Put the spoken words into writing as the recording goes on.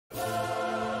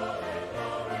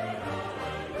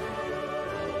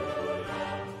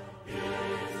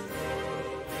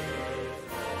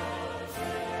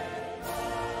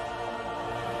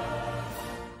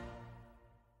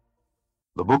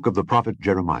The book of the prophet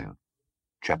Jeremiah,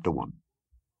 chapter 1.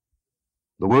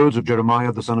 The words of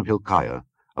Jeremiah the son of Hilkiah,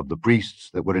 of the priests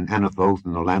that were in Anathoth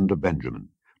in the land of Benjamin,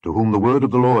 to whom the word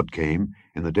of the Lord came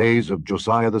in the days of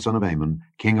Josiah the son of Amon,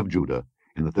 king of Judah,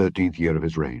 in the 13th year of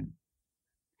his reign.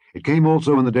 It came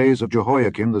also in the days of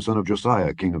Jehoiakim the son of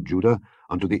Josiah, king of Judah,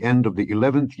 unto the end of the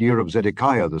 11th year of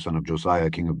Zedekiah the son of Josiah,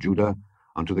 king of Judah,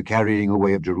 unto the carrying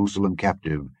away of Jerusalem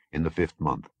captive in the 5th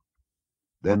month.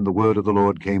 Then the word of the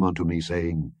Lord came unto me,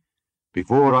 saying,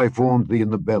 Before I formed thee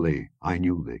in the belly, I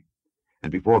knew thee,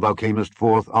 and before thou camest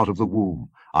forth out of the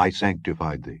womb, I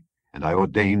sanctified thee, and I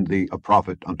ordained thee a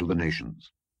prophet unto the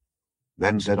nations.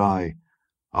 Then said I,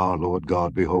 Ah, Lord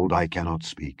God, behold, I cannot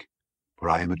speak, for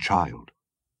I am a child.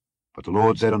 But the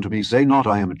Lord said unto me, Say not,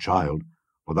 I am a child,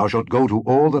 for thou shalt go to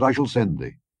all that I shall send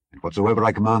thee, and whatsoever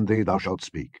I command thee thou shalt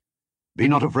speak. Be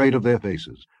not afraid of their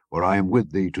faces, for I am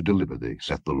with thee to deliver thee,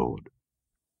 saith the Lord.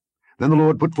 Then the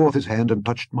Lord put forth his hand and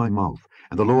touched my mouth,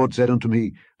 and the Lord said unto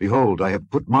me, Behold, I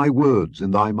have put my words in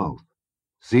thy mouth.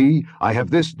 See, I have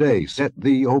this day set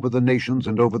thee over the nations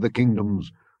and over the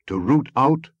kingdoms, to root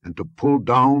out, and to pull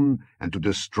down, and to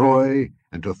destroy,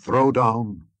 and to throw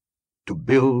down, to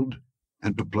build,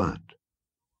 and to plant.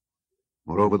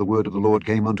 Moreover the word of the Lord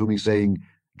came unto me, saying,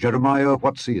 Jeremiah,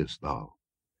 what seest thou?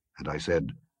 And I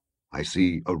said, I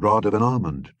see a rod of an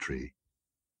almond tree.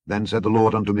 Then said the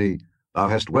Lord unto me, Thou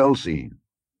hast well seen,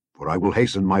 for I will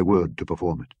hasten my word to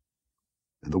perform it.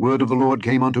 And the word of the Lord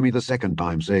came unto me the second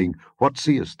time, saying, What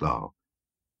seest thou?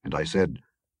 And I said,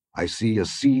 I see a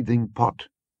seething pot,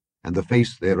 and the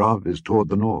face thereof is toward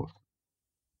the north.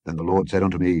 Then the Lord said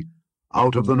unto me,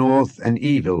 Out of the north an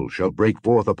evil shall break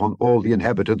forth upon all the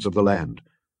inhabitants of the land.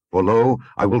 For lo,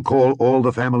 I will call all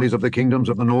the families of the kingdoms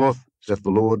of the north, saith the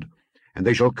Lord, and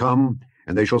they shall come,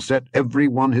 and they shall set every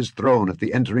one his throne at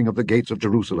the entering of the gates of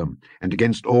Jerusalem, and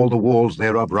against all the walls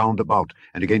thereof round about,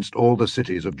 and against all the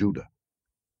cities of Judah.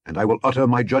 And I will utter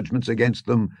my judgments against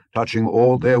them, touching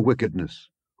all their wickedness,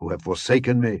 who have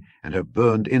forsaken me, and have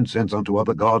burned incense unto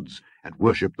other gods, and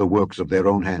worshipped the works of their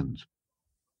own hands.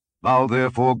 Thou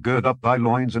therefore gird up thy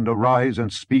loins, and arise,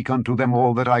 and speak unto them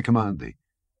all that I command thee.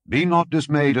 Be not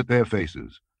dismayed at their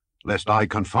faces, lest I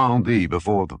confound thee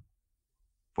before them.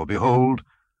 For behold,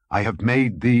 I have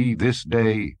made thee this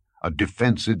day a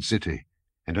defenced city,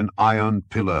 and an iron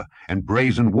pillar, and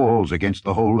brazen walls against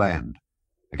the whole land,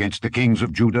 against the kings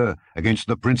of Judah, against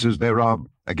the princes thereof,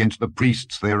 against the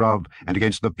priests thereof, and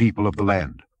against the people of the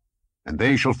land. And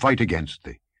they shall fight against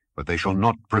thee, but they shall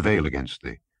not prevail against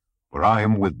thee. For I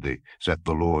am with thee, saith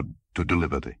the Lord, to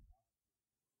deliver thee.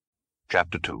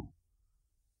 Chapter 2.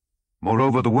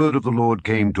 Moreover the word of the Lord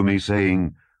came to me,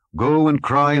 saying, Go and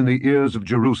cry in the ears of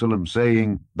Jerusalem,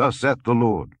 saying, Thus saith the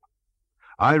Lord,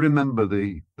 I remember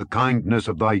thee, the kindness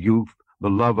of thy youth, the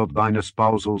love of thine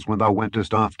espousals, when thou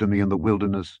wentest after me in the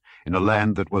wilderness, in a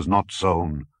land that was not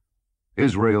sown.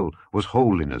 Israel was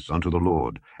holiness unto the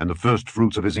Lord, and the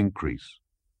firstfruits of his increase.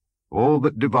 All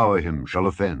that devour him shall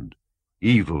offend.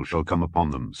 Evil shall come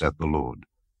upon them, saith the Lord.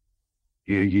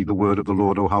 Hear ye the word of the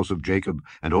Lord, O house of Jacob,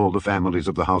 and all the families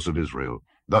of the house of Israel.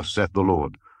 Thus saith the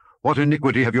Lord, What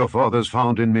iniquity have your fathers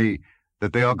found in me,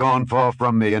 that they are gone far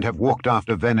from me, and have walked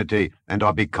after vanity, and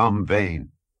are become vain?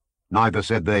 Neither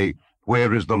said they,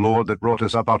 Where is the Lord that brought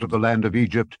us up out of the land of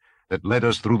Egypt, that led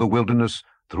us through the wilderness,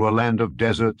 through a land of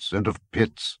deserts and of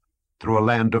pits, through a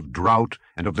land of drought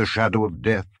and of the shadow of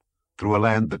death, through a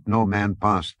land that no man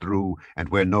passed through, and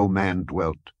where no man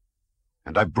dwelt?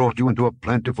 And I brought you into a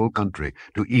plentiful country,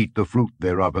 to eat the fruit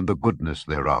thereof and the goodness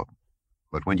thereof.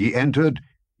 But when ye entered,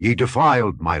 ye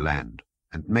defiled my land,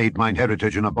 and made mine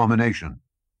heritage an abomination.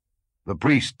 The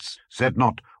priests said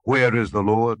not, Where is the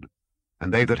Lord?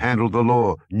 And they that handled the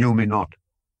law knew me not.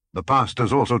 The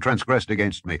pastors also transgressed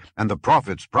against me, and the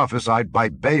prophets prophesied by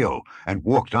Baal, and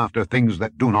walked after things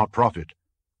that do not profit.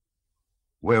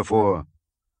 Wherefore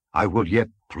I will yet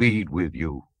plead with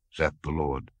you, saith the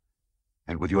Lord,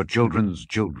 and with your children's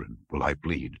children will I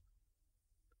plead.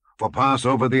 For pass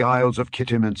over the isles of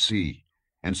Kittim and see,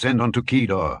 and send unto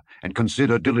Kedar, and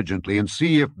consider diligently, and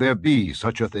see if there be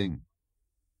such a thing.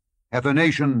 Hath a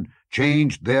nation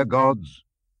changed their gods,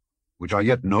 which are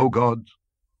yet no gods?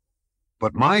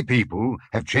 But my people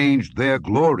have changed their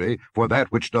glory for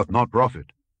that which doth not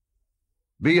profit.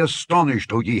 Be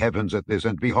astonished, O ye heavens, at this,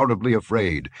 and be horribly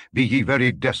afraid. Be ye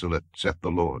very desolate, saith the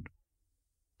Lord.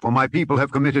 For my people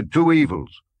have committed two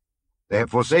evils. They have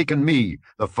forsaken me,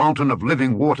 the fountain of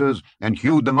living waters, and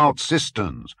hewed them out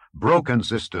cisterns, broken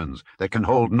cisterns, that can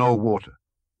hold no water.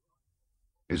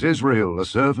 Is Israel a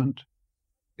servant?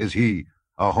 Is he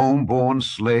a home-born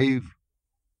slave?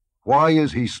 Why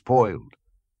is he spoiled?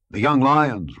 The young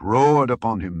lions roared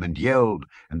upon him and yelled,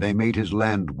 and they made his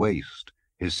land waste.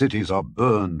 His cities are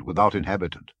burned without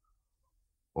inhabitant.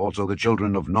 Also the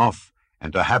children of Noph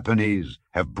and Tahpanhes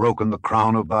have broken the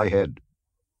crown of thy head.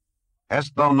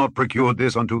 Hast thou not procured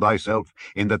this unto thyself,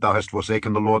 in that thou hast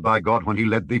forsaken the Lord thy God when he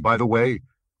led thee by the way?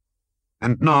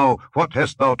 And now what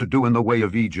hast thou to do in the way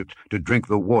of Egypt, to drink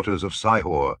the waters of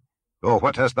Sihor? Or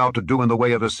what hast thou to do in the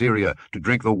way of Assyria, to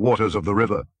drink the waters of the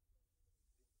river?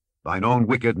 Thine own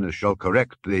wickedness shall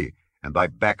correct thee, and thy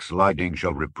backsliding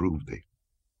shall reprove thee.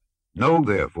 Know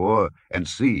therefore, and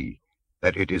see,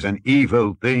 that it is an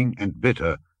evil thing and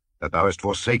bitter, that thou hast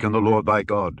forsaken the Lord thy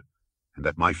God, and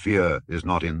that my fear is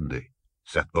not in thee,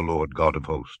 saith the Lord God of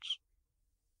hosts.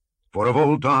 For of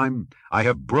old time I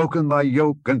have broken thy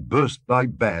yoke and burst thy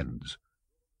bands,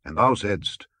 and thou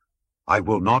saidst, I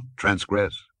will not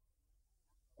transgress.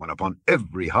 When upon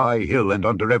every high hill and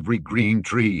under every green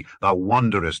tree thou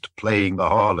wanderest playing the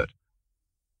harlot.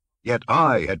 Yet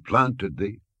I had planted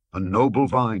thee, a noble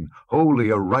vine, wholly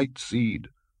a right seed.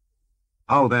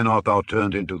 How then art thou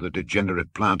turned into the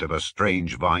degenerate plant of a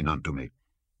strange vine unto me?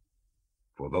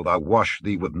 For though thou wash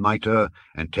thee with nitre,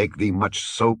 and take thee much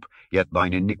soap, yet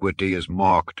thine iniquity is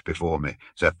marked before me,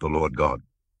 saith the Lord God.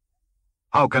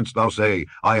 How canst thou say,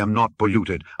 I am not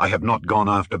polluted, I have not gone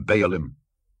after Baalim?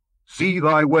 See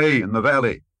thy way in the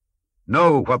valley.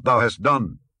 Know what thou hast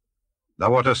done.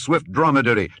 Thou art a swift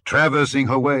dromedary, traversing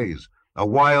her ways, a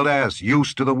wild ass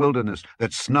used to the wilderness,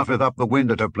 that snuffeth up the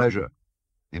wind at her pleasure.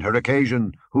 In her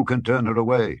occasion, who can turn her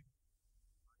away?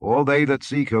 All they that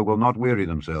seek her will not weary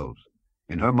themselves.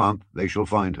 In her month they shall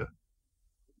find her.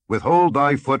 Withhold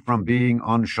thy foot from being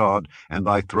unshod, and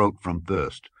thy throat from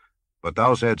thirst. But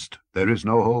thou saidst, there is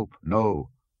no hope, no,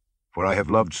 for I have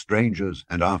loved strangers,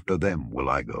 and after them will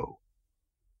I go.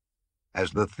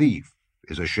 As the thief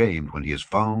is ashamed when he is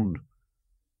found,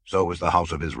 so is the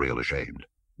house of Israel ashamed.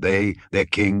 They, their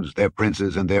kings, their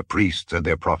princes, and their priests, and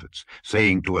their prophets,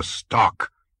 saying to a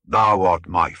stock, Thou art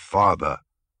my father,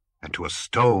 and to a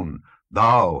stone,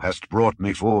 Thou hast brought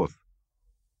me forth.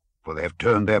 For they have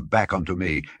turned their back unto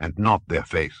me, and not their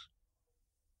face.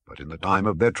 But in the time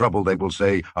of their trouble they will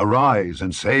say, Arise,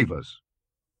 and save us.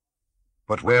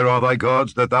 But where are thy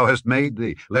gods that thou hast made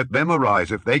thee? Let them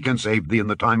arise, if they can save thee in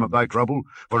the time of thy trouble.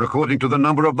 For according to the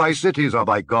number of thy cities are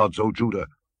thy gods, O Judah.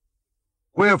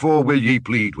 Wherefore will ye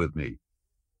plead with me?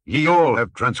 Ye all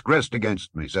have transgressed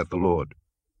against me, saith the Lord.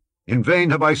 In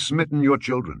vain have I smitten your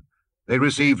children. They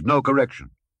received no correction.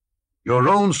 Your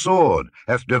own sword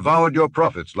hath devoured your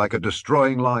prophets like a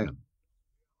destroying lion.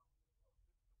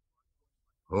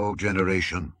 O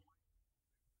generation,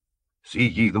 see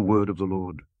ye the word of the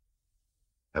Lord.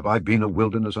 Have I been a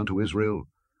wilderness unto Israel,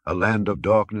 a land of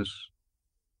darkness?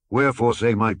 Wherefore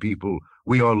say my people,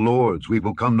 We are lords, we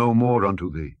will come no more unto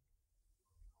thee.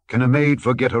 Can a maid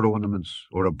forget her ornaments,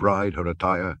 or a bride her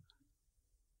attire?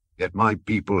 Yet my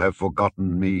people have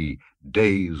forgotten me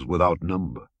days without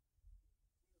number.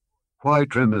 Why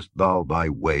trimmest thou thy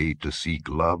way to seek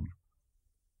love?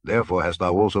 Therefore hast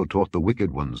thou also taught the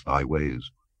wicked ones thy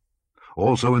ways.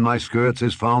 Also in thy skirts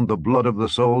is found the blood of the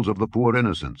souls of the poor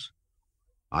innocents.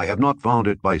 I have not found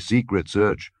it by secret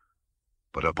search,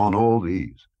 but upon all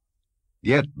these.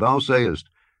 Yet thou sayest,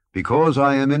 Because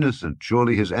I am innocent,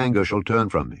 surely his anger shall turn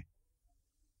from me.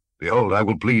 Behold, I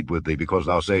will plead with thee, because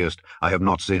thou sayest, I have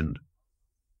not sinned.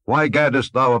 Why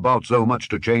gaddest thou about so much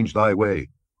to change thy way?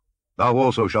 Thou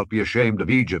also shalt be ashamed of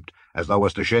Egypt, as thou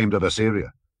wast ashamed of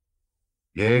Assyria.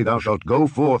 Yea, thou shalt go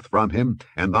forth from him,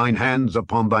 and thine hands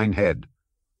upon thine head.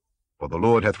 For the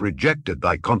Lord hath rejected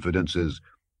thy confidences,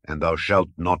 and thou shalt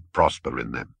not prosper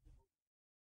in them.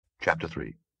 Chapter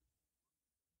 3.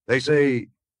 They say,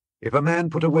 If a man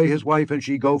put away his wife, and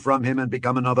she go from him, and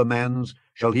become another man's,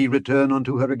 shall he return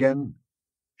unto her again?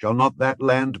 Shall not that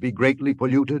land be greatly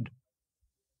polluted?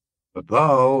 But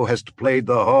thou hast played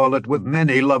the harlot with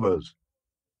many lovers.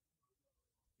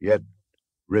 Yet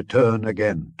return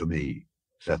again to me,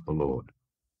 saith the Lord.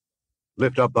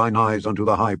 Lift up thine eyes unto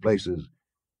the high places,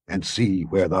 and see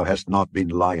where thou hast not been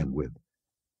lion with.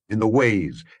 In the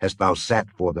ways hast thou sat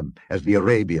for them, as the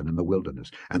Arabian in the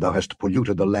wilderness, and thou hast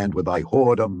polluted the land with thy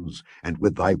whoredoms and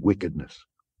with thy wickedness.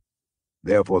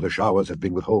 Therefore the showers have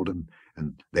been withholden,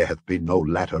 and there hath been no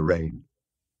latter rain.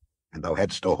 And thou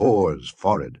hadst a whore's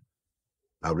forehead.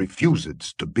 Thou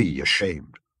refusedst to be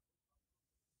ashamed.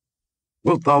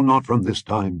 Wilt thou not from this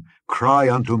time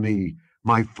cry unto me,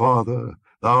 My Father,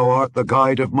 thou art the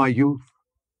guide of my youth?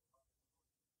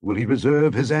 Will he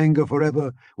reserve his anger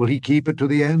forever? Will he keep it to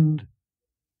the end?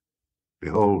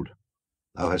 Behold,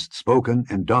 thou hast spoken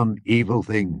and done evil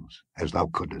things, as thou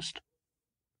couldest.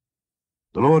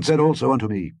 The Lord said also unto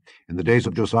me, in the days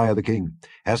of Josiah the king,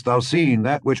 Hast thou seen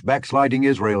that which backsliding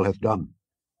Israel hath done?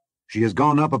 She is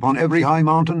gone up upon every high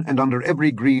mountain, and under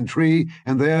every green tree,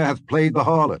 and there hath played the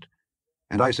harlot.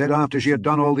 And I said after she had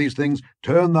done all these things,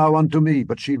 Turn thou unto me,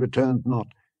 but she returned not.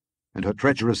 And her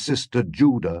treacherous sister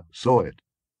Judah saw it.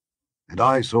 And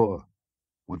I saw,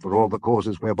 when for all the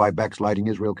causes whereby backsliding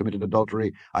Israel committed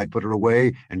adultery, I had put her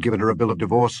away, and given her a bill of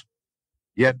divorce,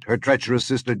 yet her treacherous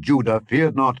sister Judah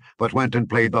feared not, but went and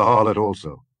played the harlot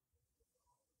also.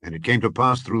 And it came to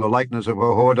pass through the likeness of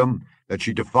her whoredom, that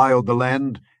she defiled the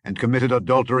land, and committed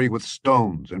adultery with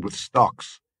stones and with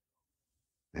stocks.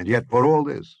 And yet for all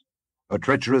this, her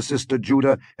treacherous sister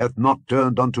Judah hath not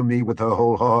turned unto me with her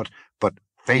whole heart, but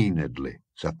feignedly,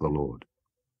 saith the Lord.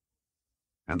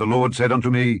 And the Lord said unto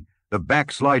me, The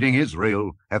backsliding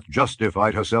Israel hath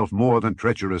justified herself more than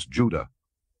treacherous Judah.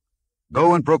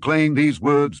 Go and proclaim these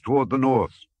words toward the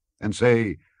north, and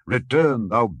say, Return,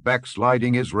 thou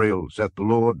backsliding Israel, saith the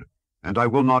Lord, and I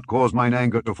will not cause mine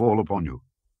anger to fall upon you.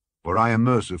 For I am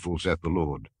merciful, saith the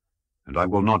Lord, and I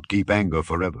will not keep anger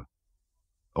forever.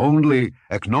 Only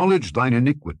acknowledge thine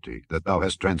iniquity, that thou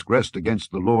hast transgressed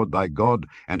against the Lord thy God,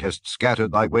 and hast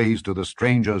scattered thy ways to the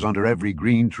strangers under every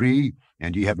green tree,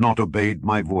 and ye have not obeyed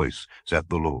my voice, saith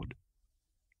the Lord.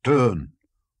 Turn,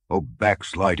 O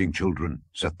backsliding children,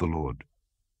 saith the Lord,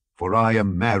 for I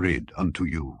am married unto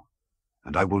you,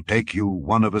 and I will take you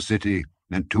one of a city,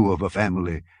 and two of a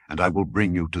family, and I will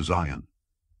bring you to Zion.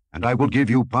 And I will give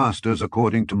you pastors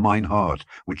according to mine heart,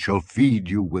 which shall feed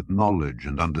you with knowledge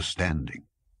and understanding.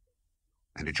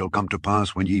 And it shall come to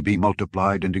pass, when ye be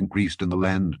multiplied and increased in the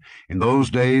land, in those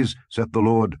days, saith the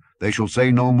Lord, they shall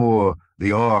say no more,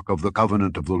 The ark of the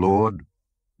covenant of the Lord,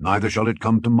 neither shall it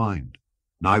come to mind,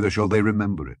 neither shall they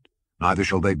remember it, neither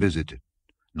shall they visit it,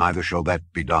 neither shall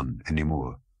that be done any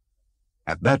more.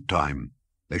 At that time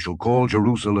they shall call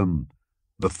Jerusalem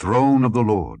the throne of the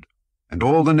Lord, and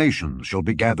all the nations shall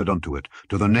be gathered unto it,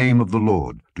 to the name of the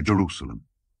Lord, to Jerusalem.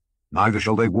 Neither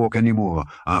shall they walk any more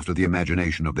after the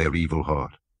imagination of their evil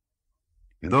heart.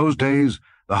 In those days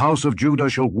the house of Judah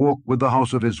shall walk with the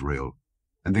house of Israel,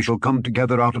 and they shall come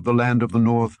together out of the land of the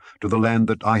north to the land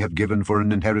that I have given for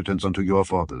an inheritance unto your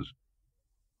fathers.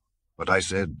 But I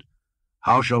said,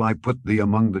 How shall I put thee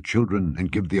among the children,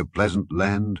 and give thee a pleasant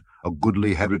land, a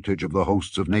goodly heritage of the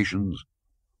hosts of nations?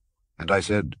 And I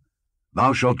said,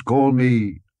 Thou shalt call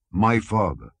me my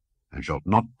father, and shalt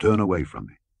not turn away from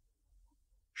me.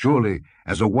 Surely,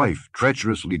 as a wife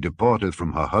treacherously departeth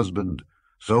from her husband,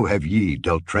 so have ye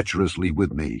dealt treacherously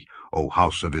with me, O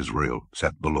house of Israel,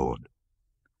 saith the Lord.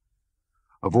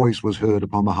 A voice was heard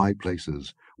upon the high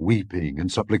places, weeping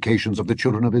and supplications of the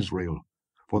children of Israel,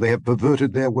 for they have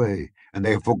perverted their way, and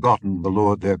they have forgotten the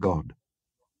Lord their God.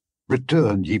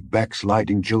 Return, ye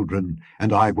backsliding children,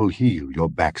 and I will heal your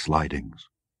backslidings.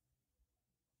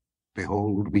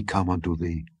 Behold, we come unto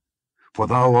thee, for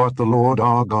thou art the Lord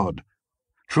our God.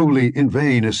 Truly in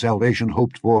vain is salvation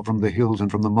hoped for from the hills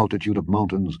and from the multitude of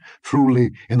mountains.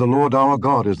 Truly in the Lord our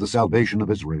God is the salvation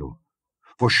of Israel.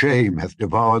 For shame hath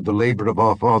devoured the labor of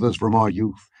our fathers from our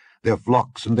youth, their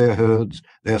flocks and their herds,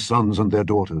 their sons and their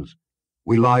daughters.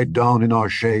 We lie down in our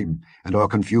shame, and our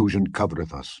confusion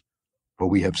covereth us. For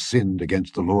we have sinned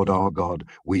against the Lord our God,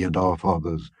 we and our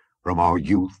fathers, from our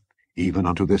youth even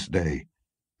unto this day,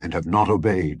 and have not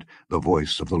obeyed the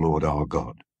voice of the Lord our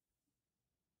God.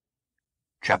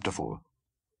 Chapter 4.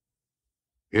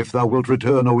 If thou wilt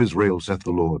return, O Israel, saith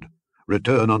the Lord,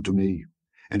 return unto me.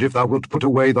 And if thou wilt put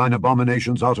away thine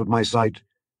abominations out of my sight,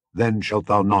 then shalt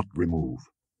thou not remove.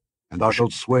 And thou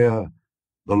shalt swear,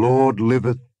 The Lord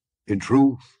liveth, in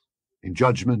truth, in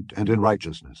judgment, and in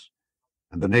righteousness.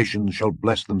 And the nations shall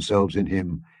bless themselves in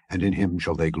him, and in him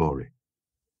shall they glory.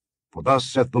 For thus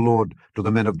saith the Lord to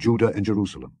the men of Judah and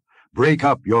Jerusalem, Break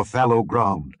up your fallow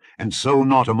ground, and sow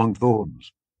not among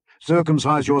thorns.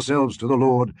 Circumcise yourselves to the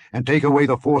Lord, and take away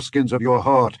the foreskins of your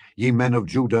heart, ye men of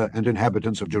Judah and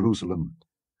inhabitants of Jerusalem,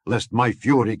 lest my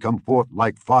fury come forth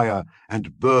like fire,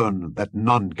 and burn that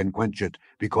none can quench it,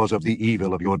 because of the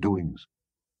evil of your doings.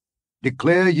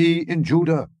 Declare ye in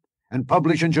Judah, and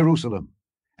publish in Jerusalem,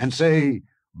 and say,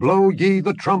 Blow ye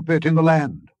the trumpet in the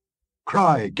land.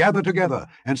 Cry, gather together,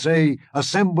 and say,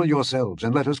 Assemble yourselves,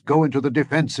 and let us go into the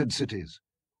defenced cities.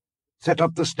 Set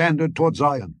up the standard toward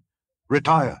Zion.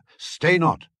 Retire, stay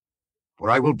not, for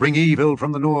I will bring evil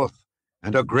from the north,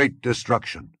 and a great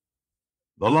destruction.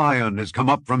 The lion is come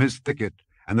up from his thicket,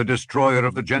 and the destroyer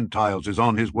of the Gentiles is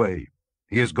on his way.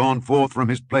 He is gone forth from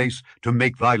his place to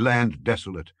make thy land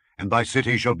desolate, and thy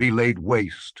city shall be laid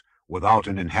waste, without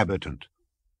an inhabitant.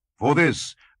 For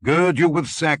this, gird you with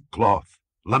sackcloth,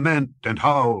 lament and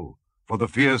howl, for the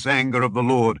fierce anger of the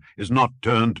Lord is not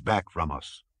turned back from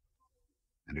us.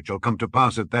 And it shall come to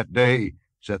pass at that day,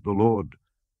 saith the Lord,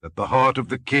 that the heart of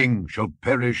the king shall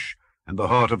perish, and the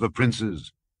heart of the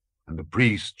princes, and the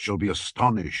priests shall be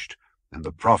astonished, and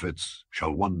the prophets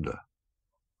shall wonder.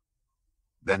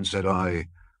 Then said I,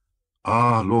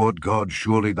 Ah, Lord God,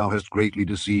 surely thou hast greatly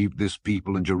deceived this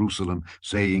people in Jerusalem,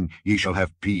 saying, Ye shall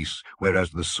have peace,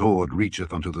 whereas the sword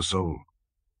reacheth unto the soul.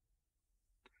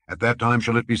 At that time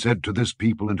shall it be said to this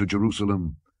people and to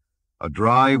Jerusalem, A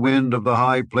dry wind of the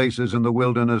high places in the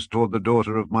wilderness toward the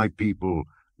daughter of my people,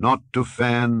 not to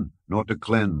fan, nor to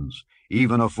cleanse,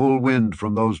 even a full wind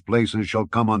from those places shall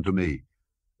come unto me.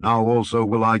 Now also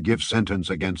will I give sentence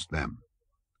against them.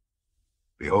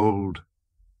 Behold,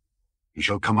 he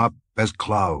shall come up as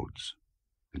clouds,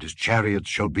 and his chariots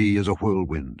shall be as a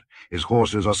whirlwind. His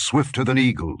horses are swifter than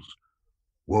eagles.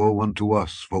 Woe unto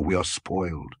us, for we are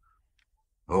spoiled.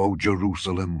 O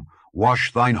Jerusalem,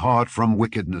 wash thine heart from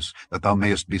wickedness, that thou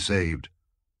mayest be saved.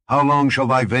 How long shall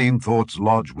thy vain thoughts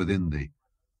lodge within thee?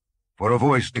 For a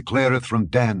voice declareth from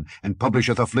Dan, and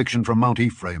publisheth affliction from Mount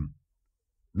Ephraim.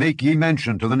 Make ye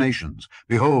mention to the nations.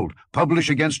 Behold, publish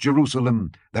against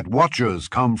Jerusalem, that watchers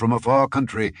come from a far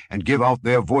country, and give out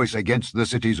their voice against the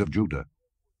cities of Judah.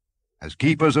 As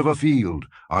keepers of a field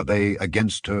are they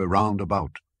against her round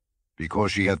about,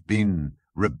 because she hath been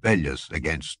rebellious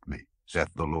against me,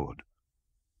 saith the Lord.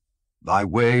 Thy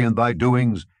way and thy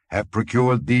doings have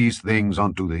procured these things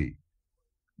unto thee.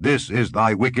 This is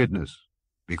thy wickedness,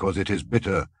 because it is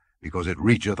bitter, because it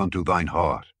reacheth unto thine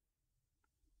heart.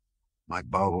 My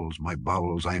bowels,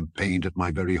 I am pained at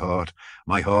my very heart.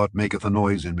 My heart maketh a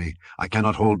noise in me. I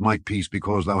cannot hold my peace,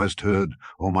 because thou hast heard,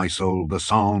 O my soul, the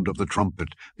sound of the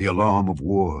trumpet, the alarm of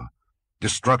war.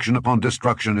 Destruction upon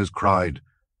destruction is cried,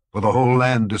 for the whole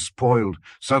land is spoiled.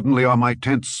 Suddenly are my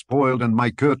tents spoiled, and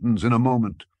my curtains in a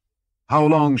moment. How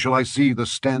long shall I see the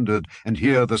standard, and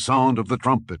hear the sound of the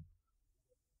trumpet?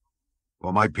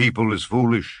 For my people is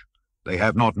foolish, they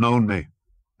have not known me.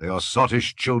 They are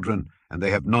sottish children, and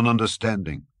they have none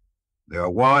understanding. They are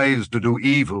wise to do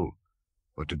evil,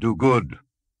 but to do good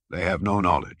they have no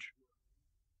knowledge.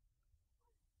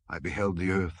 I beheld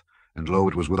the earth, and lo,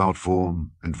 it was without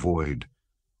form and void,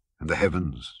 and the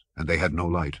heavens, and they had no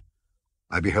light.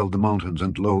 I beheld the mountains,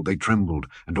 and lo, they trembled,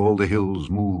 and all the hills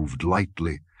moved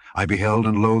lightly. I beheld,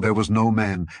 and lo, there was no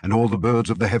man, and all the birds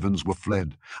of the heavens were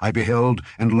fled. I beheld,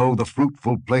 and lo, the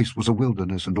fruitful place was a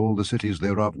wilderness, and all the cities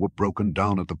thereof were broken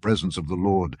down at the presence of the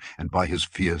Lord, and by his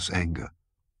fierce anger.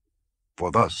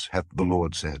 For thus hath the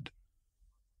Lord said,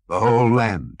 The whole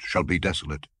land shall be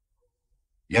desolate.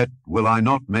 Yet will I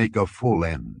not make a full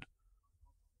end.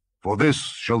 For this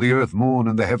shall the earth mourn,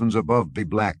 and the heavens above be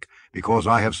black, because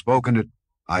I have spoken it,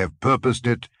 I have purposed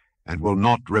it, and will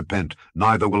not repent,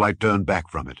 neither will I turn back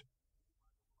from it.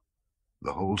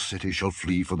 The whole city shall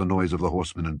flee for the noise of the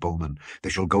horsemen and bowmen. They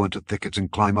shall go into thickets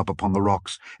and climb up upon the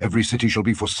rocks. Every city shall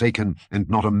be forsaken, and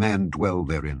not a man dwell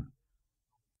therein.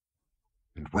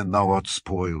 And when thou art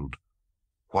spoiled,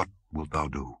 what wilt thou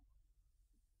do?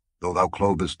 Though thou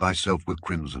clothest thyself with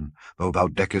crimson, though thou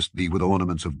deckest thee with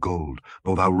ornaments of gold,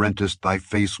 though thou rentest thy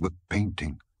face with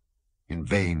painting, in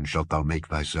vain shalt thou make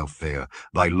thyself fair.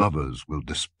 Thy lovers will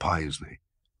despise thee.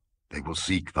 They will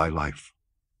seek thy life.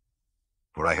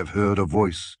 For I have heard a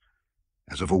voice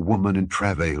as of a woman in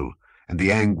travail, and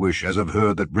the anguish as of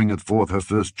her that bringeth forth her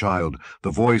first child,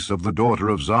 the voice of the daughter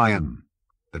of Zion,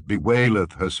 that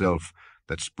bewaileth herself,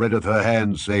 that spreadeth her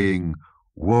hands, saying,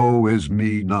 Woe is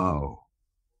me now,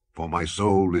 for my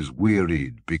soul is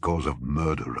wearied because of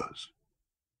murderers.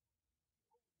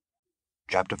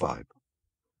 Chapter 5.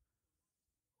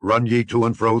 Run ye to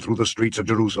and fro through the streets of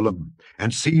Jerusalem,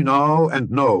 and see now and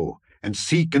know, and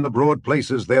seek in the broad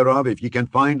places thereof, if ye can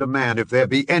find a man, if there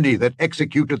be any that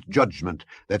executeth judgment,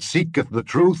 that seeketh the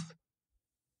truth,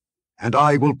 and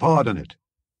I will pardon it.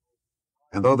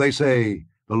 And though they say,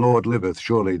 The Lord liveth,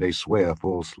 surely they swear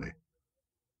falsely.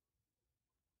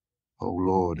 O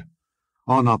Lord,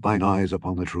 are not thine eyes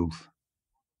upon the truth?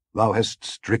 Thou hast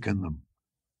stricken them,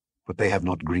 but they have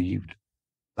not grieved.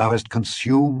 Thou hast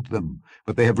consumed them,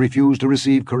 but they have refused to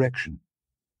receive correction.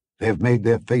 They have made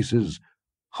their faces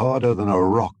harder than a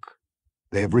rock.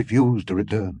 They have refused to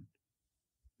return.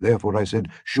 Therefore I said,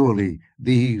 Surely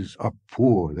these are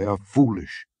poor, they are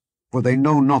foolish, for they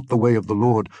know not the way of the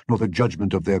Lord, nor the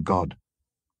judgment of their God.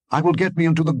 I will get me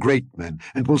unto the great men,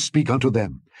 and will speak unto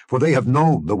them, for they have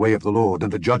known the way of the Lord,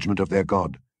 and the judgment of their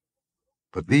God.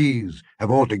 But these have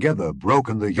altogether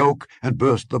broken the yoke, and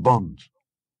burst the bonds.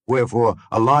 Wherefore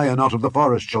a lion out of the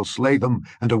forest shall slay them,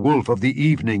 and a wolf of the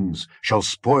evenings shall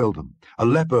spoil them. A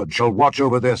leopard shall watch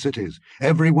over their cities.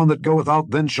 Every one that goeth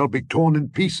out thence shall be torn in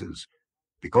pieces,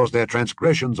 because their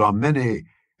transgressions are many,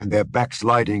 and their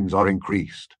backslidings are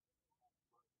increased.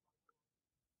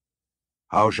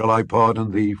 How shall I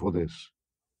pardon thee for this?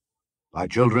 Thy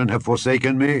children have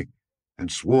forsaken me,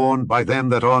 and sworn by them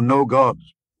that are no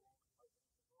gods.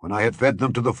 When I had fed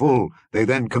them to the full, they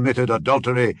then committed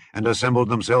adultery, and assembled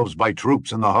themselves by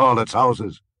troops in the harlots'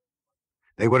 houses.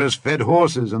 They were as fed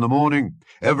horses in the morning,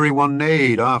 every one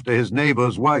neighed after his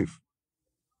neighbour's wife.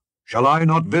 Shall I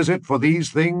not visit for these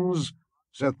things,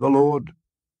 saith the Lord?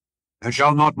 And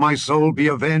shall not my soul be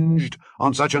avenged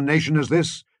on such a nation as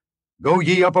this? Go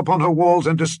ye up upon her walls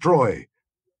and destroy,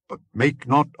 but make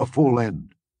not a full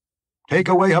end. Take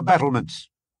away her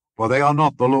battlements, for they are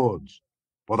not the Lord's.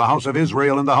 For the house of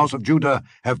Israel and the house of Judah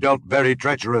have dealt very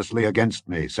treacherously against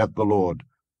me, saith the Lord.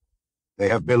 They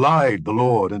have belied the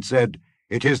Lord, and said,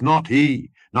 It is not he,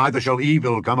 neither shall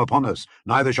evil come upon us,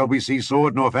 neither shall we see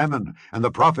sword nor famine, and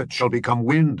the prophets shall become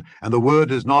wind, and the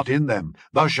word is not in them,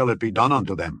 thus shall it be done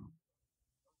unto them.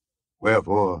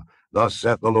 Wherefore, thus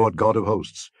saith the Lord God of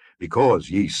hosts, because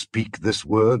ye speak this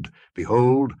word,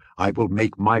 behold, I will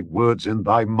make my words in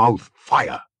thy mouth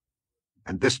fire,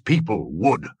 and this people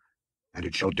wood, and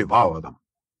it shall devour them.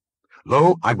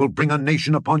 Lo, I will bring a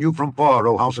nation upon you from far,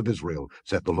 O house of Israel,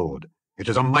 saith the Lord. It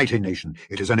is a mighty nation,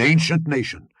 it is an ancient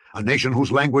nation, a nation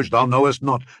whose language thou knowest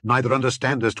not, neither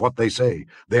understandest what they say.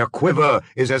 Their quiver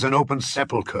is as an open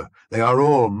sepulchre, they are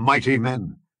all mighty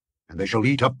men. And they shall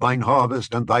eat up thine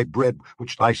harvest and thy bread,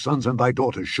 which thy sons and thy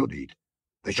daughters should eat.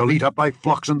 They shall eat up thy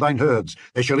flocks and thine herds,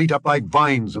 they shall eat up thy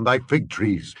vines and thy fig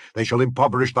trees, they shall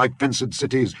impoverish thy fenced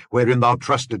cities, wherein thou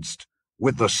trustedst,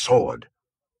 with the sword.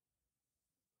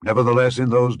 Nevertheless, in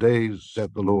those days,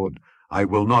 saith the Lord, I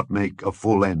will not make a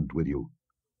full end with you.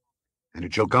 And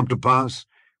it shall come to pass,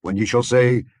 when ye shall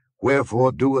say,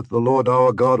 Wherefore doeth the Lord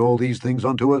our God all these things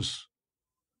unto us?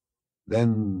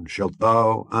 Then shalt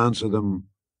thou answer them,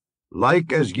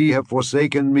 Like as ye have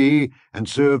forsaken me, and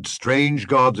served strange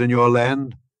gods in your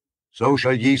land, so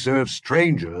shall ye serve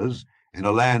strangers in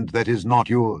a land that is not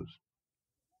yours.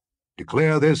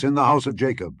 Declare this in the house of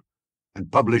Jacob,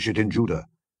 and publish it in Judah,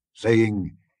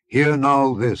 saying, Hear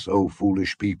now this, O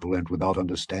foolish people, and without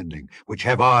understanding, which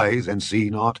have eyes, and see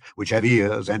not, which have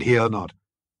ears, and hear not.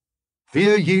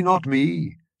 Fear ye not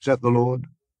me, saith the Lord.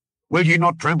 Will ye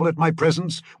not tremble at my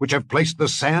presence, which have placed the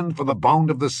sand for the bound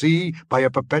of the sea, by a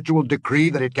perpetual decree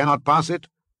that it cannot pass it?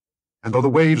 And though the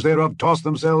waves thereof toss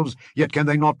themselves, yet can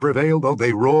they not prevail, though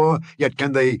they roar, yet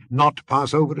can they not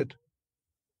pass over it.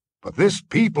 But this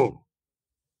people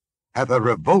hath a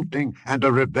revolting and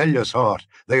a rebellious heart.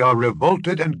 They are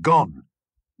revolted and gone.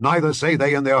 Neither say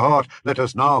they in their heart, Let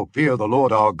us now fear the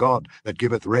Lord our God, that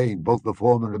giveth rain, both the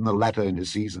former and the latter in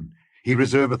his season. He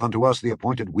reserveth unto us the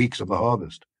appointed weeks of the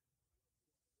harvest.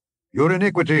 Your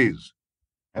iniquities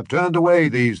have turned away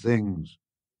these things,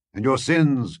 and your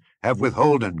sins have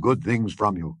withholden good things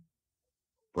from you.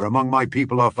 For among my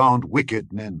people are found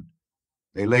wicked men.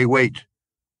 They lay wait,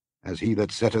 as he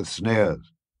that setteth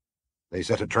snares. They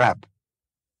set a trap.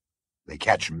 They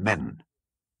catch men.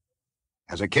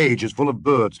 As a cage is full of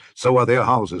birds, so are their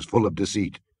houses full of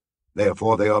deceit.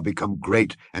 Therefore they are become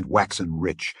great and waxen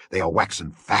rich. They are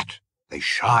waxen fat. They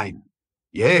shine.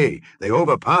 Yea, they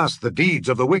overpass the deeds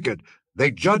of the wicked. They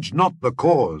judge not the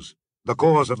cause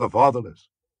of the fatherless.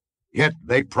 Yet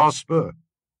they prosper,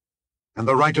 and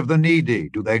the right of the needy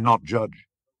do they not judge.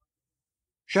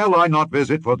 Shall I not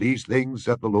visit for these things,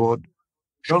 saith the Lord?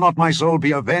 Shall not my soul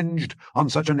be avenged on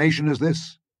such a nation as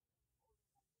this?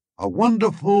 A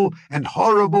wonderful and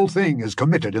horrible thing is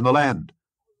committed in the land.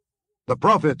 The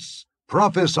prophets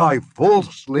prophesy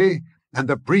falsely, and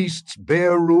the priests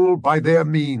bear rule by their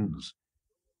means.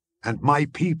 And my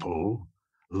people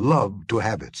love to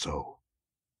have it so.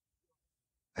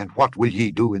 And what will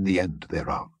ye do in the end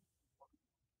thereof?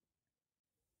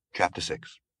 Chapter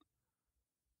 6.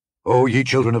 O ye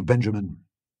children of Benjamin,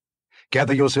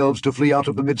 gather yourselves to flee out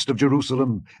of the midst of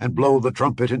Jerusalem, and blow the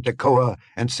trumpet in Tekoa,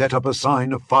 and set up a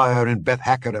sign of fire in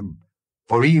Beth-Hakkerem.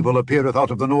 For evil appeareth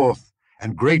out of the north,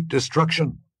 and great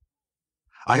destruction.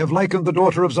 I have likened the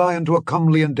daughter of Zion to a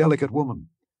comely and delicate woman.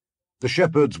 The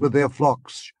shepherds with their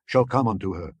flocks shall come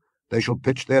unto her. They shall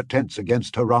pitch their tents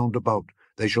against her round about.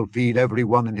 They shall feed every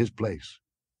one in his place.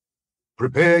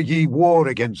 Prepare ye war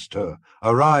against her.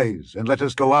 Arise, and let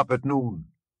us go up at noon.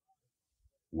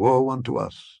 Woe unto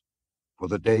us! For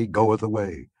the day goeth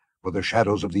away, for the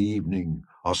shadows of the evening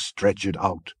are stretched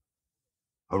out.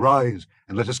 Arise,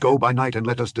 and let us go by night, and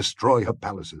let us destroy her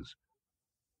palaces.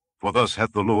 For thus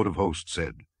hath the Lord of hosts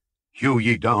said, Hew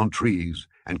ye down trees,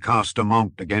 and cast a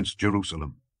mount against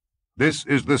Jerusalem. This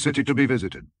is the city to be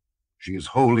visited. She is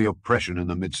wholly oppression in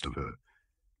the midst of her.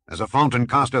 As a fountain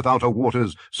casteth out her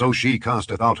waters, so she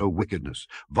casteth out her wickedness.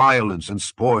 Violence and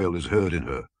spoil is heard in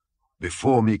her.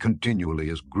 Before me continually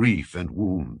is grief and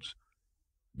wounds.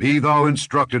 Be thou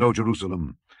instructed, O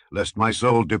Jerusalem, lest my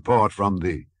soul depart from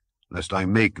thee, lest I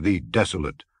make thee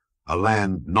desolate, a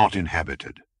land not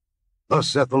inhabited. Thus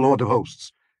saith the Lord of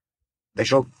hosts, they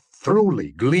shall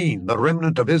thoroughly glean the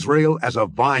remnant of Israel as a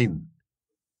vine.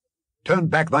 Turn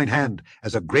back thine hand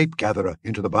as a grape-gatherer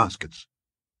into the baskets.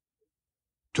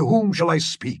 To whom shall I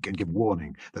speak and give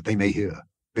warning, that they may hear?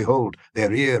 Behold,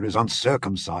 their ear is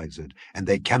uncircumcised, and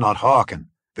they cannot hearken.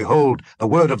 Behold, the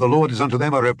word of the Lord is unto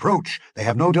them a reproach, they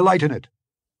have no delight in it.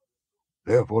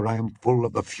 Therefore I am full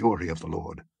of the fury of the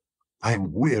Lord. I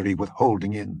am weary with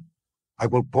holding in. I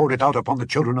will pour it out upon the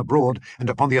children abroad, and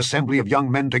upon the assembly of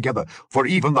young men together. For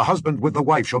even the husband with the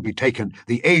wife shall be taken,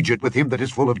 the aged with him that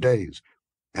is full of days.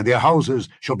 And their houses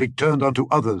shall be turned unto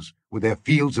others, with their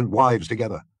fields and wives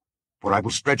together. For I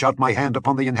will stretch out my hand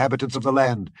upon the inhabitants of the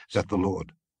land, saith the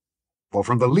Lord. For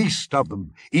from the least of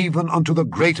them, even unto the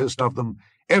greatest of them,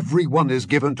 every one is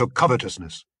given to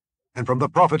covetousness. And from the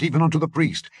prophet even unto the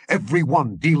priest, every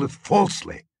one dealeth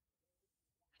falsely.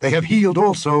 They have healed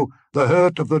also the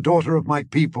hurt of the daughter of my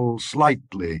people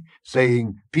slightly,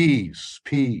 saying, Peace,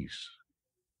 peace,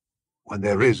 when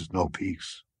there is no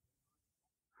peace.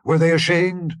 Were they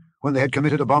ashamed when they had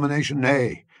committed abomination?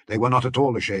 Nay, they were not at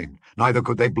all ashamed, neither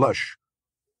could they blush.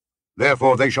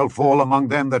 Therefore they shall fall among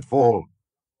them that fall.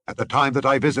 At the time that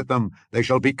I visit them, they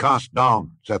shall be cast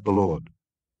down, saith the Lord.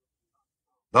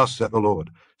 Thus saith the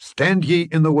Lord, stand ye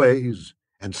in the ways,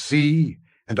 and see,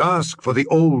 and ask for the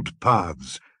old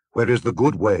paths, where is the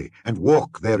good way, and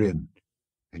walk therein,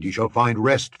 and ye shall find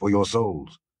rest for your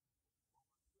souls.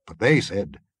 But they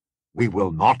said, we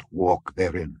will not walk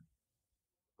therein.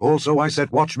 Also I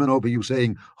set watchmen over you,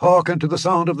 saying, hearken to the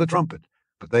sound of the trumpet.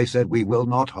 But they said, we will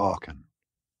not hearken.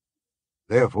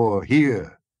 Therefore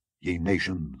hear, ye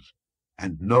nations,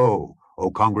 and know,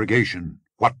 O congregation,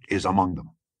 what is among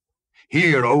them.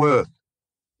 Hear, O earth.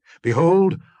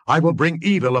 Behold, I will bring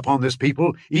evil upon this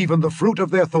people, even the fruit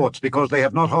of their thoughts, because they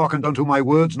have not hearkened unto my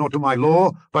words nor to my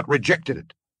law, but rejected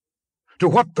it. To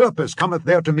what purpose cometh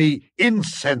there to me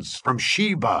incense from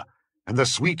Sheba, and the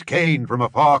sweet cane from a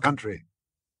far country?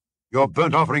 Your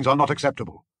burnt offerings are not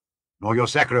acceptable, nor your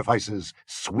sacrifices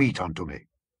sweet unto me.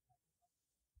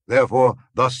 Therefore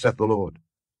thus saith the Lord,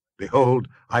 behold,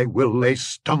 I will lay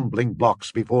stumbling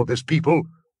blocks before this people,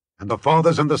 and the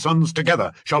fathers and the sons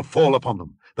together shall fall upon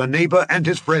them. The neighbor and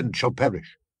his friend shall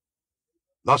perish.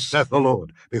 Thus saith the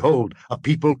Lord, behold, a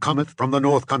people cometh from the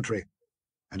north country,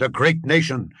 and a great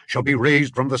nation shall be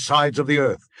raised from the sides of the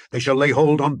earth. They shall lay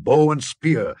hold on bow and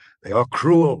spear. They are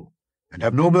cruel, and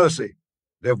have no mercy.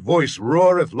 Their voice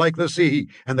roareth like the sea,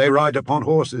 and they ride upon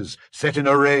horses, set in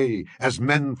array, as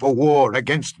men for war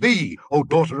against thee, O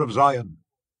daughter of Zion.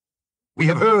 We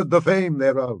have heard the fame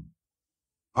thereof.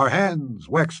 Our hands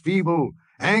wax feeble,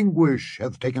 anguish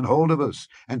hath taken hold of us,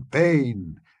 and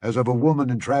pain as of a woman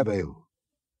in travail.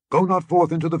 Go not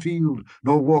forth into the field,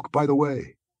 nor walk by the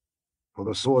way, for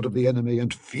the sword of the enemy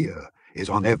and fear is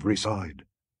on every side.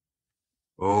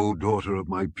 O daughter of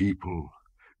my people,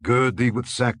 gird thee with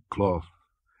sackcloth,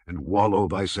 and wallow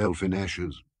thyself in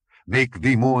ashes. Make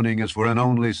thee mourning as for an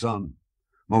only son,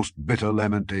 most bitter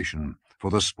lamentation, for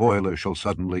the spoiler shall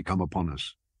suddenly come upon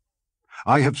us.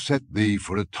 I have set thee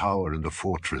for a tower and a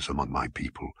fortress among my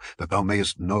people, that thou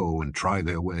mayest know and try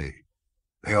their way.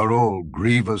 They are all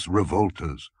grievous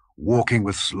revolters, walking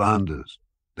with slanders.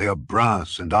 They are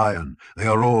brass and iron, they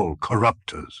are all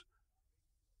corrupters.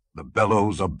 The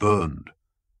bellows are burned,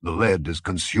 the lead is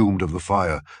consumed of the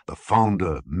fire, the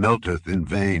founder melteth in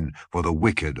vain, for the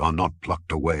wicked are not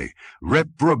plucked away.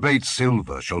 Reprobate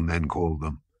silver shall men call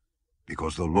them,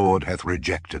 because the Lord hath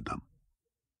rejected them.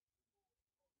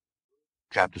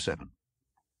 Chapter 7.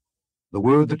 The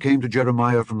word that came to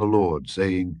Jeremiah from the Lord,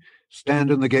 saying,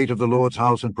 stand in the gate of the Lord's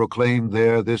house, and proclaim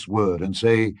there this word, and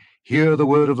say, hear the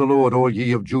word of the Lord, all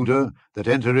ye of Judah, that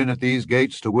enter in at these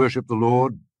gates to worship the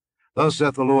Lord. Thus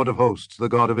saith the Lord of hosts, the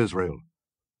God of Israel,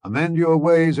 amend your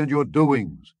ways and your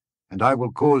doings, and I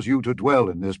will cause you to dwell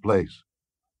in this place.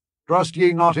 Trust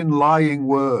ye not in lying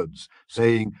words,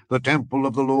 saying, the temple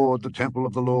of the Lord, the temple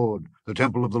of the Lord, the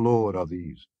temple of the Lord are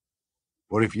these.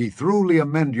 For if ye truly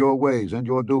amend your ways and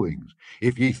your doings,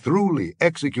 if ye truly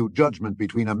execute judgment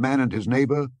between a man and his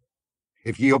neighbor,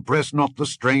 if ye oppress not the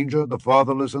stranger, the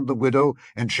fatherless, and the widow,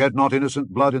 and shed not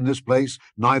innocent blood in this place,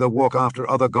 neither walk after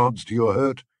other gods to your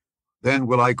hurt, Then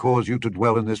will I cause you to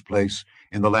dwell in this place,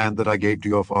 in the land that I gave to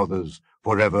your fathers,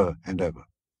 forever and ever.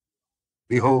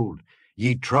 Behold,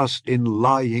 ye trust in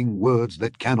lying words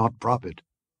that cannot profit.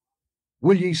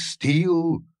 Will ye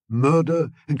steal, murder,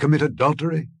 and commit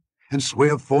adultery, and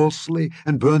swear falsely,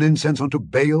 and burn incense unto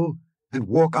Baal, and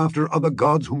walk after other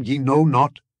gods whom ye know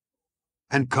not?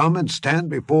 And come and stand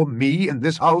before me in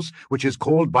this house which is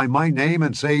called by my name,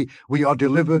 and say, We are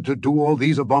delivered to do all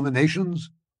these abominations?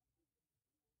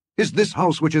 Is this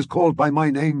house which is called by my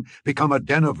name become a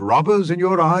den of robbers in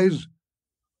your eyes?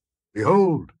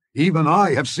 Behold, even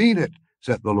I have seen it,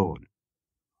 saith the Lord.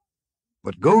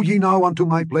 But go ye now unto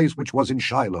my place which was in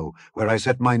Shiloh, where I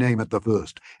set my name at the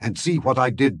first, and see what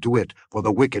I did to it for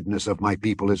the wickedness of my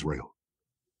people Israel.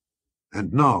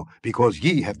 And now, because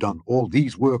ye have done all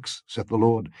these works, saith the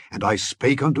Lord, and I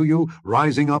spake unto you,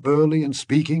 rising up early and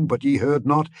speaking, but ye heard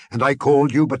not, and I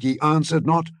called you, but ye answered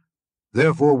not,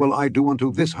 therefore will I do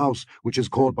unto this house which is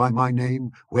called by my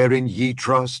name, wherein ye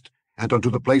trust, and unto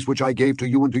the place which I gave to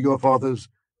you and to your fathers,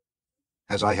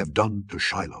 as I have done to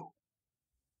Shiloh.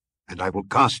 And I will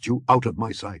cast you out of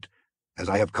my sight, as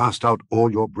I have cast out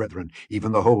all your brethren,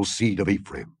 even the whole seed of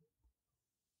Ephraim.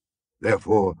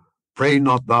 Therefore pray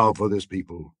not thou for this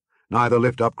people, neither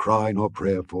lift up cry nor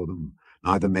prayer for them,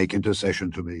 neither make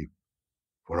intercession to me,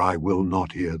 for I will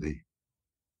not hear thee.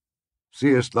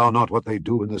 Seest thou not what they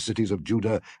do in the cities of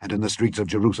Judah and in the streets of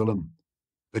Jerusalem?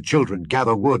 The children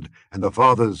gather wood, and the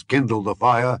fathers kindle the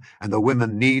fire, and the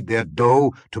women knead their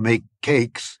dough to make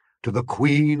cakes to the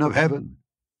Queen of heaven,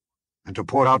 and to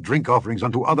pour out drink offerings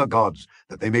unto other gods,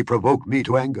 that they may provoke me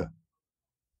to anger.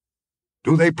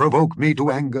 Do they provoke me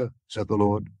to anger, saith the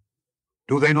Lord?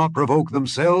 Do they not provoke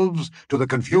themselves to the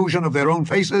confusion of their own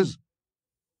faces?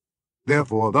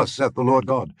 Therefore thus saith the Lord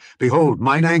God, Behold,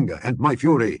 mine anger and my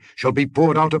fury shall be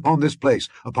poured out upon this place,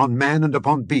 upon man and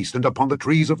upon beast, and upon the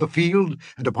trees of the field,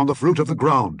 and upon the fruit of the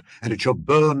ground, and it shall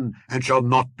burn, and shall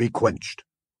not be quenched.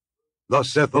 Thus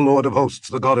saith the Lord of hosts,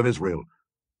 the God of Israel,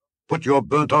 Put your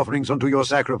burnt offerings unto your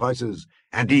sacrifices,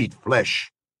 and eat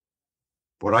flesh.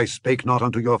 For I spake not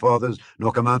unto your fathers,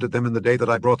 nor commanded them in the day that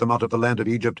I brought them out of the land of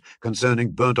Egypt,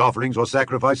 concerning burnt offerings or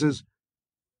sacrifices.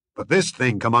 But this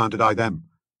thing commanded I them,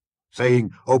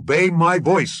 saying, Obey my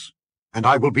voice, and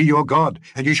I will be your God,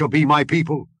 and ye shall be my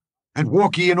people. And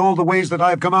walk ye in all the ways that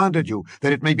I have commanded you,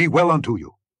 that it may be well unto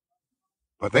you.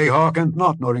 But they hearkened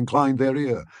not, nor inclined their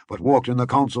ear, but walked in the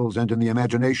counsels and in the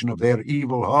imagination of their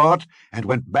evil heart, and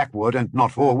went backward and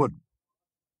not forward.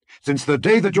 Since the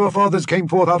day that your fathers came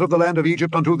forth out of the land of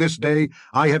Egypt unto this day,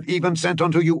 I have even sent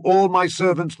unto you all my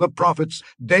servants the prophets,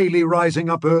 daily rising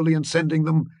up early and sending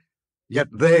them. Yet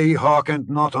they hearkened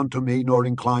not unto me, nor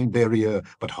inclined their ear,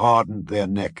 but hardened their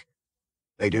neck.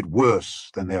 They did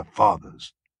worse than their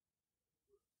fathers.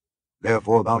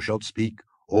 Therefore thou shalt speak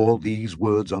all these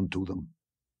words unto them,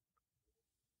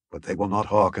 but they will not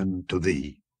hearken to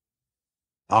thee.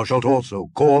 Thou shalt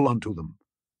also call unto them,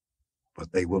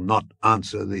 but they will not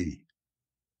answer thee.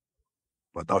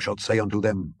 But thou shalt say unto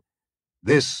them,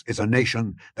 This is a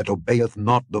nation that obeyeth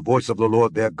not the voice of the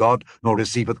Lord their God, nor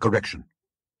receiveth correction.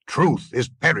 Truth is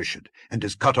perished, and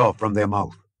is cut off from their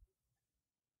mouth.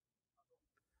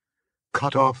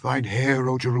 Cut off thine hair,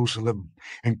 O Jerusalem,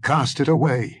 and cast it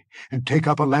away, and take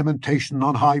up a lamentation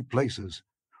on high places.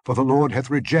 For the Lord hath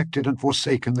rejected and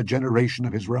forsaken the generation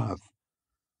of his wrath.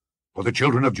 For the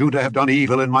children of Judah have done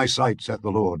evil in my sight, saith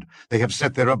the Lord. They have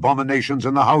set their abominations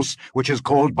in the house which is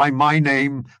called by my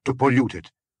name, to pollute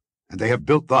it. And they have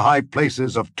built the high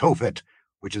places of Tophet,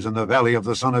 which is in the valley of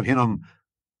the son of Hinnom,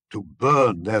 to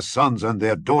burn their sons and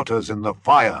their daughters in the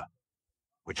fire,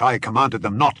 which I commanded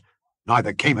them not,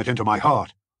 neither came it into my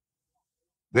heart.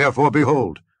 Therefore,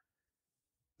 behold,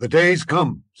 the days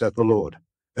come, saith the Lord,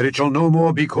 that it shall no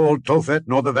more be called Tophet,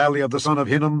 nor the valley of the son of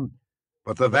Hinnom,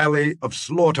 but the valley of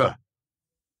slaughter.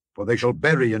 For they shall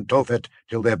bury in Tophet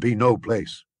till there be no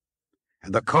place.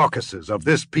 And the carcasses of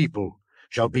this people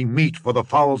shall be meat for the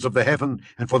fowls of the heaven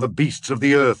and for the beasts of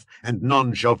the earth, and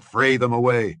none shall fray them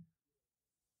away.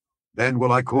 Then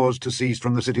will I cause to cease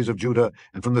from the cities of Judah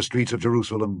and from the streets of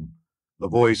Jerusalem the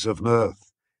voice of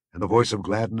mirth and the voice of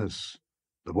gladness,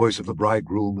 the voice of the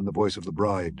bridegroom and the voice of the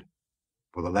bride,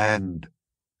 for the land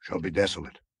shall be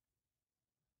desolate.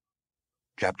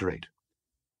 Chapter 8.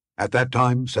 At that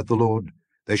time, saith the Lord,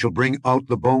 they shall bring out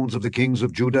the bones of the kings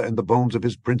of Judah, and the bones of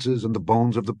his princes, and the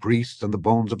bones of the priests, and the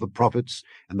bones of the prophets,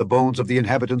 and the bones of the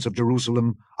inhabitants of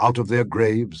Jerusalem out of their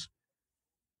graves.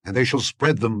 And they shall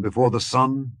spread them before the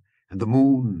sun, and the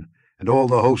moon, and all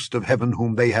the host of heaven,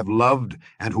 whom they have loved,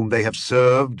 and whom they have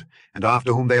served, and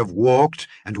after whom they have walked,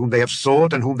 and whom they have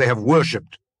sought, and whom they have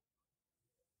worshipped.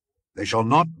 They shall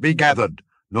not be gathered,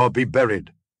 nor be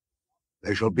buried.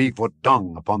 They shall be for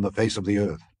dung upon the face of the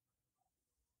earth.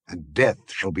 And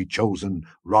death shall be chosen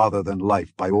rather than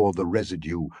life by all the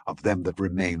residue of them that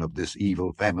remain of this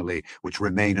evil family, which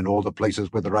remain in all the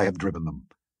places whither I have driven them,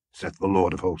 saith the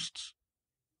Lord of hosts.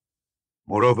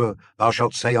 Moreover, thou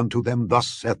shalt say unto them, Thus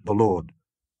saith the Lord,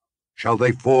 Shall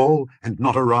they fall and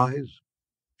not arise?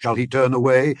 Shall he turn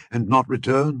away and not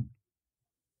return?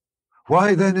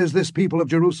 Why then is this people of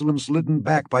Jerusalem slidden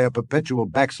back by a perpetual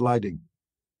backsliding?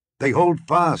 They hold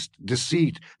fast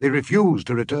deceit, they refuse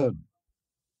to return.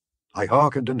 I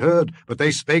hearkened and heard, but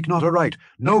they spake not aright.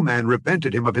 No man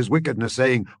repented him of his wickedness,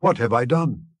 saying, What have I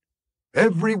done?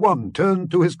 Every one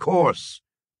turned to his course,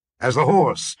 as the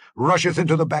horse rusheth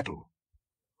into the battle.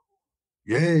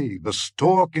 Yea, the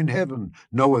stork in heaven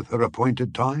knoweth her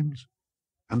appointed times,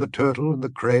 and the turtle and the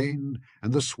crane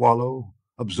and the swallow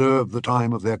observe the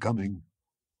time of their coming.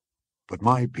 But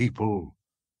my people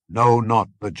know not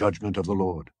the judgment of the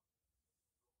Lord.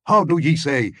 How do ye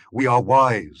say, We are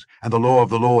wise, and the law of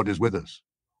the Lord is with us?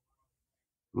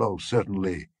 Lo,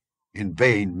 certainly, in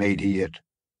vain made he it.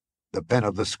 The pen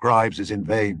of the scribes is in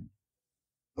vain.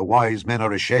 The wise men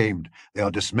are ashamed, they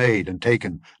are dismayed and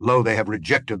taken. Lo, they have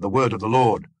rejected the word of the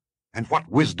Lord, and what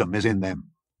wisdom is in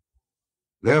them?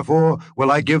 Therefore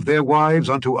will I give their wives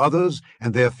unto others,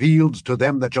 and their fields to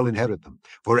them that shall inherit them.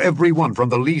 For every one, from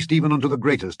the least even unto the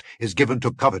greatest, is given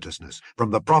to covetousness. From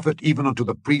the prophet even unto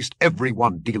the priest, every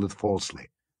one dealeth falsely.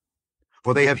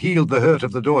 For they have healed the hurt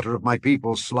of the daughter of my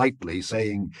people slightly,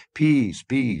 saying, Peace,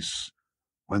 peace,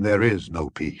 when there is no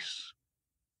peace.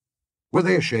 Were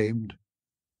they ashamed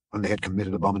when they had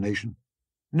committed abomination?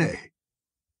 Nay,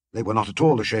 they were not at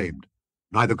all ashamed,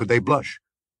 neither could they blush.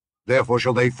 Therefore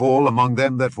shall they fall among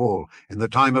them that fall. In the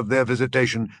time of their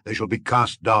visitation they shall be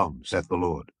cast down, saith the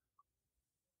Lord.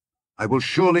 I will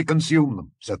surely consume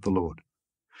them, saith the Lord.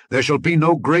 There shall be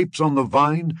no grapes on the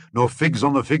vine, nor figs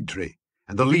on the fig tree,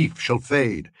 and the leaf shall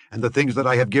fade, and the things that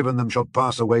I have given them shall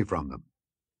pass away from them.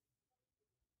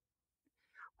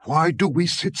 Why do we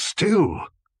sit still?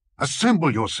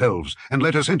 Assemble yourselves, and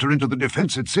let us enter into the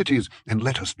defenced cities, and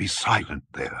let us be silent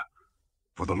there.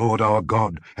 For the Lord our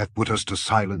God hath put us to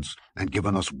silence, and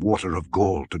given us water of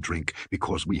gall to drink,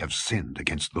 because we have sinned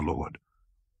against the Lord.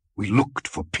 We looked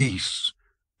for peace,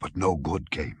 but no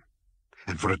good came,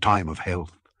 and for a time of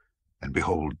health, and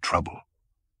behold trouble.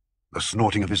 The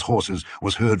snorting of his horses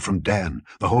was heard from Dan.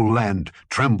 The whole land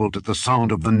trembled at the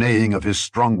sound of the neighing of his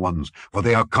strong ones, for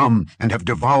they are come, and have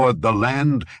devoured the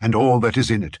land and all that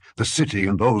is in it, the city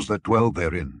and those that dwell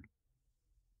therein.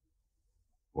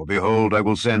 For behold, I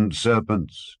will send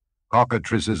serpents,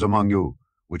 cockatrices among you,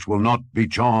 which will not be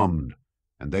charmed,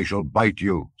 and they shall bite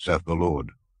you, saith the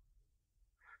Lord.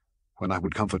 When I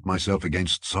would comfort myself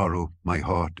against sorrow, my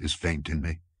heart is faint in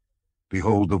me.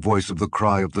 Behold the voice of the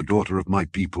cry of the daughter of my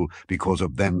people, because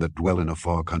of them that dwell in a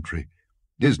far country.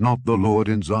 Is not the Lord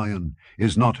in Zion?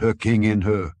 Is not her king in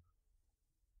her?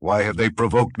 Why have they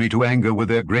provoked me to anger with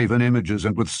their graven images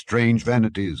and with strange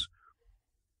vanities?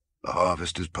 The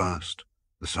harvest is past,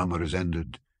 the summer is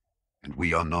ended, and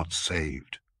we are not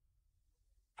saved.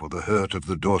 For the hurt of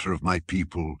the daughter of my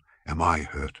people am I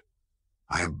hurt.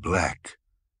 I am black.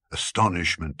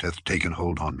 Astonishment hath taken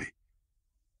hold on me.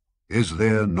 Is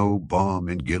there no balm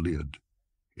in Gilead?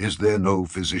 Is there no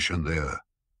physician there?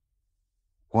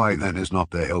 Why then is not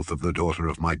the health of the daughter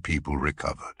of my people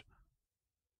recovered?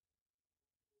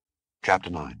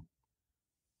 Chapter 9.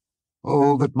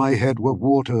 Oh, that my head were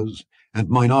waters, and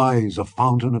mine eyes a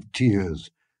fountain of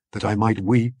tears, that I might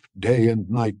weep day and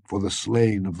night for the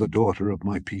slain of the daughter of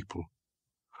my people.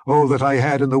 Oh, that I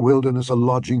had in the wilderness a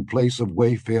lodging place of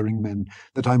wayfaring men,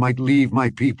 that I might leave my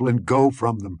people and go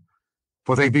from them.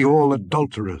 For they be all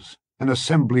adulterers, an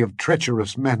assembly of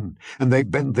treacherous men, and they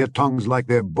bend their tongues like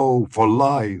their bow for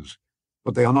lies,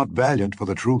 but they are not valiant for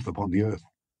the truth upon the earth.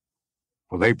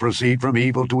 For they proceed from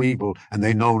evil to evil, and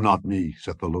they know not me,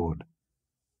 saith the Lord.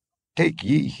 Take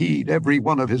ye heed every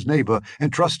one of his neighbor,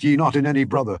 and trust ye not in any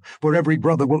brother, for every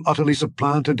brother will utterly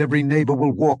supplant, and every neighbor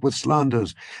will walk with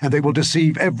slanders, and they will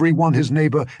deceive every one his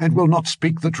neighbor, and will not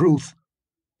speak the truth.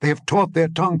 They have taught their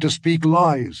tongue to speak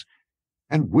lies,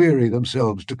 and weary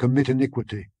themselves to commit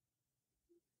iniquity.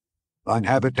 Thine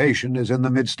habitation is in the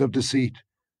midst of deceit.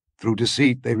 Through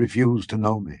deceit they refuse to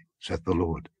know me, saith the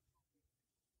Lord.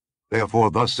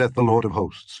 Therefore thus saith the Lord of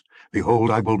hosts, Behold,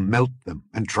 I will melt them,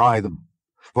 and try them.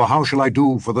 For how shall I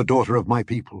do for the daughter of my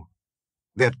people?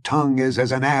 Their tongue is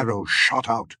as an arrow shot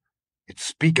out. It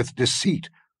speaketh deceit.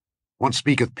 One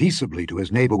speaketh peaceably to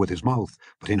his neighbor with his mouth,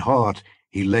 but in heart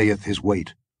he layeth his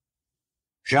wait.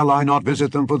 Shall I not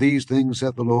visit them for these things,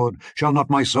 saith the Lord? Shall not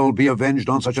my soul be avenged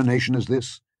on such a nation as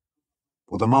this?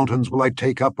 For the mountains will I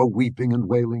take up a weeping and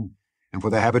wailing, and for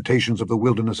the habitations of the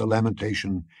wilderness a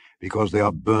lamentation, because they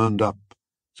are burned up,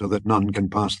 so that none can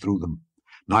pass through them.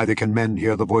 Neither can men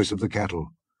hear the voice of the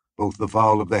cattle. Both the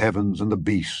fowl of the heavens and the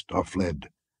beast are fled.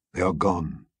 They are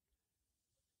gone.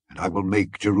 And I will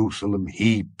make Jerusalem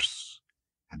heaps,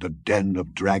 and a den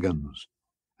of dragons,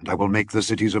 and I will make the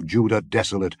cities of Judah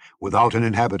desolate, without an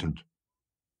inhabitant.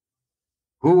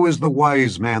 Who is the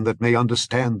wise man that may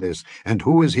understand this? And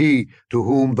who is he to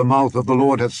whom the mouth of the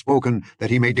Lord hath spoken,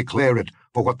 that he may declare it?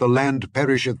 For what the land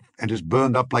perisheth, and is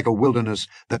burned up like a wilderness,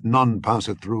 that none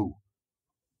passeth through.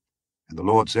 And the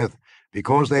Lord saith,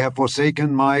 Because they have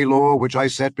forsaken my law which I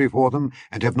set before them,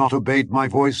 and have not obeyed my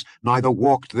voice, neither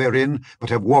walked therein,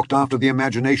 but have walked after the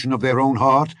imagination of their own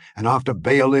heart, and after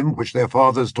Baalim which their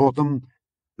fathers taught them,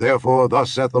 therefore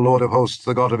thus saith the Lord of hosts,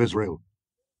 the God of Israel,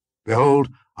 Behold,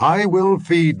 I will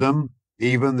feed them,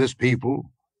 even this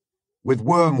people, with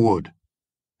wormwood,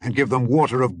 and give them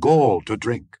water of gall to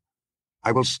drink.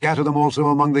 I will scatter them also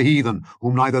among the heathen,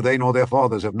 whom neither they nor their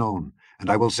fathers have known, and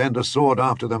I will send a sword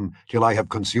after them, till I have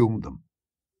consumed them.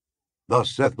 Thus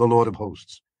saith the Lord of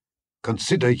hosts,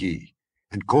 Consider ye,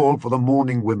 and call for the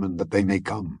mourning women that they may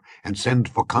come, and send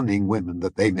for cunning women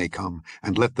that they may come,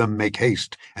 and let them make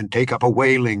haste, and take up a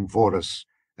wailing for us,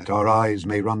 that our eyes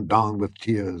may run down with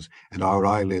tears, and our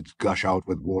eyelids gush out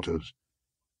with waters.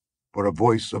 For a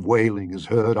voice of wailing is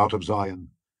heard out of Zion.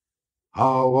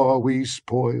 How are we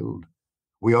spoiled!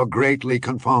 We are greatly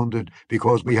confounded,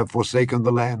 because we have forsaken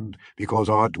the land, because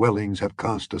our dwellings have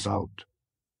cast us out.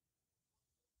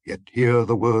 Yet hear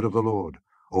the word of the Lord,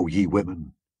 O ye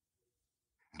women,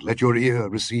 and let your ear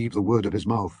receive the word of his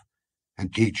mouth,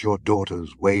 and teach your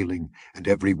daughters wailing, and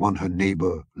every one her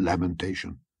neighbor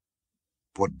lamentation.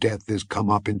 For death is come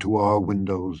up into our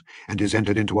windows, and is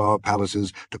entered into our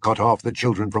palaces, to cut off the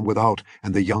children from without,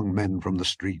 and the young men from the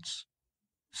streets.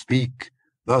 Speak,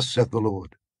 thus saith the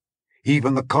Lord,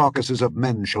 Even the carcasses of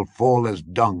men shall fall as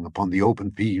dung upon the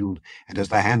open field, and as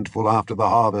the handful after the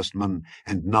harvestman,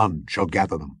 and none shall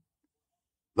gather them.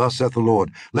 Thus saith the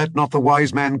Lord, Let not the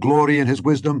wise man glory in his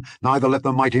wisdom, neither let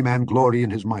the mighty man glory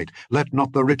in his might. Let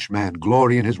not the rich man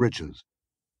glory in his riches.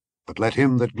 But let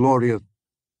him that glorieth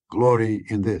glory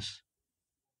in this,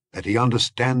 that he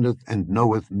understandeth and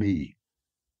knoweth me,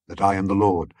 that I am the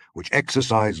Lord, which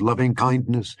exercise loving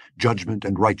kindness, judgment,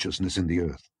 and righteousness in the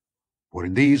earth. For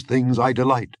in these things I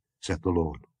delight, saith the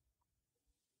Lord.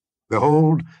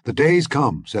 Behold, the days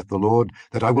come, saith the Lord,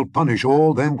 that I will punish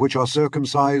all them which are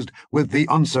circumcised with the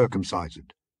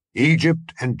uncircumcised,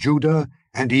 Egypt and Judah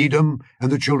and Edom,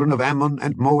 and the children of Ammon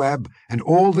and Moab, and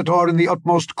all that are in the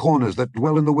utmost corners that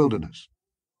dwell in the wilderness.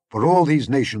 For all these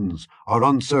nations are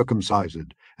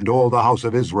uncircumcised, and all the house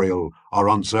of Israel are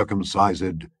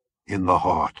uncircumcised in the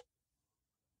heart.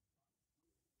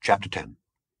 Chapter 10.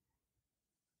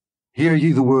 Hear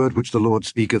ye the word which the Lord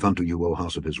speaketh unto you, O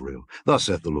house of Israel. Thus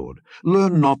saith the Lord,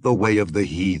 Learn not the way of the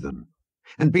heathen,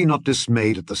 and be not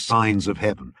dismayed at the signs of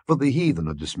heaven, for the heathen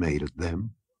are dismayed at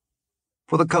them.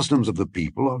 For the customs of the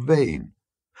people are vain.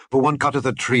 For one cutteth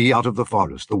a tree out of the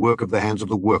forest, the work of the hands of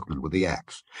the workman with the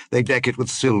axe. They deck it with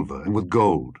silver and with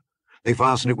gold. They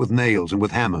fasten it with nails and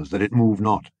with hammers, that it move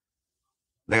not.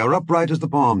 They are upright as the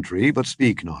palm tree, but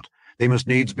speak not. They must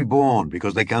needs be borne,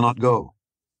 because they cannot go.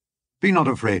 Be not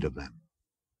afraid of them,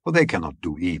 for they cannot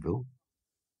do evil.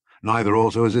 Neither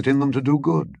also is it in them to do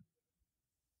good.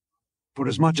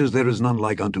 Forasmuch as there is none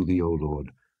like unto thee, O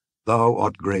Lord, thou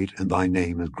art great, and thy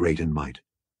name is great in might.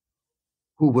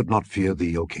 Who would not fear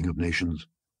thee, O King of nations?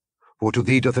 For to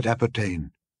thee doth it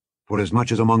appertain.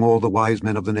 Forasmuch as among all the wise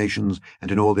men of the nations, and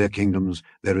in all their kingdoms,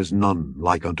 there is none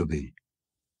like unto thee.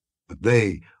 But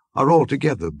they are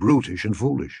altogether brutish and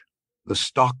foolish. The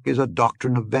stock is a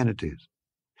doctrine of vanities.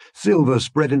 Silver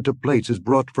spread into plates is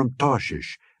brought from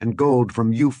Tarshish, and gold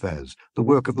from Uphaz, the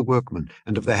work of the workman,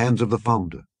 and of the hands of the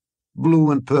founder.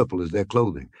 Blue and purple is their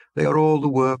clothing. They are all the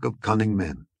work of cunning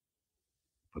men.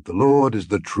 But the Lord is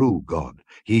the true God.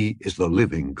 He is the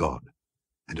living God,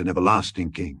 and an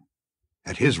everlasting King.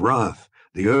 At his wrath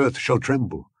the earth shall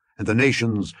tremble, and the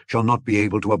nations shall not be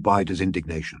able to abide his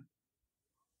indignation.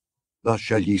 Thus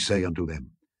shall ye say unto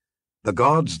them, The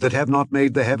gods that have not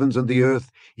made the heavens and the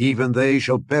earth, even they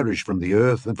shall perish from the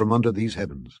earth and from under these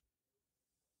heavens.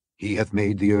 He hath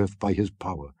made the earth by his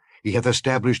power. He hath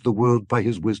established the world by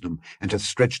his wisdom, and hath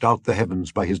stretched out the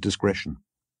heavens by his discretion.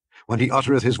 When he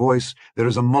uttereth his voice, there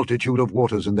is a multitude of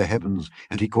waters in the heavens,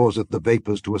 and he causeth the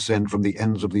vapours to ascend from the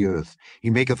ends of the earth. He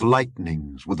maketh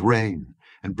lightnings with rain,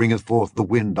 and bringeth forth the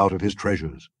wind out of his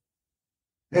treasures.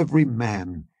 Every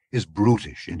man is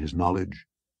brutish in his knowledge.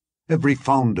 Every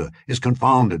founder is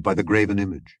confounded by the graven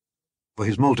image. For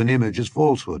his molten image is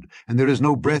falsehood, and there is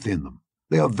no breath in them.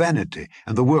 They are vanity,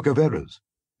 and the work of errors.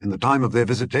 In the time of their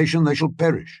visitation they shall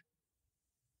perish.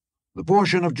 The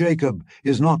portion of Jacob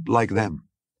is not like them,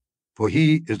 for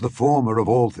he is the former of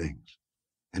all things,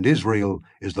 and Israel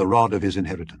is the rod of his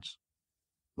inheritance.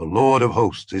 The Lord of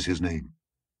hosts is his name.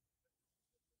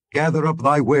 Gather up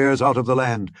thy wares out of the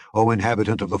land, O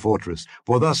inhabitant of the fortress,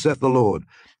 for thus saith the Lord,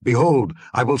 Behold,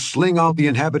 I will sling out the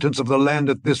inhabitants of the land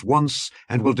at this once,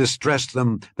 and will distress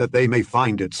them, that they may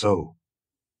find it so.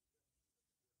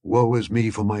 Woe is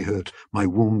me for my hurt, my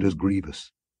wound is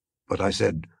grievous. But I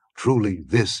said, Truly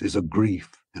this is a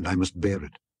grief, and I must bear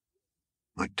it.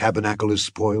 My tabernacle is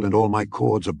spoiled, and all my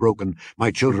cords are broken.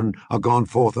 My children are gone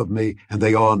forth of me, and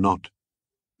they are not.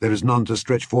 There is none to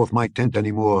stretch forth my tent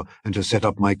any more, and to set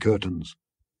up my curtains.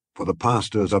 For the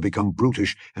pastors are become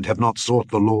brutish, and have not sought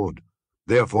the Lord.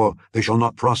 Therefore they shall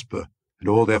not prosper, and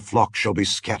all their flocks shall be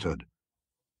scattered.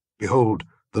 Behold,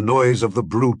 the noise of the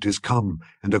brute is come,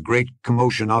 and a great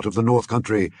commotion out of the north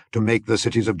country, to make the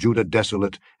cities of Judah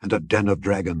desolate, and a den of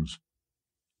dragons.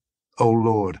 O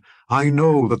Lord, I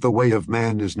know that the way of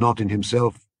man is not in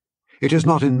himself. It is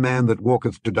not in man that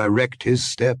walketh to direct his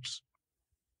steps.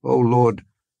 O Lord,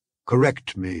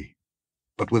 correct me,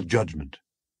 but with judgment,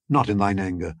 not in thine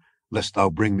anger, lest thou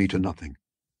bring me to nothing.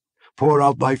 Pour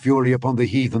out thy fury upon the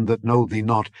heathen that know thee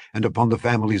not, and upon the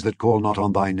families that call not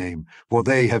on thy name. For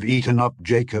they have eaten up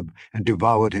Jacob, and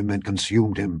devoured him, and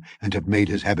consumed him, and have made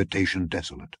his habitation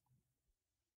desolate.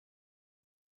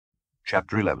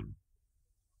 Chapter 11.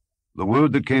 The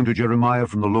word that came to Jeremiah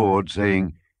from the Lord,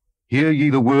 saying, Hear ye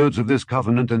the words of this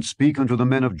covenant, and speak unto the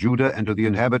men of Judah and to the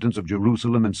inhabitants of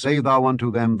Jerusalem, and say thou unto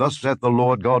them, Thus saith the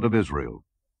Lord God of Israel,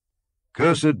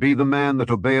 Cursed be the man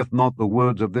that obeyeth not the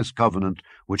words of this covenant,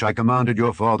 which I commanded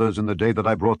your fathers in the day that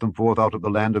I brought them forth out of the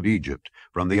land of Egypt,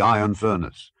 from the iron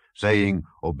furnace, saying,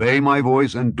 Obey my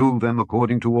voice, and do them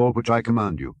according to all which I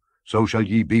command you. So shall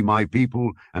ye be my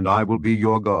people, and I will be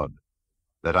your God,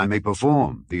 that I may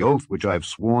perform the oath which I have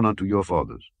sworn unto your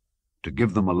fathers, to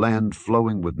give them a land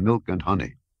flowing with milk and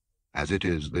honey, as it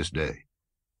is this day.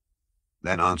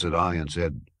 Then answered I and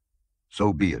said,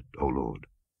 So be it, O Lord.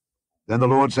 Then the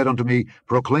Lord said unto me,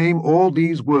 Proclaim all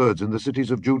these words in the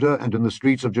cities of Judah and in the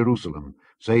streets of Jerusalem,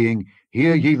 saying,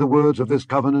 Hear ye the words of this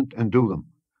covenant, and do them.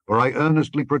 For I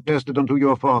earnestly protested unto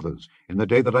your fathers, in the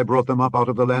day that I brought them up out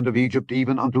of the land of Egypt,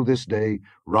 even unto this day,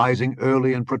 rising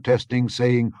early and protesting,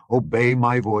 saying, Obey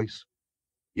my voice.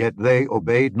 Yet they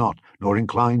obeyed not, nor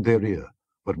inclined their ear,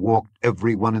 but walked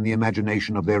every one in the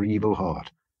imagination of their evil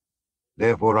heart.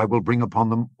 Therefore I will bring upon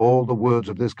them all the words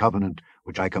of this covenant,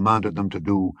 which I commanded them to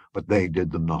do, but they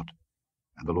did them not.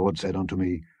 And the Lord said unto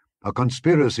me, A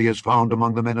conspiracy is found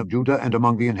among the men of Judah and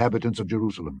among the inhabitants of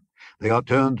Jerusalem. They are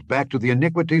turned back to the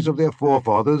iniquities of their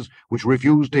forefathers, which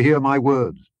refused to hear my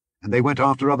words, and they went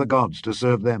after other gods to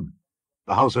serve them.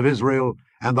 The house of Israel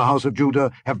and the house of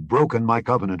Judah have broken my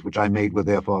covenant which I made with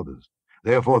their fathers.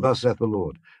 Therefore thus saith the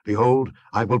Lord, Behold,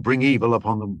 I will bring evil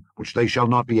upon them, which they shall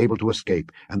not be able to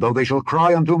escape, and though they shall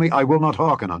cry unto me, I will not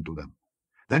hearken unto them.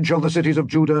 Then shall the cities of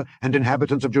Judah and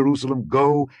inhabitants of Jerusalem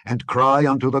go and cry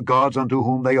unto the gods unto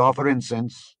whom they offer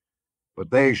incense,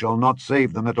 but they shall not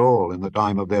save them at all in the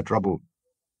time of their trouble.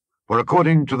 For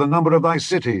according to the number of thy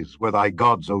cities were thy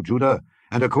gods, O Judah,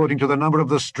 and according to the number of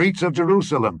the streets of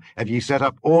Jerusalem have ye set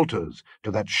up altars to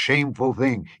that shameful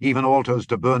thing, even altars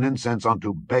to burn incense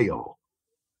unto Baal.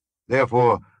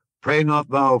 Therefore pray not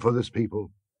thou for this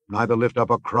people, neither lift up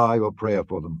a cry or prayer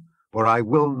for them, for I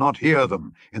will not hear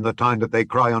them in the time that they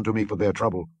cry unto me for their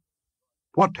trouble.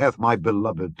 What hath my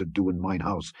beloved to do in mine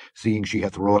house, seeing she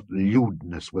hath wrought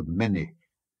lewdness with many,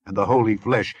 and the holy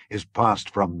flesh is passed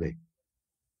from thee?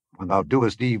 When thou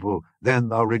doest evil, then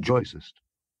thou rejoicest.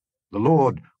 The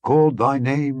Lord called thy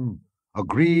name a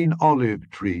green olive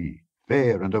tree,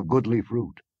 fair and of goodly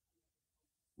fruit.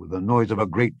 With the noise of a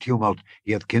great tumult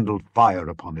he hath kindled fire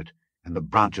upon it, and the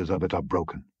branches of it are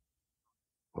broken.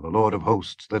 For the Lord of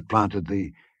hosts that planted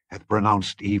thee hath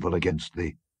pronounced evil against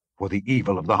thee, for the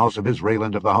evil of the house of Israel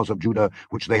and of the house of Judah,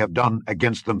 which they have done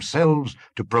against themselves,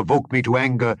 to provoke me to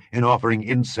anger in offering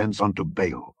incense unto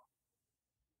Baal.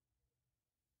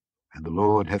 And the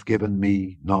Lord hath given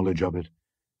me knowledge of it,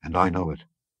 and I know it.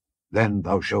 Then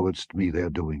thou showedst me their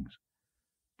doings.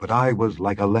 But I was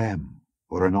like a lamb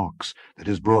or an ox that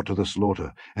is brought to the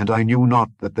slaughter, and I knew not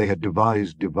that they had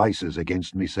devised devices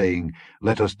against me, saying,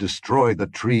 Let us destroy the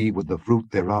tree with the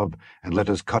fruit thereof, and let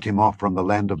us cut him off from the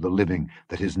land of the living,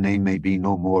 that his name may be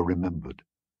no more remembered.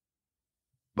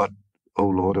 But, O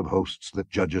Lord of hosts, that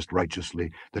judgest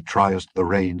righteously, that triest the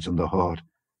reins and the heart,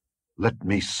 let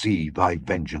me see thy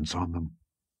vengeance on them.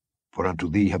 For unto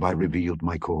thee have I revealed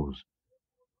my cause.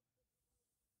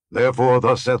 Therefore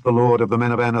thus saith the Lord of the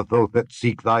men of Anathoth that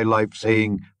seek thy life,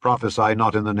 saying, Prophesy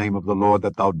not in the name of the Lord,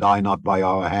 that thou die not by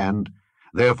our hand.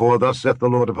 Therefore thus saith the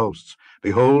Lord of hosts,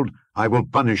 Behold, I will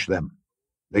punish them.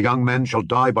 The young men shall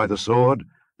die by the sword,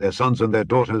 their sons and their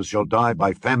daughters shall die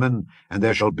by famine, and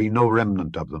there shall be no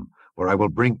remnant of them. For I will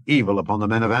bring evil upon the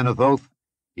men of Anathoth,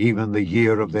 even the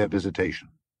year of their visitation.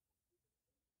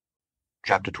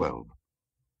 Chapter 12.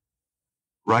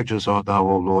 Righteous art thou,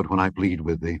 O Lord, when I plead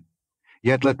with thee.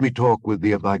 Yet let me talk with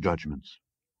thee of thy judgments.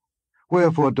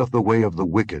 Wherefore doth the way of the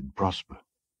wicked prosper?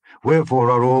 Wherefore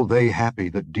are all they happy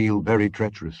that deal very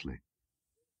treacherously?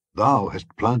 Thou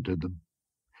hast planted them.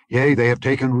 Yea, they have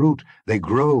taken root, they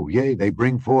grow, yea, they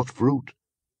bring forth fruit.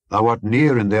 Thou art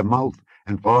near in their mouth,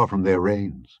 and far from their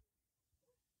reins.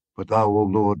 But thou, O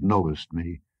Lord, knowest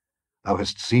me. Thou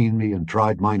hast seen me, and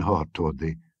tried mine heart toward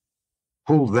thee.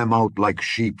 Pull them out like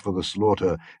sheep for the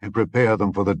slaughter, and prepare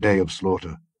them for the day of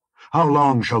slaughter. How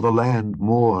long shall the land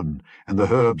mourn, and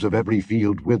the herbs of every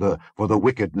field wither, for the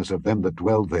wickedness of them that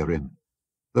dwell therein?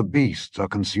 The beasts are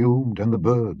consumed, and the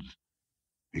birds,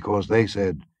 because they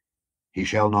said, He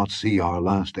shall not see our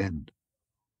last end.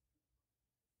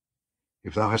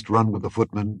 If thou hast run with the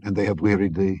footmen, and they have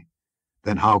wearied thee,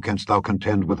 then how canst thou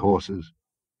contend with horses?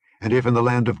 And if in the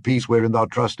land of peace wherein thou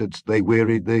trustedst they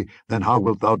wearied thee, then how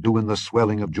wilt thou do in the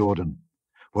swelling of Jordan?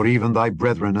 For even thy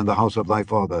brethren in the house of thy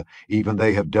father, even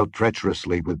they have dealt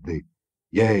treacherously with thee.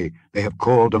 Yea, they have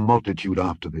called a multitude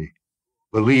after thee.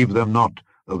 Believe them not,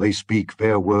 though they speak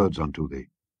fair words unto thee.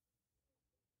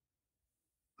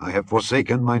 I have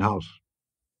forsaken mine house.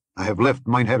 I have left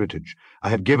mine heritage. I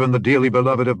have given the dearly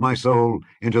beloved of my soul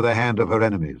into the hand of her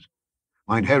enemies.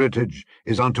 Mine heritage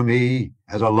is unto me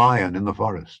as a lion in the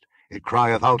forest. It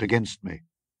crieth out against me.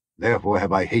 Therefore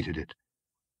have I hated it.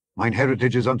 Mine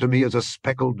heritage is unto me as a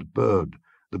speckled bird.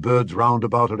 The birds round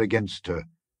about are against her.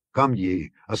 Come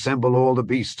ye, assemble all the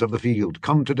beasts of the field.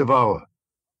 Come to devour.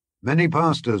 Many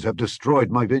pastors have destroyed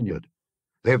my vineyard.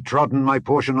 They have trodden my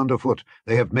portion under foot.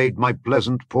 They have made my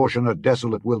pleasant portion a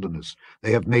desolate wilderness.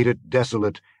 They have made it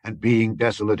desolate, and being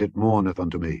desolate it mourneth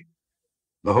unto me.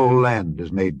 The whole land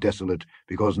is made desolate,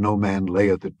 because no man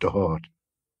layeth it to heart.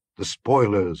 The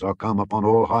spoilers are come upon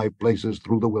all high places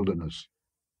through the wilderness.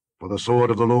 For the sword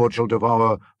of the Lord shall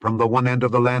devour from the one end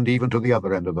of the land even to the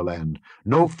other end of the land.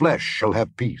 No flesh shall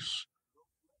have peace.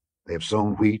 They have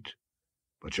sown wheat,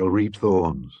 but shall reap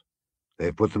thorns. They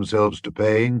have put themselves to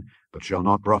pain, but shall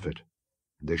not profit.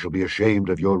 And they shall be ashamed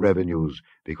of your revenues,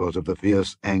 because of the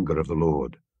fierce anger of the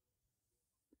Lord.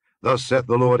 Thus saith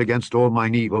the Lord against all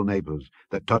mine evil neighbors,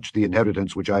 that touch the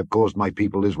inheritance which I have caused my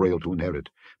people Israel to inherit.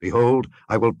 Behold,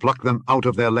 I will pluck them out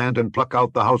of their land, and pluck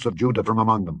out the house of Judah from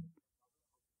among them.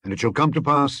 And it shall come to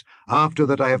pass, after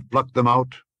that I have plucked them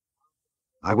out,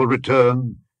 I will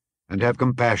return, and have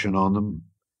compassion on them,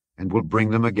 and will bring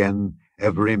them again,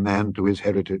 every man to his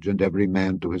heritage, and every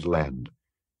man to his land.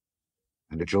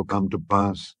 And it shall come to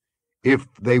pass, if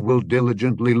they will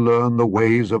diligently learn the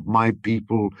ways of my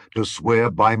people, to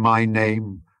swear by my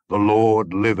name, the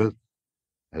Lord liveth,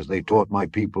 as they taught my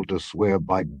people to swear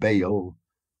by Baal,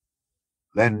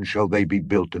 then shall they be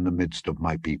built in the midst of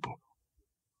my people.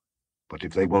 But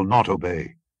if they will not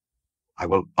obey, I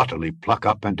will utterly pluck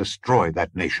up and destroy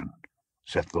that nation,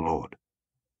 saith the Lord.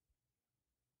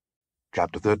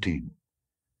 Chapter 13.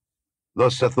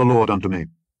 Thus saith the Lord unto me,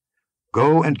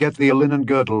 Go and get thee a linen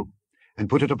girdle, and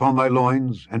put it upon thy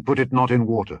loins, and put it not in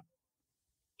water.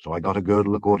 So I got a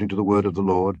girdle according to the word of the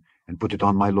Lord, and put it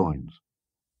on my loins.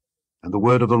 And the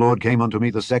word of the Lord came unto me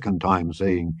the second time,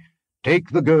 saying, Take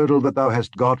the girdle that thou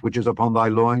hast got, which is upon thy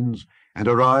loins, and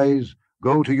arise,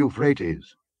 go to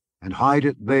Euphrates, and hide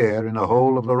it there in a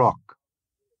hole of the rock.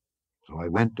 So I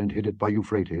went and hid it by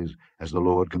Euphrates, as the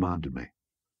Lord commanded me.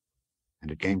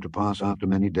 And it came to pass after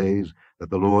many days, that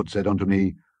the Lord said unto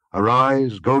me,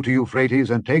 Arise, go to Euphrates,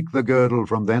 and take the girdle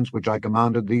from thence which I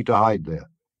commanded thee to hide there.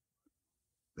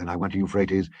 Then I went to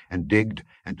Euphrates, and digged,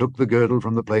 and took the girdle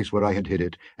from the place where I had hid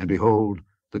it, and behold,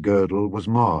 the girdle was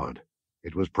marred.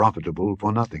 It was profitable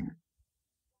for nothing.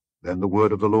 Then the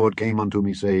word of the Lord came unto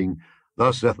me, saying,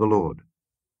 Thus saith the Lord,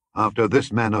 After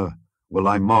this manner will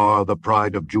I mar the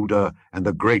pride of Judah, and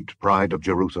the great pride of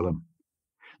Jerusalem.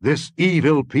 This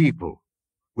evil people,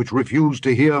 which refuse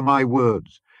to hear my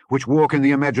words, which walk in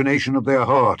the imagination of their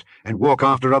heart, and walk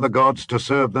after other gods to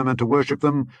serve them and to worship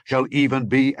them, shall even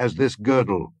be as this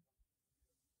girdle,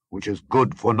 which is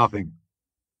good for nothing.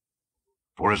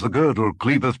 For as the girdle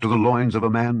cleaveth to the loins of a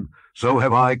man, so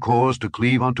have I caused to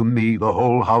cleave unto me the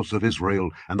whole house of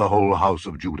Israel, and the whole house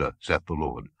of Judah, saith the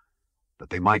Lord, that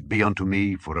they might be unto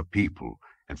me for a people,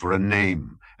 and for a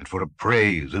name, and for a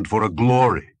praise, and for a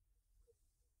glory.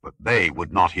 but they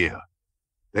would not hear.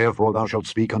 Therefore thou shalt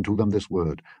speak unto them this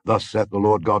word, Thus saith the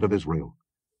Lord God of Israel,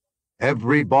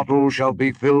 Every bottle shall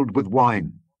be filled with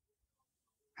wine.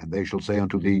 And they shall say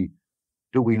unto thee,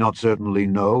 Do we not certainly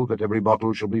know that every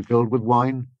bottle shall be filled with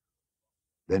wine?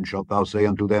 Then shalt thou say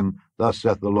unto them, Thus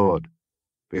saith the Lord,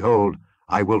 Behold,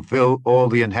 I will fill all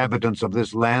the inhabitants of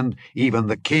this land, even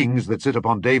the kings that sit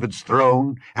upon David's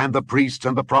throne, and the priests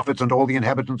and the prophets and all the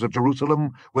inhabitants of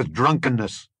Jerusalem, with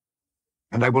drunkenness.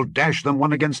 And I will dash them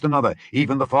one against another,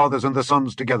 even the fathers and the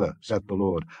sons together, saith the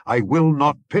Lord. I will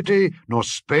not pity, nor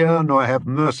spare, nor have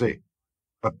mercy,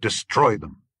 but destroy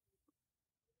them.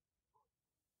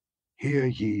 Hear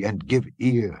ye, and give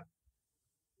ear.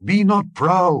 Be not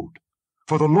proud,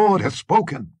 for the Lord hath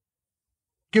spoken.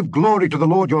 Give glory to the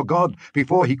Lord your God,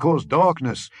 before he cause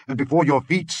darkness, and before your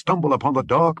feet stumble upon the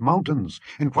dark mountains.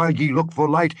 And while ye look for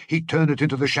light, he turn it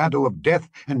into the shadow of death,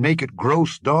 and make it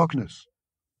gross darkness.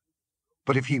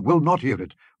 But if ye will not hear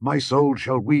it, my soul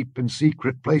shall weep in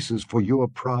secret places for your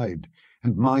pride,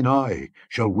 and mine eye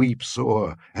shall weep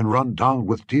sore, and run down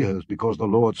with tears, because the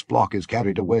Lord's flock is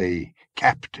carried away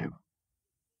captive.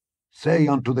 Say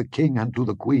unto the king and to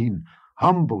the queen,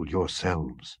 Humble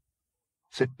yourselves.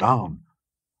 Sit down,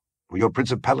 for your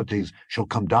principalities shall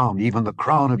come down, even the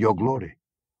crown of your glory.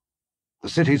 The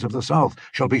cities of the south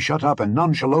shall be shut up, and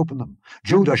none shall open them.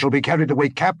 Judah shall be carried away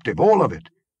captive, all of it.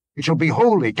 It shall be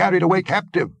wholly carried away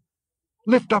captive.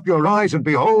 Lift up your eyes, and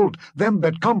behold them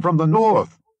that come from the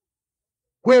north.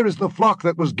 Where is the flock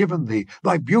that was given thee,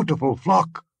 thy beautiful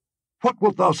flock? What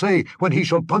wilt thou say when he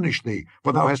shall punish thee?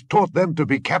 For thou hast taught them to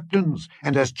be captains,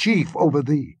 and as chief over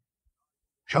thee.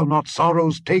 Shall not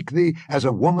sorrows take thee as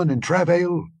a woman in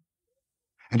travail?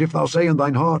 And if thou say in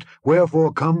thine heart,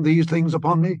 Wherefore come these things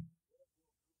upon me?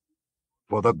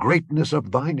 For the greatness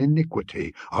of thine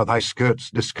iniquity are thy skirts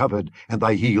discovered, and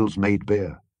thy heels made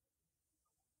bare.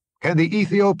 Can the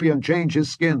Ethiopian change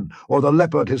his skin, or the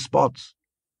leopard his spots?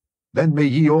 Then may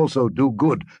ye also do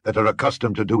good that are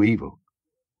accustomed to do evil.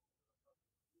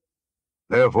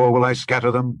 Therefore will I scatter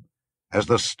them, as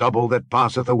the stubble that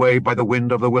passeth away by the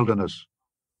wind of the wilderness.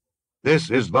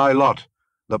 This is thy lot,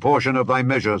 the portion of thy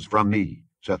measures from me,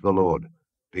 saith the Lord,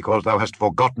 because thou hast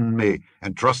forgotten me,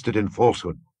 and trusted in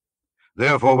falsehood.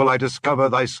 Therefore will I discover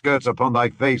thy skirts upon thy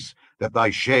face, that thy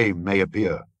shame may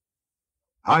appear.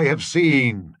 I have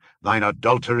seen thine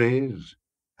adulteries,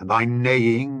 and thy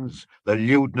neighings, the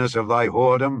lewdness of thy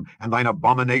whoredom, and thine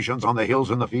abominations on the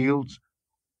hills and the fields.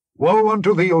 Woe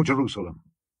unto thee, O Jerusalem!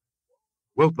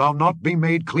 Wilt thou not be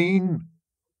made clean?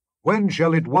 When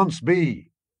shall it once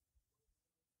be?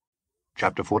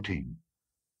 Chapter 14.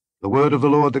 The word of the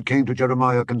Lord that came to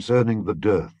Jeremiah concerning the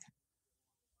dearth.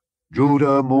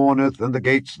 Judah mourneth, and the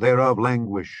gates thereof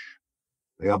languish.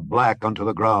 They are black unto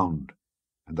the ground,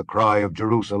 and the cry of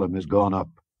Jerusalem is gone up.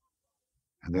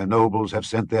 And their nobles have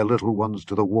sent their little ones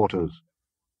to the waters.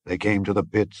 They came to the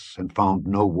pits, and found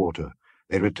no water.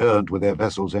 They returned with their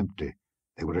vessels empty.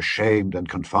 They were ashamed and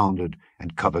confounded,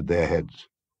 and covered their heads.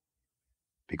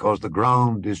 Because the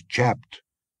ground is chapped,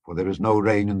 for there is no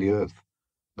rain in the earth.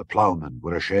 The ploughmen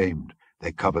were ashamed,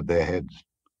 they covered their heads.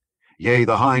 Yea,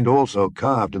 the hind also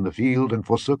calved in the field, and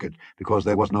forsook it, because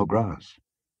there was no grass.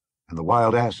 And the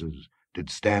wild asses did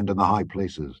stand in the high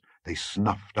places. They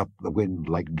snuffed up the wind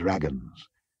like dragons.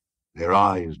 Their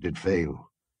eyes did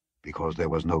fail, because there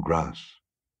was no grass.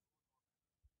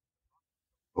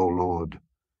 O Lord,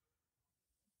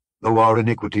 though our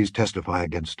iniquities testify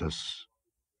against us,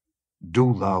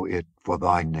 do thou it for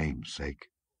thy name's sake.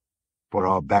 For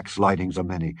our backslidings are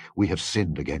many, we have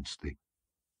sinned against thee.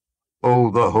 O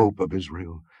the hope of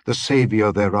Israel, the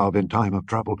Saviour thereof in time of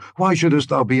trouble, why shouldest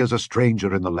thou be as a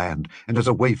stranger in the land, and as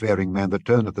a wayfaring man that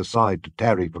turneth aside to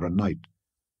tarry for a night?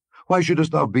 Why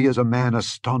shouldest thou be as a man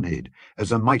astonied,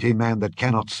 as a mighty man that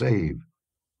cannot save?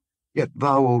 Yet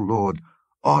thou, O Lord,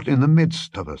 art in the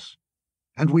midst of us,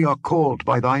 and we are called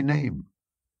by thy name.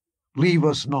 Leave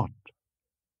us not.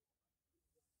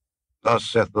 Thus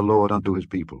saith the Lord unto his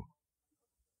people,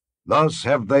 Thus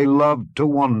have they loved to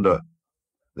wander.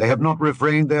 They have not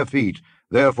refrained their feet,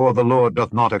 therefore the Lord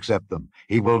doth not accept them.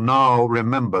 He will now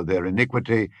remember their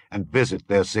iniquity, and visit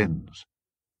their sins.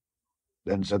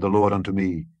 Then said the Lord unto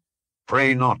me,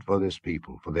 Pray not for this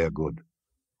people, for their good.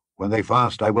 When they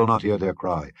fast, I will not hear their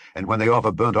cry, and when they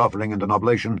offer burnt offering and an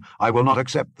oblation, I will not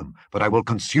accept them, but I will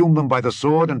consume them by the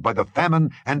sword, and by the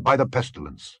famine, and by the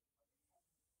pestilence.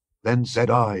 Then said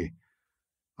I,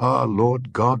 Ah,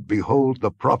 Lord God, behold, the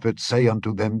prophets say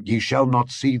unto them, Ye shall not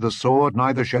see the sword,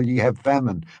 neither shall ye have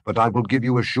famine, but I will give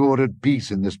you assured peace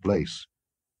in this place.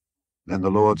 Then the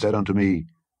Lord said unto me,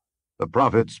 The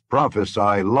prophets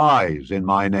prophesy lies in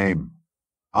my name.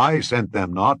 I sent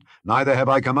them not, neither have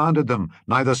I commanded them,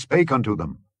 neither spake unto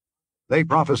them. They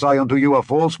prophesy unto you a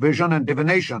false vision and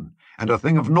divination, and a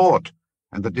thing of naught,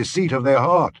 and the deceit of their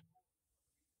heart.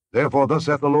 Therefore thus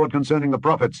saith the Lord concerning the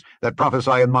prophets that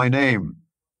prophesy in my name,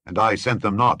 and I sent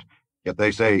them not, yet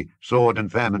they say, Sword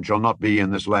and famine shall not be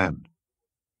in this land.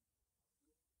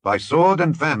 By sword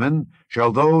and famine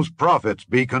shall those prophets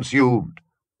be consumed.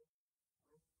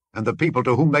 And the people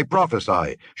to whom they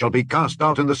prophesy shall be cast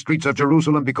out in the streets of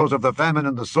Jerusalem because of the famine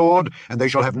and the sword, and they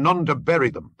shall have none to bury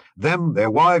them,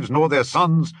 their wives, nor their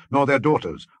sons, nor their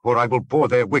daughters, for I will pour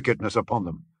their wickedness upon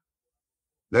them.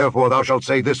 Therefore thou shalt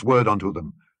say this word unto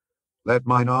them, Let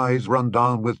mine eyes run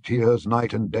down with tears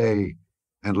night and day,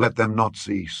 and let them not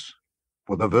cease.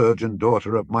 For the virgin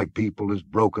daughter of my people is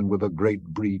broken with a great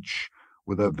breach,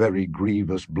 with a very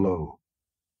grievous blow.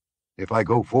 If I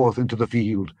go forth into the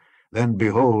field, then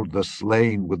behold the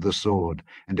slain with the sword,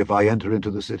 and if I enter into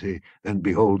the city, then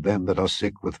behold them that are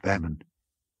sick with famine.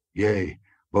 Yea,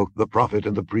 both the prophet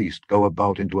and the priest go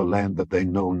about into a land that they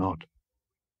know not.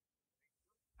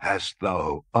 Hast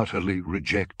thou utterly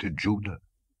rejected Judah?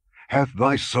 Hath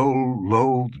thy soul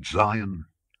loathed Zion?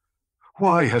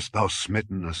 Why hast thou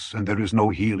smitten us, and there is no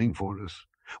healing for us?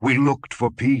 We looked for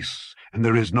peace, and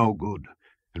there is no good,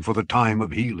 and for the time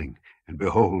of healing, and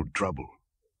behold trouble.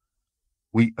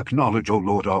 We acknowledge, O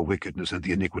Lord, our wickedness and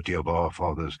the iniquity of our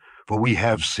fathers, for we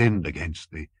have sinned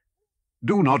against thee.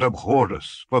 Do not abhor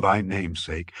us for thy name's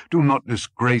sake. Do not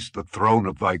disgrace the throne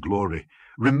of thy glory.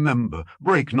 Remember,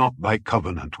 break not thy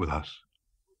covenant with us.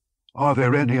 Are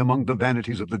there any among the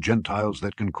vanities of the Gentiles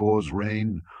that can cause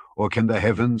rain, or can the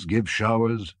heavens give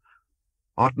showers?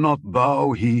 Art not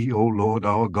thou he, O Lord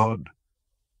our God?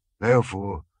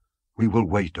 Therefore we will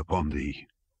wait upon thee,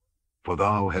 for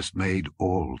thou hast made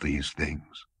all these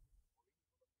things.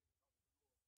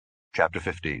 Chapter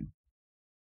 15.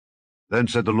 Then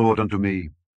said the Lord unto me,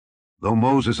 Though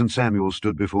Moses and Samuel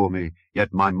stood before me,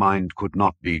 yet my mind could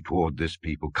not be toward this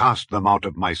people. Cast them out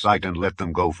of my sight, and let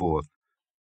them go forth.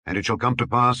 And it shall come to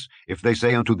pass, if they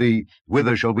say unto thee,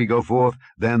 Whither shall we go forth?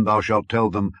 Then thou shalt tell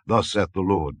them, Thus saith the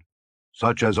Lord,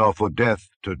 Such as are for death,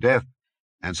 to death,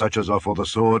 and such as are for the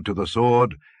sword, to the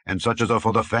sword, and such as are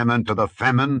for the famine, to the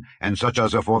famine, and such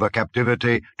as are for the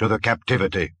captivity, to the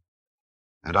captivity.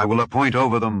 And I will appoint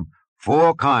over them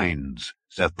 4 kinds,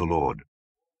 saith the Lord,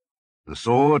 the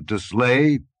sword to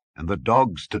slay, and the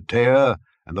dogs to tear,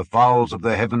 and the fowls of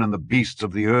the heaven and the beasts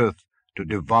of the earth to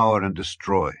devour and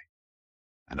destroy.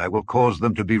 And I will cause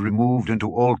them to be removed into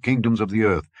all kingdoms of the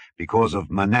earth, because of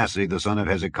Manasseh the son of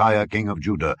Hezekiah king of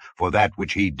Judah, for that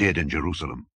which he did in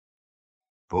Jerusalem.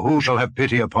 For who shall have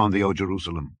pity upon thee, O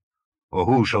Jerusalem? Or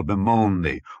who shall bemoan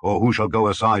thee? Or who shall go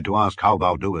aside to ask how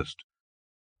thou doest?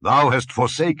 Thou hast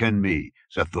forsaken me,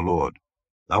 saith the Lord.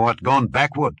 Thou art gone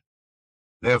backward.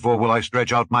 Therefore will I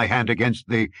stretch out my hand against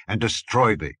thee, and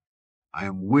destroy thee. I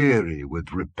am weary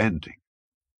with repenting.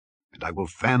 And I will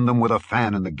fan them with a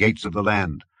fan in the gates of the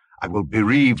land. I will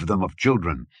bereave them of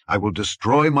children. I will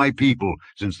destroy my people,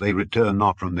 since they return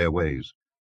not from their ways.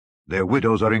 Their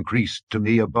widows are increased to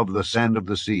me above the sand of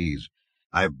the seas.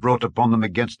 I have brought upon them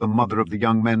against the mother of the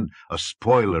young men a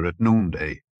spoiler at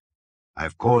noonday. I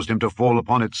have caused him to fall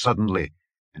upon it suddenly,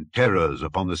 and terrors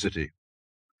upon the city.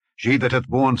 She that hath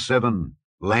borne 7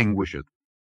 languisheth.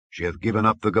 She hath given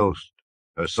up the ghost.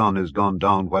 Her son is gone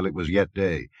down while it was yet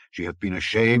day. She hath been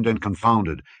ashamed and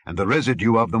confounded, and the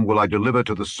residue of them will I deliver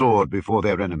to the sword before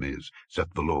their enemies,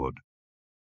 saith the Lord.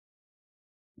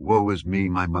 Woe is me,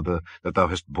 my mother, that thou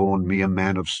hast borne me a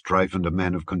man of strife and a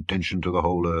man of contention to the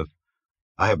whole earth.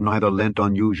 I have neither lent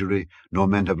on usury, nor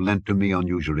men have lent to me on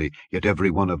usury, yet every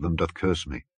one of them doth curse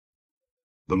me.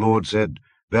 The Lord said,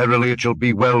 Verily it shall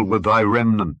be well with thy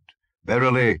remnant.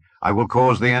 Verily I will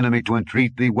cause the enemy to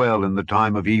entreat thee well in the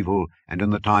time of evil and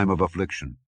in the time of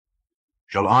affliction.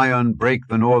 Shall iron break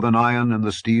the northern iron and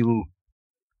the steel?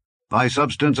 Thy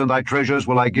substance and thy treasures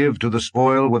will I give to the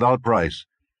spoil without price,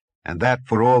 and that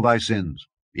for all thy sins,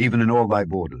 even in all thy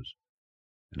borders.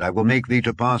 And I will make thee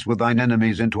to pass with thine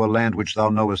enemies into a land which thou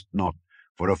knowest not,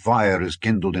 for a fire is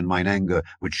kindled in mine anger,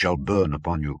 which shall burn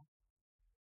upon you.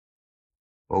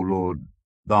 O Lord,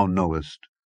 thou knowest.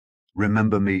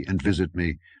 Remember me, and visit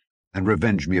me, and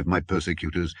revenge me of my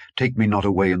persecutors. Take me not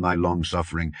away in thy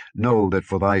long-suffering. Know that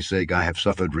for thy sake I have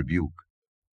suffered rebuke.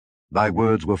 Thy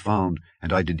words were found,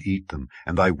 and I did eat them,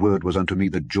 and thy word was unto me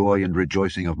the joy and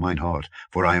rejoicing of mine heart,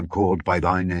 for I am called by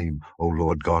thy name, O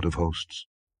Lord God of hosts.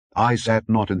 I sat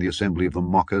not in the assembly of the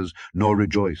mockers, nor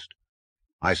rejoiced.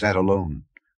 I sat alone,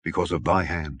 because of thy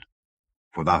hand,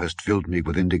 for thou hast filled me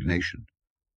with indignation.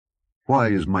 Why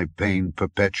is my pain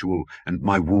perpetual, and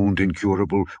my wound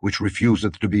incurable, which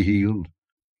refuseth to be healed?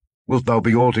 Wilt thou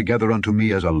be altogether unto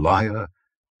me as a liar,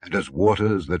 and as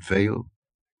waters that fail?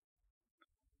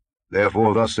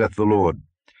 Therefore thus saith the Lord,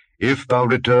 If thou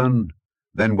return,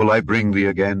 then will I bring thee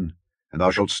again, and thou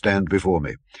shalt stand before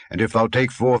me. And if thou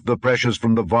take forth the precious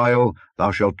from the vial,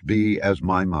 thou shalt be as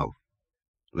my mouth.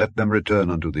 Let them return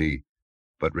unto thee,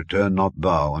 but return not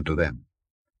thou unto them.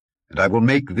 And I will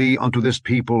make thee unto this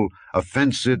people a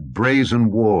fenced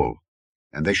brazen wall,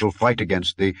 and they shall fight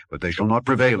against thee, but they shall not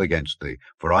prevail against thee.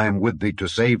 For I am with thee to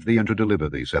save thee and to deliver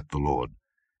thee, saith the Lord.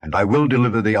 And I will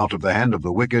deliver thee out of the hand of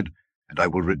the wicked, and I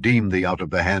will redeem thee out of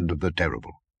the hand of the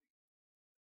terrible.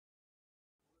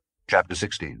 Chapter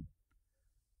 16.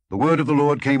 The word of the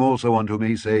Lord came also unto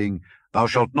me, saying, Thou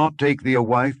shalt not take thee a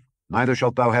wife, neither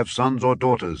shalt thou have sons or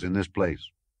daughters in this place.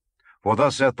 For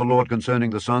thus saith the Lord concerning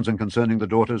the sons and concerning the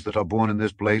daughters that are born in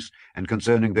this place, and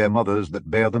concerning their mothers that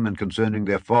bear them, and concerning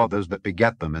their fathers that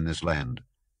begat them in this land.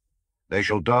 They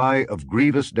shall die of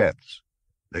grievous deaths.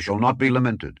 They shall not be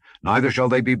lamented, neither shall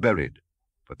they be buried,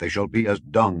 but they shall be as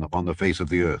dung upon the face of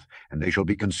the earth, and they shall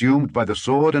be consumed by the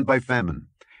sword and by famine,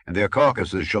 and their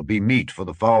carcasses shall be meat for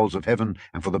the fowls of heaven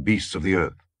and for the beasts of the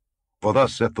earth. For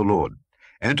thus saith the Lord,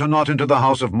 Enter not into the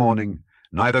house of mourning,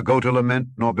 neither go to lament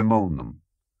nor bemoan them.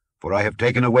 For I have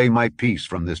taken away my peace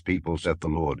from this people, saith the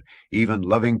Lord, even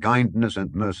loving kindness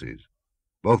and mercies.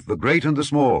 Both the great and the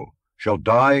small shall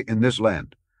die in this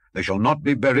land. They shall not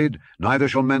be buried, neither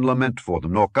shall men lament for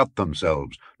them, nor cut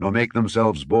themselves, nor make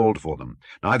themselves bald for them.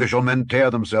 Neither shall men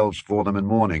tear themselves for them in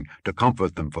mourning, to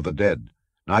comfort them for the dead.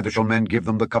 Neither shall men give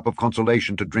them the cup of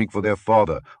consolation to drink for their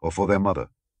father or for their mother.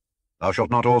 Thou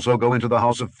shalt not also go into the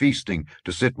house of feasting,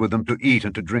 to sit with them to eat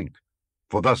and to drink.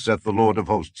 For thus saith the Lord of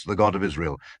hosts, the God of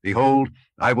Israel, Behold,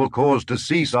 I will cause to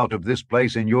cease out of this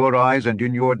place in your eyes and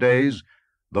in your days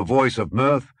the voice of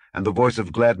mirth and the voice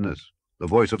of gladness, the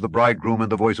voice of the bridegroom and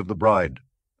the voice of the bride.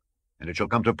 And it shall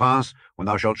come to pass, when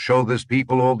thou shalt show this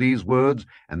people all these words,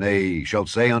 and they shall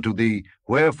say unto thee,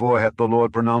 Wherefore hath the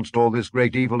Lord pronounced all this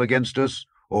great evil against us?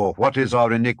 Or what is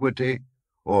our iniquity?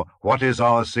 Or what is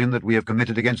our sin that we have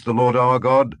committed against the Lord our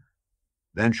God?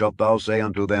 Then shalt thou say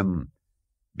unto them,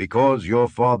 Because your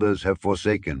fathers have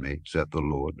forsaken me, saith the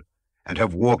Lord, and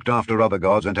have walked after other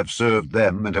gods, and have served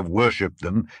them, and have worshipped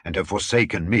them, and have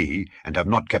forsaken me, and have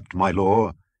not kept my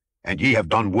law, and ye have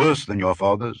done worse than your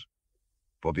fathers.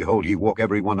 For behold, ye walk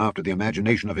every one after the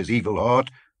imagination of his evil heart,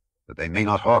 that they may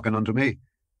not hearken unto me.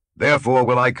 Therefore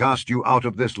will I cast you out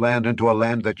of this land into a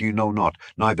land that ye know not,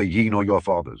 neither ye nor your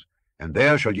fathers. And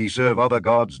there shall ye serve other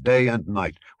gods day and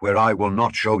night, where I will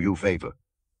not show you favor.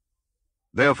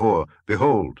 Therefore,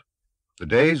 behold, the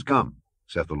days come,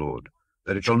 saith the Lord,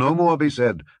 that it shall no more be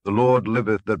said, The Lord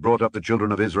liveth that brought up the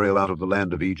children of Israel out of the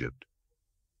land of Egypt.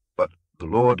 But the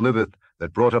Lord liveth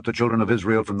that brought up the children of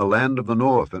Israel from the land of the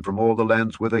north, and from all the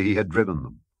lands whither he had driven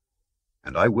them.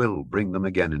 And I will bring them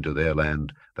again into their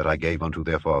land that I gave unto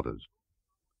their fathers.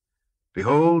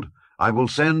 Behold, I will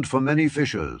send for many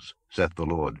fishers, saith the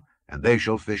Lord, and they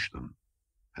shall fish them.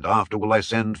 And after will I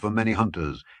send for many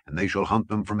hunters, and they shall hunt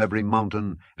them from every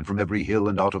mountain, and from every hill,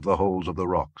 and out of the holes of the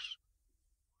rocks.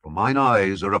 For mine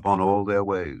eyes are upon all their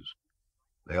ways.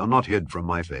 They are not hid from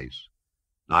my face,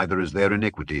 neither is their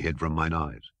iniquity hid from mine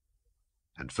eyes.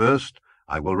 And first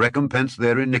I will recompense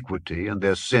their iniquity and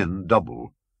their sin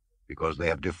double, because they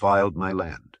have defiled my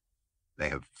land. They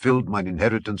have filled mine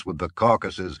inheritance with the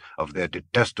carcasses of their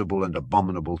detestable and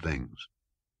abominable things.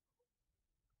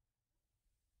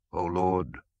 O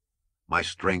Lord, my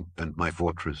strength and my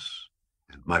fortress,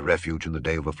 and my refuge in the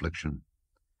day of affliction,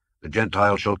 the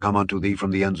Gentiles shall come unto thee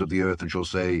from the ends of the earth, and shall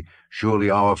say, Surely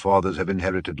our fathers have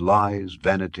inherited lies,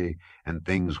 vanity, and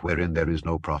things wherein there is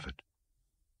no profit.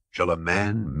 Shall a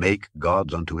man make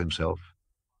gods unto himself,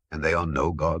 and they are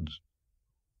no gods?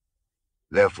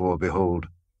 Therefore, behold,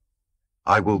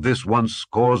 I will this once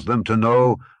cause them to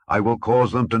know, I will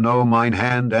cause them to know mine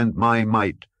hand and my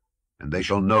might, and they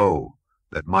shall know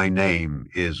that my name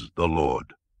is the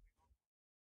Lord.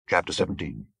 Chapter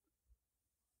 17.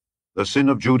 The sin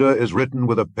of Judah is written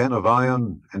with a pen of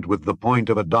iron and with the point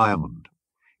of a diamond.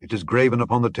 It is graven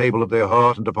upon the table of their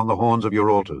heart and upon the horns of your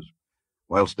altars,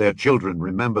 whilst their children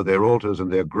remember their altars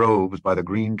and their groves by the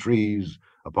green trees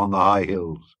upon the high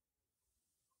hills.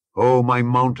 O my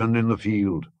mountain in the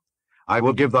field, I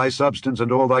will give thy substance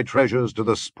and all thy treasures to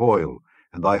the spoil,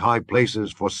 and thy high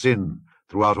places for sin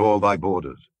throughout all thy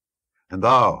borders. And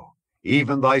thou,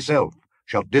 even thyself,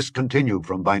 shalt discontinue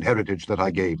from thine heritage that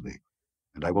I gave thee,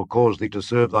 and I will cause thee to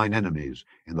serve thine enemies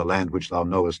in the land which thou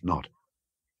knowest not.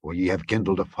 For ye have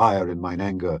kindled a fire in mine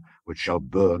anger, which shall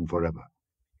burn forever.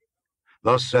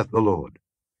 Thus saith the Lord,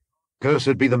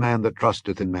 Cursed be the man that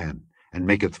trusteth in man, and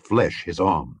maketh flesh his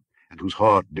arm, and whose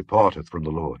heart departeth from the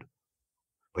Lord.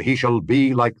 For he shall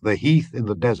be like the heath in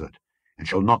the desert, and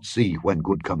shall not see when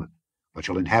good cometh, but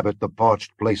shall inhabit the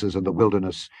parched places in the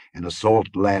wilderness, in a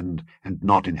salt land, and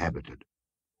not inhabited.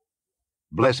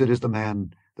 Blessed is the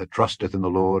man that trusteth in the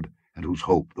Lord, and whose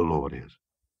hope the Lord is.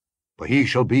 For he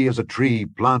shall be as a tree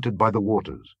planted by the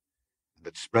waters, and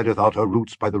that spreadeth out her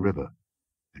roots by the river,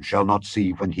 and shall not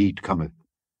see when heat cometh,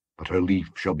 but her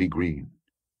leaf shall be green,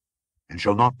 and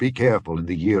shall not be careful in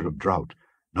the year of drought,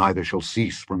 neither shall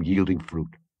cease from yielding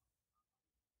fruit.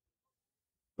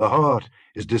 The heart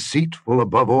is deceitful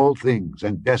above all things,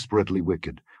 and desperately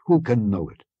wicked. Who can know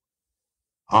it?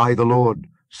 I, the Lord,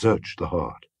 search the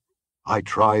heart. I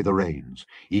try the reins,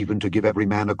 even to give every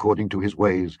man according to his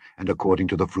ways, and according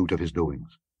to the fruit of his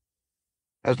doings.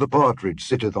 As the partridge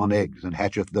sitteth on eggs, and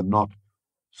hatcheth them not,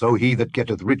 so he that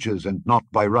getteth riches, and not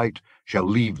by right, shall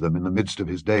leave them in the midst of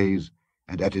his days,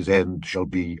 and at his end shall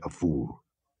be a fool.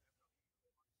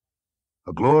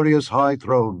 A glorious high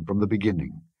throne from the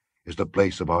beginning is the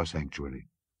place of our sanctuary.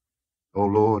 O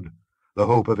Lord, the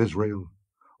hope of Israel,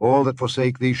 all that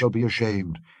forsake thee shall be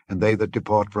ashamed, and they that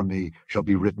depart from me shall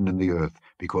be written in the earth,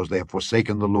 because they have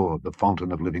forsaken the Lord, the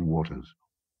fountain of living waters.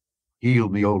 Heal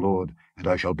me, O Lord, and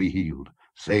I shall be healed.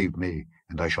 Save me,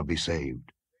 and I shall be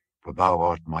saved, for thou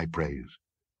art my praise.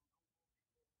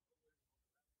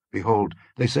 Behold,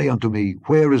 they say unto me,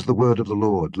 Where is the word of the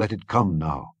Lord? Let it come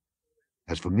now.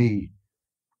 As for me,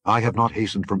 I have not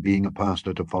hastened from being a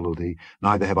pastor to follow thee,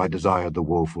 neither have I desired the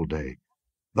woeful day.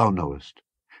 Thou knowest,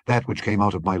 that which came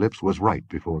out of my lips was right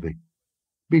before thee.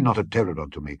 Be not a terror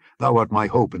unto me, thou art my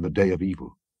hope in the day of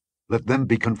evil. Let them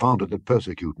be confounded that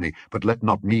persecute me, but let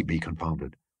not me be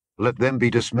confounded. Let them be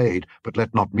dismayed, but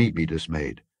let not me be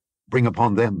dismayed. Bring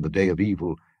upon them the day of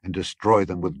evil, and destroy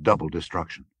them with double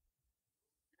destruction.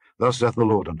 Thus saith the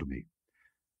Lord unto me,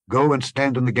 Go and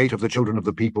stand in the gate of the children of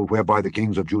the people, whereby the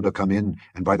kings of Judah come in,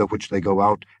 and by the which they go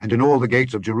out, and in all the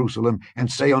gates of Jerusalem, and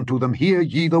say unto them, Hear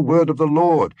ye the word of the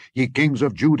Lord, ye kings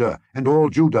of Judah, and all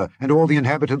the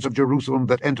inhabitants of Jerusalem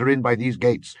that enter in by these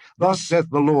gates. Thus saith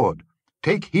the Lord,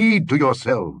 Take heed to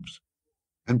yourselves,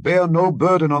 and bear no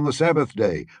burden on the Sabbath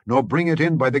day, nor bring it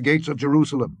in by the gates of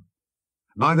Jerusalem.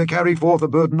 Neither carry forth a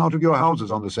burden out of your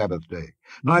houses on the Sabbath day,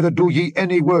 neither do ye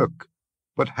any work,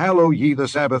 but hallow ye the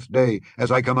Sabbath day,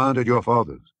 as I commanded your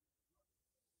fathers.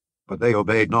 But they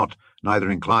obeyed not, neither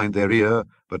inclined their ear,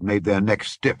 but made their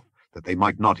necks stiff, that they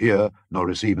might not hear, nor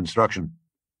receive instruction.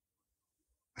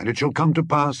 And it shall come to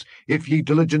pass, if ye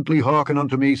diligently hearken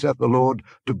unto me, saith the Lord,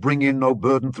 to bring in no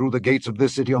burden through the gates of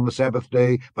this city on the Sabbath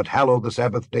day, but hallow the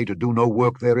Sabbath day to do no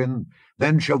work therein,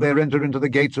 then shall there enter into the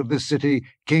gates of this city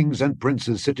kings and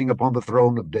princes sitting upon the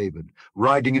throne of David,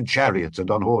 riding in chariots and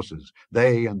on horses,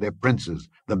 they and their princes,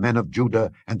 the men of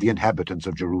Judah and the inhabitants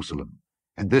of Jerusalem.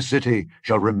 And this city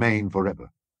shall remain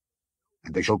forever.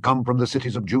 And they shall come from the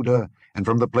cities of Judah, and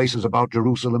from the places about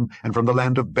Jerusalem, and from the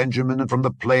land of Benjamin, and from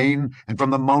the plain, and from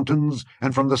the mountains,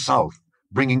 and from the south,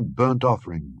 bringing burnt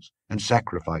offerings, and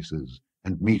sacrifices,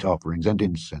 and meat offerings, and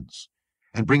incense,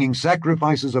 and bringing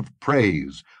sacrifices of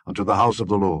praise unto the house of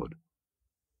the Lord.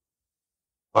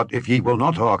 But if ye will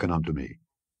not hearken unto me,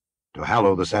 to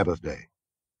hallow the Sabbath day,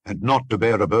 and not to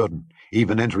bear a burden,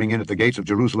 even entering in at the gates of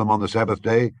Jerusalem on the Sabbath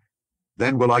day,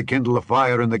 then will I kindle a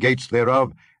fire in the gates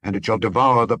thereof, and it shall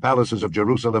devour the palaces of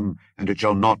Jerusalem, and it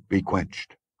shall not be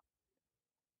quenched.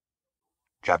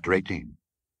 Chapter 18.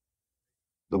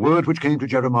 The word which came to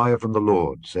Jeremiah from the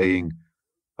Lord, saying,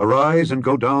 Arise and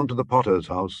go down to the potter's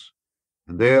house,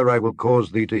 and there I will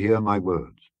cause thee to hear my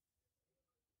words.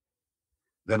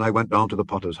 Then I went down to the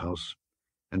potter's house,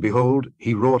 and behold,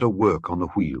 he wrought a work on the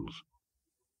wheels,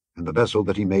 and the vessel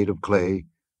that he made of clay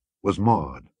was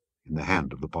marred in the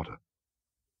hand of the potter.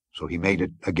 So he made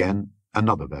it again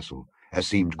another vessel, as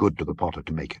seemed good to the potter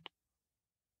to make it.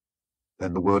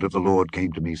 Then the word of the Lord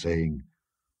came to me, saying,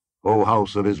 O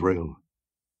house of Israel,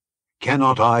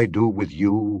 cannot I do with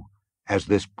you as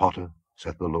this potter,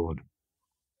 saith the Lord?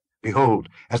 Behold,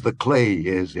 as the clay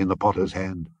is in the potter's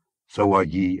hand, so are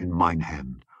ye in mine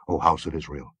hand, O house of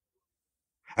Israel.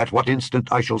 At what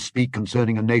instant I shall speak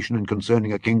concerning a nation and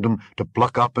concerning a kingdom, to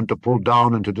pluck up and to pull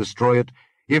down and to destroy it,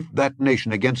 if that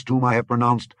nation against whom I have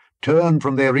pronounced turn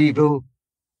from their evil,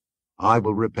 I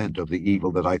will repent of the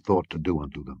evil that I thought to do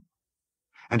unto them.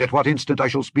 And at what instant I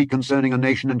shall speak concerning a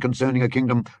nation and concerning a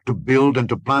kingdom, to build and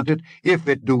to plant it, if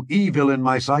it do evil in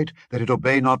my sight, that it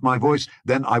obey not my voice,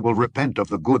 then I will repent of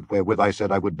the good wherewith I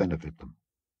said I would benefit them.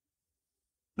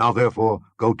 Now therefore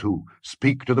go to,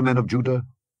 speak to the men of Judah,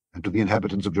 and to the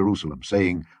inhabitants of Jerusalem,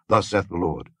 saying, Thus saith the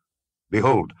Lord,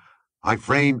 Behold, I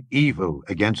frame evil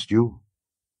against you,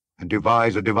 and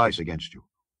devise a device against you.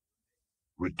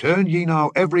 Return ye now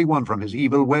every one from his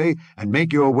evil way, and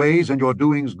make your ways and your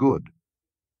doings good.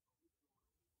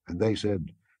 And they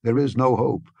said, There is no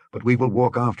hope, but we will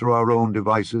walk after our own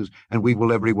devices, and we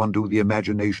will every one do the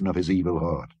imagination of his evil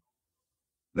heart.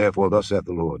 Therefore thus saith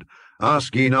the Lord,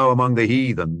 Ask ye now among the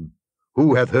heathen,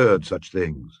 who hath heard such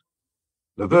things?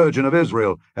 The Virgin of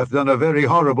Israel hath done a very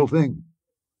horrible thing.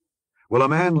 Will a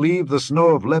man leave the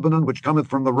snow of Lebanon, which cometh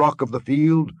from the rock of the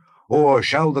field? Or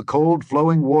shall the cold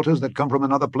flowing waters that come from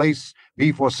another place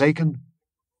be forsaken?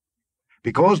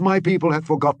 Because my people hath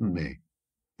forgotten me,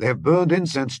 they have burned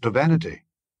incense to vanity,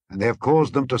 and they have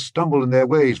caused them to stumble in their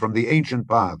ways from the ancient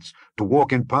paths, to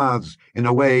walk in paths in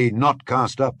a way not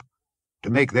cast up, to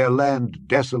make their land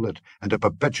desolate and a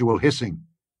perpetual hissing.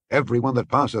 Every one that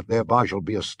passeth thereby shall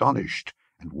be astonished,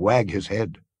 and wag his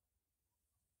head.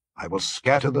 I will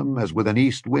scatter them as with an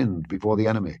east wind before the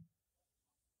enemy.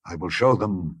 I will show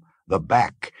them the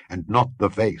back and not the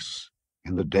face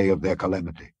in the day of their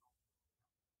calamity.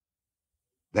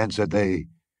 Then said they,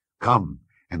 Come,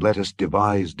 and let us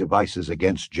devise devices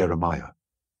against Jeremiah.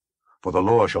 For the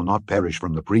law shall not perish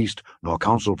from the priest, nor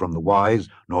counsel from the wise,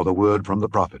 nor the word from the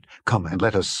prophet. Come, and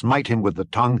let us smite him with the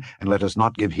tongue, and let us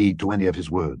not give heed to any of his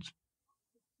words.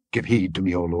 Give heed to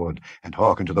me, O Lord, and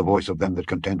hearken to the voice of them that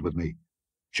contend with me.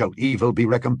 Shall evil be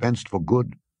recompensed for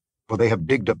good? For they have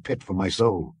digged a pit for my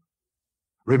soul.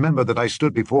 Remember that I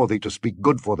stood before thee to speak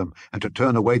good for them, and to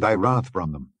turn away thy wrath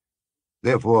from them.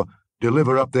 Therefore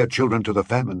deliver up their children to the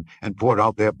famine, and pour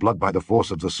out their blood by the force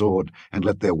of the sword, and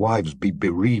let their wives be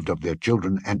bereaved of their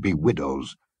children, and be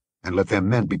widows, and let their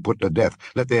men be put to death,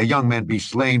 let their young men be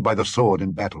slain by the sword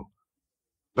in battle.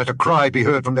 Let a cry be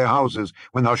heard from their houses,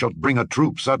 when thou shalt bring a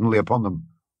troop suddenly upon them.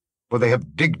 For they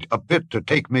have digged a pit to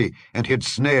take me, and hid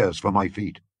snares for my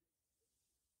feet.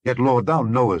 Yet, Lord, thou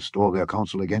knowest all their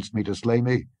counsel against me to slay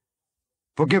me.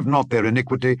 Forgive not their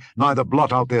iniquity, neither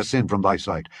blot out their sin from thy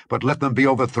sight, but let them be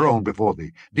overthrown before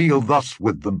thee. Deal thus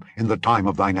with them in the time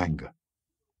of thine anger.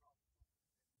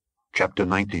 Chapter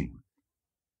 19.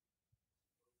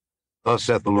 Thus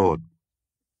saith the Lord,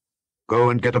 Go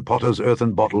and get a potter's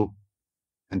earthen bottle,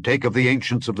 and take of the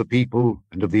ancients of the people,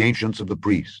 and of the ancients of the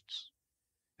priests,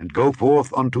 and go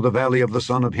forth unto the valley of the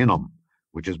son of Hinnom,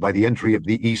 which is by the entry of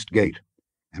the east gate,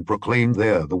 and proclaim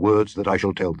there the words that I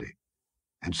shall tell thee.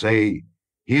 And say,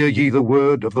 Hear ye the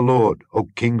word of the Lord, O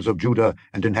kings of Judah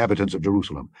and inhabitants of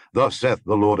Jerusalem. Thus saith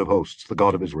the Lord of hosts, the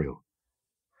God of Israel.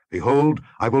 Behold,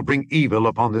 I will bring evil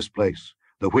upon this place,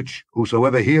 the which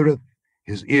whosoever heareth,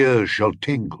 his ears shall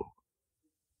tingle.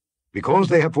 Because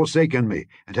they have forsaken me,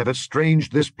 and have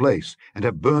estranged this place, and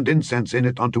have burned incense in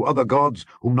it unto other gods,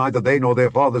 whom neither they nor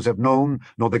their fathers have known,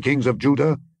 nor the kings of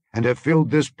Judah, and have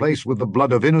filled this place with the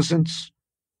blood of innocents,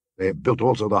 they have built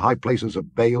also the high places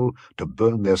of Baal, to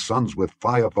burn their sons with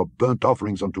fire for burnt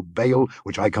offerings unto Baal,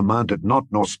 which I commanded not,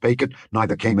 nor spake it,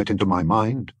 neither came it into my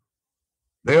mind.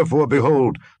 Therefore,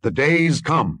 behold, the days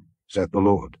come, saith the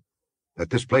Lord,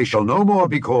 that this place shall no more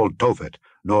be called Tophet,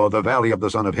 nor the valley of the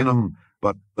son of Hinnom,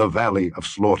 but the valley of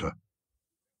slaughter.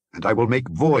 And I will make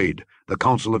void the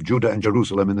counsel of Judah and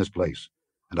Jerusalem in this place,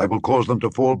 and I will cause them to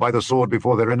fall by the sword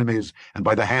before their enemies, and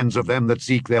by the hands of them that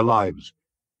seek their lives.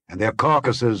 And their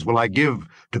carcasses will I give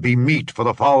to be meat for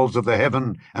the fowls of the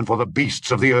heaven and for the beasts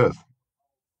of the earth.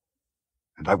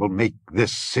 And I will make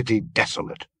this city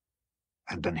desolate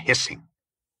and an hissing.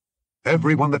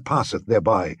 Every one that passeth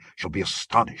thereby shall be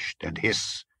astonished and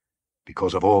hiss,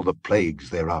 because of all the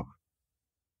plagues thereof.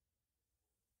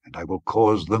 And I will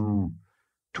cause them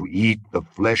to eat the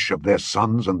flesh of their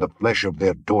sons and the flesh of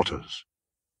their daughters,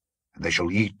 and they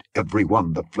shall eat every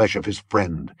one the flesh of his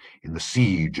friend in the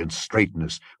siege and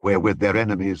straitness, wherewith their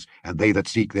enemies and they that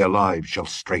seek their lives shall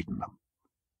straiten them.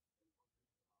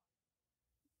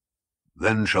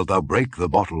 Then shalt thou break the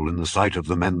bottle in the sight of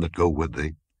the men that go with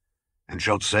thee, and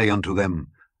shalt say unto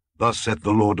them, Thus saith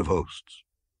the Lord of hosts,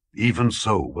 Even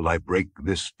so will I break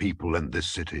this people and this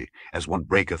city, as one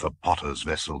breaketh a potter's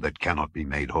vessel that cannot be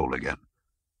made whole again.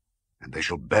 And they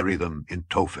shall bury them in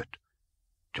Tophet,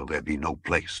 till there be no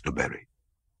place to bury.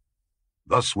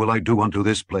 Thus will I do unto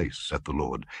this place, saith the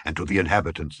Lord, and to the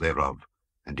inhabitants thereof,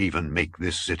 and even make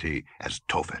this city as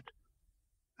Tophet.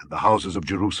 And the houses of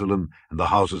Jerusalem and the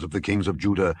houses of the kings of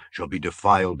Judah shall be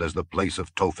defiled as the place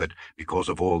of Tophet, because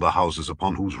of all the houses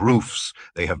upon whose roofs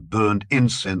they have burned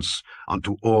incense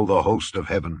unto all the host of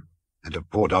heaven, and have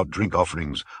poured out drink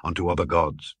offerings unto other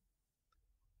gods.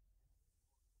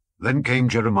 Then came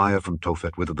Jeremiah from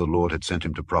Tophet, whither the Lord had sent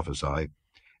him to prophesy,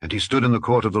 and he stood in the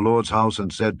court of the Lord's house,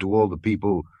 and said to all the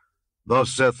people, Thus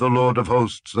saith the Lord of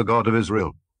hosts, the God of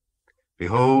Israel,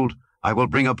 Behold, I will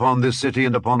bring upon this city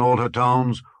and upon all her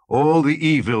towns all the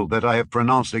evil that I have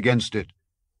pronounced against it,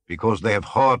 because they have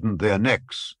hardened their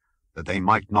necks, that they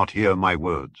might not hear my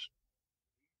words.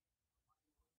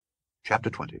 Chapter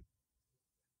 20.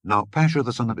 Now Pashur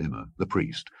the son of Immer, the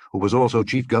priest, who was also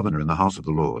chief governor in the house of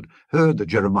the Lord, heard that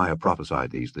Jeremiah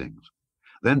prophesied these things.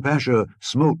 Then Pashur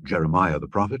smote Jeremiah the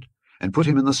prophet, and put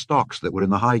him in the stocks that were in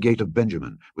the high gate of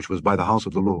Benjamin, which was by the house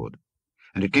of the Lord.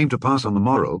 And it came to pass on the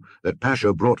morrow that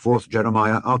Pashur brought forth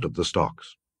Jeremiah out of the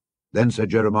stocks. Then said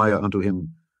Jeremiah unto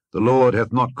him, The Lord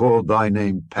hath not called thy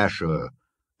name Pashur,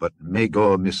 but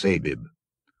Magor-Missabib.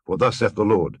 For thus saith the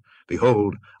Lord,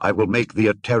 Behold, I will make thee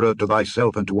a terror to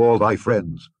thyself and to all thy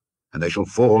friends, and they shall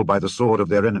fall by the sword of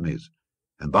their enemies,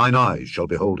 and thine eyes shall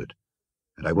behold it.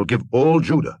 And I will give all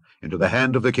Judah into the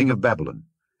hand of the king of Babylon,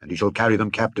 and he shall carry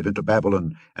them captive into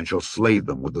Babylon, and shall slay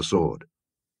them with the sword.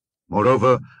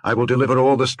 Moreover, I will deliver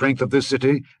all the strength of this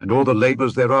city, and all the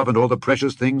labors thereof, and all the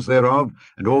precious things thereof,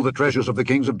 and all the treasures of the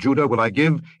kings of Judah will I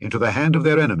give into the hand of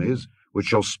their enemies, which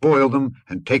shall spoil them,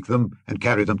 and take them, and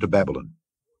carry them to Babylon.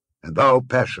 And thou,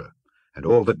 Pashur, and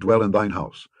all that dwell in thine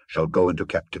house, shall go into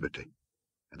captivity.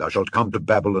 And thou shalt come to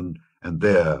Babylon, and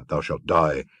there thou shalt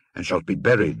die, and shalt be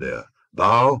buried there,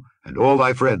 thou and all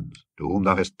thy friends, to whom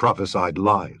thou hast prophesied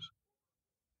lies.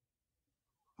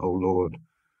 O Lord,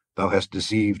 thou hast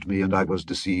deceived me, and I was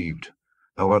deceived.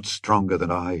 Thou art stronger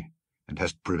than I, and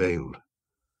hast prevailed.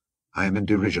 I am in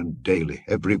derision daily,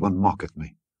 every one mocketh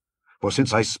me. For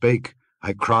since I spake,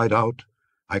 I cried out,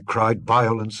 I cried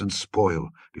violence and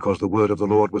spoil, because the word of the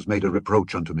Lord was made a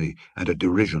reproach unto me, and a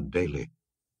derision daily.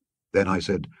 Then I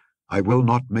said, I will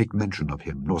not make mention of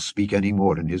him, nor speak any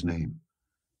more in his name.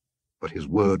 But his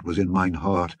word was in mine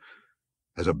heart,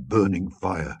 as a burning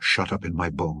fire shut up in my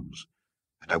bones.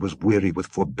 And I was weary with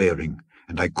forbearing,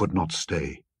 and I could not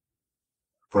stay.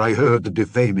 For I heard the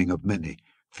defaming of many,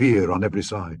 fear on every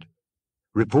side.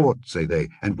 Report, say they,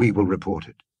 and we will report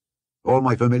it. All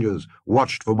my familiars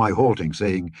watched for my halting,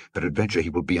 saying, Peradventure he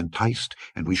will be enticed,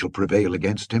 and we shall prevail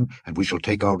against him, and we shall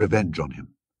take our revenge on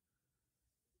him.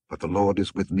 But the Lord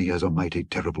is with me as a mighty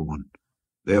terrible one.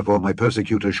 Therefore my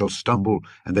persecutors shall stumble,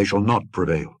 and they shall not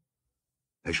prevail.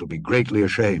 They shall be greatly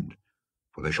ashamed,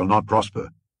 for they shall not prosper.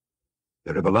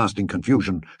 Their everlasting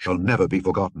confusion shall never be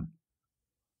forgotten.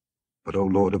 But, O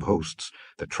Lord of hosts,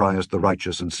 that triest the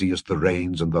righteous and seest the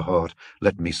reins and the heart,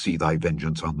 let me see thy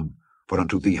vengeance on them, for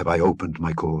unto thee have I opened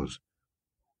my cause.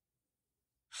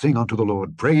 Sing unto the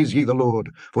Lord, praise ye the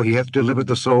Lord, for he hath delivered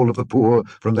the soul of the poor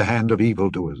from the hand of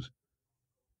evildoers.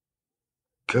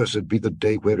 Cursed be the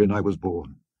day wherein I was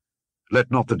born.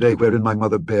 Let not the day wherein my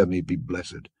mother bare me be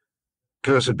blessed.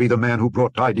 Cursed be the man who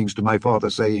brought tidings to my father,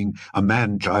 saying, A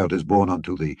man-child is born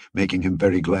unto thee, making him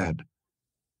very glad.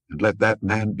 And let that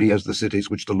man be as the cities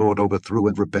which the Lord overthrew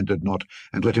and repented not,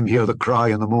 and let him hear the cry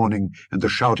in the morning, and the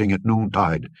shouting at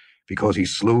noontide, because he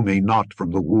slew me not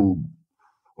from the womb,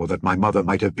 or that my mother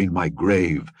might have been my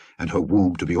grave, and her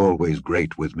womb to be always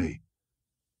great with me.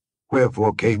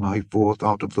 Wherefore came I forth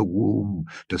out of the womb,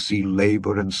 to see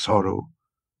labor and sorrow,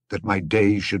 that my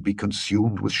days should be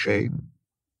consumed with shame?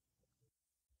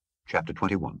 Chapter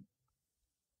 21.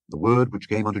 The word which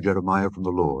came unto Jeremiah from the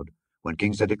Lord, when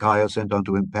King Zedekiah sent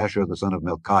unto him Pashur the son of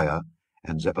Melchiah,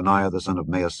 and Zephaniah the son of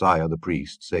Maaseiah the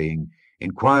priest, saying,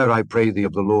 Inquire, I pray thee,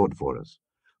 of the Lord for us.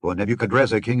 For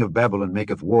Nebuchadrezzar king of Babylon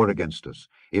maketh war against us,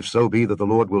 if so be that the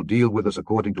Lord will deal with us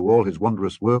according to all his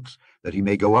wondrous works, that he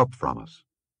may go up from us.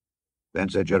 Then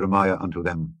said Jeremiah unto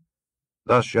them,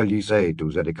 Thus shall ye say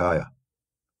to Zedekiah,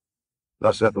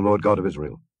 Thus saith the Lord God of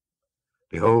Israel,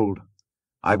 Behold,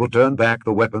 I will turn back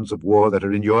the weapons of war that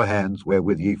are in your hands,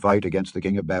 wherewith ye fight against the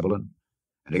king of Babylon,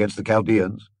 and against the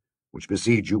Chaldeans, which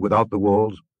besiege you without the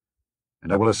walls,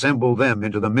 and I will assemble them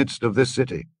into the midst of this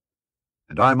city.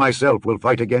 And I myself will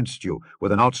fight against you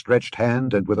with an outstretched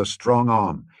hand and with a strong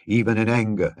arm, even in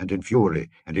anger and in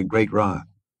fury and in great wrath.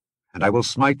 And I will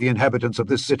smite the inhabitants of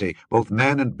this city, both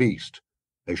man and beast.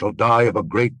 They shall die of a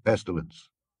great pestilence.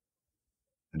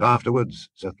 And afterwards,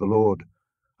 saith the Lord,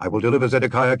 I will deliver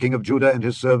Zedekiah king of Judah and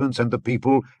his servants and the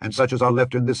people, and such as are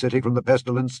left in this city from the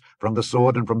pestilence, from the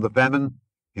sword, and from the famine,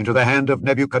 into the hand of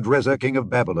Nebuchadrezzar king of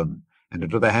Babylon, and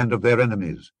into the hand of their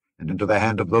enemies, and into the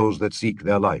hand of those that seek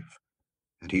their life.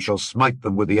 And he shall smite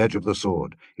them with the edge of the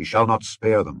sword. He shall not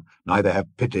spare them, neither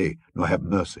have pity, nor have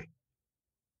mercy.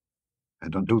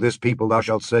 And unto this people thou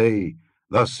shalt say,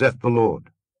 Thus saith the Lord,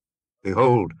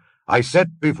 Behold, I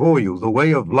set before you the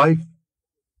way of life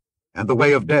and the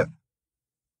way of death.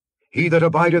 He that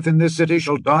abideth in this city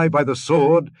shall die by the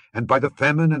sword, and by the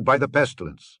famine, and by the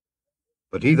pestilence.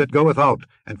 But he that goeth out,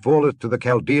 and falleth to the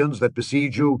Chaldeans that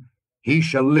besiege you, he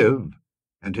shall live,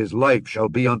 and his life shall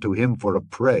be unto him for a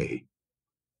prey.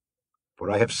 For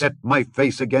I have set my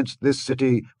face against this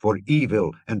city for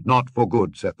evil and not for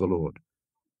good, saith the Lord.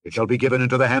 It shall be given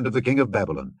into the hand of the king of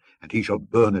Babylon, and he shall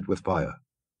burn it with fire.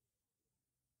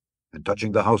 And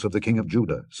touching the house of the king of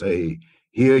Judah, say,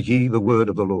 Hear ye the word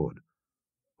of the Lord.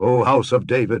 O house of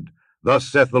David, thus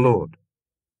saith the Lord,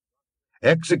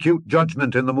 Execute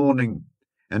judgment in the morning,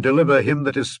 and deliver him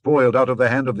that is spoiled out of the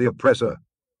hand of the oppressor,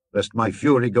 lest my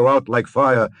fury go out like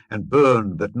fire, and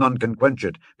burn that none can quench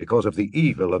it, because of the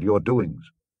evil of your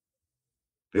doings.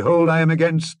 Behold, I am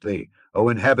against thee, O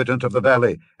inhabitant of the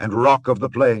valley, and rock of the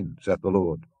plain, saith the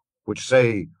Lord, which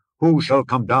say, Who shall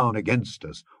come down against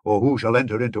us, or who shall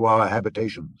enter into our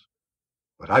habitations?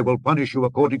 But I will punish you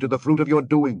according to the fruit of your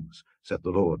doings, saith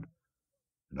the Lord.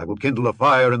 And I will kindle a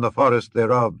fire in the forest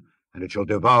thereof, and it shall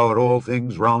devour all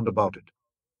things round about it.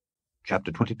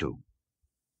 Chapter 22.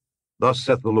 Thus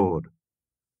saith the Lord,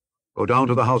 Go down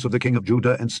to the house of the king of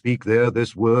Judah, and speak there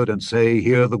this word, and say,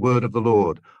 Hear the word of the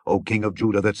Lord, O king of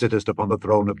Judah, that sittest upon the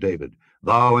throne of David,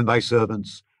 thou and thy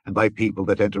servants, and thy people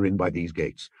that enter in by these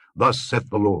gates. Thus saith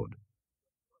the Lord,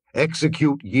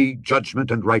 Execute ye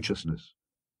judgment and righteousness,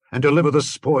 and deliver the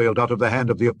spoiled out of the hand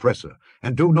of the oppressor,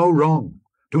 and do no wrong,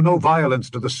 do no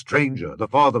violence to the stranger, the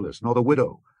fatherless, nor the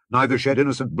widow, neither shed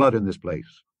innocent blood in this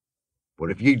place. For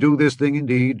if ye do this thing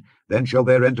indeed, then shall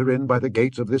there enter in by the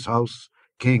gates of this house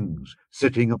kings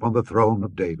sitting upon the throne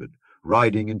of David,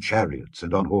 riding in chariots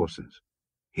and on horses,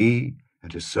 he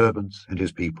and his servants and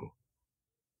his people.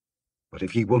 But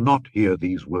if ye will not hear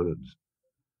these words,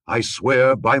 I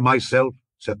swear by myself,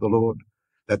 saith the Lord,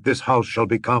 that this house shall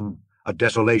become a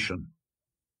desolation.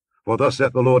 For thus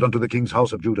saith the Lord unto the king's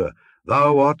house of Judah,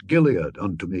 Thou art Gilead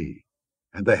unto me,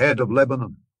 and the head of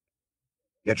Lebanon.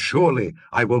 Yet surely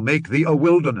I will make thee a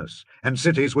wilderness, and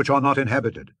cities which are not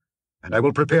inhabited. And I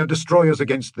will prepare destroyers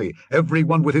against thee, every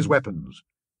one with his weapons.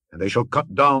 And they shall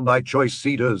cut down thy choice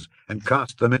cedars, and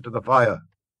cast them into the fire.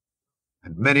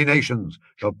 And many nations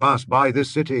shall pass by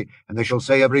this city, and they shall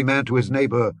say every man to his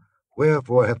neighbor,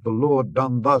 Wherefore hath the Lord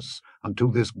done thus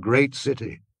unto this great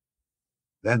city?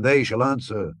 Then they shall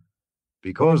answer,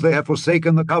 Because they have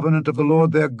forsaken the covenant of the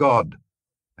Lord their God,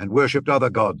 and worshipped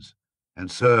other gods, and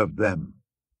served them.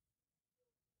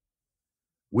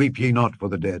 Weep ye not for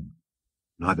the dead,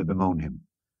 neither bemoan him.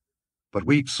 But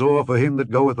weep sore for him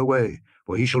that goeth away,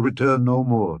 for he shall return no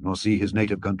more, nor see his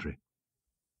native country.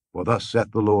 For thus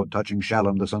saith the Lord touching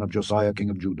Shallum the son of Josiah king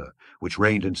of Judah, which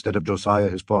reigned instead of Josiah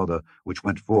his father, which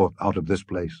went forth out of this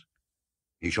place.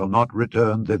 He shall not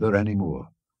return thither any more,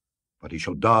 but he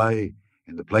shall die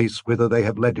in the place whither they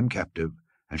have led him captive,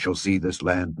 and shall see this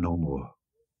land no more.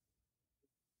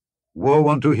 Woe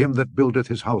unto him that buildeth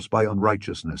his house by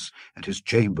unrighteousness, and his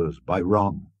chambers by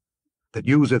wrong, that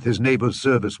useth his neighbour's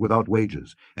service without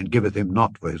wages, and giveth him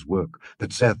not for his work,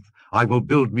 that saith, I will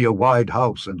build me a wide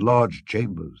house and large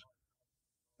chambers,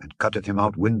 and cutteth him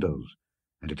out windows,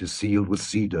 and it is sealed with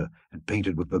cedar, and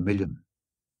painted with vermilion.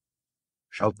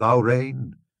 Shalt thou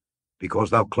reign,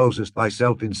 because thou closest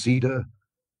thyself in cedar?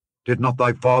 Did not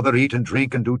thy father eat and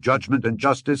drink, and do judgment and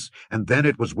justice, and then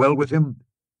it was well with him?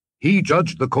 He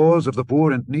judged the cause of the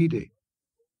poor and needy.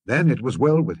 Then it was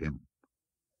well with him.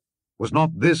 Was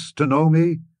not this to know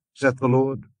me, saith the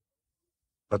Lord?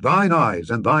 But thine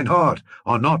eyes and thine heart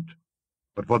are not,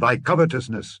 but for thy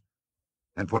covetousness,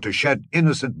 and for to shed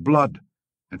innocent blood,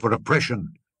 and for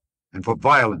oppression, and for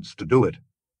violence to do it.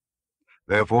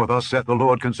 Therefore thus saith the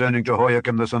Lord concerning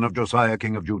Jehoiakim the son of Josiah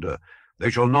king of Judah,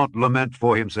 They shall not lament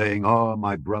for him, saying, Ah,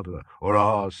 my brother, or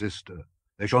Ah, sister.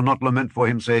 They shall not lament for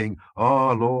him, saying,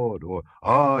 Ah, Lord, or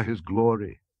Ah, his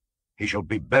glory. He shall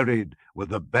be buried with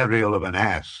the burial of an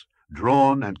ass,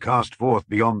 drawn and cast forth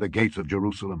beyond the gates of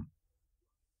Jerusalem.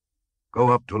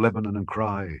 Go up to Lebanon and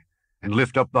cry, and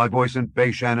lift up thy voice in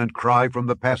Bashan and cry from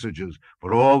the passages,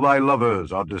 for all thy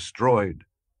lovers are destroyed.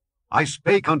 I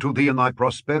spake unto thee in thy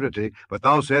prosperity, but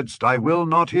thou saidst, I will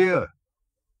not hear.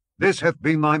 This hath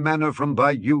been thy manner from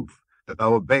thy youth, that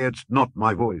thou obeyedst not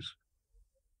my voice.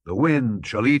 The wind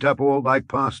shall eat up all thy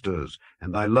pastors,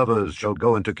 and thy lovers shall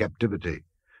go into captivity.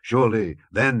 Surely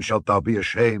then shalt thou be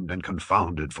ashamed and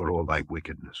confounded for all thy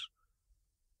wickedness.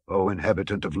 O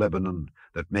inhabitant of Lebanon,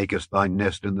 that makest thy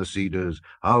nest in the cedars,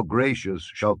 how gracious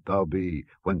shalt thou be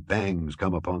when pangs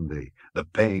come upon thee, the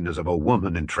pain as of a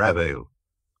woman in travail.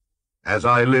 As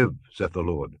I live, saith the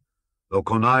Lord, though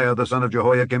Coniah the son of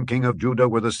Jehoiakim king of Judah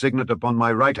were the signet upon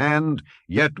my right hand,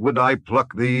 yet would I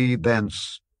pluck thee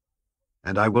thence.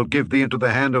 And I will give thee into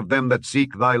the hand of them that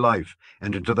seek thy life,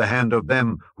 and into the hand of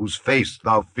them whose face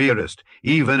thou fearest,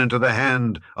 even into the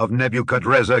hand of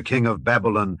Nebuchadrezzar king of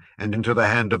Babylon, and into the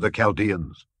hand of the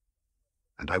Chaldeans.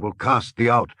 And I will cast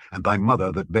thee out, and thy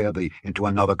mother that bare thee, into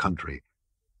another country,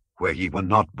 where ye were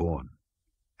not born,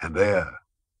 and there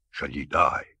shall ye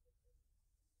die.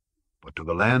 But to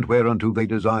the land whereunto they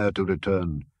desire to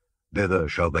return, thither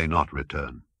shall they not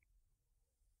return.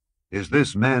 Is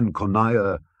this man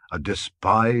Coniah a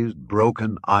despised,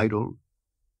 broken idol?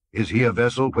 Is he a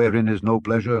vessel wherein is no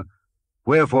pleasure?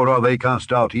 Wherefore are they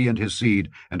cast out, he and his seed,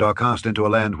 and are cast into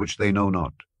a land which they know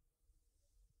not?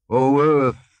 O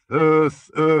earth,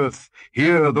 earth, earth,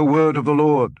 hear the word of the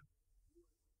Lord.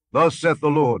 Thus saith the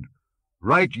Lord,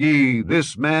 write ye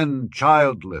this man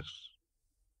childless,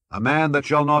 a man that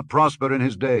shall not prosper in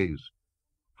his days.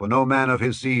 For no man of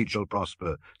his seed shall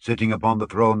prosper, sitting upon the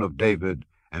throne of David,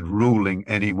 and ruling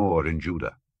any more in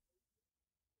Judah.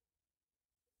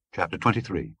 Chapter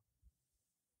 23.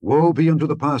 Woe be unto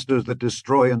the pastors that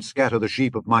destroy and scatter the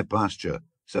sheep of my pasture,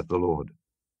 saith the Lord.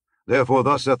 Therefore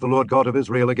thus saith the Lord God of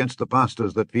Israel against the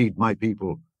pastors that feed my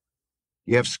people.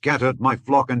 Ye have scattered my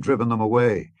flock and driven them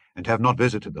away, and have not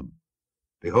visited them.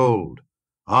 Behold,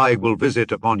 I will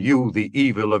visit upon you the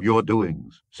evil of your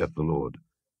doings, saith the Lord.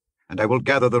 And I will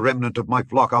gather the remnant of my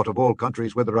flock out of all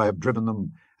countries whither I have driven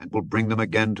them, and will bring them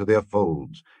again to their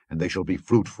folds, and they shall be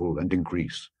fruitful and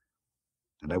increase.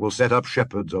 And I will set up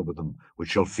shepherds over them, which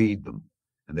shall feed them,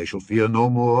 and they shall fear no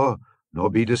more, nor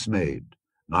be dismayed,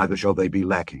 neither shall they be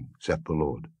lacking, saith the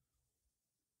Lord.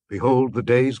 Behold, the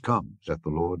days come, saith the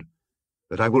Lord,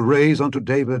 that I will raise unto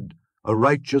David a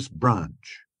righteous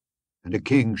branch, and a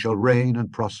king shall reign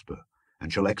and prosper,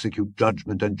 and shall execute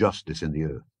judgment and justice in the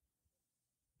earth.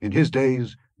 In his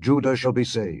days Judah shall be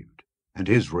saved, and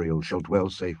Israel shall dwell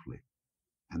safely.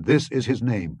 And this is his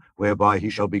name, whereby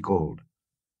he shall be called,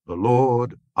 the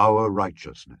Lord our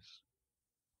righteousness.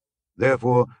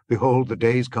 Therefore, behold, the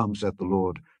days come, saith the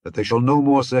Lord, that they shall no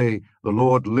more say, the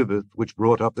Lord liveth, which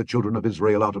brought up the children of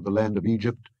Israel out of the land of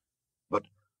Egypt, but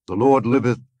the Lord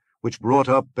liveth, which brought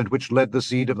up and which led the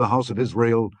seed of the house of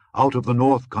Israel out of the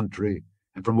north country,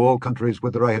 and from all countries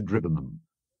whither I had driven them,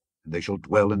 and they shall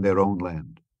dwell in their own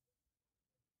land.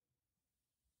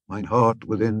 Mine heart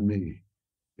within me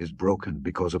is broken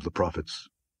because of the prophets.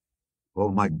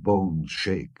 All my bones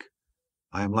shake.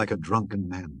 I am like a drunken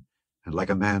man, and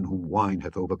like a man whom wine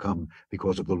hath overcome,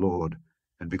 because of the Lord,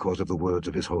 and because of the words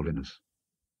of his holiness.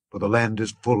 For the land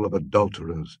is full of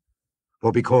adulterers.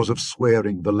 For because of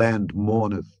swearing the land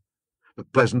mourneth. The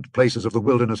pleasant places of the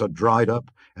wilderness are dried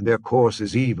up, and their course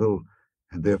is evil,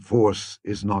 and their force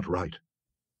is not right.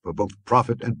 For both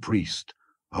prophet and priest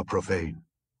are profane.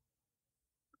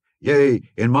 Yea,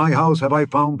 in my house have I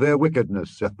found their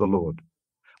wickedness, saith the Lord.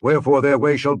 Wherefore their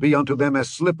way shall be unto them as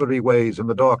slippery ways in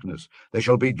the darkness. They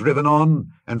shall be driven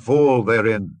on, and fall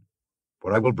therein.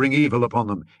 For I will bring evil upon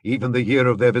them, even the year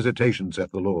of their visitation,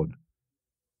 saith the Lord.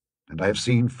 And I have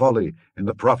seen folly in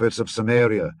the prophets of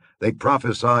Samaria. They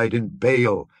prophesied in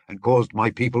Baal, and caused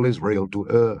my people Israel to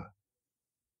err.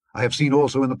 I have seen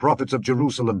also in the prophets of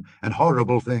Jerusalem an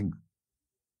horrible thing.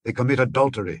 They commit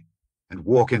adultery, and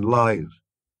walk in lies.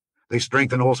 They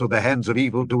strengthen also the hands of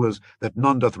evildoers, that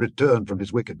none doth return from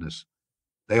his wickedness.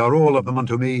 They are all of them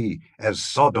unto me as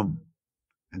Sodom,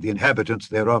 and the inhabitants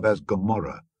thereof as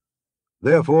Gomorrah.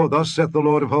 Therefore thus saith the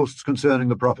Lord of hosts concerning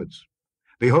the prophets,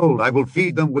 Behold, I will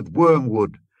feed them with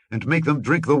wormwood, and make them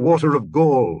drink the water of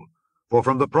gall. For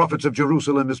from the prophets of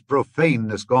Jerusalem is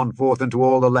profaneness gone forth into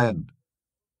all the land.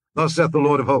 Thus saith the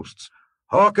Lord of hosts,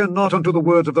 Hearken not unto the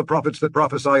words of the prophets that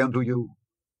prophesy unto you.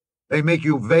 They make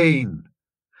you vain.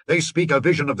 They speak a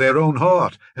vision of their own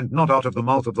heart, and not out of the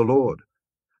mouth of the Lord.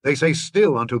 They say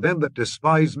still unto them that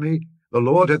despise me, The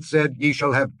Lord hath said, Ye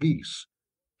shall have peace.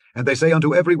 And they say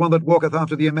unto every one that walketh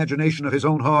after the imagination of his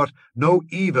own heart, No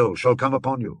evil shall come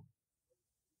upon you.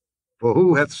 For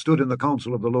who hath stood in the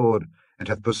counsel of the Lord, and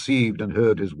hath perceived and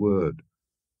heard his word?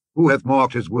 Who hath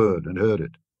marked his word, and heard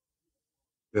it?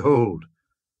 Behold,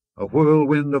 a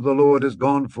whirlwind of the Lord is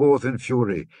gone forth in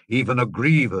fury, even a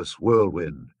grievous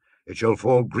whirlwind. It shall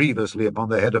fall grievously upon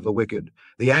the head of the wicked.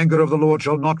 The anger of the Lord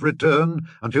shall not return,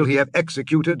 until he have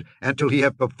executed, and till he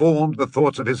have performed the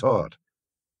thoughts of his heart.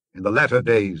 In the latter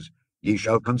days ye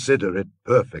shall consider it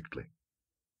perfectly.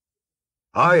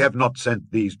 I have not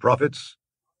sent these prophets,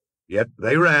 yet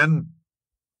they ran.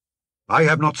 I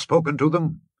have not spoken to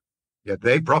them, yet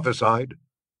they prophesied.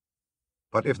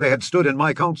 But if they had stood in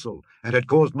my counsel, and had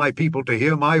caused my people to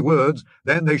hear my words,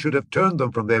 then they should have turned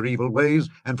them from their evil ways,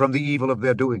 and from the evil of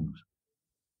their doings.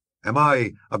 Am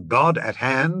I a God at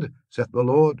hand, saith the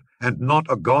Lord, and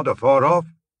not a God afar off?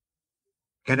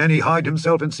 Can any hide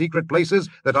himself in secret places,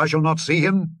 that I shall not see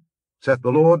him, saith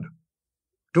the Lord?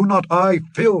 Do not I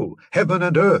fill heaven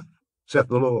and earth, saith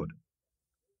the Lord?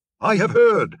 I have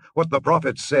heard what the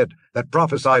prophets said, that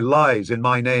prophesy lies in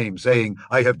my name, saying,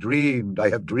 I have dreamed, I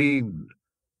have dreamed.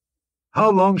 How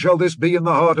long shall this be in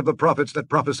the heart of the prophets that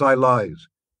prophesy lies?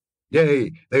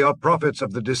 Yea, they are prophets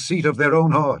of the deceit of their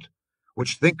own heart,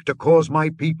 which think to cause my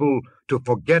people to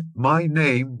forget my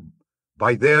name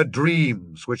by their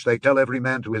dreams, which they tell every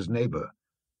man to his neighbor,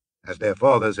 as their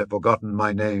fathers have forgotten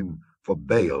my name for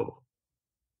Baal.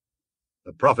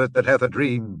 The prophet that hath a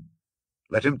dream,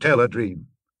 let him tell a dream,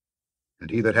 and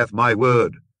he that hath my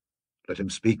word, let him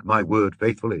speak my word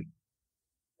faithfully.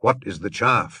 What is the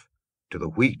chaff to the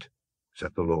wheat,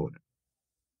 saith the Lord?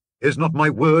 Is not my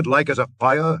word like as a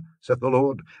fire, saith the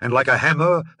Lord, and like a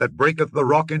hammer that breaketh the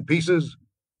rock in pieces?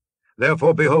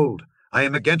 Therefore, behold, I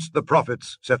am against the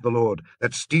prophets, saith the Lord,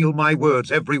 that steal my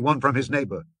words, every one from his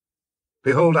neighbor.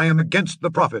 Behold, I am against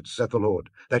the prophets, saith the Lord,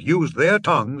 that use their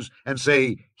tongues, and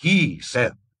say, He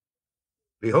saith.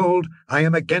 Behold, I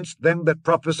am against them that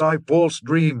prophesy false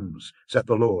dreams, saith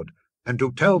the Lord, and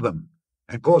do tell them,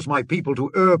 and cause my people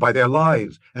to err by their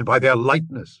lies, and by their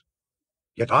lightness.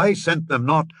 Yet I sent them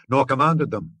not, nor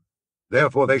commanded them.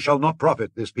 Therefore they shall not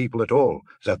profit this people at all,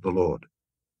 saith the Lord.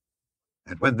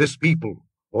 And when this people,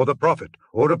 or the prophet,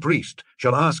 or a priest,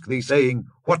 shall ask thee, saying,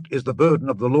 What is the burden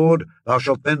of the Lord? Thou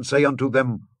shalt then say unto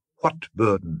them, What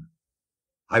burden?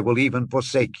 I will even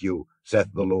forsake you,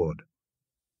 saith the Lord.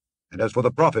 And as for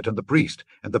the prophet and the priest,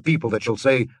 and the people that shall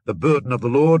say, The burden of the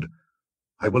Lord,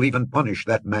 I will even punish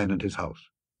that man and his house.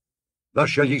 Thus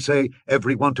shall ye say,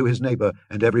 every one to his neighbor,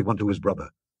 and every one to his brother,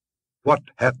 What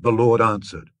hath the Lord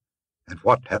answered? And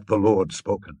what hath the Lord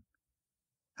spoken?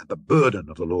 And the burden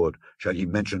of the Lord shall ye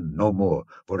mention no more,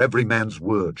 for every man's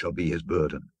word shall be his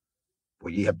burden. For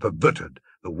ye have perverted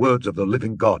the words of the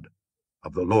living God,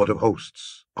 of the Lord of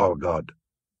hosts, our God.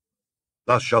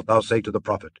 Thus shalt thou say to the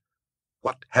prophet,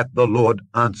 What hath the Lord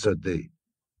answered thee?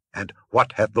 And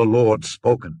what hath the Lord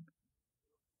spoken?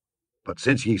 But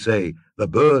since ye say, The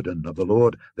burden of the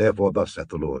Lord, therefore thus saith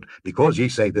the Lord, because ye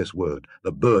say this word,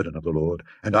 the burden of the Lord,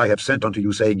 and I have sent unto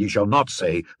you, saying, Ye shall not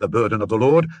say, the burden of the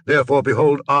Lord, therefore,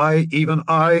 behold, I, even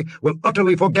I, will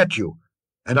utterly forget you,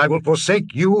 and I will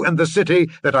forsake you and the city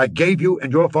that I gave you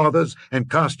and your fathers, and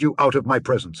cast you out of my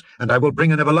presence, and I will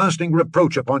bring an everlasting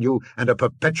reproach upon you, and a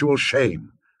perpetual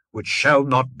shame, which shall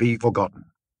not be forgotten.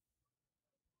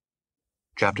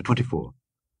 Chapter 24.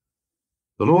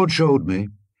 The Lord showed me,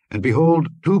 and behold,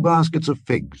 2 baskets of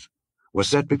figs were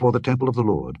set before the temple of the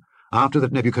Lord, after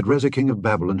that Nebuchadrezzar king of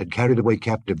Babylon had carried away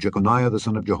captive Jeconiah the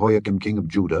son of Jehoiakim king of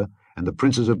Judah, and the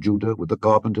princes of Judah with the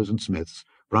carpenters and smiths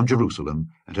from Jerusalem,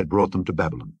 and had brought them to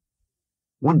Babylon.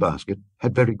 1 basket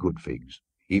had very good figs,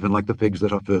 even like the figs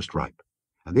that are first ripe,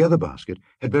 and the other basket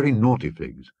had very naughty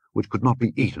figs, which could not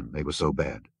be eaten, they were so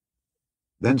bad.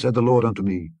 Then said the Lord unto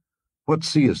me, What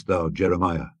seest thou,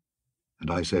 Jeremiah?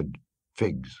 And I said,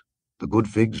 Figs. The good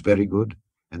figs very good,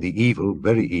 and the evil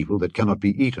very evil, that cannot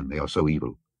be eaten, they are so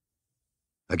evil.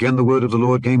 Again the word of the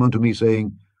Lord came unto me,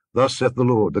 saying, Thus saith the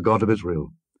Lord, the God of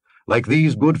Israel, Like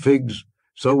these good figs,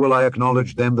 so will I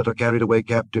acknowledge them that are carried away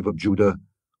captive of Judah,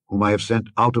 whom I have sent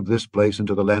out of this place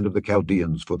into the land of the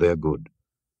Chaldeans for their good.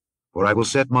 For I will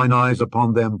set mine eyes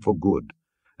upon them for good,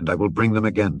 and I will bring them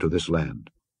again to this land.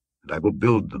 And I will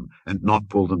build them, and not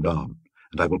pull them down,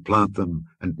 and I will plant them,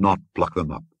 and not pluck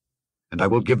them up. And I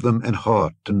will give them an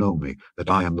heart to know me, that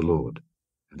I am the Lord.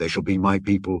 And they shall be my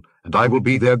people, and I will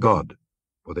be their God,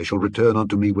 for they shall return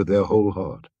unto me with their whole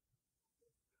heart.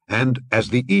 And as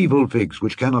the evil figs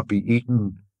which cannot be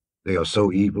eaten, they are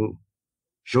so evil.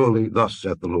 Surely thus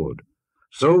saith the Lord,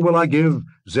 So will I give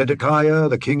Zedekiah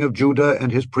the king of Judah,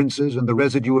 and his princes, and the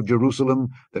residue of Jerusalem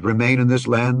that remain in this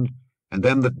land, and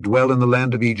them that dwell in the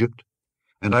land of Egypt,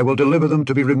 and I will deliver them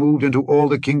to be removed into all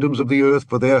the kingdoms of the earth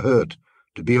for their hurt,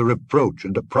 to be a reproach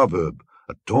and a proverb,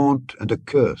 a taunt and a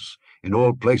curse, in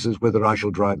all places whither I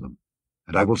shall drive them.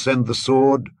 And I will send the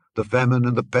sword, the famine,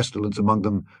 and the pestilence among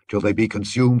them, till they be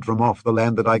consumed from off the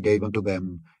land that I gave unto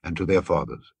them and to their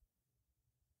fathers.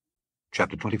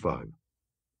 Chapter 25.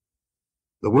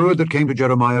 The word that came to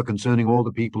Jeremiah concerning all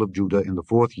the people of Judah in the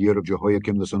 4th year of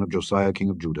Jehoiakim the son of Josiah king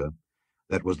of Judah,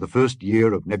 that was the 1st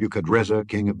year of Nebuchadrezzar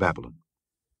king of Babylon,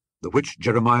 the which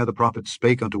Jeremiah the prophet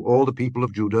spake unto all the people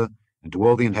of Judah, and to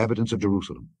all the inhabitants of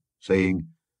Jerusalem, saying,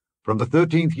 From the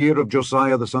 13th year of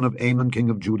Josiah the son of Amon king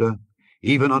of Judah,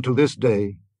 even unto this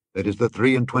day, that is the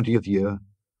 23rd year,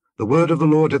 the word of the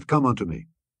Lord hath come unto me,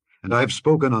 and I have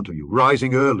spoken unto you,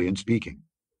 rising early and speaking,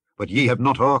 but ye have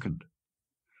not hearkened.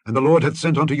 And the Lord hath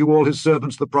sent unto you all his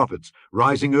servants the prophets,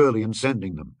 rising early and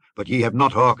sending them, but ye have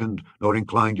not hearkened, nor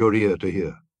inclined your ear to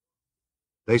hear.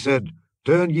 They said,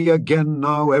 Turn ye again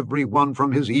now every one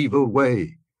from his evil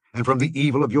way, and from the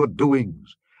evil of your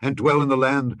doings, and dwell in the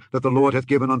land that the Lord hath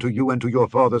given unto you and to your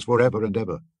fathers for ever and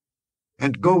ever.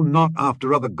 And go not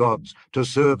after other gods, to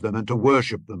serve them and to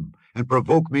worship them, and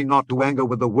provoke me not to anger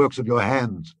with the works of your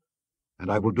hands,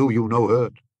 and I will do you no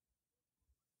hurt.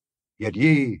 Yet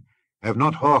ye have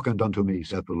not hearkened unto me,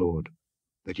 saith the Lord,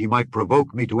 that ye might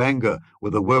provoke me to anger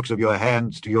with the works of your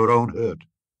hands to your own hurt.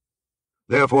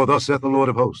 Therefore thus saith the Lord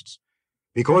of hosts,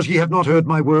 because ye have not heard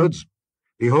my words,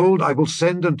 behold, I will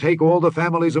send and take all the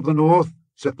families of the north,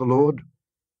 saith the Lord,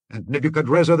 and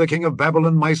Nebuchadrezzar the king of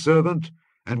Babylon my servant,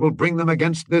 and will bring them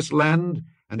against this land,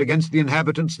 and against the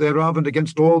inhabitants thereof, and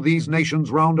against all these nations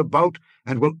round about,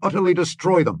 and will utterly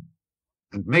destroy them,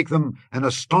 and make them an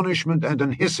astonishment and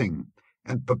an hissing,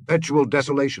 and perpetual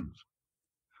desolations.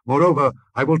 Moreover,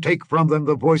 I will take from them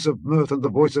the voice of mirth and the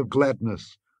voice of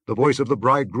gladness, the voice of the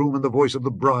bridegroom and the voice of the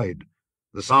bride,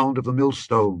 the sound of the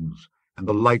millstones, and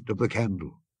the light of the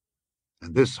candle.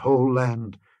 And this whole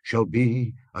land shall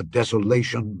be a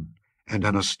desolation and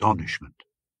an astonishment.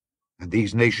 And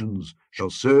these nations shall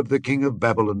serve the king of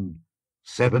Babylon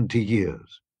 70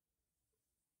 years.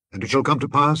 And it shall come to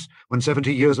pass, when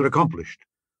 70 years are accomplished,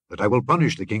 that I will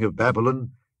punish the king of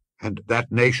Babylon and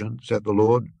that nation, saith the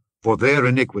Lord, for their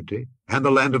iniquity, and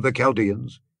the land of the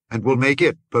Chaldeans, and will make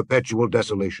it perpetual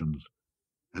desolations.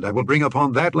 And I will bring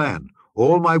upon that land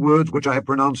all my words which I have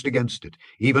pronounced against it,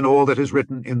 even all that is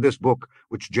written in this book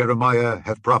which Jeremiah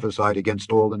hath prophesied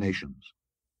against all the nations.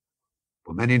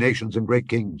 For many nations and great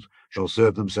kings shall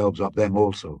serve themselves of them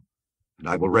also, and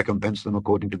I will recompense them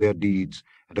according to their deeds,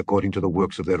 and according to the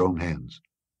works of their own hands.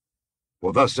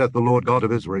 For thus saith the Lord God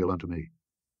of Israel unto me,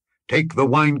 take the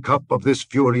wine cup of this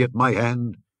fury at my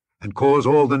hand, and cause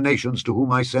all the nations to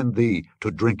whom I send thee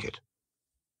to drink it.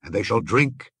 And they shall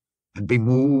drink, and be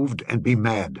moved, and be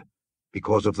mad,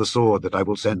 because of the sword that I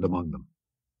will send among them.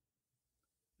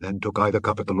 Then took I the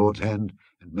cup at the Lord's hand,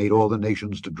 and made all the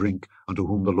nations to drink unto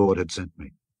whom the Lord had sent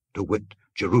me, to wit,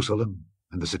 Jerusalem,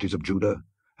 and the cities of Judah,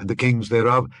 and the kings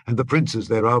thereof, and the princes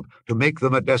thereof, to make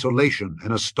them a desolation,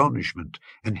 an astonishment,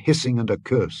 an hissing, and a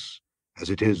curse,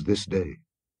 as it is this day.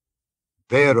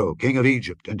 Pharaoh, king of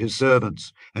Egypt, and his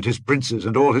servants, and his princes,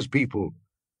 and all his people,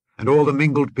 and all the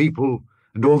mingled people,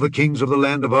 and all the kings of the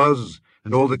land of Uz,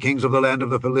 and all the kings of the land of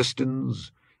the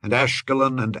Philistines, and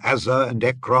Ashkelon, and Azzah, and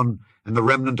Ekron, and the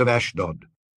remnant of Ashdod,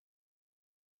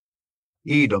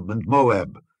 Edom, and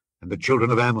Moab, and the children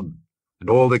of Ammon, and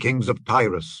all the kings of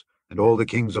Tyrus, and all the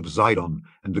kings of Zidon,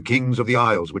 and the kings of the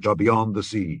isles which are beyond the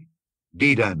sea,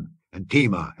 Dedan, and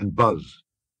Tema, and Buz,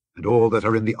 and all that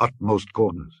are in the utmost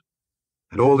corners,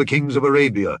 and all the kings of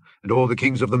Arabia, and all the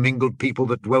kings of the mingled people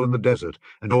that dwell in the desert,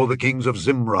 and all the kings of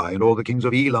Zimri, and all the kings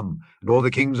of Elam, and all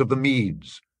the kings of the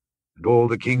Medes, and all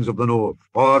the kings of the north,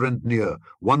 far and near,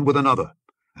 one with another,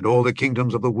 and all the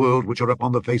kingdoms of the world which are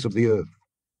upon the face of the earth.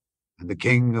 And the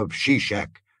king of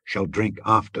Shishak shall drink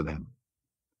after them.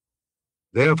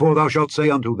 Therefore thou shalt say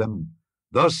unto them,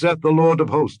 thus saith the Lord of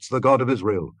hosts, the God of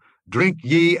Israel, drink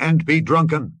ye and be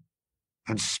drunken,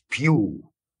 and spew,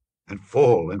 and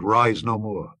fall, and rise no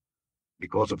more,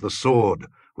 because of the sword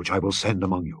which I will send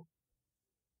among you.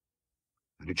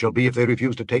 And it shall be, if they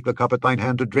refuse to take the cup at thine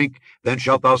hand to drink, then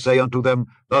shalt thou say unto them,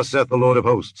 thus saith the Lord of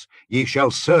hosts, ye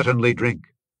shall certainly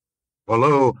drink. For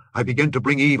lo, I begin to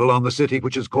bring evil on the city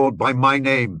which is called by my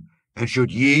name, and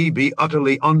should ye be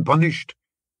utterly unpunished?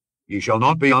 Ye shall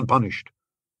not be unpunished,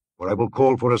 for I will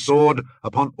call for a sword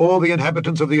upon all the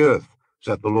inhabitants of the earth,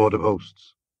 saith the Lord of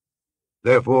hosts.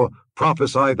 Therefore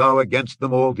prophesy thou against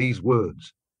them all these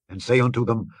words, and say unto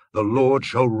them, the Lord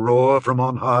shall roar from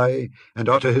on high, and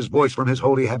utter his voice from his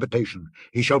holy habitation.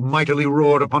 He shall mightily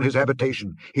roar upon his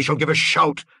habitation. He shall give a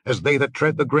shout, as they that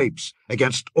tread the grapes,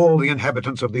 against all the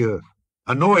inhabitants of the earth.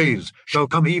 A noise shall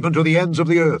come even to the ends of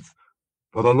the earth.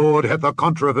 For the Lord hath a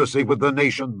controversy with the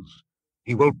nations.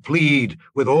 He will plead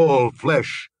with all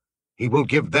flesh. He will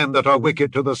give them that are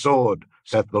wicked to the sword,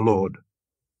 saith the Lord.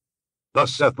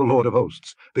 Thus saith the Lord of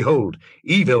hosts, behold,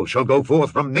 evil shall go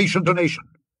forth from nation to nation,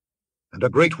 and a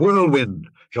great whirlwind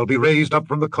shall be raised up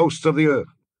from the coasts of the earth.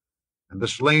 And the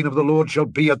slain of the Lord shall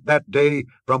be at that day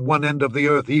from one end of the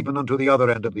earth even unto the other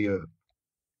end of the earth.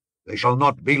 They shall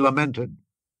not be lamented,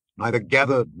 neither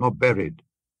gathered nor buried.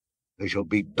 They shall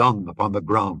be dung upon the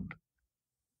ground.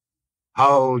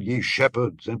 Howl, ye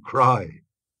shepherds, and cry,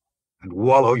 and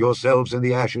wallow yourselves in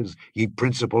the ashes, ye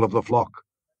principal of the flock.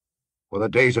 For the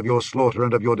days of your slaughter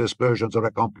and of your dispersions are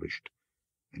accomplished,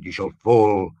 and ye shall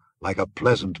fall like a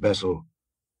pleasant vessel.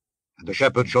 And the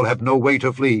shepherd shall have no way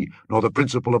to flee, nor the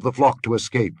principal of the flock to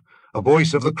escape. A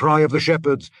voice of the cry of the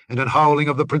shepherds, and an howling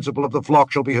of the principal of the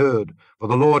flock shall be heard, for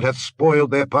the Lord hath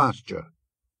spoiled their pasture.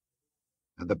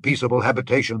 And the peaceable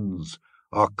habitations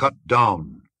are cut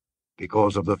down,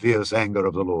 because of the fierce anger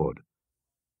of the Lord.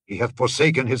 He hath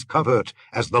forsaken his covert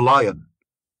as the lion.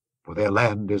 For their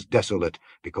land is desolate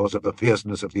because of the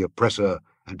fierceness of the oppressor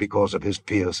and because of his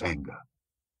fierce anger.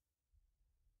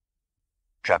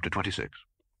 Chapter 26.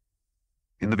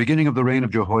 In the beginning of the reign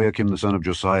of Jehoiakim the son of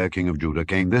Josiah king of Judah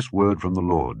came this word from the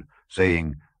Lord,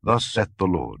 saying, Thus saith the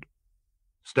Lord,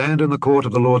 Stand in the court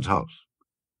of the Lord's house,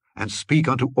 and speak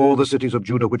unto all the cities of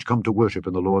Judah which come to worship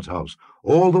in the Lord's house,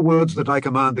 all the words that I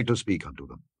command thee to speak unto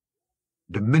them.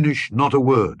 Diminish not a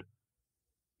word.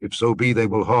 If so be they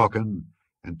will hearken,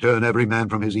 and turn every man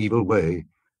from his evil way,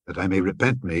 that I may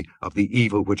repent me of the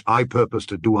evil which I purpose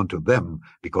to do unto them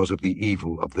because of the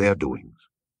evil of their doings.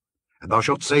 And thou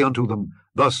shalt say unto them,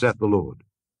 Thus saith the Lord,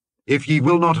 If ye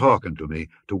will not hearken to me,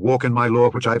 to walk in my law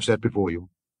which I have set before you,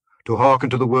 to hearken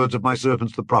to the words of my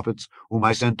servants the prophets, whom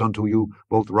I sent unto you,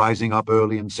 both rising up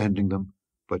early and sending them,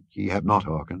 but ye have not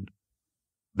hearkened,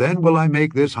 then will I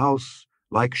make this house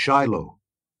like Shiloh,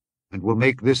 and will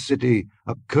make this city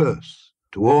a curse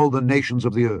to all the nations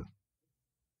of the earth.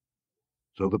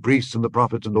 So the priests and the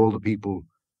prophets and all the people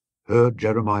heard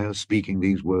Jeremiah speaking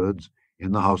these words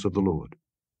in the house of the Lord.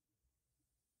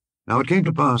 Now it came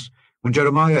to pass, when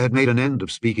Jeremiah had made an end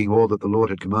of speaking all that the Lord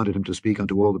had commanded him to speak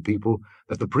unto all the people,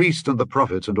 that the priests and the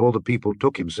prophets and all the people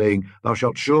took him, saying, Thou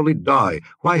shalt surely die.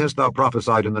 Why hast thou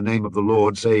prophesied in the name of the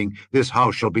Lord, saying, This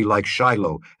house shall be like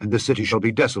Shiloh, and this city shall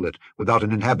be desolate, without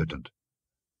an inhabitant?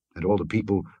 And all the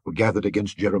people were gathered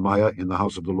against Jeremiah in the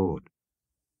house of the Lord.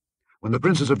 When the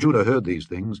princes of Judah heard these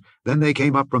things, then they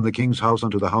came up from the king's house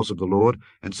unto the house of the Lord,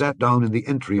 and sat down in the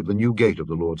entry of the new gate of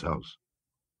the Lord's house.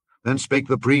 Then spake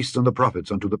the priests and the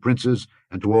prophets unto the princes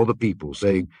and to all the people,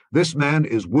 saying, This man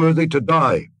is worthy to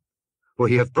die, for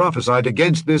he hath prophesied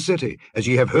against this city, as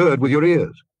ye have heard with your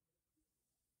ears.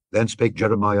 Then spake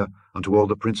Jeremiah unto all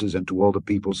the princes and to all the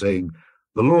people, saying,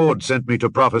 The Lord sent me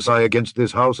to prophesy against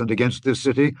this house and against this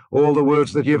city all the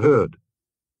words that ye have heard.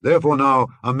 Therefore now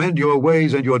amend your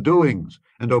ways and your doings,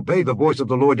 and obey the voice of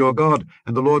the Lord your God,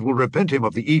 and the Lord will repent him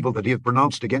of the evil that he hath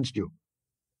pronounced against you.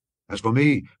 As for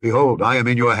me, behold, I am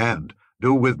in your hand.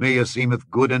 Do with me as seemeth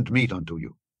good and meet unto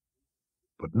you.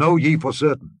 But know ye for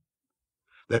certain,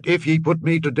 that if ye put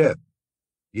me to death,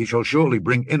 ye shall surely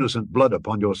bring innocent blood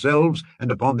upon yourselves,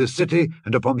 and upon this city,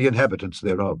 and upon the inhabitants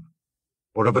thereof.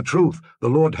 For of a truth the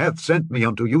Lord hath sent me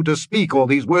unto you to speak all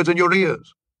these words in your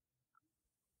ears.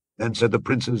 Then said the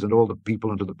princes and all the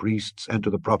people unto the priests and to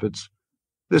the prophets,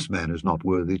 This man is not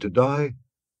worthy to die,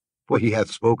 for he hath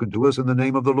spoken to us in the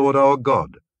name of the Lord our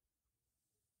God.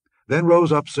 Then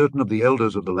rose up certain of the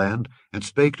elders of the land, and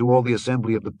spake to all the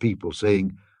assembly of the people,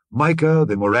 saying, Micah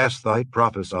the Morathite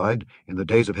prophesied in the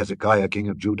days of Hezekiah king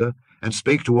of Judah, and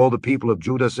spake to all the people of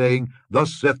Judah, saying,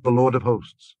 Thus saith the Lord of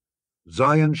hosts,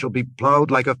 Zion shall be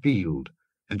plowed like a field,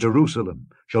 and Jerusalem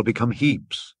shall become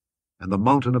heaps, and the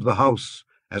mountain of the house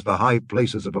as the high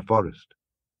places of a forest.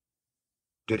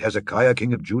 Did Hezekiah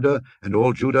king of Judah and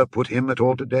all Judah put him at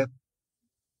all to death?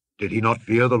 Did he not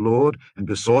fear the Lord, and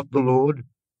besought the Lord?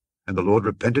 And the Lord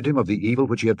repented him of the evil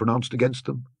which he had pronounced against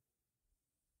them?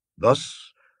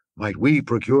 Thus might we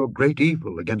procure great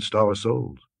evil against our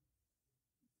souls.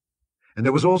 And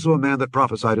there was also a man that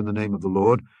prophesied in the name of the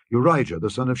Lord, Urijah the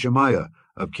son of Shemaiah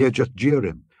of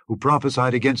Kirjath-jearim, who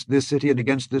prophesied against this city and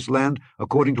against this land,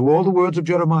 according to all the words of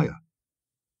Jeremiah.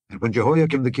 And when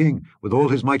Jehoiakim the king, with all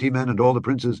his mighty men and all the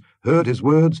princes, heard his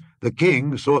words, the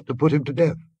king sought to put him to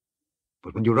death.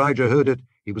 But when Urijah heard it,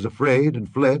 he was afraid,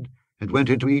 and fled, and went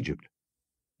into Egypt.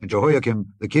 And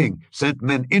Jehoiakim the king sent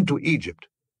men into Egypt,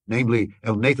 namely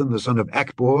Elnathan the son of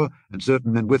Achbor, and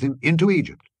certain men with him, into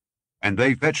Egypt. And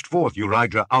they fetched forth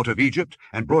Urijah out of Egypt,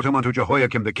 and brought him unto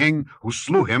Jehoiakim the king, who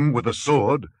slew him with a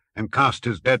sword, and cast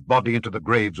his dead body into the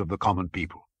graves of the common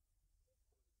people.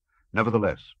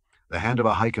 Nevertheless, the hand of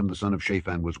Ahikam the son of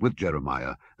Shaphan was with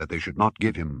Jeremiah, that they should not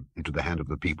give him into the hand of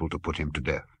the people to put him to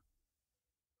death.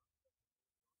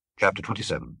 Chapter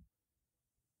 27.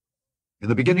 In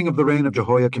the beginning of the reign of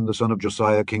Jehoiakim the son of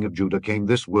Josiah king of Judah came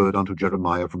this word unto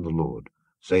Jeremiah from the Lord,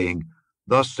 saying,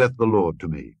 Thus saith the Lord to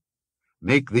me,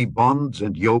 Make thee bonds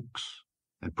and yokes,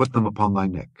 and put them upon thy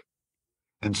neck,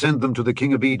 and send them to the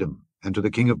king of Edom, and to the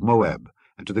king of Moab,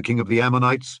 and to the king of the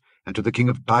Ammonites, and to the king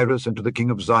of Tyrus, and to the king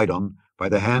of Zidon, by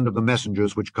the hand of the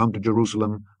messengers which come to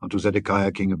Jerusalem unto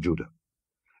Zedekiah king of Judah.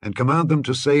 And command them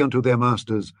to say unto their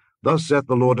masters, Thus saith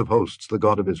the Lord of hosts, the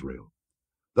God of Israel,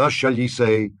 Thus shall ye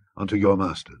say unto your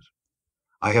masters,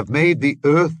 I have made the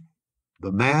earth,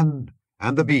 the man,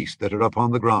 and the beast that are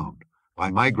upon the ground, by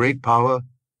my great power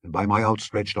and by my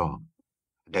outstretched arm,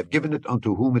 and have given it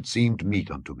unto whom it seemed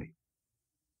meet unto me.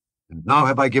 And now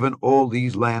have I given all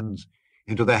these lands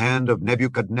into the hand of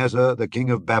Nebuchadnezzar the king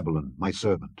of Babylon, my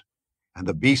servant, and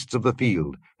the beasts of the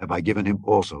field have I given him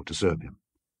also to serve him.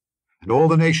 And all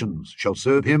the nations shall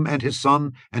serve him and his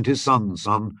son and his son's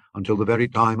son until the very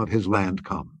time of his land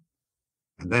come.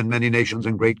 And then many nations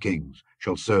and great kings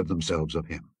shall serve themselves of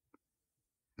him.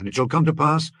 And it shall come to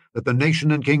pass that the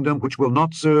nation and kingdom which will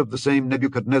not serve the same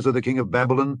Nebuchadnezzar the king of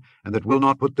Babylon, and that will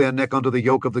not put their neck under the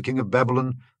yoke of the king of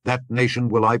Babylon, that nation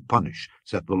will I punish,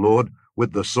 saith the Lord,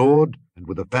 with the sword, and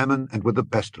with the famine, and with the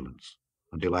pestilence,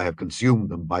 until I have consumed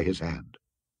them by his hand.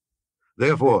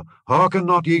 Therefore hearken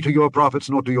not ye to your prophets,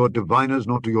 nor to your diviners,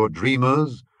 nor to your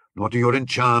dreamers, nor to your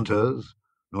enchanters,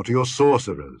 nor to your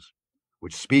sorcerers,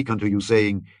 which speak unto you,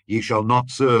 saying, Ye shall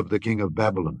not serve the king of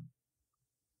Babylon.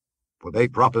 For they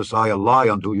prophesy a lie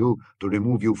unto you, to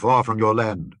remove you far from your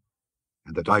land,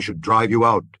 and that I should drive you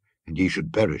out, and ye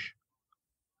should perish.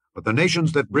 But the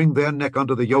nations that bring their neck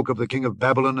under the yoke of the king of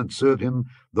Babylon, and serve him,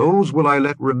 those will I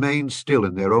let remain still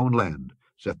in their own land,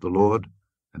 saith the Lord,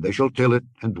 and they shall till it,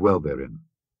 and dwell therein.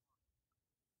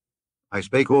 I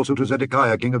spake also to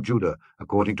Zedekiah king of Judah,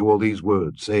 according to all these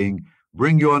words, saying,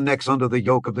 Bring your necks under the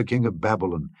yoke of the king of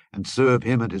Babylon, and serve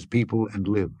him and his people, and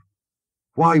live.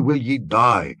 Why will ye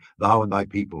die, thou and thy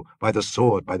people, by the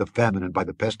sword, by the famine, and by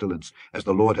the pestilence, as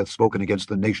the Lord hath spoken against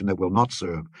the nation that will not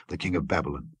serve the king of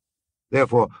Babylon?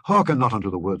 Therefore hearken not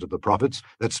unto the words of the prophets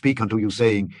that speak unto you,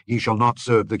 saying, Ye shall not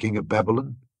serve the king of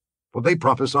Babylon, for they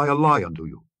prophesy a lie unto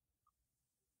you.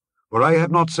 For I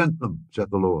have not sent them,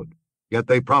 saith the Lord, yet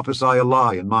they prophesy a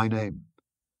lie in my name,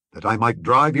 that I might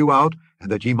drive you out,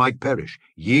 and that ye might perish,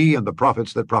 ye and the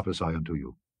prophets that prophesy unto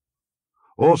you.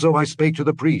 Also I spake to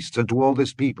the priests and to all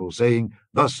this people, saying,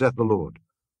 Thus saith the Lord,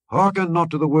 Hearken not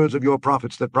to the words of your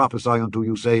prophets that prophesy unto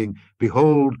you, saying,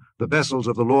 Behold, the vessels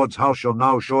of the Lord's house shall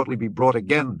now shortly be brought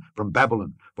again from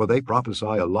Babylon, for they prophesy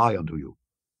a lie unto you.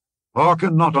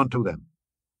 Hearken not unto them.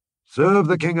 Serve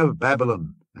the king of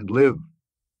Babylon, and live.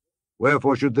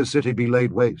 Wherefore should this city be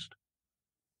laid waste?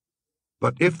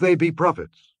 But if they be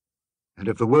prophets, and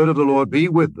if the word of the Lord be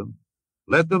with them,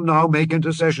 let them now make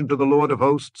intercession to the Lord of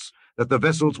hosts, that the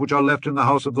vessels which are left in the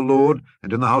house of the Lord,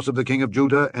 and in the house of the king of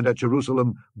Judah, and at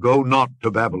Jerusalem, go not to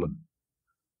Babylon.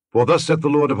 For thus saith the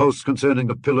Lord of hosts concerning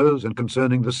the pillars, and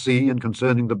concerning the sea, and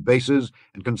concerning the bases,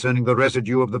 and concerning the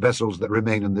residue of the vessels that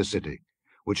remain in this city,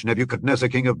 which Nebuchadnezzar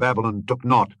king of Babylon took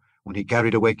not, when he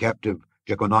carried away captive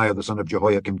Jeconiah the son of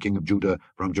Jehoiakim king of Judah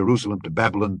from Jerusalem to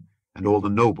Babylon, and all the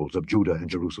nobles of Judah and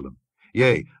Jerusalem.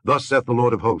 Yea, thus saith the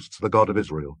Lord of hosts, the God of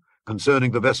Israel,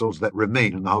 concerning the vessels that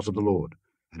remain in the house of the Lord,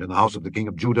 and in the house of the king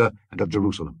of Judah and of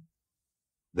Jerusalem.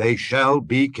 They shall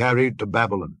be carried to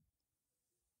Babylon,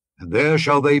 and there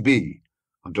shall they be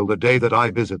until the day that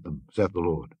I visit them, saith the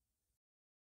Lord.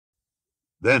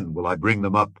 Then will I bring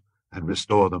them up and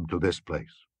restore them to this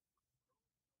place.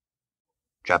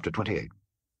 Chapter 28.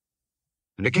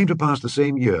 And it came to pass the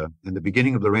same year, in the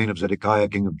beginning of the reign of Zedekiah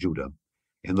king of Judah,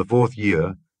 in the 4th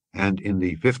year, and in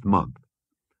the 5th month,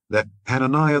 that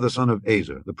Hananiah the son of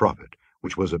Azer, the prophet,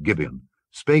 which was of Gibeon,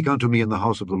 spake unto me in the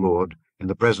house of the Lord, in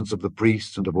the presence of the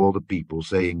priests and of all the people,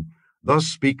 saying, Thus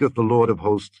speaketh the Lord of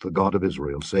hosts, the God of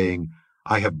Israel, saying,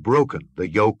 I have broken the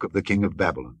yoke of the king of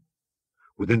Babylon.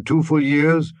 Within 2 full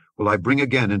years will I bring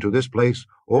again into this place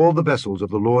all the vessels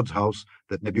of the Lord's house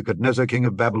that Nebuchadnezzar king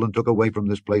of Babylon took away from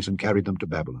this place and carried them to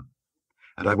Babylon.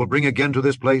 And I will bring again to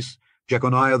this place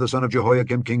Jeconiah the son of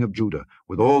Jehoiakim king of Judah,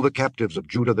 with all the captives of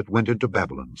Judah that went into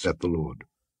Babylon, saith the Lord.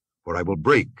 For I will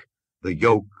break the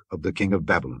yoke of the king of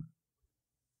Babylon.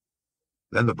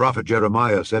 Then the prophet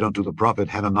Jeremiah said unto the prophet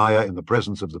Hananiah in the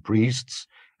presence of the priests,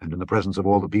 and in the presence of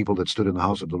all the people that stood in the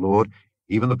house of the Lord,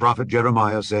 even the prophet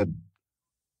Jeremiah said,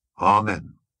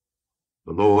 Amen.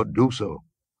 The Lord do so.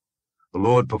 The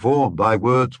Lord perform thy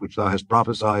words which thou hast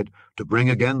prophesied, to bring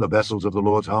again the vessels of the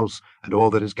Lord's house, and all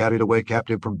that is carried away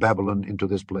captive from Babylon into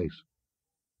this place.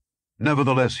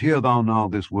 Nevertheless, hear thou now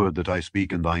this word that I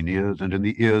speak in thine ears, and in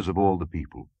the ears of all the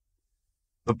people.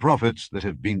 The prophets that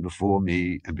have been before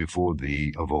me and before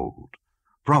thee of old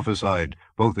prophesied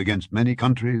both against many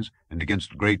countries and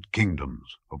against great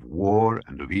kingdoms, of war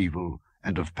and of evil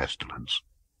and of pestilence.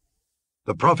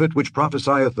 The prophet which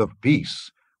prophesieth of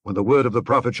peace, when the word of the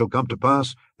prophet shall come to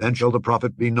pass, then shall the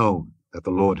prophet be known that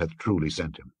the Lord hath truly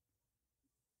sent him.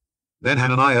 Then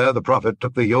Hananiah the prophet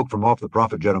took the yoke from off the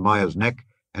prophet Jeremiah's neck,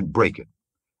 and brake it.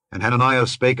 And Hananiah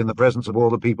spake in the presence of all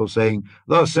the people, saying,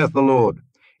 Thus saith the Lord,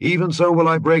 Even so will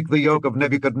I break the yoke of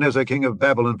Nebuchadnezzar king of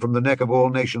Babylon from the neck of all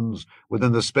nations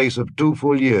within the space of 2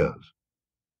 full years.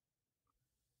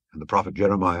 And the prophet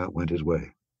Jeremiah went his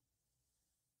way.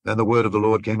 Then the word of the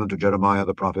Lord came unto Jeremiah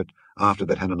the prophet, after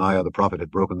that Hananiah the prophet had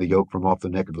broken the yoke from off the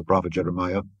neck of the prophet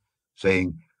Jeremiah,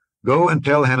 saying, Go and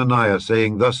tell Hananiah,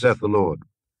 saying, Thus saith the Lord,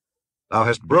 Thou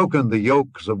hast broken the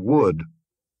yokes of wood,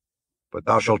 but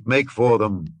thou shalt make for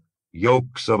them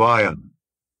yokes of iron.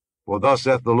 For thus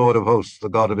saith the Lord of hosts, the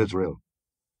God of Israel,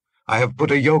 I have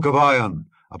put a yoke of iron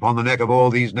upon the neck of all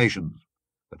these nations,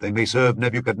 that they may serve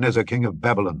Nebuchadnezzar king of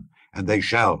Babylon, and they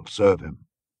shall serve him.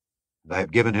 And I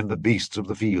have given him the beasts of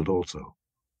the field also.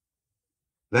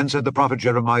 Then said the prophet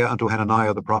Jeremiah unto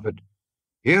Hananiah the prophet,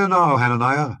 Hear now,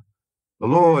 Hananiah, the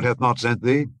Lord hath not sent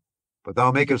thee, but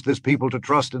thou makest this people to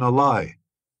trust in a lie.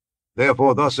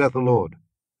 Therefore thus saith the Lord,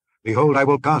 Behold, I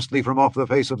will cast thee from off the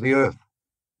face of the earth.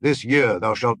 This year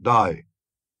thou shalt die,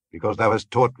 because thou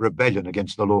hast taught rebellion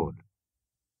against the Lord.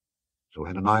 So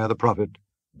Hananiah the prophet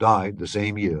died the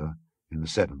same year in the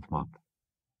 7th month.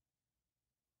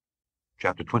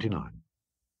 Chapter 29.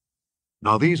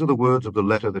 Now these are the words of the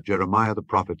letter that Jeremiah the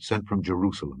prophet sent from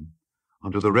Jerusalem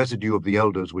unto the residue of the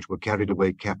elders which were carried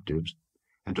away captives,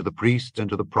 and to the priests, and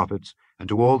to the prophets, and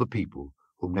to all the people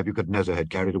whom Nebuchadnezzar had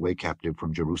carried away captive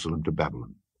from Jerusalem to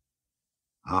Babylon.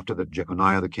 After that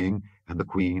Jeconiah the king, and the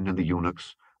queen, and the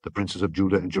eunuchs, the princes of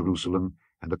Judah and Jerusalem,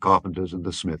 and the carpenters and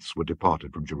the smiths were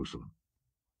departed from Jerusalem.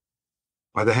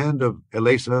 By the hand of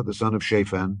Elasah the son of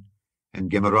Shaphan,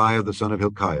 and Gemariah the son of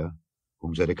Hilkiah,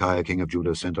 whom Zedekiah king of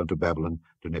Judah sent unto Babylon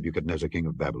to Nebuchadnezzar king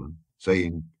of Babylon,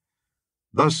 saying,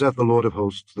 Thus saith the Lord of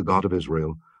hosts, the God of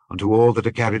Israel, unto all that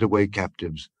are carried away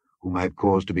captives, whom I have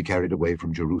caused to be carried away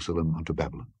from Jerusalem unto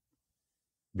Babylon.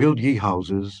 Build ye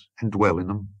houses, and dwell in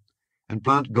them, and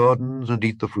plant gardens, and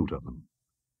eat the fruit of them.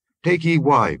 Take ye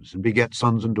wives, and beget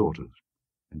sons and daughters,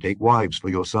 and take wives for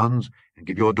your sons, and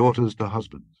give your daughters to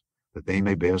husbands, that they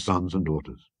may bear sons and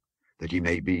daughters, that ye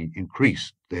may be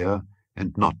increased there,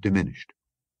 and not diminished.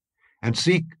 And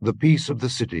seek the peace of the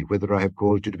city whither I have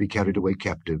caused you to be carried away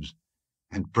captives,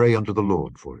 and pray unto the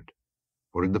Lord for it.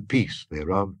 For in the peace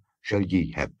thereof shall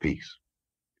ye have peace.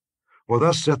 For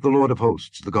thus saith the Lord of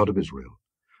hosts, the God of Israel,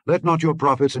 Let not your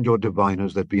prophets and your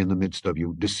diviners that be in the midst of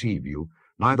you deceive you,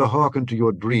 neither hearken to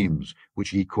your dreams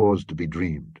which ye caused to be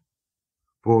dreamed.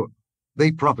 For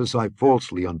they prophesy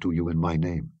falsely unto you in my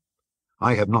name.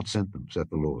 I have not sent them, saith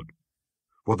the Lord.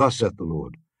 For thus saith the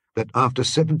Lord, that after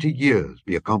 70 years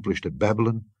be accomplished at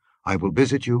Babylon, I will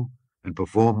visit you, and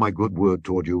perform my good word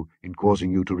toward you in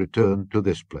causing you to return to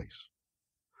this place.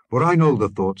 For I know the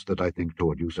thoughts that I think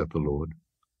toward you, saith the Lord,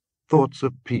 thoughts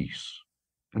of peace,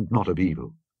 and not of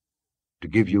evil, to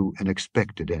give you an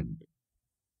expected end.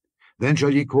 Then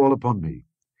shall ye call upon me,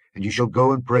 and ye shall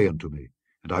go and pray unto me,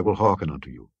 and I will hearken unto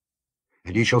you.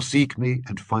 And ye shall seek me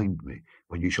and find me,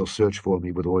 when ye shall search for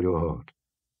me with all your heart.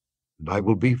 And I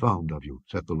will be found of you,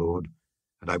 saith the Lord,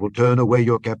 and I will turn away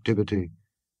your captivity,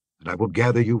 and I will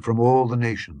gather you from all the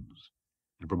nations,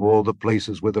 and from all the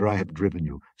places whither I have driven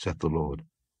you, saith the Lord,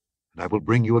 and I will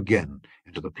bring you again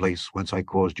into the place whence I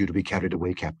caused you to be carried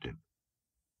away captive.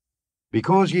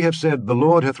 Because ye have said, The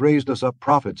Lord hath raised us up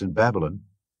prophets in Babylon,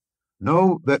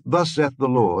 know that thus saith the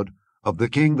Lord, of the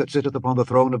king that sitteth upon the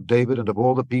throne of David, and of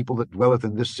all the people that dwelleth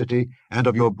in this city, and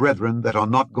of your brethren that are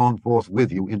not gone forth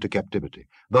with you into captivity.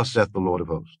 Thus saith the Lord of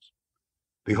hosts,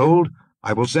 Behold,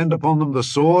 I will send upon them the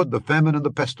sword, the famine, and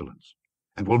the pestilence,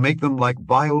 and will make them like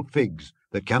vile figs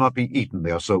that cannot be eaten,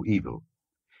 they are so evil.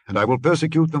 And I will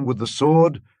persecute them with the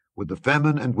sword, with the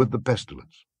famine, and with the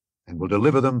pestilence, and will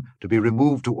deliver them to be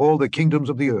removed to all the kingdoms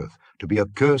of the earth, to be a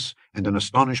curse, and an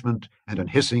astonishment, and an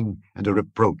hissing, and a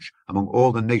reproach among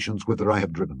all the nations whither I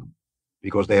have driven them,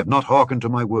 because they have not hearkened to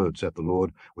my word, saith the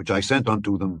Lord, which I sent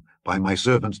unto them by my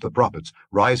servants the prophets,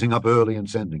 rising up early and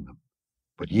sending them.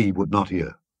 But ye would not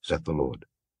hear, saith the Lord.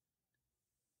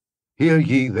 Hear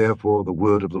ye therefore the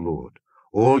word of the Lord,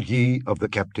 all ye of the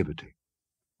captivity,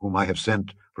 whom I have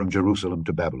sent from Jerusalem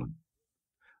to Babylon.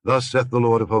 Thus saith the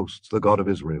Lord of hosts, the God of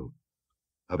Israel,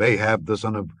 of Ahab the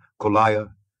son of Koliah,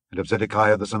 and of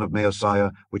Zedekiah the son of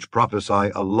Maaseiah, which prophesy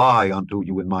a lie unto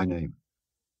you in my name.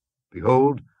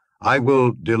 Behold, I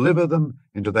will deliver them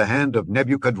into the hand of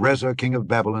Nebuchadnezzar king of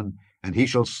Babylon, and he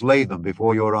shall slay them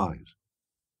before your eyes.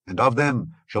 And of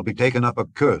them shall be taken up a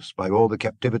curse by all the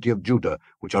captivity of Judah,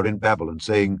 which are in Babylon,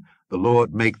 saying, The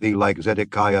Lord make thee like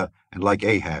Zedekiah and like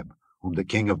Ahab, whom the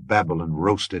king of Babylon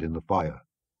roasted in the fire.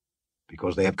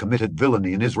 Because they have committed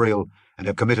villainy in Israel, and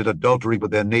have committed adultery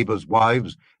with their neighbors'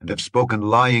 wives, and have spoken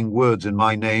lying words in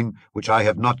my name, which I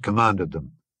have not commanded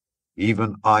them.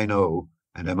 Even I know,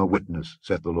 and am a witness,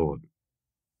 saith the Lord.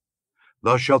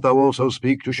 Thus shalt thou also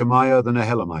speak to Shemaiah the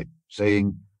Nehelamite,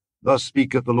 saying, Thus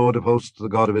speaketh the Lord of hosts, the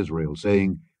God of Israel,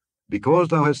 saying, Because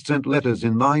thou hast sent letters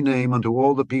in thy name unto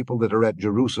all the people that are at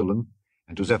Jerusalem,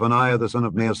 and to Zephaniah the son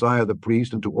of Maaseiah the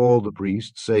priest, and to all the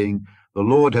priests, saying, The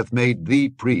Lord hath made thee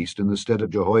priest in the stead of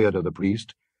Jehoiada the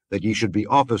priest, that ye should be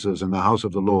officers in the house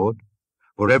of the Lord.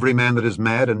 For every man that is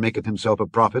mad and maketh himself a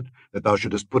prophet, that thou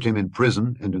shouldest put him in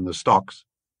prison and in the stocks.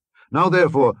 Now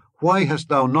therefore, why hast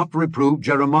thou not reproved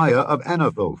Jeremiah of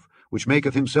Anathoth, which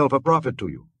maketh himself a prophet to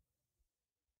you?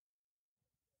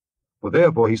 For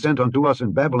therefore he sent unto us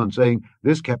in Babylon, saying,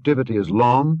 This captivity is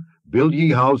long, build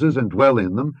ye houses, and dwell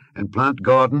in them, and plant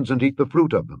gardens, and eat the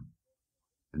fruit of them.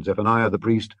 And Zephaniah the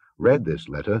priest read this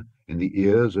letter in the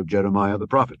ears of Jeremiah the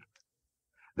prophet.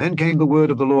 Then came the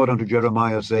word of the Lord unto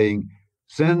Jeremiah, saying,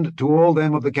 Send to all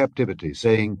them of the captivity,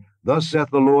 saying, Thus saith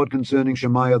the Lord concerning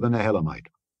Shemaiah the Nehelamite,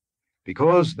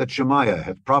 Because that Shemaiah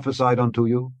hath prophesied unto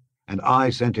you, and I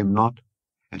sent him not,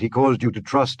 and he caused you to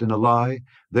trust in a lie,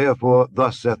 therefore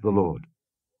thus saith the Lord,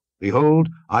 Behold,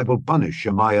 I will punish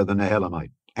Shemaiah the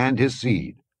Nehelamite, and his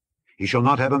seed. He shall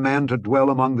not have a man to dwell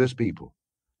among this people,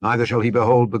 neither shall he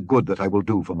behold the good that I will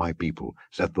do for my people,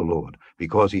 saith the Lord,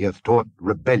 because he hath taught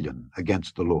rebellion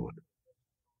against the Lord.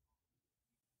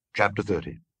 Chapter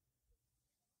 30.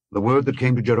 The word that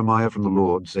came to Jeremiah from the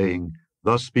Lord, saying,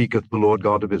 Thus speaketh the Lord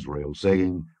God of Israel,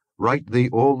 saying, Write thee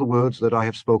all the words that I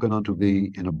have spoken unto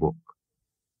thee in a book.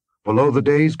 For lo, the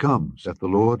days come, saith the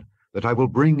Lord, that I will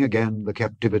bring again the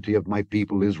captivity of my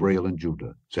people Israel and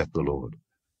Judah, saith the Lord.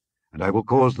 And I will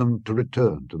cause them to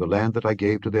return to the land that I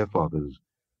gave to their fathers,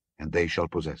 and they shall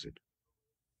possess it.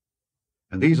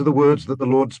 And these are the words that the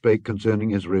Lord spake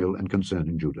concerning Israel and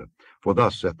concerning Judah. For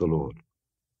thus saith the Lord,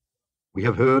 We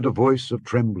have heard a voice of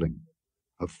trembling,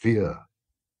 of fear,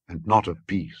 and not of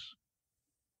peace.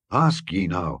 Ask ye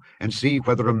now, and see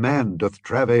whether a man doth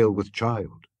travail with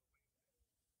child.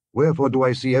 Wherefore do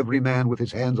I see every man with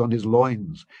his hands on his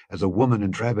loins, as a woman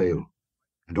in travail,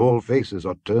 and all faces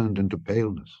are turned into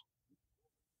paleness?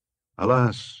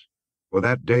 Alas, for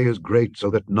that day is great, so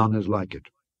that none is like it.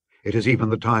 It is even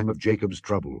the time of Jacob's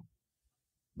trouble.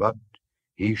 But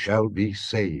he shall be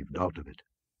saved out of it.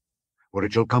 For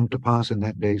it shall come to pass in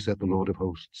that day, saith the Lord of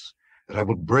hosts, that I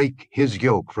will break his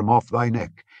yoke from off thy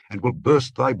neck, and will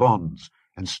burst thy bonds,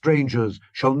 and strangers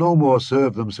shall no more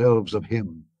serve themselves of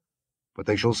him, but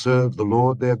they shall serve the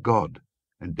Lord their God,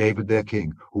 and David their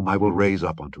king, whom I will raise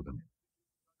up unto them.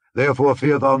 Therefore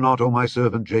fear thou not, O my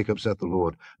servant Jacob, saith the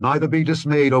Lord, neither be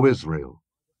dismayed, O Israel.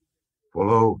 For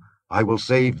lo, I will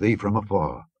save thee from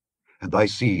afar, and thy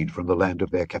seed from the land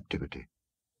of their captivity.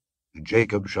 And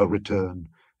Jacob shall return,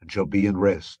 and shall be in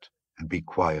rest, and be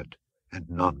quiet, and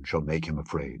none shall make him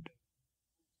afraid.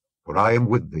 For I am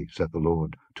with thee, saith the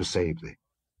Lord, to save thee.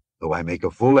 Though I make a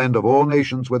full end of all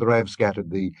nations whither I have scattered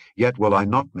thee, yet will I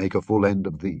not make a full end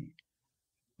of thee.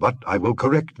 But I will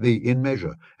correct thee in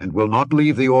measure, and will not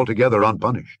leave thee altogether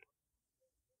unpunished.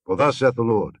 For thus saith the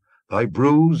Lord, Thy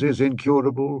bruise is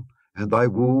incurable, and thy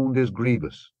wound is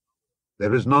grievous.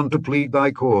 There is none to plead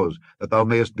thy cause, that thou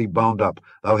mayest be bound up.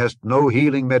 Thou hast no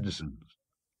healing medicines.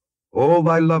 All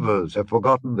thy lovers have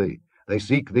forgotten thee, they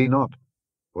seek thee not.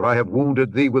 For I have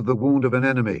wounded thee with the wound of an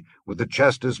enemy, with the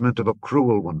chastisement of a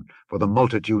cruel one, for the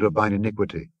multitude of thine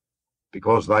iniquity.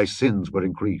 Because thy sins were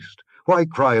increased, why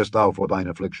criest thou for thine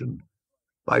affliction?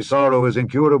 Thy sorrow is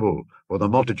incurable, for the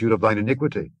multitude of thine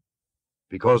iniquity.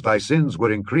 Because thy sins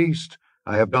were increased,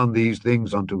 I have done these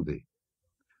things unto thee.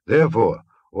 Therefore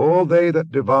all they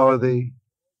that devour thee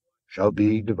shall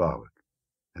be devoured,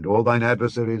 and all thine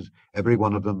adversaries, every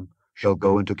one of them, shall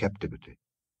go into captivity.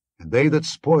 And they that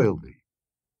spoil thee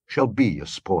shall be a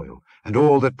spoil, and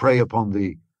all that prey upon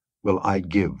thee will I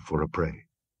give for a prey.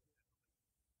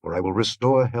 For I will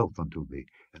restore health unto thee,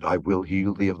 and I will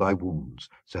heal thee of thy wounds,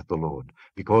 saith the Lord,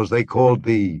 because they called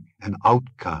thee an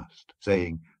outcast,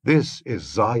 saying, This is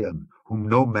Zion, whom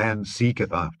no man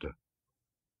seeketh after.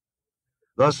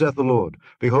 Thus saith the Lord,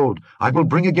 Behold, I will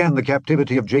bring again the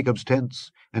captivity of Jacob's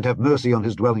tents, and have mercy on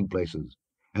his dwelling places.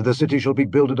 And the city shall be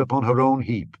builded upon her own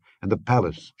heap, and the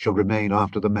palace shall remain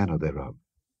after the manner thereof.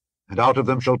 And out of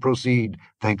them shall proceed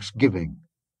thanksgiving,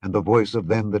 and the voice of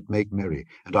them that make merry,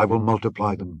 and I will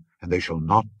multiply them, and they shall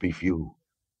not be few.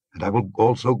 And I will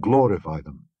also glorify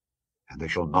them, and they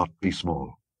shall not be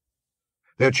small.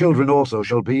 Their children also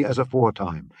shall be as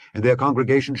aforetime, and their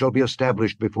congregation shall be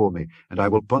established before me, and I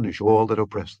will punish all that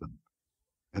oppress them.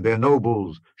 And their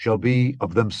nobles shall be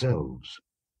of themselves,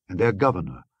 and their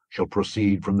governor shall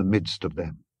proceed from the midst of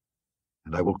them.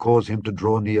 And I will cause him to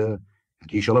draw near,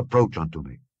 and he shall approach unto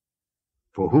me.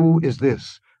 For who is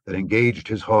this that engaged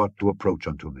his heart to approach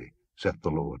unto me, saith the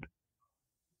Lord?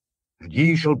 And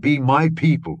ye shall be my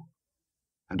people,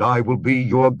 and I will be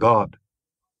your God.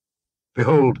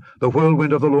 Behold, the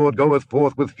whirlwind of the Lord goeth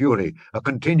forth with fury, a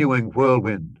continuing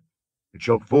whirlwind. It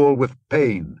shall fall with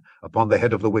pain upon the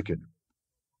head of the wicked.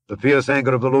 The fierce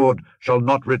anger of the Lord shall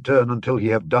not return until he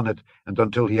have done it, and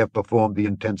until he have performed the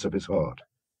intents of his heart.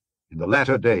 In the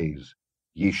latter days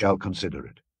ye shall consider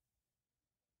it.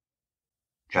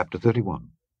 Chapter 31.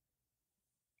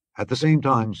 At the same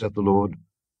time, saith the Lord,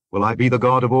 will I be the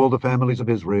God of all the families of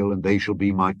Israel, and they shall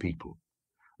be my people.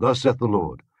 Thus saith the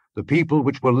Lord, the people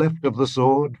which were left of the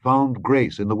sword found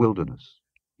grace in the wilderness,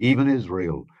 even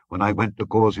Israel, when I went to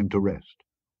cause him to rest.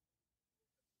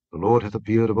 The Lord hath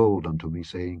appeared of old unto me,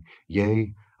 saying,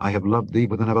 Yea, I have loved thee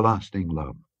with an everlasting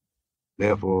love.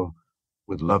 Therefore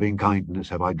with loving kindness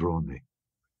have I drawn thee.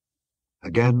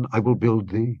 Again I will build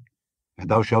thee, and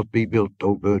thou shalt be built,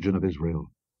 O Virgin of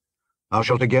Israel. Thou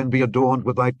shalt again be adorned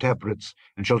with thy tabrets,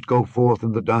 and shalt go forth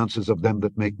in the dances of them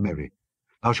that make merry.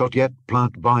 Thou shalt yet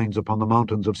plant vines upon the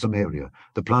mountains of Samaria.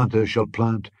 The planters shall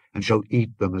plant, and shall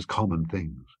eat them as common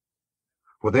things.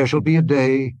 For there shall be a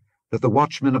day that the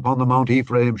watchmen upon the Mount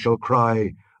Ephraim shall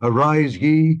cry, Arise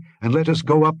ye, and let us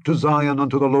go up to Zion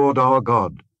unto the Lord our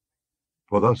God.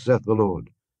 For thus saith the Lord,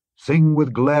 Sing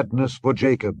with gladness for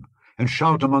Jacob, and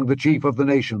shout among the chief of the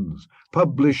nations.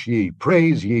 Publish ye,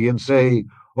 praise ye, and say,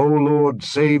 O Lord,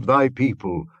 save thy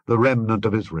people, the remnant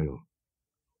of Israel.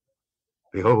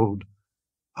 Behold,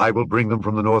 I will bring them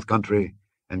from the north country,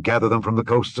 and gather them from the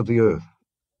coasts of the earth,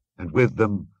 and with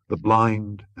them the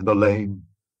blind and the lame,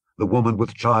 the woman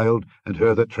with child, and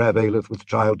her that travaileth with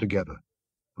child together.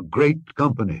 A great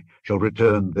company shall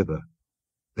return thither.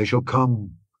 They shall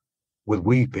come with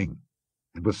weeping,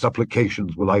 and with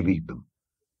supplications will I lead them.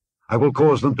 I will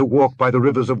cause them to walk by the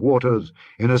rivers of waters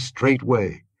in a straight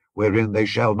way, wherein they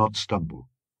shall not stumble.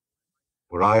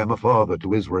 For I am a father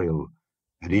to Israel,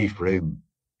 and Ephraim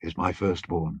is my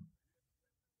firstborn.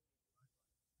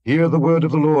 Hear the word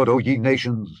of the Lord, O ye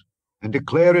nations, and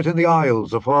declare it in the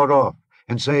isles afar off,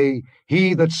 and say,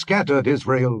 He that scattered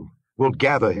Israel will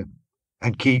gather him,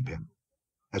 and keep him,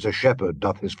 as a shepherd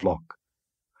doth his flock.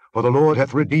 For the Lord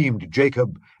hath redeemed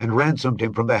Jacob, and ransomed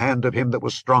him from the hand of him that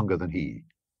was stronger than he.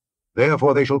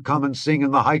 Therefore they shall come and sing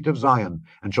in the height of Zion,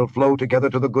 and shall flow together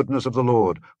to the goodness of the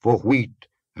Lord, for wheat,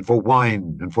 and for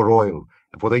wine, and for oil,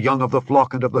 and for the young of the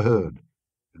flock and of the herd.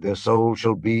 And their soul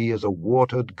shall be as a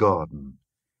watered garden.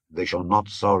 They shall not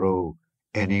sorrow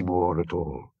any more at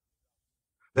all.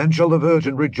 Then shall the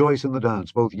virgin rejoice in the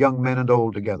dance, both young men and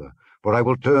old together. For I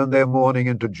will turn their mourning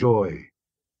into joy,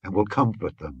 and will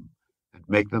comfort them, and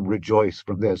make them rejoice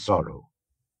from their sorrow.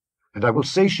 And I will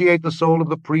satiate the soul of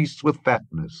the priests with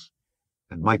fatness,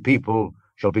 and my people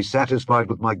shall be satisfied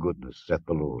with my goodness, saith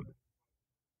the Lord.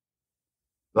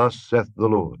 Thus saith the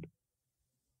Lord,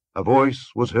 A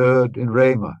voice was heard in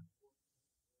Ramah,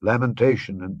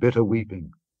 lamentation and bitter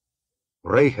weeping.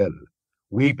 Rachel,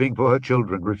 weeping for her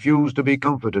children, refused to be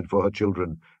comforted for her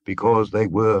children, because they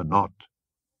were not.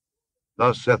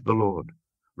 Thus saith the Lord,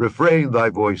 Refrain thy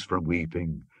voice from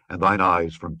weeping, and thine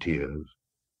eyes from tears.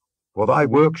 For thy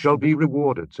work shall be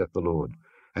rewarded, saith the Lord,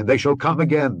 and they shall come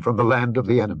again from the land of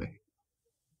the enemy.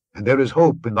 And there is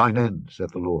hope in thine end,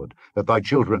 saith the Lord, that thy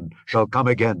children shall come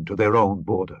again to their own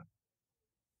border.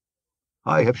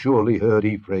 I have surely heard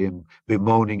Ephraim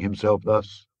bemoaning himself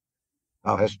thus.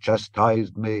 Thou hast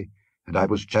chastised me, and I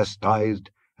was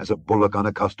chastised, as a bullock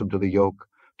unaccustomed to the yoke.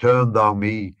 Turn thou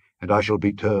me, and I shall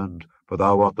be turned, for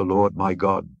thou art the Lord my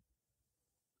God.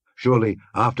 Surely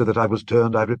after that I was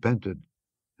turned I repented,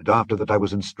 and after that I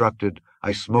was instructed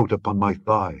I smote upon my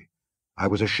thigh. I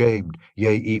was ashamed,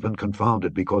 yea, even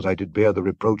confounded, because I did bear the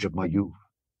reproach of my youth.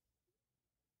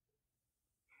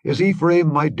 Is Ephraim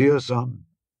my dear son?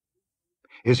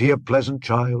 Is he a pleasant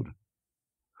child?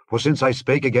 For since I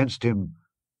spake against him,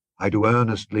 I do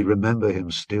earnestly remember him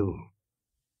still.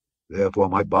 Therefore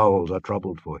my bowels are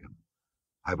troubled for him.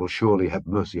 I will surely have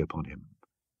mercy upon him,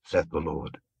 saith the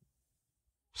Lord.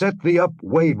 Set thee up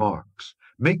waymarks,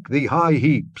 make thee high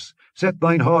heaps, set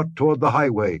thine heart toward the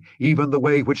highway, even the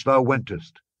way which thou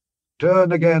wentest.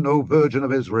 Turn again, O Virgin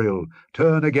of Israel,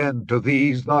 turn again to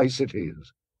these thy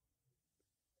cities.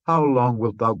 How long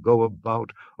wilt thou go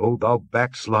about, O thou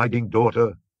backsliding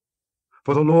daughter?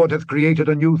 For the Lord hath created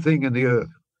a new thing in the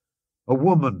earth. A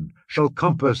woman shall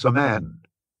compass a man.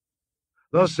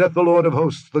 Thus saith the Lord of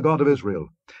hosts, the God of Israel,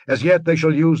 As yet they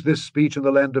shall use this speech in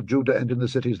the land of Judah and in the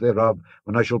cities thereof,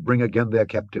 when I shall bring again their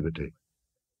captivity.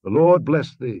 The Lord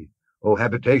bless thee, O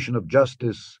habitation of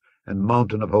justice and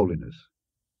mountain of holiness.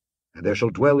 And there shall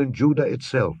dwell in Judah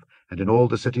itself, and in all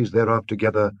the cities thereof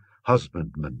together,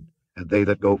 husbandmen, and they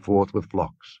that go forth with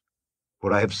flocks.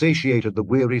 For I have satiated the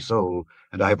weary soul,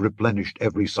 and I have replenished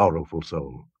every sorrowful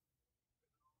soul.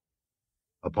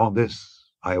 Upon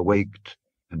this I awaked,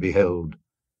 and beheld,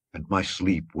 and my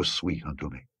sleep was sweet unto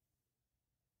me.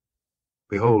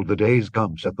 Behold, the days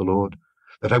come, saith the Lord,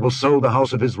 that I will sow the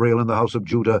house of Israel and the house of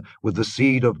Judah with the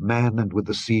seed of man and with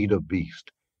the seed of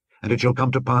beast. And it shall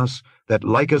come to pass, that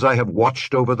like as I have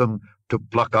watched over them, to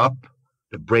pluck up,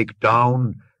 to break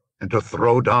down, and to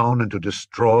throw down, and to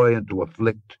destroy, and to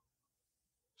afflict,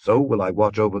 so will I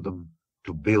watch over them,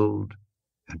 to build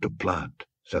and to plant,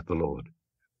 saith the Lord.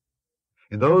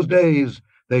 In those days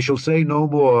they shall say no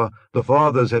more, the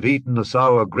fathers have eaten the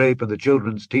sour grape, and the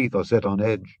children's teeth are set on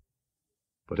edge.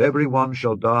 But every one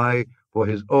shall die for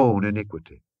his own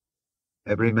iniquity.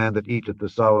 Every man that eateth the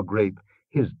sour grape,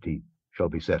 his teeth shall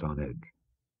be set on edge.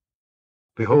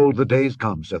 Behold, the days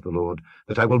come, saith the Lord,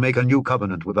 that I will make a new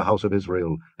covenant with the house of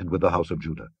Israel and with the house of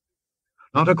Judah.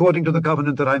 Not according to the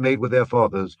covenant that I made with their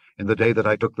fathers in the day that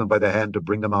I took them by the hand to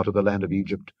bring them out of the land of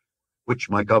Egypt, which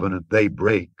my covenant they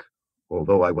break,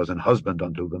 although I was an husband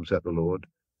unto them, saith the Lord.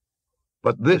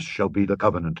 But this shall be the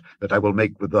covenant that I will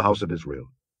make with the house of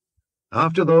Israel.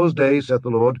 After those days, saith the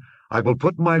Lord, I will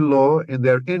put my law in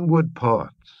their inward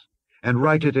parts, and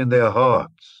write it in their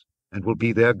hearts, and will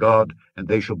be their God, and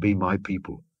they shall be my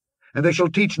people. And they shall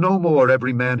teach no more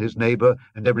every man his neighbor,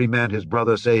 and every man his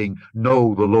brother, saying,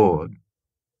 Know the Lord.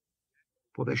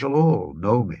 For they shall all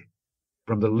know me,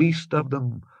 from the least of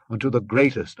them unto the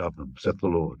greatest of them, saith the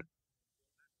Lord.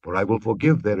 For I will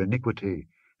forgive their iniquity,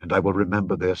 and I will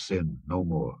remember their sin no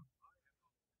more.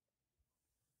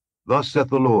 Thus saith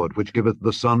the Lord, which giveth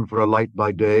the sun for a light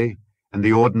by day, and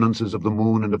the ordinances of the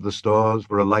moon and of the stars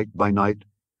for a light by night,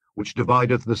 which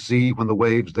divideth the sea when the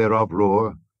waves thereof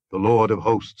roar, the Lord of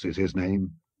hosts is his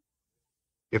name.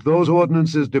 If those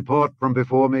ordinances depart from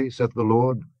before me, saith the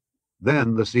Lord,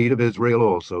 then the seed of Israel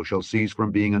also shall cease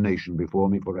from being a nation before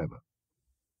me forever.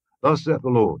 Thus saith the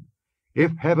Lord,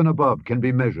 if heaven above can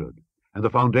be measured, and the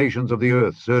foundations of the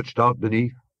earth searched out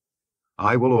beneath,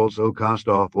 I will also cast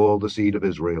off all the seed of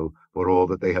Israel for all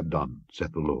that they have done,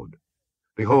 saith the Lord.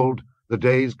 Behold, the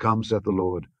days come, saith the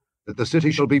Lord, that the city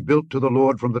shall be built to the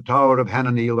Lord from the tower of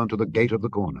Hananeel unto the gate of the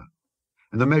corner.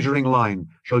 And the measuring line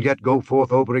shall yet go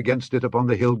forth over against it upon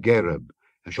the hill Gareb,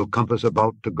 and shall compass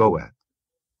about to Goath.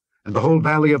 And the whole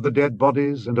valley of the dead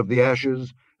bodies and of the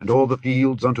ashes, and all the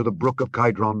fields unto the brook of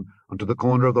Kidron, unto the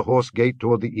corner of the horse gate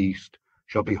toward the east,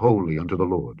 shall be holy unto the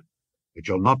Lord. It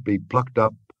shall not be plucked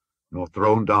up, nor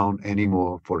thrown down any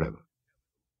more forever.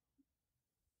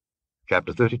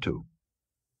 Chapter 32.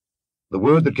 The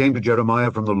word that came to Jeremiah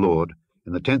from the Lord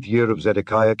in the 10th year of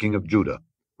Zedekiah king of Judah,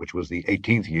 which was the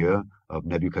 18th year of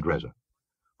Nebuchadrezzar.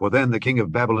 For then the king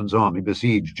of Babylon's army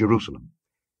besieged Jerusalem,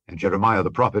 and Jeremiah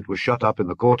the prophet was shut up in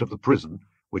the court of the prison,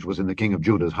 which was in the king of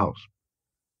Judah's house.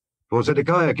 For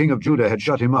Zedekiah king of Judah had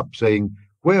shut him up, saying,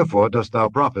 Wherefore dost thou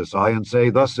prophesy, and say,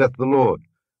 Thus saith the Lord,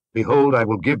 Behold, I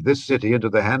will give this city into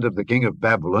the hand of the king of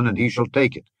Babylon, and he shall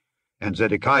take it. And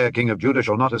Zedekiah king of Judah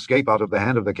shall not escape out of the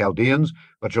hand of the Chaldeans,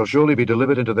 but shall surely be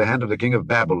delivered into the hand of the king of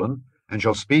Babylon, and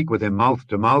shall speak with him mouth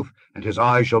to mouth, and his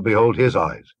eyes shall behold his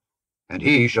eyes. And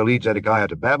he shall lead Zedekiah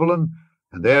to Babylon,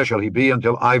 and there shall he be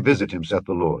until I visit him, saith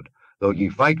the Lord. Though ye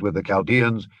fight with the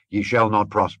Chaldeans, ye shall not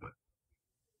prosper.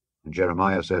 And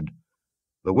Jeremiah said,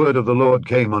 The word of the Lord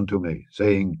came unto me,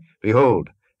 saying, Behold,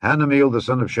 Hanameel the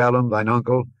son of Shallum, thine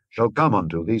uncle, shall come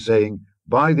unto thee, saying,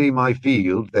 Buy thee my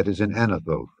field that is in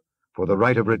Anathoth, for the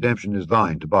right of redemption is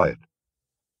thine to buy it.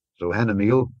 So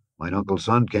Hanameel, mine uncle's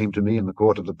son, came to me in the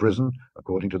court of the prison,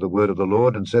 according to the word of the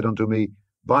Lord, and said unto me,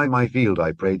 Buy my field,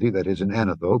 I pray thee, that is in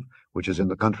Anathoth, which is in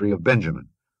the country of Benjamin,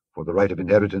 for the right of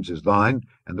inheritance is thine,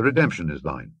 and the redemption is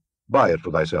thine. Buy it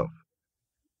for thyself.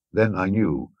 Then I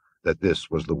knew that this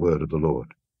was the word of the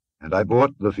Lord. And I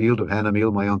bought the field of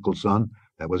Hanameel my uncle's son,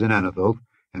 that was in Anathoth,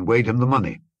 and weighed him the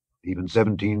money, even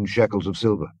 17 shekels of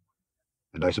silver.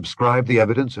 And I subscribed the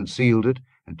evidence, and sealed it,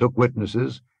 and took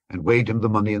witnesses, and weighed him the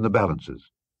money in the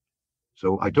balances.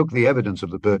 So I took the evidence of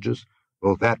the purchase,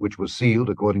 both that which was sealed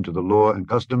according to the law and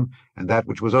custom, and that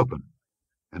which was open.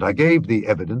 And I gave the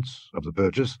evidence of the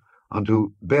purchase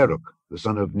unto Baruch, the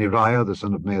son of Neriah, the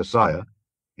son of Maaseiah,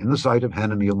 in the sight of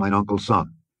Hanameel mine uncle's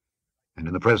son, and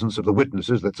in the presence of the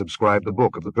witnesses that subscribed the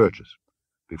book of the purchase,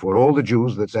 before all the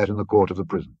Jews that sat in the court of the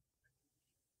prison.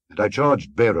 And I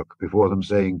charged Baruch before them,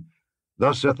 saying,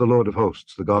 Thus saith the Lord of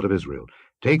hosts, the God of Israel,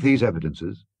 Take these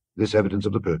evidences, this evidence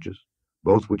of the purchase,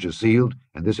 both which is sealed,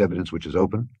 and this evidence which is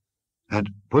open, and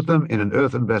put them in an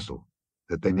earthen vessel,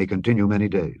 that they may continue many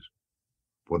days.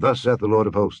 For thus saith the Lord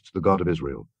of hosts, the God of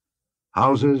Israel,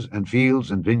 Houses and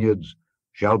fields and vineyards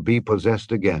shall be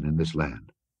possessed again in this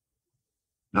land.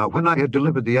 Now when I had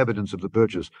delivered the evidence of the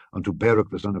purchase unto Baruch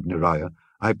the son of Neriah,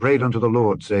 I prayed unto the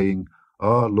Lord, saying,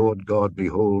 Ah, Lord God,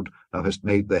 behold, thou hast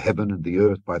made the heaven and the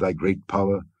earth by thy great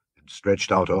power and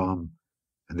stretched out arm,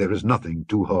 and there is nothing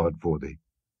too hard for thee.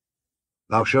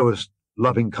 Thou showest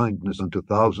loving kindness unto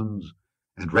thousands,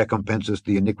 and recompensest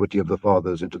the iniquity of the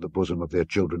fathers into the bosom of their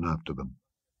children after them.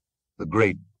 The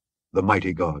great, the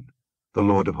mighty God, the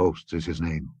Lord of hosts is his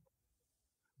name.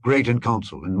 Great in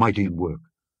counsel and mighty in work.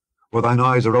 For thine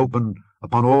eyes are open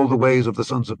upon all the ways of the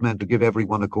sons of men, to give every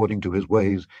one according to his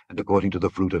ways and according to the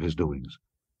fruit of his doings,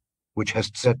 which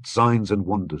hast set signs and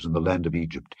wonders in the land of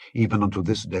Egypt, even unto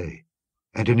this day,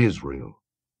 and in Israel,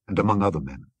 and among other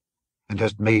men, and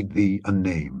hast made thee a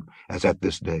name, as at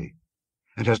this day,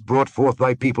 and hast brought forth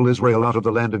thy people Israel out of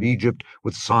the land of Egypt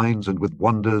with signs and with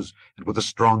wonders, and with a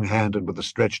strong hand, and with a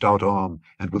stretched out arm,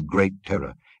 and with great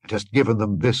terror, and hast given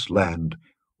them this land,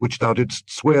 which thou didst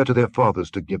swear to their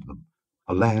fathers to give them,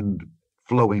 a land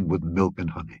flowing with milk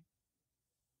and honey.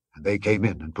 And they came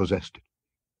in and possessed it.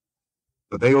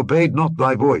 But they obeyed not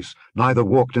thy voice, neither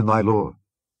walked in thy law.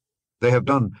 They have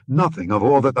done nothing of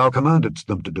all that thou commandedst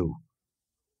them to do.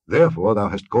 Therefore thou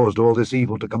hast caused all this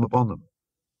evil to come upon them.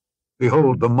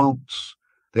 Behold, the mounts,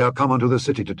 they are come unto the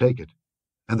city to take it,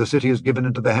 and the city is given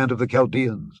into the hand of the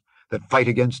Chaldeans, that fight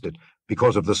against it,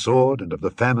 because of the sword, and of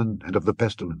the famine, and of the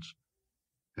pestilence.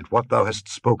 And what thou hast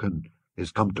spoken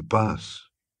is come to pass,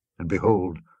 and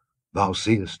behold, thou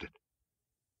seest it.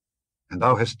 And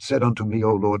thou hast said unto me,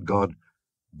 O Lord God,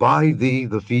 buy thee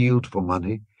the field for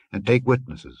money, and take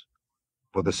witnesses,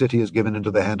 for the city is given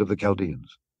into the hand of the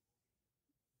Chaldeans.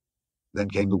 Then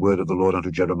came the word of the Lord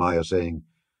unto Jeremiah, saying,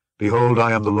 Behold,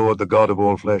 I am the Lord, the God of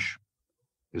all flesh.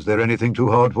 Is there anything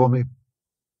too hard for me?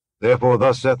 Therefore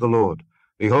thus saith the Lord,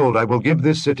 Behold, I will give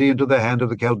this city into the hand of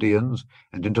the Chaldeans,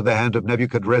 and into the hand of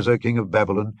Nebuchadrezzar king of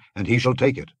Babylon, and he shall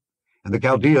take it. And the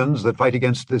Chaldeans that fight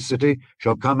against this city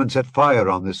shall come and set fire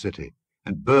on this city,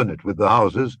 and burn it with the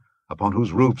houses, upon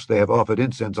whose roofs they have offered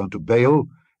incense unto Baal,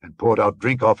 and poured out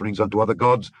drink offerings unto other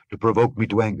gods, to provoke me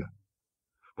to anger.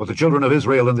 For the children of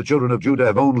Israel and the children of Judah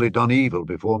have only done evil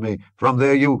before me from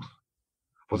their youth.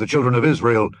 For the children of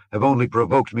Israel have only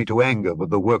provoked me to anger with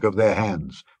the work of their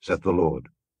hands, saith the Lord.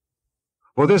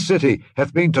 For this city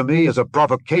hath been to me as a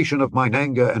provocation of mine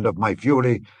anger and of my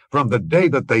fury, from the day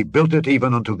that they built it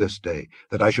even unto this day,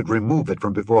 that I should remove it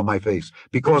from before my face,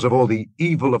 because of all the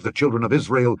evil of the children of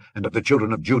Israel and of the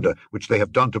children of Judah, which they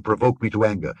have done to provoke me to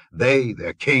anger, they,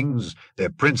 their kings, their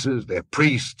princes, their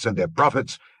priests, and their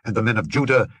prophets, and the men of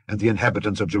Judah, and the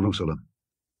inhabitants of Jerusalem.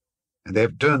 And they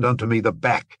have turned unto me the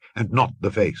back, and not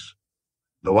the face.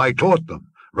 Though I taught them,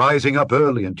 rising up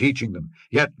early and teaching them,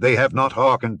 yet they have not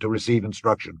hearkened to receive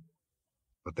instruction.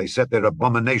 But they set their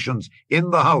abominations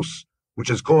in the house, which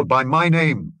is called by my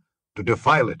name, to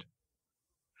defile it.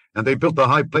 And they built the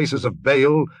high places of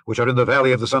Baal, which are in the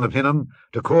valley of the son of Hinnom,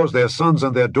 to cause their sons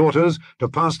and their daughters to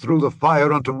pass through the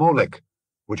fire unto Molech,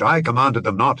 which I commanded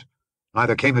them not,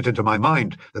 neither came it into my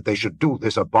mind that they should do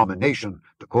this abomination,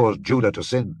 to cause Judah to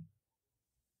sin.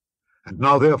 And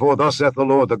now therefore thus saith the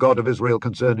Lord, the God of Israel,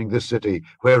 concerning this city,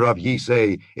 whereof ye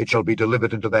say, It shall be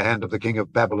delivered into the hand of the king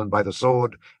of Babylon by the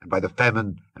sword, and by the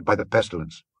famine, and by the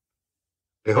pestilence.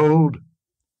 Behold,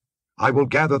 I will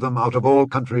gather them out of all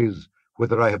countries,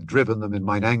 whither I have driven them in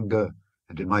mine anger,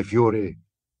 and in my fury,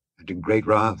 and in great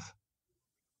wrath.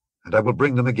 And I will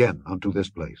bring them again unto this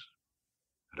place.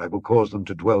 And I will cause them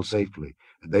to dwell safely,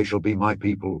 and they shall be my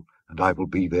people, and I will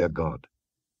be their God.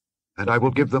 And I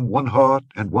will give them one heart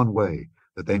and one way,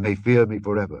 that they may fear me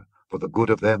forever, for the good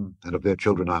of them and of their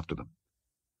children after them.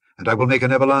 And I will make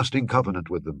an everlasting covenant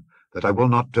with them, that I will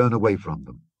not turn away from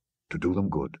them, to do them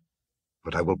good.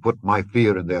 But I will put my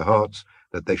fear in their hearts,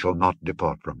 that they shall not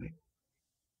depart from me.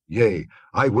 Yea,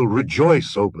 I will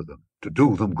rejoice over them, to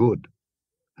do them good.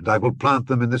 And I will plant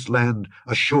them in this land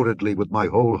assuredly with my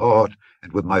whole heart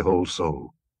and with my whole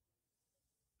soul.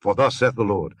 For thus saith the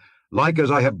Lord, Like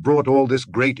as I have brought all this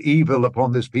great evil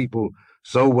upon this people,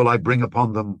 so will I bring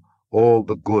upon them all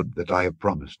the good that I have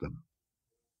promised them.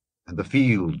 And the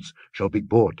fields shall be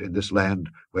bought in this land,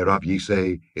 whereof ye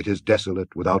say, It is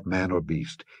desolate, without man or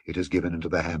beast, it is given into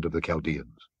the hand of the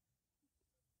Chaldeans.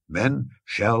 Men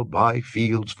shall buy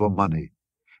fields for money,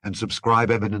 and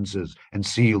subscribe evidences, and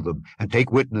seal them, and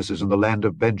take witnesses in the land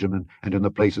of Benjamin, and in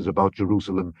the places about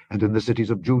Jerusalem, and in the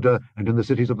cities of Judah, and in the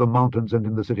cities of the mountains, and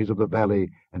in the cities of the valley,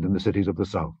 and in the cities of the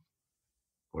south.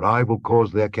 For I will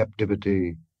cause their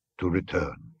captivity to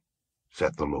return,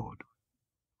 saith the Lord.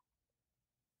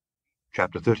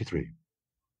 Chapter 33.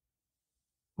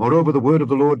 Moreover, the word of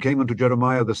the Lord came unto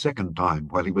Jeremiah the second time,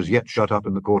 while he was yet shut up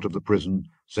in the court of the prison,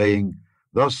 saying,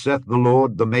 Thus saith the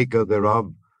Lord, the maker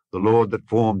thereof, the Lord that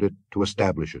formed it to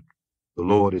establish it. The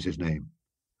Lord is his name.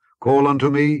 Call unto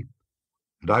me,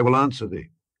 and I will answer thee,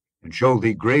 and show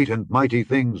thee great and mighty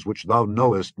things which thou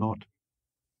knowest not.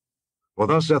 For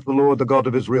thus saith the Lord, the God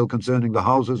of Israel, concerning the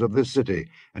houses of this city,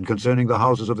 and concerning the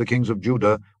houses of the kings of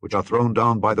Judah, which are thrown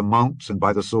down by the mounts and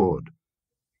by the sword.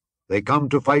 They come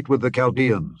to fight with the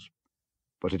Chaldeans,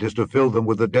 but it is to fill them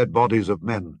with the dead bodies of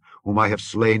men, whom I have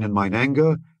slain in mine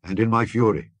anger and in my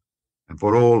fury, and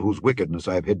for all whose wickedness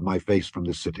I have hid my face from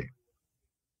this city.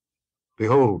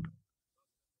 Behold,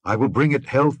 I will bring it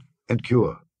health and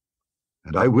cure,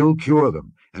 and I will cure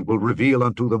them, and will reveal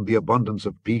unto them the abundance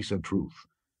of peace and truth.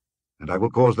 And I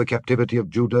will cause the captivity of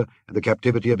Judah and the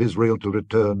captivity of Israel to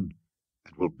return,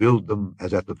 and will build them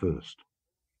as at the first.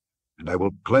 And I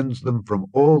will cleanse them from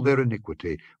all their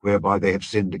iniquity, whereby they have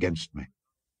sinned against me.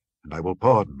 And I will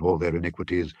pardon all their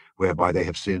iniquities, whereby they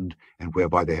have sinned, and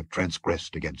whereby they have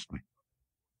transgressed against me.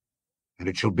 And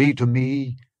it shall be to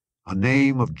me a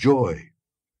name of joy,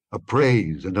 a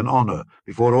praise and an honor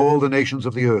before all the nations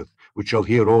of the earth, which shall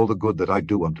hear all the good that I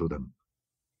do unto them.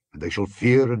 And they shall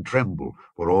fear and tremble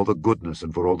for all the goodness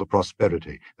and for all the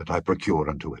prosperity that I procure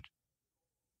unto it.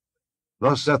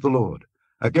 Thus saith the Lord,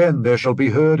 Again there shall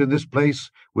be heard in this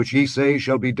place, which ye say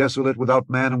shall be desolate without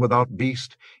man and without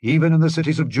beast, even in the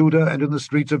cities of Judah and in the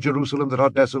streets of Jerusalem that are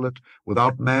desolate,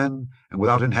 without man and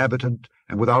without inhabitant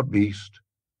and without beast,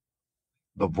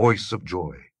 the voice of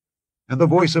joy, and the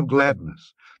voice of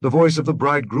gladness, the voice of the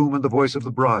bridegroom and the voice of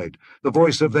the bride, the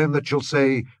voice of them that shall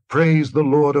say, Praise the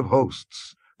Lord of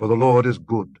hosts, for the Lord is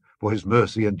good, for his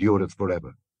mercy endureth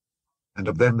forever. And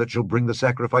of them that shall bring the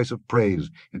sacrifice of praise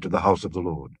into the house of the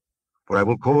Lord. For I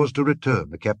will cause to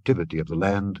return the captivity of the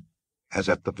land, as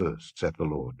at the first, saith the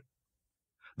Lord.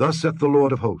 Thus saith the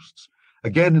Lord of hosts,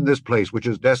 Again in this place which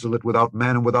is desolate without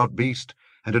man and without beast,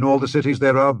 and in all the cities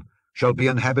thereof, shall be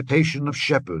an habitation of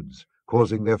shepherds,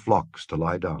 causing their flocks to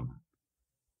lie down.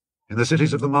 In the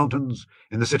cities of the mountains,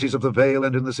 in the cities of the vale,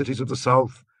 and in the cities of the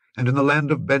south, and in the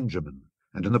land of Benjamin,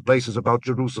 and in the places about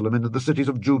Jerusalem, and in the cities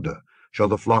of Judah, shall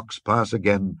the flocks pass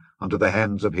again unto the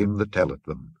hands of him that telleth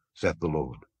them, saith the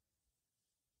Lord.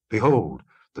 Behold,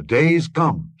 the days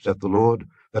come, saith the Lord,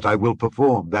 that I will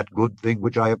perform that good thing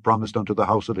which I have promised unto the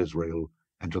house of Israel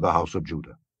and to the house of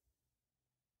Judah.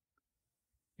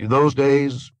 In those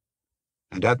days,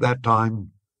 and at that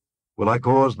time, will I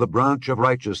cause the branch of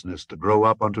righteousness to grow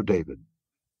up unto David,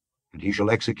 and he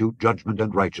shall execute judgment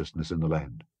and righteousness in the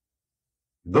land.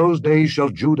 In those days shall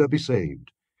Judah be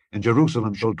saved, and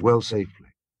Jerusalem shall dwell safely.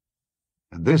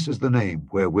 And this is the name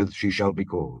wherewith she shall be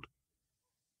called,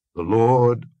 the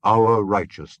Lord our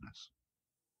righteousness.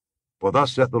 For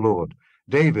thus saith the Lord,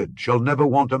 David shall never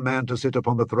want a man to sit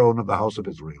upon the throne of the house of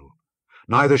Israel.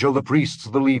 Neither shall the priests,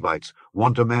 the Levites,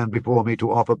 want a man before me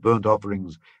to offer burnt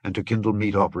offerings, and to kindle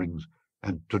meat offerings,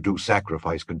 and to do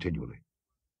sacrifice continually.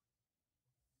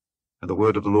 And the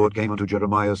word of the Lord came unto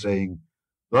Jeremiah, saying,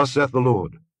 Thus saith the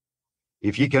Lord,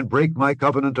 If ye can break my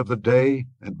covenant of the day,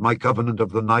 and my covenant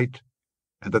of the night,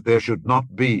 and that there should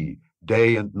not be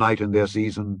day and night in their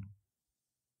season,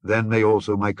 then may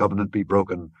also my covenant be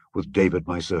broken with David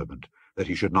my servant, that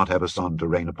he should not have a son to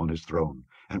reign upon his throne,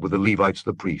 and with the Levites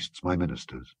the priests my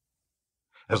ministers.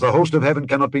 As the host of heaven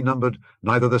cannot be numbered,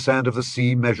 neither the sand of the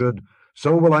sea measured,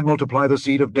 so will I multiply the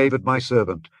seed of David my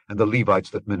servant, and the Levites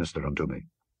that minister unto me.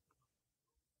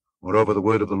 Moreover the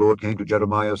word of the Lord came to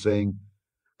Jeremiah, saying,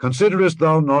 Considerest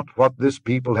thou not what this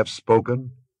people have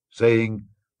spoken, saying,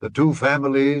 The two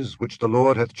families which the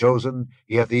Lord hath chosen,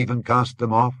 he hath even cast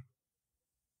them off?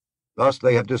 Thus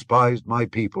they have despised my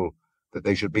people, that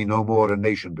they should be no more a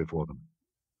nation before them.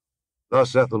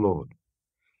 Thus saith the Lord,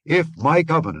 If my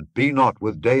covenant be not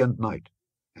with day and night,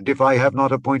 and if I have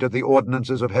not appointed the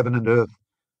ordinances of heaven and earth,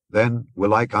 then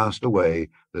will I cast away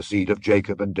the seed of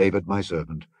Jacob and David my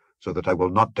servant, so that I will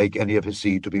not take any of his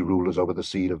seed to be rulers over the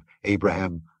seed of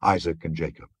Abraham, Isaac, and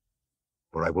Jacob.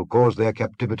 For I will cause their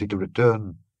captivity to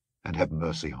return, and have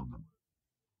mercy on them.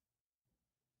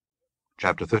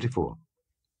 Chapter 34.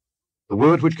 The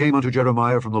word which came unto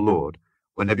Jeremiah from the Lord,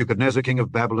 when Nebuchadnezzar king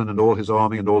of Babylon and all his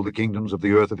army and all the kingdoms of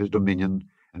the earth of his dominion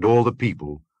and all the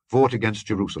people fought against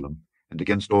Jerusalem and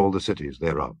against all the cities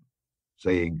thereof,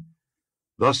 saying,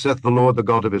 Thus saith the Lord, the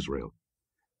God of Israel,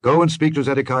 Go and speak to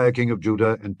Zedekiah king of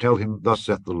Judah, and tell him, Thus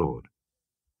saith the Lord,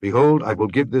 Behold, I will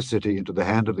give this city into the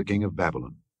hand of the king of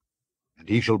Babylon, and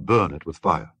he shall burn it with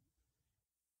fire.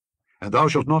 And thou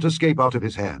shalt not escape out of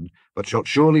his hand, but shalt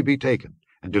surely be taken,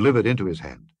 and delivered into his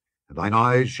hand. And thine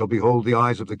eyes shall behold the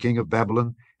eyes of the king of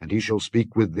Babylon, and he shall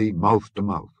speak with thee mouth to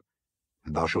mouth,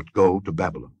 and thou shalt go to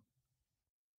Babylon.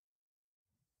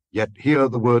 Yet hear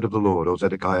the word of the Lord, O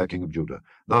Zedekiah king of Judah.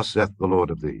 Thus saith the Lord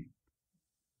of thee,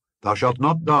 Thou shalt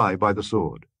not die by the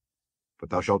sword, but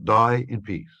thou shalt die in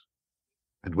peace.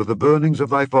 And with the burnings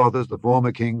of thy fathers, the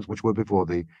former kings which were before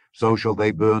thee, so shall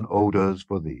they burn odours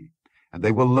for thee. and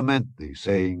they will lament thee,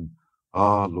 saying,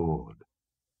 Ah, Lord,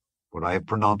 for I have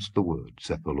pronounced the word,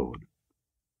 saith the Lord.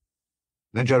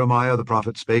 Then Jeremiah the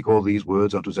prophet spake all these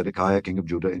words unto Zedekiah king of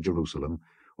Judah in Jerusalem,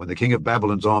 when the king of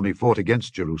Babylon's army fought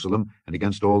against Jerusalem, and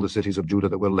against all the cities of Judah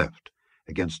that were left,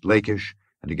 against Lachish,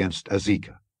 and against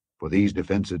Azekah, for these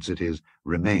defenced cities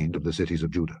remained of the cities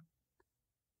of Judah.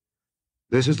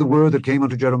 This is the word that came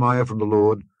unto Jeremiah from the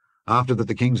Lord, after that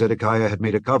the king Zedekiah had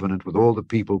made a covenant with all the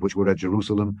people which were at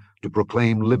Jerusalem, to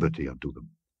proclaim liberty unto them,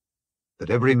 that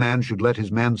every man should let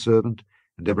his manservant,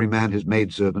 and every man his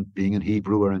maidservant, being an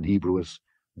Hebrew or an Hebrewess,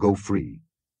 go free,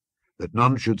 that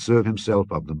none should serve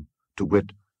himself of them, to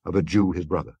wit, of a Jew his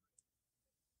brother.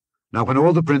 Now when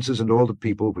all the princes and all the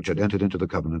people which had entered into the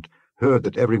covenant heard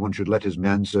that every one should let his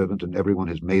manservant and every one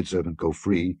his maidservant go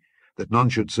free, that none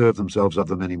should serve themselves of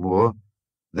them any more,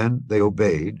 then they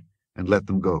obeyed, and let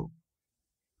them go.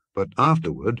 But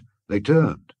afterward they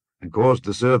turned, and caused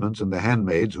the servants and the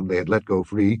handmaids whom they had let go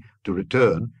free to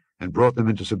return, and brought them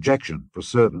into subjection for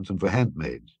servants and for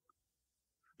handmaids.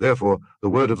 Therefore the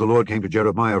word of the Lord came to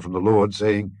Jeremiah from the Lord,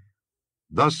 saying,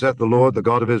 Thus saith the Lord, the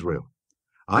God of Israel,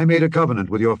 I made a covenant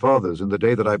with your fathers in the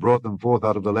day that I brought them forth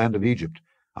out of the land of Egypt,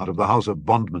 out of the house of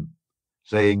bondmen,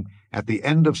 saying, At the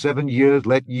end of 7 years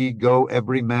let ye go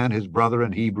every man his brother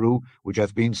and Hebrew, which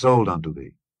hath been sold unto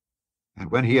thee. And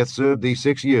when he hath served thee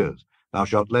 6 years, thou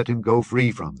shalt let him go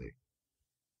free from thee.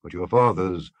 But your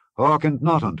fathers hearkened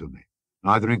not unto me,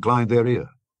 neither inclined their ear.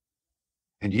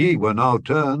 And ye were now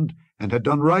turned, and had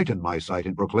done right in my sight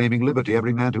in proclaiming liberty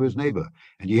every man to his neighbor,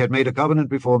 and ye had made a covenant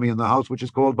before me in the house which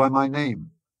is called by my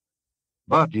name.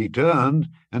 But ye turned,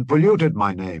 and polluted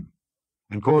my name,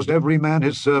 and caused every man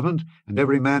his servant, and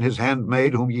every man his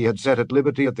handmaid, whom ye had set at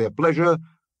liberty at their pleasure,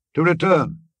 to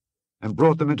return, and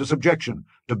brought them into subjection,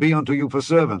 to be unto you for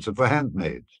servants and for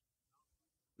handmaids.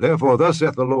 Therefore thus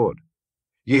saith the Lord,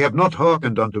 Ye have not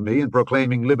hearkened unto me in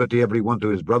proclaiming liberty every one to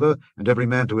his brother, and every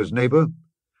man to his neighbor.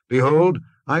 Behold,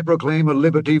 I proclaim a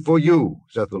liberty for you,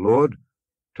 saith the Lord,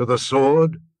 to the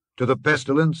sword, to the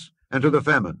pestilence, and to the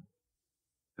famine.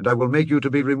 And I will make you to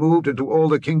be removed into all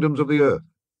the kingdoms of the earth.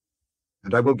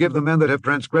 And I will give the men that have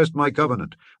transgressed my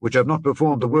covenant, which have not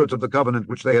performed the words of the covenant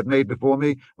which they had made before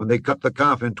me, when they cut the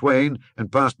calf in twain,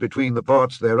 and passed between the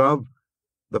parts thereof,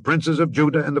 the princes of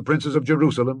Judah and the princes of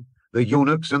Jerusalem, the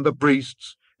eunuchs and the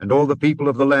priests, and all the people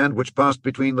of the land which passed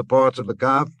between the parts of the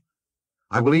calf,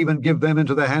 I will even give them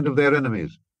into the hand of their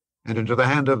enemies, and into the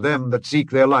hand of them that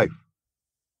seek their life.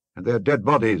 And their dead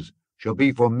bodies shall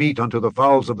be for meat unto the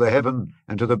fowls of the heaven,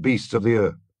 and to the beasts of the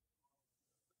earth.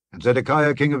 And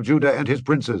Zedekiah king of Judah and his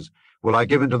princes will I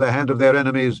give into the hand of their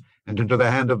enemies, and into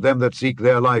the hand of them that seek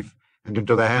their life, and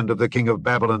into the hand of the king of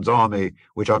Babylon's army,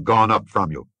 which are gone up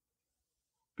from you.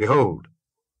 Behold,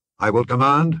 I will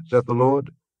command, saith the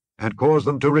Lord, and cause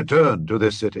them to return to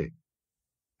this city.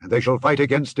 And they shall fight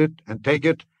against it, and take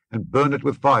it, and burn it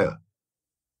with fire.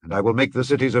 And I will make the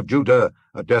cities of Judah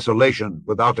a desolation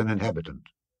without an inhabitant.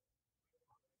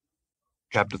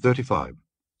 Chapter 35.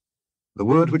 The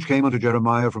word which came unto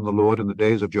Jeremiah from the Lord in the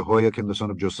days of Jehoiakim the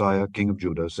son of Josiah, king of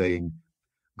Judah, saying,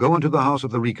 Go unto the house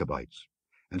of the Rechabites,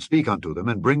 and speak unto them,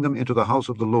 and bring them into the house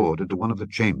of the Lord, into one of the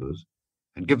chambers,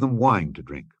 and give them wine to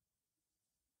drink.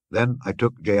 Then I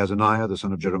took Jaazaniah the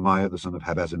son of Jeremiah the son of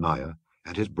Habazaniah,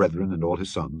 and his brethren and all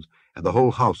his sons, and the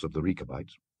whole house of the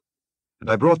Rechabites, and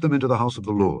I brought them into the house of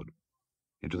the Lord,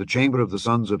 into the chamber of the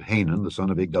sons of Hanan the son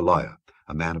of Igdaliah,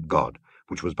 a man of God,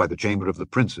 which was by the chamber of the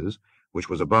princes, which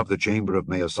was above the chamber of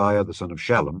Maaseiah the son of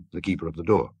Shallum, the keeper of the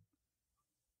door.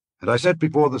 And I set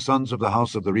before the sons of the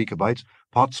house of the Rechabites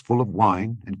pots full of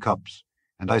wine and cups,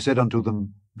 and I said unto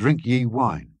them, Drink ye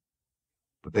wine.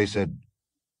 But they said,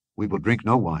 We will drink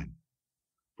no wine.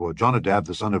 For Jonadab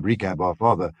the son of Rechab our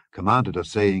father commanded us,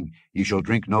 saying, Ye shall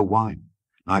drink no wine,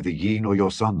 neither ye nor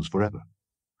your sons forever.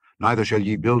 Neither shall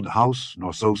ye build house,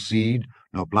 nor sow seed,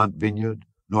 nor plant vineyard,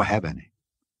 nor have any.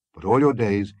 But all your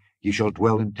days ye shall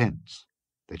dwell in tents,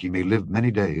 that ye may live many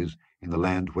days in the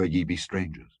land where ye be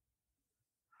strangers.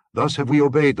 Thus have we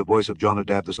obeyed the voice of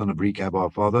Jonadab the son of Rechab our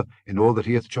father in all that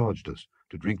he hath charged us,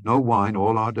 to drink no wine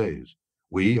all our days,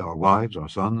 we, our wives, our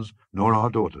sons, nor our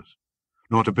daughters,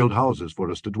 nor to build houses for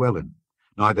us to dwell in.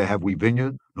 Neither have we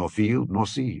vineyard, nor field, nor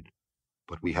seed,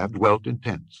 but we have dwelt in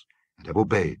tents, and have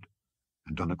obeyed,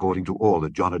 and done according to all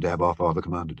that Jonadab our father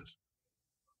commanded us.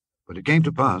 But it came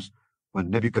to pass, when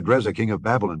Nebuchadrezzar king of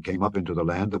Babylon came up into the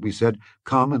land, that we said,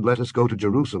 Come and let us go to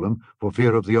Jerusalem, for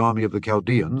fear of the army of the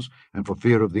Chaldeans, and for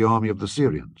fear of the army of the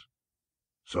Syrians.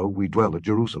 So we dwell at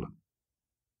Jerusalem.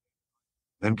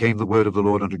 Then came the word of the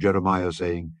Lord unto Jeremiah,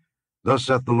 saying, Thus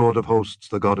saith the Lord of hosts,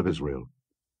 the God of Israel,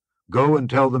 Go and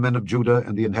tell the men of Judah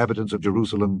and the inhabitants of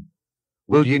Jerusalem,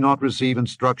 Will ye not receive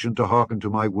instruction to hearken to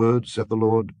my words, saith the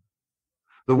Lord?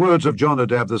 The words of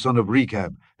Jonadab the son of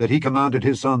Rechab, that he commanded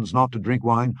his sons not to drink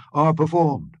wine, are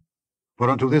performed. For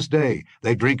unto this day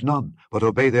they drink none, but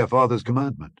obey their father's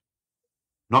commandment.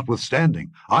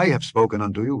 Notwithstanding, I have spoken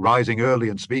unto you, rising early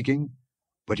and speaking,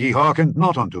 but ye hearkened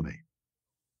not unto me.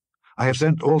 I have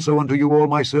sent also unto you all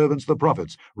my servants the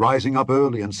prophets, rising up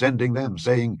early and sending them,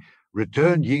 saying,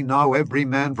 Return ye now every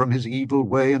man from his evil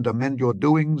way, and amend your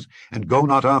doings, and go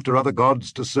not after other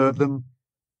gods to serve them,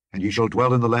 and ye shall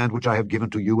dwell in the land which I have given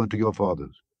to you and to your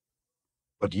fathers.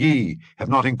 But ye have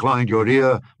not inclined your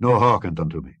ear, nor hearkened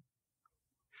unto me.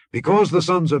 Because the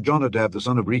sons of Jonadab the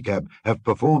son of Rechab have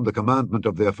performed the commandment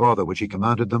of their father which he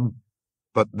commanded them,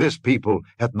 but this people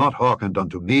hath not hearkened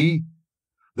unto me,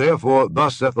 therefore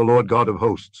thus saith the Lord God of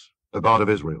hosts, the God of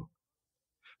Israel,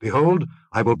 Behold,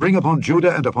 I will bring upon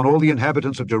Judah and upon all the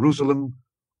inhabitants of Jerusalem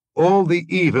all the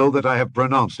evil that I have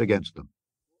pronounced against them,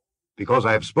 because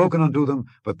I have spoken unto them,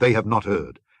 but they have not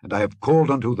heard, and I have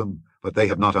called unto them, but they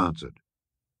have not answered.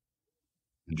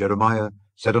 And Jeremiah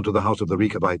said unto the house of the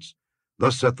Rechabites,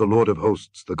 Thus saith the Lord of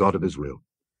hosts, the God of Israel,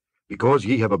 Because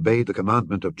ye have obeyed the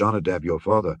commandment of Jonadab your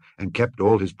father, and kept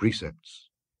all his precepts,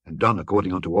 and done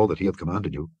according unto all that he hath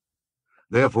commanded you,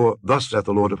 therefore thus saith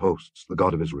the Lord of hosts, the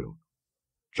God of Israel,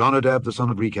 Jonadab the son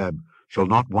of Rechab shall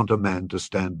not want a man to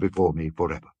stand before me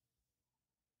forever.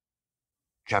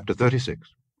 Chapter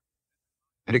 36.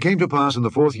 And it came to pass in the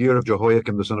 4th year of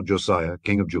Jehoiakim the son of Josiah,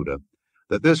 king of Judah,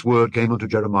 that this word came unto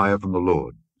Jeremiah from the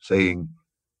Lord, saying,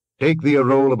 Take thee a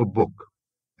roll of a book,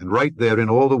 and write therein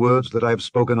all the words that I have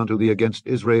spoken unto thee against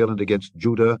Israel and against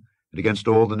Judah and against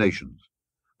all the nations,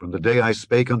 from the day I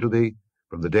spake unto thee,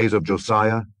 from the days of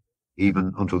Josiah,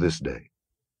 even unto this day.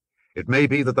 It may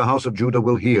be that the house of Judah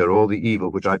will hear all the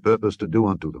evil which I purpose to do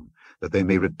unto them, that they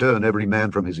may return every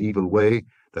man from his evil way,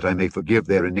 that I may forgive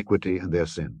their iniquity and their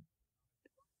sin.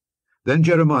 Then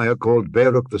Jeremiah called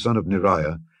Baruch the son of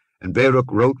Neriah, and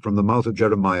Baruch wrote from the mouth of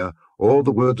Jeremiah all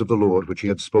the words of the Lord which he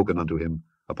had spoken unto him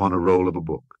upon a roll of a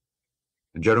book.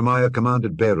 And Jeremiah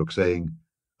commanded Baruch, saying,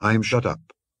 I am shut up,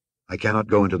 I cannot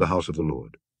go into the house of the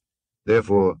Lord.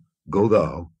 Therefore go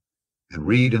thou, and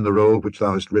read in the roll which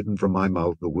thou hast written from my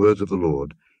mouth the words of the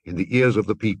Lord in the ears of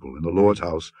the people in the Lord's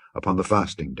house upon the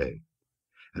fasting day.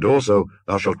 And also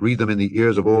thou shalt read them in the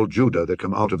ears of all Judah that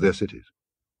come out of their cities.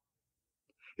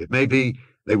 It may be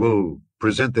they will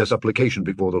present their supplication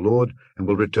before the Lord, and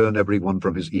will return every one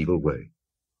from his evil way.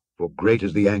 For great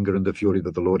is the anger and the fury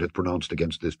that the Lord hath pronounced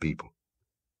against this people.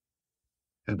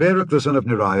 And Baruch the son of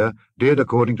Neriah did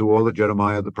according to all that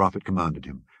Jeremiah the prophet commanded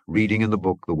him, reading in the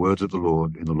book the words of the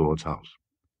Lord in the Lord's house.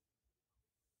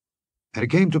 And it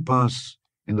came to pass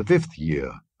in the 5th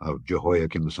year of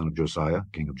Jehoiakim the son of Josiah,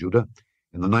 king of Judah,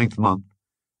 in the 9th month,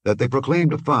 that they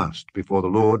proclaimed a fast before the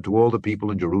Lord to all the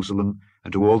people in Jerusalem,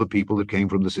 and to all the people that came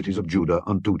from the cities of Judah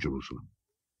unto Jerusalem.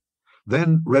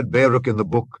 Then read Baruch in the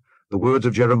book the words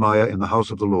of Jeremiah in the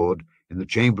house of the Lord, in the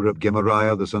chamber of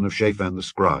Gemariah the son of Shaphan the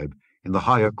scribe, in the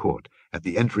higher court, at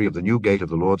the entry of the new gate of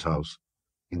the Lord's house,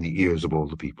 in the ears of all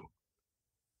the people.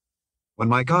 When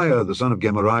Micaiah the son of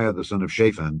Gemariah the son of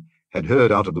Shaphan had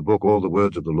heard out of the book all the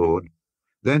words of the Lord,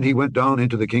 then he went down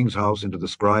into the king's house, into the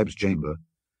scribe's chamber,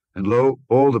 and lo,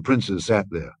 all the princes sat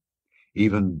there,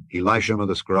 even Elishama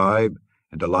the scribe,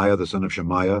 and Eliah the son of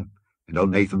Shemaiah, and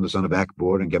Elnathan the son of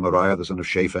Achbor, and Gemariah the son of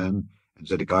Shaphan, and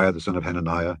Zedekiah the son of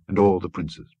Hananiah, and all the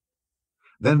princes.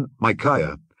 Then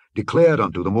Micaiah declared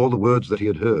unto them all the words that he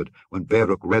had heard, when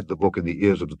Baruch read the book in the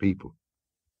ears of the people.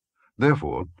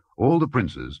 Therefore all the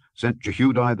princes sent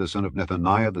Jehudi the son of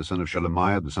Nethaniah, the son of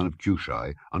Shelemiah, the son of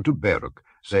Cushai, unto Baruch,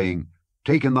 saying,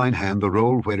 Take in thine hand the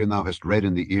roll wherein thou hast read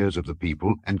in the ears of the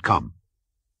people, and come.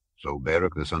 So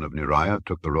Baruch the son of Neriah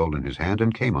took the roll in his hand,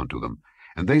 and came unto them.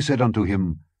 And they said unto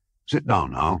him, Sit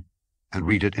down now, and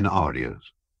read it in our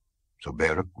ears. So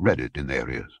Baruch read it in their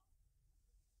ears.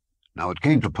 Now it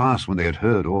came to pass, when they had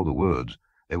heard all the words,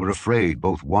 they were afraid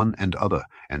both one and other,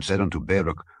 and said unto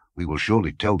Baruch, We will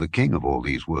surely tell the king of all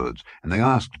these words. And they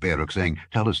asked Baruch, saying,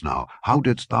 Tell us now, how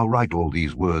didst thou write all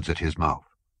these words at his mouth?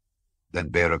 Then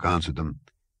Baruch answered them,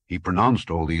 He pronounced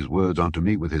all these words unto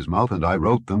me with his mouth, and I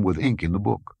wrote them with ink in the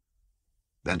book.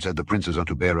 Then said the princes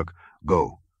unto Baruch,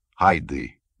 Go, hide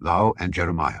thee, thou and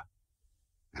Jeremiah,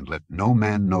 and let no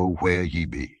man know where ye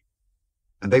be.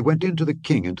 And they went in to the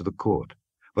king into the court,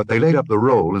 but they laid up the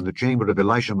roll in the chamber of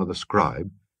Elishama the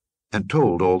scribe, and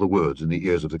told all the words in the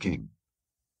ears of the king.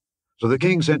 So the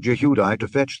king sent Jehudi to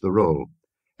fetch the roll,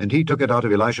 and he took it out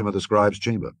of Elishama the scribe's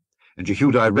chamber. And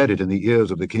Jehudi read it in the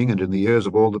ears of the king, and in the ears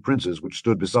of all the princes which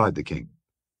stood beside the king.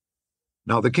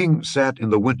 Now the king sat in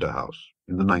the winter house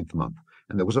in the 9th month,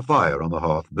 and there was a fire on the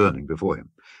hearth burning before him.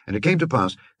 And it came to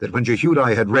pass that when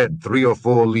Jehudi had read 3 or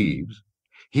 4 leaves,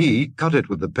 he cut it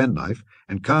with the penknife,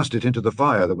 and cast it into the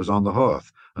fire that was on the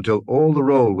hearth, until all the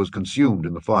roll was consumed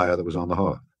in the fire that was on the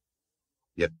hearth.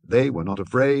 Yet they were not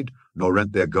afraid, nor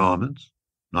rent their garments,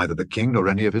 neither the king nor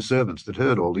any of his servants that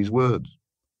heard all these words.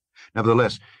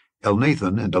 Nevertheless,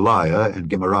 Elnathan and Delaiah and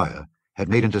Gemariah had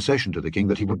made intercession to the king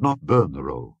that he would not burn the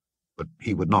roll, but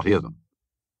he would not hear them.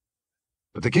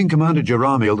 But the king commanded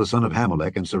Jerahmeel the son of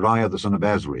Hamelech, and Seraiah the son of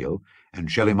Azriel, and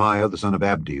Shelemiah the son of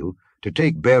Abdeel, to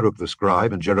take Baruch the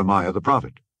scribe and Jeremiah the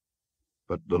prophet.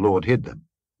 But the Lord hid them.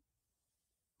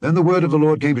 Then the word of the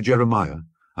Lord came to Jeremiah,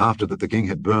 after that the king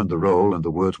had burned the roll and the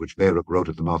words which Baruch wrote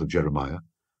at the mouth of Jeremiah,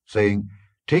 saying,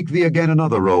 Take thee again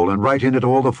another roll, and write in it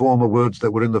all the former words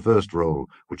that were in the first roll,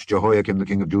 which Jehoiakim the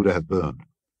king of Judah hath burned.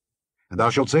 And thou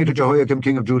shalt say to Jehoiakim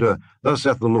king of Judah, Thus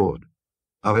saith the Lord,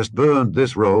 Thou hast burned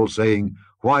this roll, saying,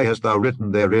 Why hast thou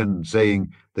written therein,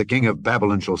 saying, The king of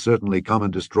Babylon shall certainly come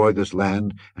and destroy this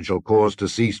land, and shall cause to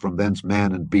cease from thence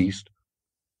man and beast?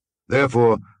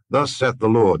 Therefore, thus saith the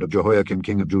Lord of Jehoiakim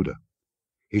king of Judah,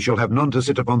 He shall have none to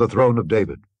sit upon the throne of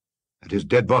David, and his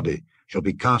dead body shall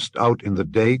be cast out in the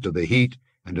day to the heat,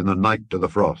 and in the night to the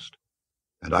frost.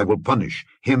 And I will punish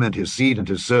him and his seed and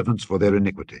his servants for their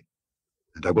iniquity.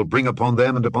 And I will bring upon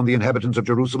them and upon the inhabitants of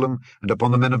Jerusalem and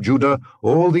upon the men of Judah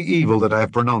all the evil that I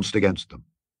have pronounced against them.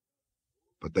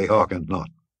 But they hearkened not.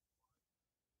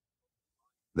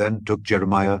 Then took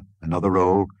Jeremiah another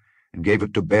roll, and gave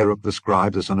it to Baruch the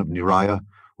scribe, the son of Neriah,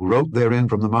 who wrote therein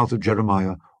from the mouth of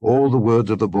Jeremiah all the words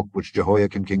of the book which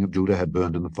Jehoiakim king of Judah had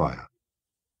burned in the fire.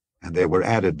 And there were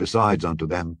added besides unto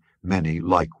them many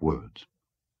like words.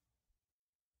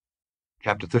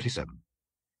 Chapter 37.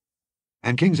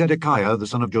 And King Zedekiah the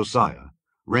son of Josiah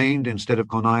reigned instead of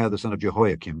Coniah the son of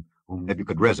Jehoiakim, whom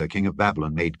Nebuchadrezzar king of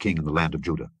Babylon made king in the land of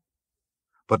Judah.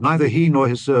 But neither he nor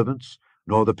his servants,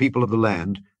 nor the people of the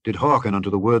land, did hearken unto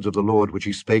the words of the Lord which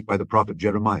he spake by the prophet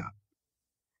Jeremiah.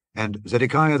 And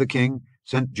Zedekiah the king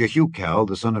sent Jehukal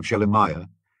the son of Shelemiah,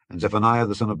 and Zephaniah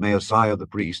the son of Maaseiah the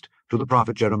priest, to the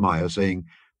prophet Jeremiah, saying,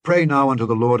 Pray now unto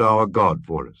the Lord our God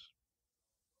for us.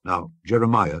 Now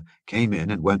Jeremiah came in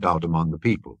and went out among the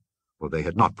people, for they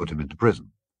had not put him into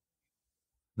prison.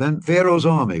 Then Pharaoh's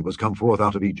army was come forth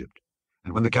out of Egypt,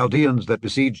 and when the Chaldeans that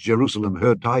besieged Jerusalem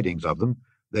heard tidings of them,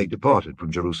 they departed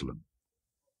from Jerusalem.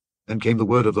 Then came the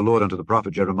word of the Lord unto the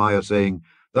prophet Jeremiah, saying,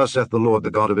 Thus saith the Lord,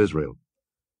 the God of Israel,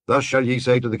 Thus shall ye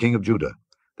say to the king of Judah,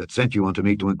 that sent you unto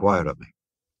me to inquire of me,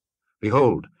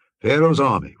 Behold, Pharaoh's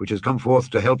army, which is come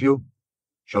forth to help you,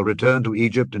 shall return to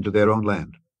Egypt and to their own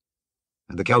land.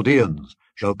 And the Chaldeans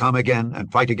shall come again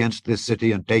and fight against this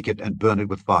city, and take it, and burn it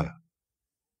with fire.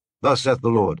 Thus saith the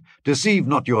Lord, Deceive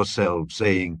not yourselves,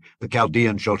 saying, The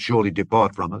Chaldeans shall surely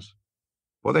depart from us.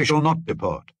 For they shall not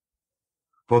depart.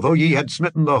 For though ye had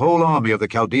smitten the whole army of the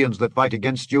Chaldeans that fight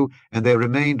against you, and there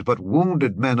remained but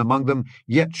wounded men among them,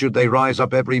 yet should they rise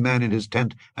up every man in his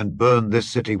tent, and burn this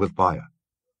city with fire.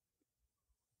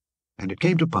 And it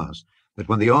came to pass, that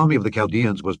when the army of the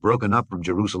Chaldeans was broken up from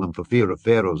Jerusalem for fear of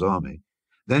Pharaoh's army,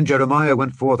 then Jeremiah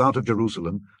went forth out of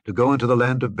Jerusalem to go into the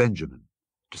land of Benjamin,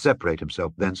 to separate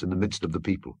himself thence in the midst of the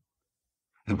people.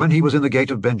 And when he was in the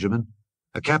gate of Benjamin,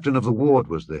 a captain of the ward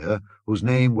was there, whose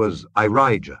name was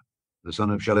Irijah, the son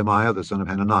of Shelemiah, the son of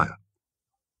Hananiah.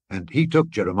 And he took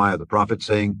Jeremiah the prophet,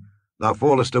 saying, Thou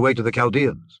fallest away to the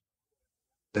Chaldeans.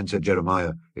 Then said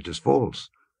Jeremiah, It is false,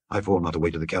 I fall not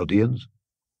away to the Chaldeans.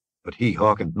 But he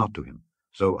hearkened not to him.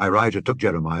 So Irijah took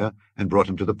Jeremiah, and brought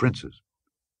him to the princes.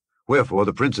 Wherefore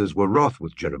the princes were wroth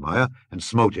with Jeremiah, and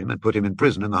smote him, and put him in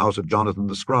prison in the house of Jonathan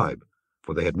the scribe,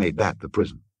 for they had made that the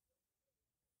prison.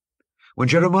 When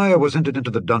Jeremiah was entered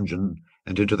into the dungeon,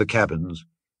 and into the cabins,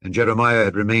 and Jeremiah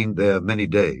had remained there many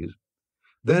days,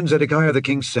 then Zedekiah the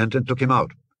king sent and took him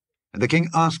out. And the king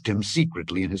asked him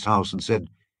secretly in his house, and said,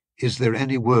 Is there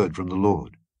any word from the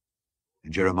Lord?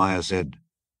 And Jeremiah said,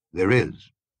 There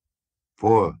is.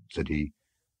 For, said he,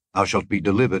 Thou shalt be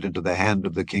delivered into the hand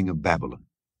of the king of Babylon.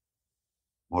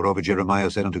 Moreover Jeremiah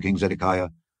said unto King Zedekiah,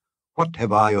 What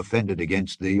have I offended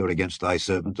against thee, or against thy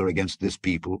servants, or against this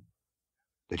people,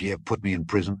 that ye have put me in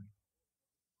prison?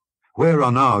 Where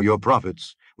are now your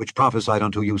prophets, which prophesied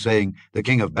unto you, saying, The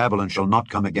king of Babylon shall not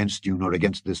come against you, nor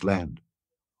against this land?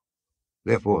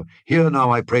 Therefore, hear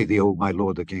now, I pray thee, O my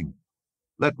lord the king.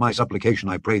 Let my supplication,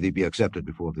 I pray thee, be accepted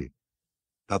before thee,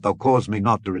 that thou cause me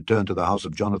not to return to the house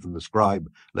of Jonathan the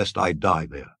scribe, lest I die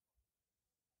there.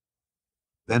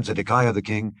 Then Zedekiah the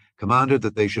king commanded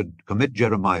that they should commit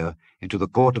Jeremiah into the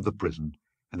court of the prison,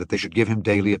 and that they should give him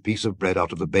daily a piece of bread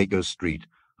out of the baker's street,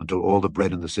 until all the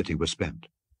bread in the city was spent.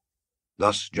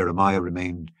 Thus Jeremiah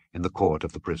remained in the court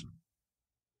of the prison.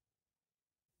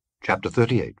 Chapter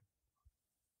 38.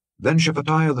 Then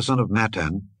Shephatiah the son of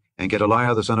Mattan, and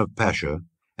Gedaliah the son of Pashur,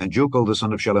 and Jucal the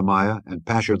son of Shelemiah, and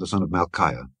Pashur the son of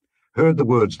Malchiah, heard the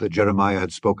words that Jeremiah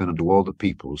had spoken unto all the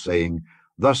people, saying,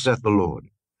 Thus saith the Lord,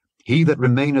 He that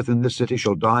remaineth in this city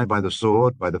shall die by the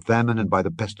sword, by the famine, and by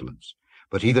the pestilence.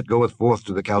 But he that goeth forth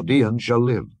to the Chaldeans shall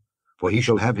live, for he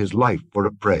shall have his life for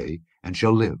a prey, and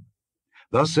shall live.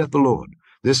 Thus saith the Lord,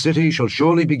 This city shall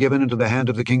surely be given into the hand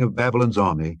of the king of Babylon's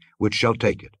army, which shall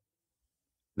take it.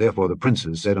 Therefore the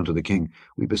princes said unto the king,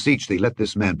 We beseech thee, let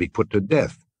this man be put to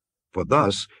death. For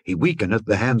thus he weakeneth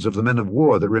the hands of the men of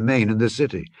war that remain in this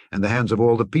city, and the hands of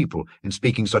all the people, in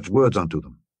speaking such words unto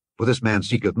them. For this man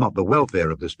seeketh not the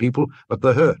welfare of this people, but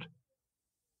the hurt.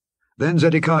 Then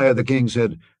Zedekiah the king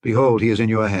said, Behold, he is in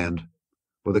your hand,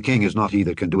 for the king is not he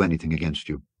that can do anything against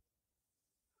you.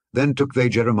 Then took they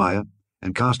Jeremiah,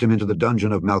 and cast him into the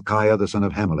dungeon of Malchiah the son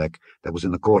of Hamelech, that was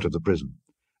in the court of the prison.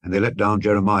 And they let down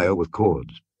Jeremiah with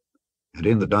cords. And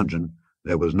in the dungeon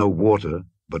there was no water,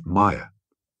 but mire.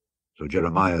 So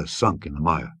Jeremiah sunk in the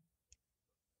mire.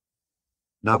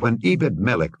 Now when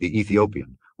Ebed-melech the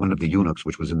Ethiopian, one of the eunuchs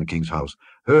which was in the king's house,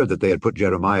 heard that they had put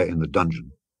Jeremiah in the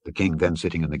dungeon, the king then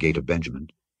sitting in the gate of Benjamin,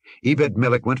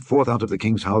 Ebed-melech went forth out of the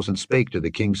king's house and spake to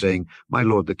the king, saying, My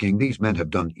lord the king, these men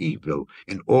have done evil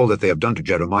in all that they have done to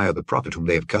Jeremiah the prophet, whom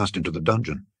they have cast into the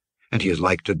dungeon. And he is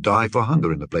like to die for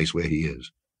hunger in the place where he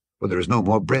is, for there is no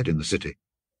more bread in the city.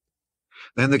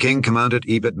 Then the king commanded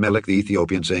Ebed-melech the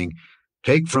Ethiopian, saying,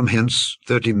 Take from hence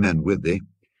 30 men with thee,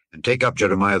 and take up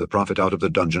Jeremiah the prophet out of the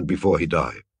dungeon before he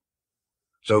die.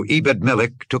 So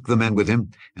Ebed-melech took the men with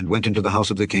him, and went into the house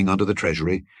of the king unto the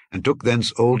treasury, and took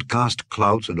thence old cast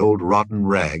clouts and old rotten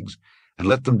rags, and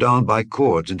let them down by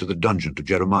cords into the dungeon to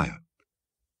Jeremiah.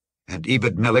 And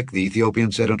Ebed-melech the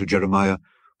Ethiopian said unto Jeremiah,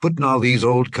 Put now these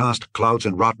old cast clouts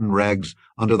and rotten rags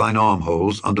under thine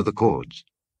armholes under the cords.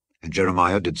 And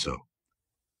Jeremiah did so.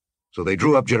 So they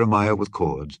drew up Jeremiah with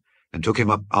cords, and took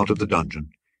him up out of the dungeon,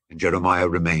 and Jeremiah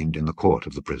remained in the court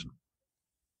of the prison.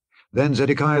 Then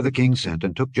Zedekiah the king sent,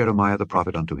 and took Jeremiah the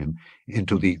prophet unto him,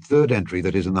 into the third entry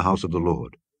that is in the house of the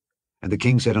Lord. And the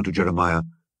king said unto Jeremiah,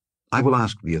 I will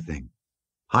ask thee a thing.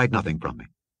 Hide nothing from me.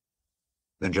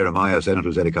 Then Jeremiah said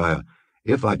unto Zedekiah,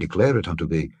 If I declare it unto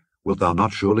thee, wilt thou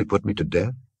not surely put me to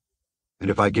death? And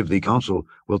if I give thee counsel,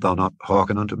 wilt thou not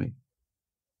hearken unto me?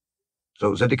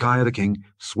 So Zedekiah the king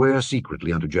sware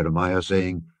secretly unto Jeremiah,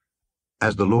 saying,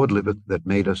 As the Lord liveth that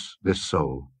made us this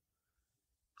soul,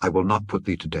 I will not put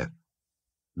thee to death,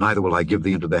 neither will I give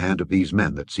thee into the hand of these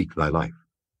men that seek thy life.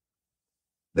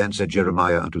 Then said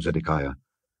Jeremiah unto Zedekiah,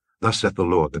 Thus saith the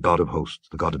Lord, the God of hosts,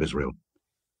 the God of Israel,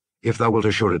 If thou wilt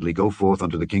assuredly go forth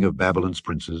unto the king of Babylon's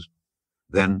princes,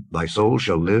 then thy soul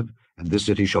shall live, and this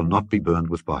city shall not be burned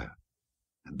with fire,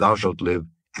 and thou shalt live,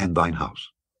 and thine house.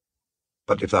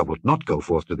 But if thou wilt not go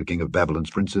forth to the king of Babylon's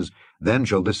princes, then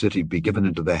shall this city be given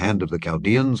into the hand of the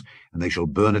Chaldeans, and they shall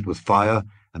burn it with fire,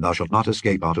 and thou shalt not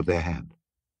escape out of their hand.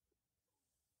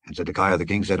 And Zedekiah the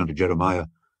king said unto Jeremiah,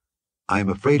 I am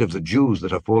afraid of the Jews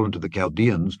that are fallen to the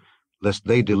Chaldeans, lest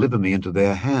they deliver me into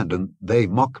their hand, and they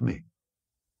mock me.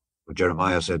 But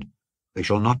Jeremiah said, They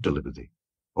shall not deliver thee.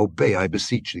 Obey, I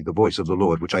beseech thee, the voice of the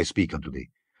Lord, which I speak unto thee.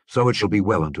 So it shall be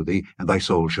well unto thee, and thy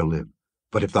soul shall live.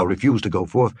 But if thou refuse to go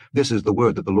forth, this is the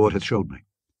word that the Lord hath showed me.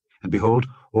 And behold,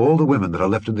 all the women that are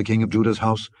left in the king of Judah's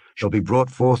house shall be brought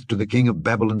forth to the king of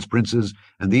Babylon's princes,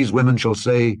 and these women shall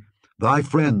say, Thy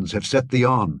friends have set thee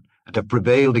on, and have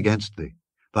prevailed against thee.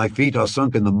 Thy feet are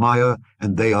sunk in the mire,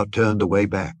 and they are turned away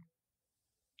back.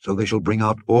 So they shall bring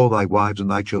out all thy wives and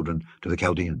thy children to the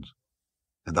Chaldeans.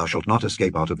 And thou shalt not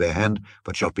escape out of their hand,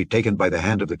 but shalt be taken by the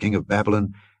hand of the king of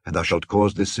Babylon, and thou shalt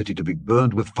cause this city to be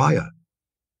burned with fire.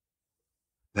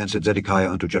 Then said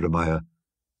Zedekiah unto Jeremiah,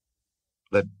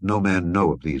 Let no man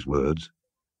know of these words,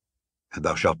 and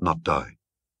thou shalt not die.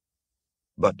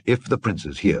 But if the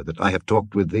princes hear that I have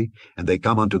talked with thee, and they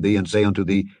come unto thee, and say unto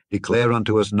thee, Declare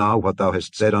unto us now what thou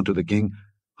hast said unto the king,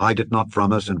 hide it not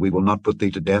from us, and we will not put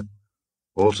thee to death,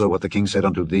 also what the king said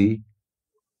unto thee,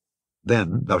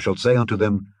 then thou shalt say unto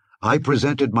them, I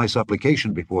presented my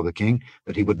supplication before the king,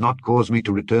 that he would not cause me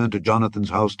to return to Jonathan's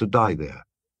house to die there.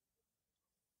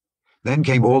 Then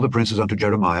came all the princes unto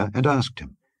Jeremiah, and asked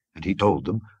him, and he told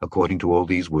them, according to all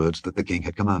these words that the king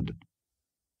had commanded.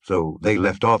 So they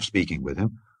left off speaking with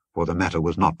him, for the matter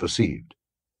was not perceived.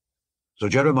 So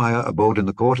Jeremiah abode in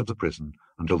the court of the prison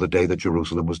until the day that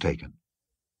Jerusalem was taken,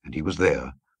 and he was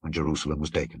there when Jerusalem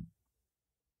was taken.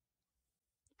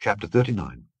 Chapter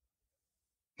 39.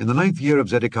 In the 9th year of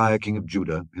Zedekiah king of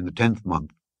Judah, in the 10th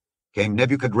month, came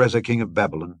Nebuchadrezzar king of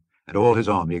Babylon, and all his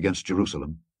army against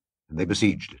Jerusalem, and they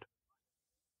besieged it.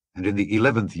 And in the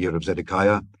 11th year of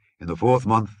Zedekiah, in the 4th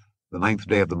month, the 9th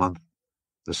day of the month,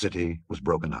 the city was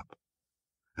broken up.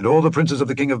 And all the princes of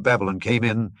the king of Babylon came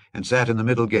in and sat in the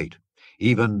middle gate,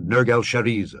 even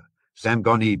Nergal-Sharezer,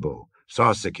 Samgar-Nebo,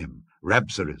 Sarsekim,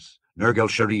 Rabsaris,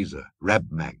 Nergal-Sharezer,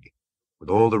 Rabmag, with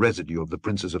all the residue of the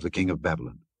princes of the king of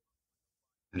Babylon.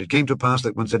 And it came to pass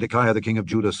that when Zedekiah the king of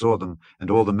Judah saw them, and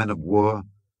all the men of war,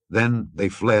 then they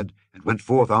fled, and went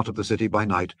forth out of the city by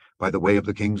night, by the way of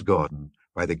the king's garden,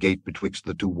 by the gate betwixt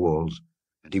the two walls,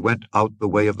 and he went out the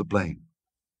way of the plain.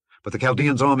 But the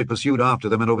Chaldeans' army pursued after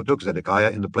them, and overtook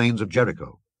Zedekiah in the plains of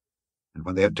Jericho. And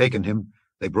when they had taken him,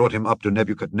 they brought him up to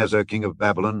Nebuchadnezzar king of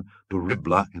Babylon, to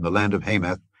Riblah in the land of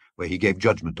Hamath, where he gave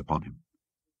judgment upon him.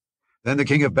 Then the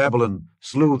king of Babylon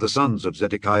slew the sons of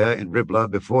Zedekiah in Riblah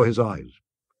before his eyes.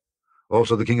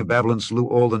 Also the king of Babylon slew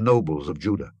all the nobles of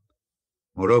Judah.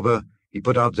 Moreover, he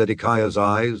put out Zedekiah's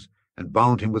eyes, and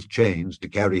bound him with chains to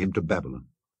carry him to Babylon.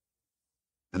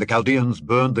 And the Chaldeans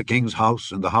burned the king's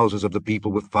house and the houses of the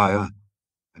people with fire,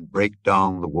 and brake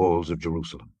down the walls of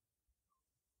Jerusalem.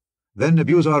 Then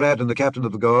Nebuzaradan, the captain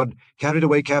of the guard, carried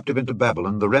away captive into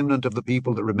Babylon the remnant of the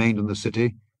people that remained in the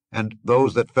city, and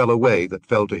those that fell away that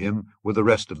fell to him with the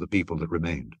rest of the people that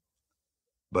remained.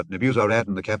 But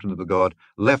Nebuzaradan, the captain of the guard,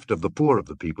 left of the poor of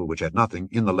the people which had nothing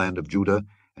in the land of Judah,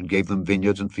 and gave them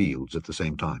vineyards and fields at the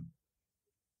same time.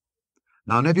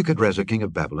 Now Nebuchadrezzar king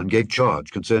of Babylon gave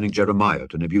charge concerning Jeremiah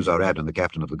to Nebuzaradan the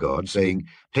captain of the guard, saying,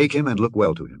 Take him and look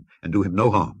well to him, and do him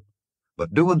no harm,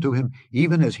 but do unto him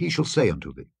even as he shall say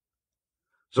unto thee.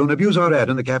 So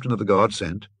Nebuzaradan the captain of the guard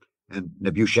sent, and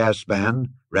Nebuchadnezzar,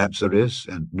 Rabsaris,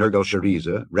 and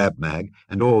Nergal-Sharezer, Rabmag,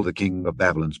 and all the king of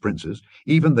Babylon's princes,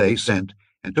 even they sent,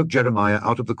 and took Jeremiah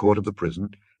out of the court of the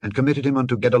prison, and committed him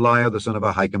unto Gedaliah the son of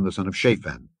Ahikam the son of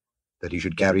Shaphan, that he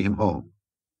should carry him home.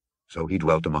 So he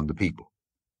dwelt among the people.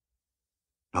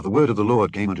 Now the word of the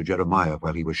Lord came unto Jeremiah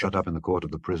while he was shut up in the court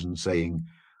of the prison, saying,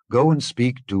 Go and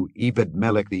speak to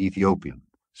Ebed-melech the Ethiopian,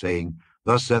 saying,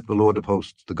 Thus saith the Lord of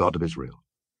hosts, the God of Israel,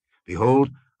 Behold,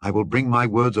 I will bring my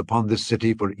words upon this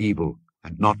city for evil,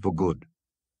 and not for good,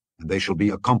 and they shall be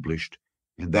accomplished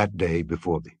in that day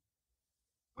before thee.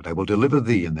 But I will deliver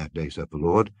thee in that day, saith the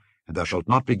Lord, and thou shalt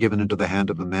not be given into the hand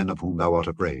of the men of whom thou art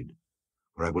afraid.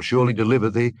 For I will surely deliver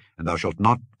thee, and thou shalt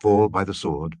not fall by the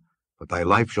sword, but thy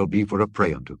life shall be for a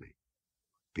prey unto thee,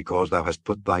 because thou hast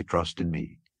put thy trust in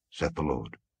me, saith the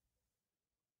Lord.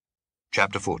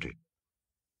 Chapter 40.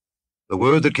 The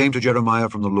word that came to Jeremiah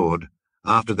from the Lord,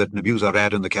 after that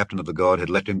Nebuzaradan the captain of the guard had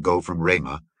let him go from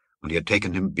Ramah, when he had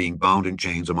taken him being bound in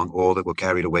chains among all that were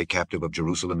carried away captive of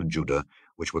Jerusalem and Judah,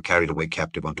 which were carried away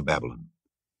captive unto Babylon.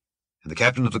 And the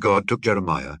captain of the guard took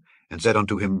Jeremiah, and said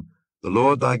unto him, The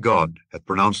Lord thy God hath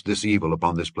pronounced this evil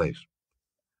upon this place.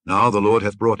 Now the Lord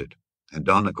hath brought it, and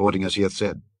done according as he hath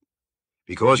said.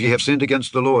 Because ye have sinned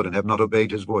against the Lord, and have not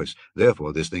obeyed his voice,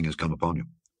 therefore this thing is come upon you.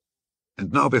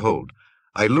 And now, behold,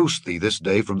 I loose thee this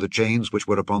day from the chains which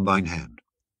were upon thine hand.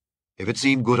 If it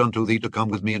seem good unto thee to come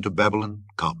with me into Babylon,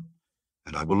 come,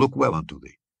 and I will look well unto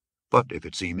thee. But if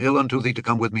it seem ill unto thee to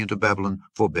come with me into Babylon,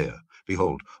 forbear.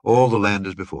 Behold, all the land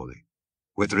is before thee.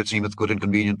 Whither it seemeth good and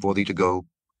convenient for thee to go,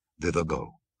 thither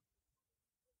go.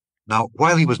 Now,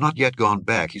 while he was not yet gone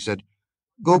back, he said,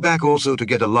 Go back also to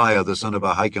Gedaliah the son of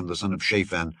Ahikam the son of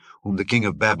Shaphan, whom the king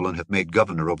of Babylon hath made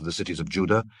governor over the cities of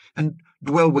Judah, and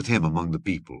dwell with him among the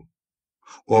people.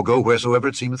 Or go wheresoever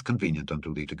it seemeth convenient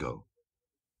unto thee to go.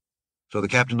 So the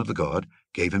captain of the guard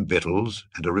gave him victuals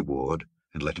and a reward,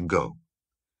 and let him go.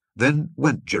 Then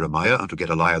went Jeremiah unto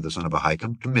Gedaliah the son of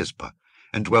Ahikam to Mizpah,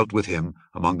 and dwelt with him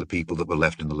among the people that were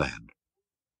left in the land.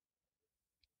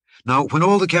 Now when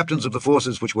all the captains of the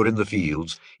forces which were in the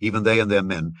fields, even they and their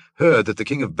men, heard that the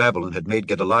king of Babylon had made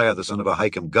Gedaliah the son of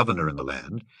Ahikam governor in the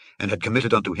land, and had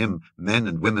committed unto him men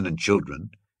and women and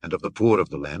children, and of the poor of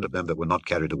the land, of them that were not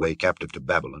carried away captive to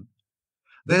Babylon,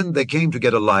 then they came to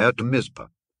Gedaliah to Mizpah,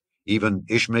 even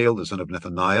Ishmael the son of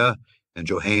Nethaniah, and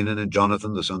Johanan and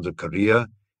Jonathan the sons of Kareah,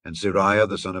 and Sariah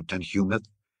the son of Tanhumeth,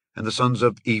 and the sons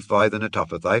of Ephi the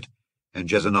Netophathite, and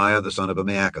Jezaniah the son of a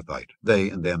Maacathite, they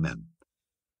and their men.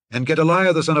 And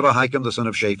Gedaliah the son of Ahikam the son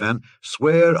of Shaphan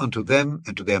sware unto them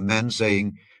and to their men,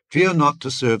 saying, Fear not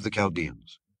to serve the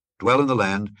Chaldeans. Dwell in the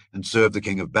land, and serve the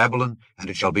king of Babylon, and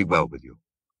it shall be well with you.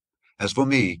 As for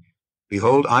me,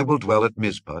 behold, I will dwell at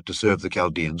Mizpah to serve the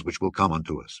Chaldeans which will come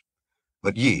unto us.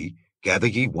 But ye, gather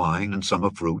ye wine and summer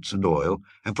fruits and oil,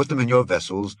 and put them in your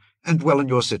vessels, and dwell in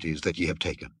your cities that ye have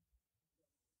taken.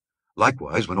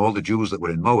 Likewise, when all the Jews that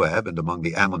were in Moab, and among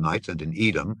the Ammonites, and in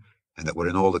Edom, and that were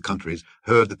in all the countries,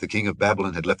 heard that the king of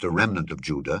Babylon had left a remnant of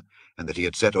Judah, and that he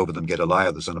had set over them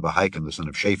Gedaliah the son of Ahikam the son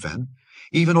of Shaphan,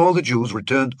 even all the Jews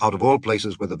returned out of all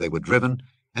places whither they were driven,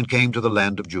 and came to the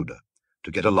land of Judah,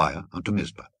 to Gedaliah unto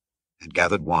Mizpah, and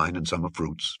gathered wine and summer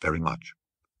fruits very much.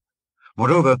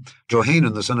 Moreover,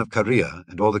 Johanan the son of Kareah,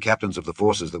 and all the captains of the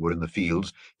forces that were in the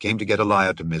fields, came to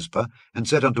Gedaliah to Mizpah, and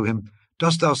said unto him,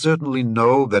 Dost thou certainly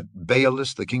know that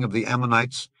Baalis the king of the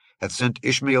Ammonites hath sent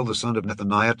Ishmael the son of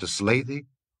Nethaniah to slay thee?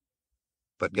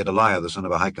 But Gedaliah the son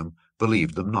of Ahikam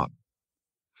believed them not.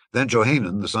 Then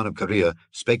Johanan the son of Kareah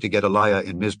spake to Gedaliah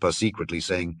in Mizpah secretly,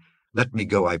 saying, Let me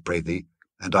go, I pray thee,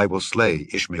 and I will slay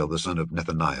Ishmael the son of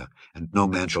Nethaniah, and no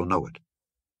man shall know it.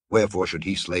 Wherefore should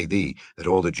he slay thee, that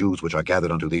all the Jews which are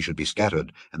gathered unto thee should be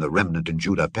scattered, and the remnant in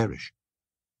Judah perish?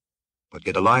 But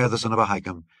Gedaliah the son of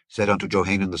Ahikam said unto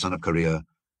Johanan the son of Kareah,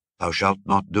 Thou shalt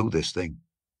not do this thing,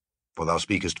 for thou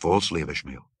speakest falsely of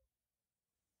Ishmael.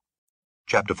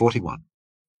 Chapter 41.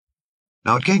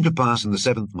 Now it came to pass in the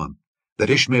 7th month, that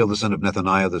Ishmael the son of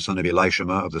Nethaniah the son of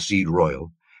Elishama of the seed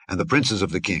royal, and the princes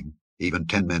of the king, even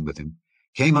 10 men with him,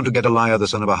 came unto Gedaliah the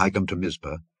son of Ahikam to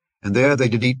Mizpah, and there they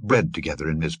did eat bread together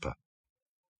in Mizpah.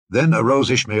 Then arose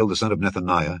Ishmael the son of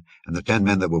Nethaniah, and the 10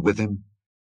 men that were with him,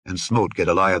 and smote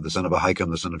Gedaliah the son of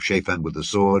Ahikam the son of Shaphan with the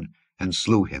sword, and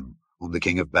slew him, whom the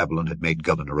king of Babylon had made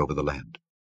governor over the land.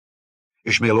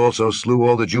 Ishmael also slew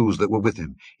all the Jews that were with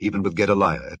him, even with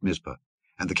Gedaliah at Mizpah,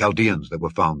 and the Chaldeans that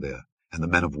were found there, and the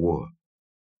men of war.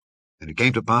 And it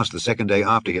came to pass the 2nd day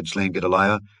after he had slain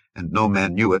Gedaliah, and no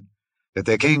man knew it, that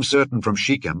there came certain from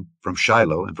Shechem, from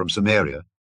Shiloh, and from Samaria,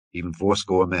 even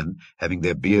 80 men, having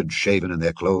their beards shaven and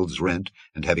their clothes rent,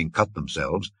 and having cut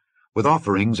themselves, with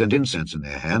offerings and incense in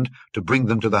their hand, to bring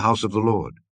them to the house of the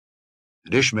Lord.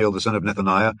 And Ishmael the son of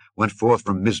Nethaniah went forth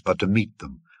from Mizpah to meet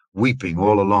them, weeping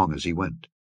all along as he went.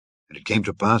 And it came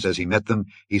to pass, as he met them,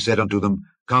 he said unto them,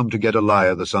 Come to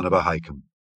Gedaliah the son of Ahikam.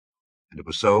 And it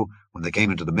was so, when they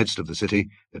came into the midst of the city,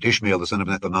 that Ishmael the son of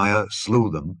Nethaniah slew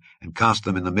them, and cast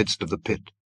them in the midst of the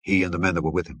pit, he and the men that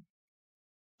were with him.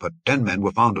 But 10 men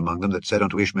were found among them that said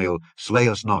unto Ishmael, Slay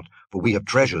us not, for we have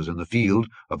treasures in the field,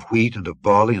 of wheat, and of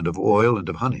barley, and of oil, and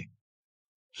of honey.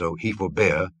 So he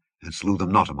forbare, and slew them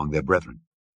not among their brethren.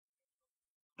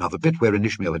 Now the pit wherein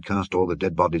Ishmael had cast all the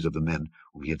dead bodies of the men,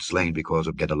 whom he had slain because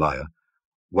of Gedaliah,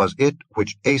 was it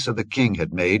which Asa the king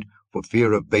had made for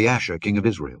fear of Baasha king of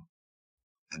Israel.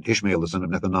 And Ishmael the son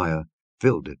of Nethaniah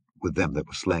filled it with them that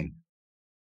were slain.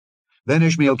 Then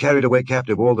Ishmael carried away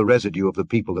captive all the residue of the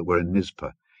people that were in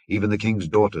Mizpah, even the king's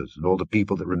daughters, and all the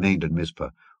people that remained in Mizpah,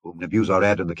 whom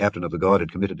Nebuzaradan the captain of the guard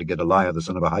had committed to Gedaliah the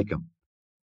son of Ahikam.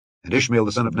 And Ishmael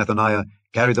the son of Nethaniah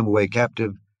carried them away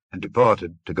captive, and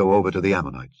departed to go over to the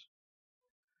Ammonites.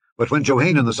 But when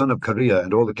Johanan the son of Kareah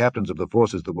and all the captains of the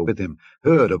forces that were with him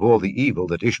heard of all the evil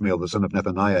that Ishmael the son of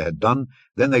Nethaniah had done,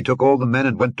 then they took all the men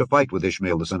and went to fight with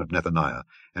Ishmael the son of Nethaniah,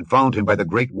 and found him by the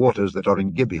great waters that are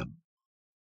in Gibeon.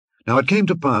 Now it came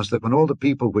to pass that when all the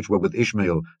people which were with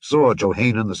Ishmael saw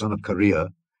Johanan the son of Kareah,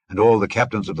 and all the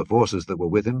captains of the forces that were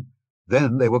with him,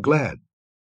 then they were glad.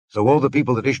 So all the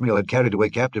people that Ishmael had carried away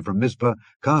captive from Mizpah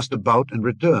cast about and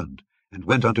returned, and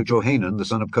went unto Johanan the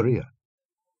son of Kareah.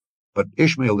 But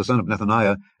Ishmael the son of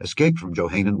Nethaniah escaped from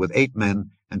Johanan with 8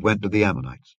 men, and went to the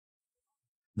Ammonites.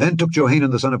 Then took Johanan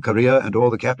the son of Kareah, and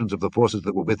all the captains of the forces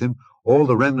that were with him, all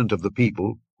the remnant of the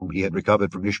people, whom he had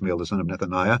recovered from Ishmael the son of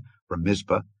Nethaniah, from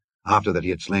Mizpah, after that he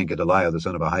had slain Gedaliah the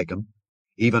son of Ahikam,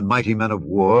 even mighty men of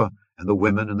war, and the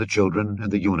women, and the children,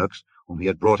 and the eunuchs, whom he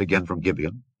had brought again from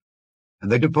Gibeon.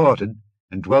 And they departed,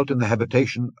 and dwelt in the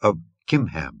habitation of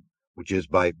Kimham, which is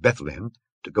by Bethlehem,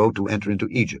 to go to enter into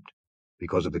Egypt,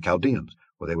 because of the Chaldeans,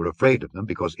 for they were afraid of them,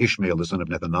 because Ishmael the son of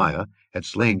Nethaniah had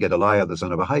slain Gedaliah the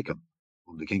son of Ahikam,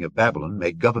 whom the king of Babylon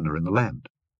made governor in the land.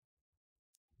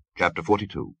 Chapter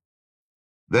 42.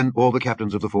 Then all the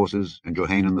captains of the forces, and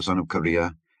Johanan the son of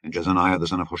Kareah, and Jezaniah the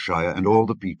son of Hoshea, and all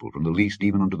the people, from the least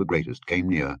even unto the greatest, came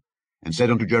near, and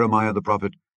said unto Jeremiah the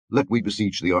prophet, Let we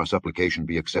beseech thee our supplication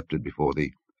be accepted before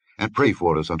thee, and pray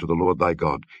for us unto the Lord thy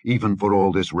God, even for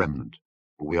all this remnant,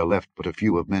 for we are left but a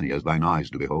few of many, as thine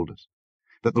eyes do behold us,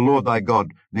 that the Lord thy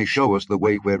God may show us the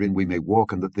way wherein we may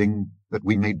walk, and the thing that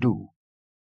we may do.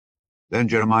 Then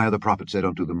Jeremiah the prophet said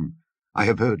unto them, I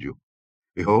have heard you.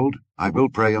 Behold, I will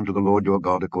pray unto the Lord your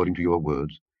God according to your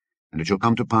words, and it shall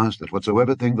come to pass that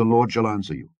whatsoever thing the Lord shall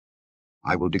answer you,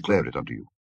 I will declare it unto you.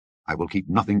 I will keep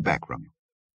nothing back from you.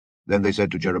 Then they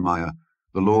said to Jeremiah,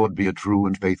 The Lord be a true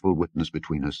and faithful witness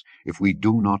between us, if we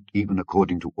do not even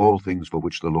according to all things for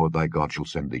which the Lord thy God shall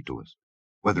send thee to us.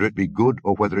 Whether it be good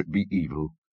or whether it be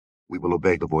evil, we will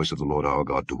obey the voice of the Lord our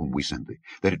God to whom we send thee,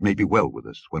 that it may be well with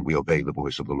us when we obey the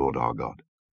voice of the Lord our God.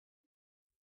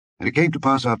 And it came to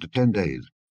pass after 10 days,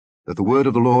 that the word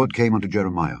of the Lord came unto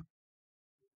Jeremiah.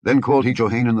 Then called he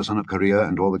Johanan the son of Kareah,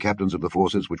 and all the captains of the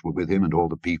forces which were with him, and all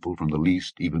the people, from the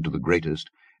least even to the greatest,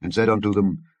 and said unto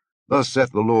them, Thus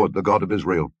saith the Lord, the God of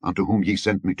Israel, unto whom ye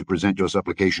sent me to present your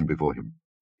supplication before him.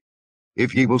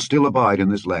 If ye will still abide in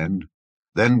this land,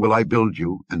 then will I build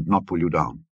you, and not pull you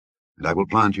down, and I will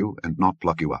plant you, and not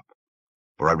pluck you up.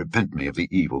 For I repent me of the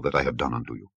evil that I have done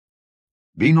unto you.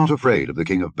 Be not afraid of the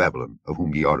king of Babylon, of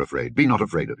whom ye are afraid. Be not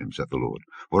afraid of him, saith the Lord,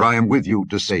 for I am with you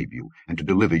to save you, and to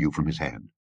deliver you from his hand.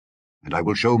 And I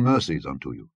will show mercies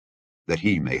unto you, that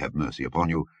he may have mercy upon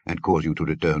you, and cause you to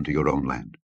return to your own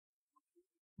land.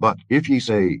 But if ye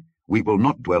say, We will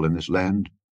not dwell in this land,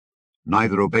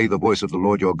 neither obey the voice of the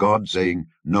Lord your God, saying,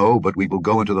 No, but we will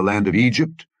go into the land of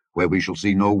Egypt, where we shall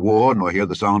see no war, nor hear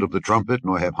the sound of the trumpet,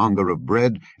 nor have hunger of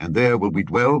bread, and there will we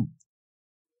dwell.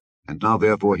 And now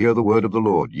therefore hear the word of the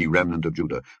Lord, ye remnant of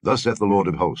Judah. Thus saith the Lord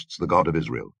of hosts, the God of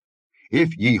Israel.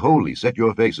 If ye wholly set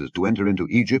your faces to enter into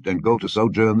Egypt, and go to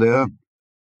sojourn there,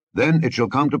 then it shall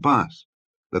come to pass,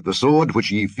 that the sword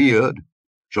which ye feared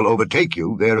shall overtake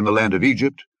you there in the land of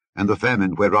Egypt, and the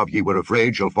famine whereof ye were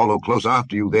afraid shall follow close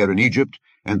after you there in Egypt,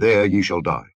 and there ye shall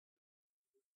die.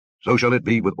 So shall it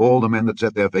be with all the men that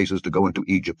set their faces to go into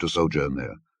Egypt to sojourn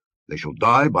there. They shall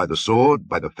die by the sword,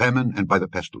 by the famine, and by the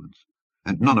pestilence,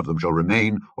 and none of them shall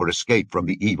remain or escape from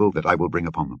the evil that I will bring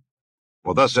upon them.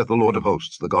 For thus saith the Lord of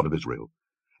hosts, the God of Israel,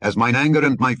 As mine anger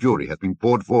and my fury hath been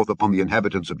poured forth upon the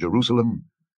inhabitants of Jerusalem,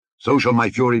 so shall my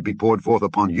fury be poured forth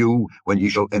upon you when ye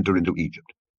shall enter into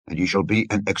Egypt, and ye shall be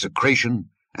an execration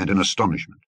and an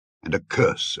astonishment, and a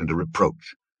curse and a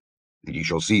reproach, and ye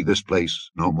shall see this place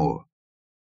no more.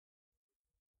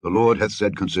 The Lord hath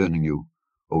said concerning you,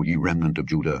 O ye remnant of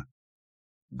Judah,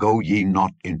 Go ye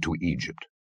not into Egypt.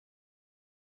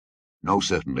 Know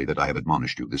certainly that I have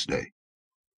admonished you this day.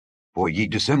 For ye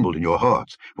dissembled in your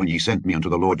hearts, when ye sent me unto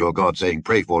the Lord your God, saying,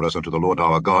 Pray for us unto the Lord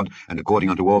our God, and according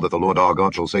unto all that the Lord our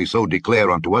God shall say, so declare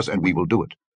unto us, and we will do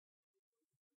it.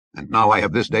 And now I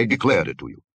have this day declared it to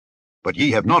you. But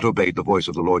ye have not obeyed the voice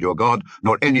of the Lord your God,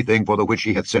 nor anything for the which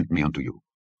he hath sent me unto you.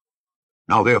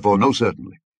 Now therefore know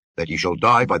certainly, that ye shall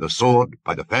die by the sword,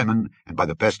 by the famine, and by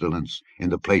the pestilence, in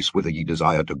the place whither ye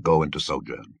desire to go and to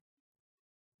sojourn.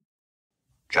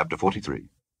 Chapter 43.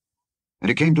 And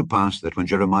it came to pass that when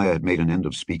Jeremiah had made an end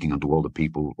of speaking unto all the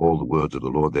people all the words of the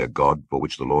Lord their God, for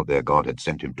which the Lord their God had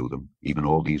sent him to them, even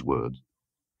all these words,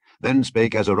 then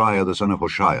spake Azariah the son of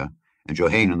Hoshaiah, and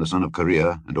Johanan the son of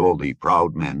Kareah, and all the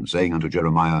proud men, saying unto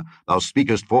Jeremiah, Thou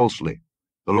speakest falsely.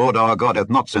 The Lord our God hath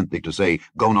not sent thee to say,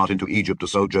 Go not into Egypt to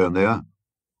sojourn there.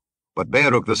 But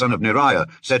Baruch the son of Neriah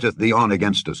setteth thee on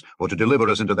against us, for to deliver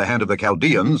us into the hand of the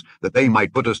Chaldeans, that they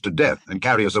might put us to death, and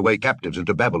carry us away captives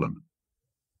into Babylon.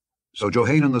 So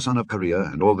Johanan the son of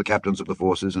Kareah, and all the captains of the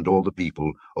forces, and all the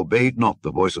people, obeyed not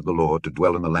the voice of the Lord to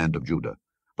dwell in the land of Judah.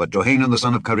 But Johanan the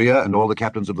son of Kareah, and all the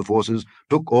captains of the forces,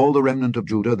 took all the remnant of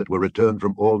Judah that were returned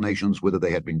from all nations whither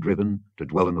they had been driven, to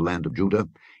dwell in the land of Judah,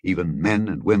 even men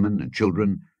and women and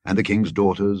children, and the king's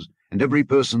daughters, and every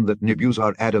person that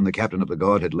Nebuzaradan the captain of the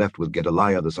guard had left with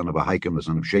Gedaliah the son of Ahikam the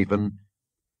son of Shaphan,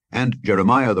 and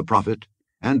Jeremiah the prophet,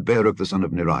 and Baruch the son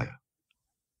of Neriah.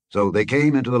 So they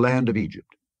came into the land of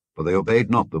Egypt, for they obeyed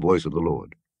not the voice of the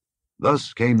Lord.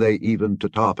 Thus came they even to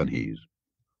Tahpanhes.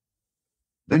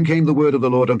 Then came the word of the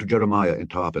Lord unto Jeremiah in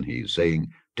Tahpanhes,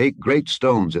 saying, Take great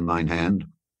stones in thine hand,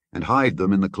 and hide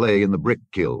them in the clay in the brick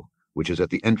kiln, which is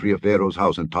at the entry of Pharaoh's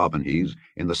house in Tahpanhes,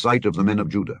 in the sight of the men of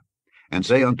Judah, and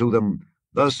say unto them,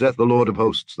 Thus saith the Lord of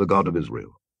hosts, the God of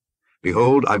Israel,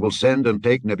 Behold, I will send and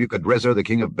take Nebuchadrezzar the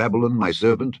king of Babylon, my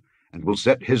servant, and will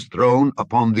set his throne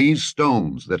upon these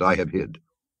stones that I have hid,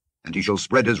 and he shall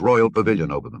spread his royal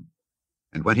pavilion over them.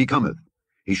 And when he cometh,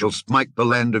 he shall smite the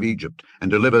land of Egypt,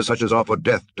 and deliver such as are for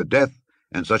death to death,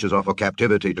 and such as are for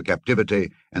captivity to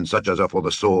captivity, and such as are for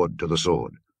the sword to the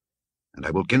sword. And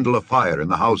I will kindle a fire in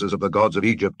the houses of the gods of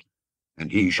Egypt,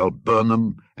 and he shall burn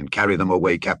them, and carry them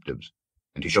away captives.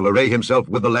 And he shall array himself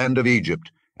with the land of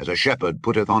Egypt, as a shepherd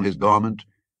putteth on his garment,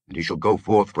 and he shall go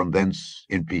forth from thence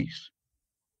in peace.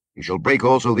 He shall break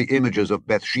also the images of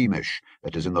Bethshemesh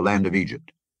that is in the land of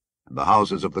Egypt, and the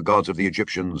houses of the gods of the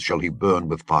Egyptians shall he burn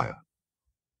with fire.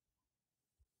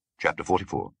 Chapter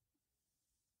 44.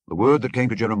 The word that came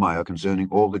to Jeremiah concerning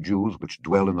all the Jews which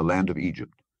dwell in the land of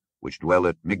Egypt, which dwell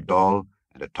at Migdol,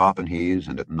 and at Tahpanhes,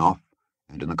 and at Noph,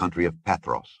 and in the country of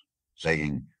Pathros,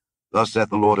 saying, Thus saith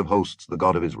the Lord of hosts, the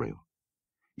God of Israel,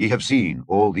 Ye have seen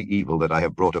all the evil that I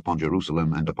have brought upon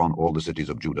Jerusalem and upon all the cities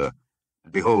of Judah,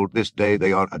 and behold, this day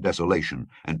they are a desolation,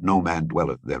 and no man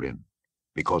dwelleth therein,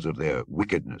 because of their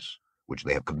wickedness which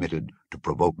they have committed to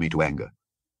provoke me to anger.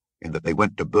 in that they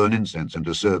went to burn incense and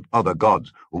to serve other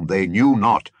gods, whom they knew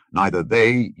not, neither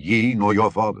they, ye, nor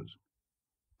your fathers.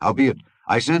 Howbeit,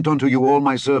 I sent unto you all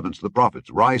my servants the prophets,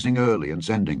 rising early and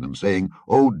sending them, saying,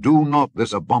 O do not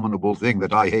this abominable thing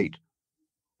that I hate.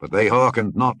 But they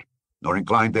hearkened not, nor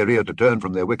inclined their ear to turn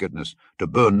from their wickedness, to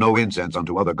burn no incense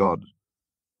unto other gods.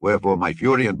 Wherefore my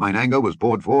fury and mine anger was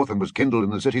poured forth, and was kindled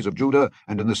in the cities of Judah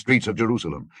and in the streets of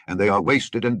Jerusalem, and they are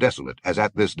wasted and desolate, as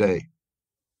at this day.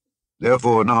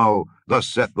 Therefore now, thus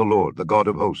saith the Lord, the God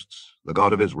of hosts, the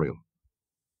God of Israel,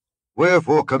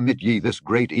 Wherefore commit ye this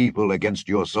great evil against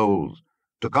your souls,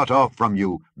 to cut off from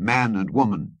you man and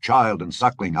woman, child and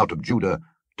suckling out of Judah,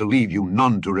 to leave you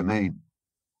none to remain?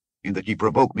 In that ye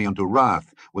provoke me unto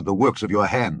wrath with the works of your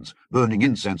hands, burning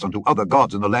incense unto other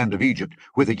gods in the land of Egypt,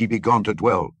 whither ye be gone to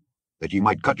dwell, that ye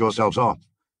might cut yourselves off,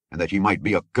 and that ye might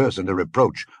be a curse and a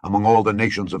reproach among all the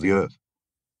nations of the earth.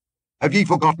 Have ye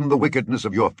forgotten the wickedness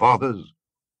of your fathers,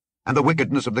 and the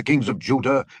wickedness of the kings of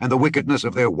Judah, and the wickedness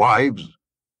of their wives,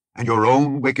 and your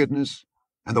own wickedness,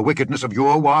 and the wickedness of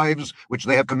your wives, which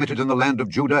they have committed in the land of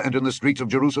Judah and in the streets of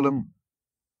Jerusalem?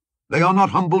 They are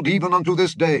not humbled even unto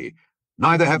this day,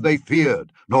 neither have they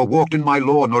feared, nor walked in my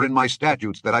law, nor in my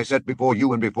statutes that I set before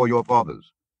you and before your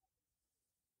fathers.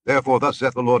 Therefore thus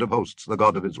saith the Lord of hosts, the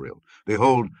God of Israel,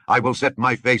 Behold, I will set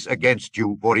my face against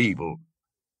you for evil,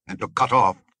 and to cut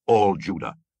off all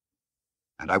Judah.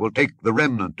 And I will take the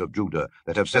remnant of Judah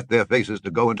that have set their faces to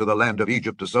go into the land of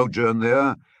Egypt to sojourn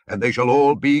there, and they shall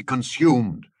all be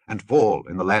consumed, and fall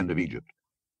in the land of Egypt.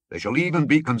 They shall even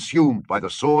be consumed by the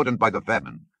sword and by the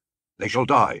famine. They shall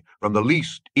die, from the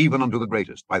least even unto the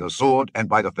greatest, by the sword and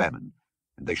by the famine.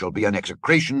 And they shall be an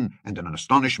execration, and an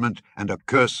astonishment, and a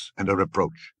curse, and a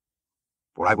reproach.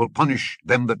 For I will punish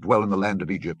them that dwell in the land of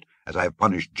Egypt, as I have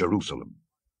punished Jerusalem,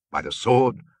 by the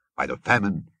sword, by the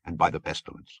famine, and by the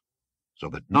pestilence. So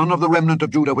that none of the remnant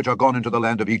of Judah which are gone into the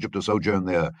land of Egypt to sojourn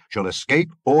there shall escape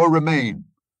or remain,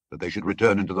 that they should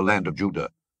return into the land of Judah,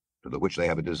 to the which they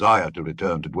have a desire to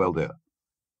return to dwell there.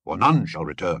 For none shall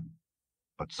return,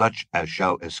 but such as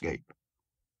shall escape.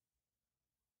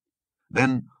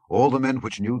 Then all the men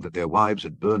which knew that their wives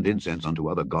had burned incense unto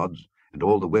other gods, and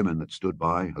all the women that stood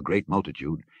by, a great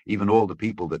multitude, even all the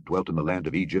people that dwelt in the land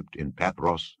of Egypt, in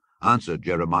Pathros, answered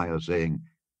Jeremiah, saying,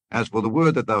 As for the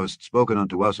word that thou hast spoken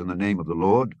unto us in the name of the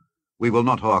Lord, we will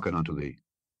not hearken unto thee.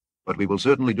 But we will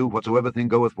certainly do whatsoever thing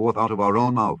goeth forth out of our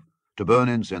own mouth, to burn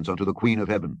incense unto the Queen of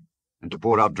heaven, and to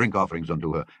pour out drink offerings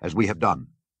unto her, as we have done,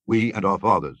 we and our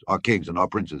fathers, our kings and our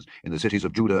princes, in the cities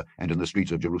of Judah and in the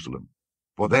streets of Jerusalem.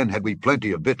 For then had we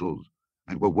plenty of victuals,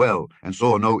 and were well, and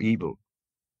saw no evil.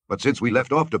 But since we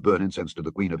left off to burn incense to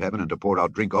the Queen of heaven, and to pour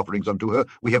out drink offerings unto her,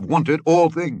 we have wanted all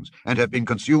things, and have been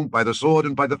consumed by the sword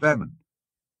and by the famine.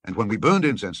 And when we burned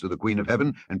incense to the Queen of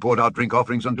heaven, and poured out drink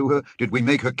offerings unto her, did we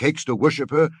make her cakes to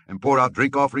worship her, and pour out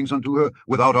drink offerings unto her,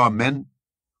 without our men?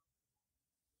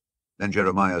 Then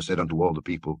Jeremiah said unto all the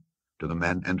people, to the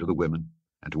men and to the women,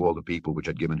 and to all the people which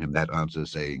had given him that answer,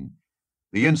 saying,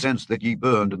 The incense that ye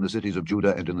burned in the cities of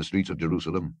Judah and in the streets of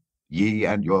Jerusalem, ye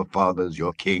and your fathers,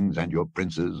 your kings and your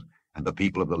princes, and the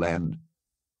people of the land,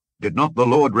 did not the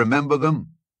Lord remember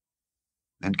them?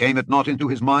 And came it not into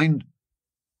his mind?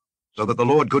 So that the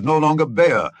Lord could no longer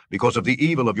bear, because of the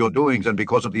evil of your doings, and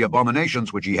because of the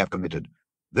abominations which ye have committed.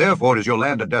 Therefore is your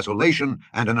land a desolation,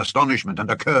 and an astonishment, and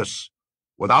a curse,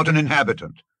 without an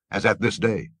inhabitant, as at this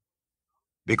day.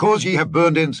 Because ye have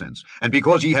burned incense, and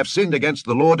because ye have sinned against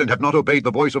the Lord, and have not obeyed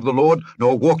the voice of the Lord,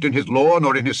 nor walked in his law,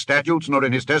 nor in his statutes, nor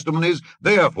in his testimonies,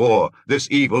 therefore this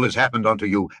evil is happened unto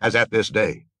you, as at this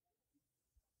day.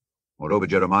 Moreover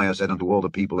Jeremiah said unto all the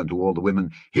people and to all the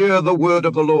women, Hear the word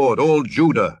of the Lord, all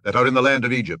Judah that are in the land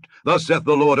of Egypt. Thus saith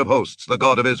the Lord of hosts, the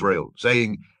God of Israel,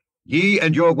 saying, Ye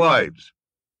and your wives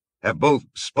have both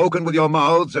spoken with your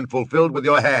mouths, and fulfilled with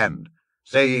your hand,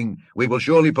 saying, We will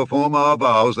surely perform our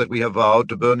vows that we have vowed,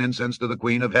 to burn incense to the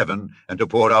Queen of heaven, and to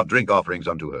pour out drink offerings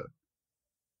unto her.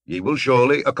 Ye will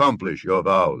surely accomplish your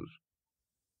vows,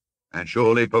 and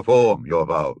surely perform your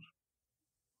vows.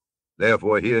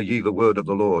 Therefore hear ye the word of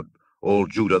the Lord, all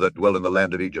Judah that dwell in the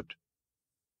land of Egypt.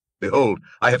 Behold,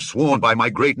 I have sworn by my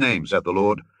great name, saith the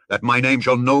Lord, that my name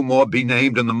shall no more be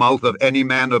named in the mouth of any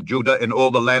man of Judah in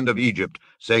all the land of Egypt,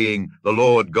 saying, The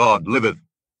Lord God liveth.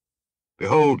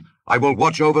 Behold, I will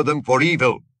watch over them for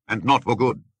evil, and not for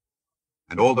good.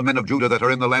 And all the men of Judah that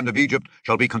are in the land of Egypt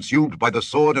shall be consumed by the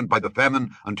sword and by the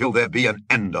famine, until there be an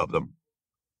end of them.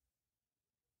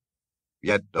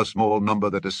 Yet a small number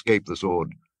that escape the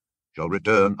sword shall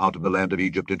return out of the land of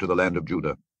Egypt into the land of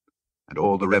Judah. And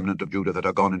all the remnant of Judah that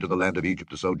are gone into the land of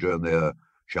Egypt to sojourn there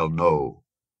shall know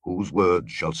whose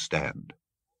words shall stand,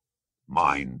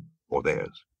 mine or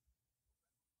theirs.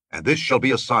 And this shall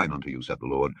be a sign unto you, saith the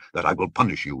Lord, that I will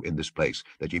punish you in this place,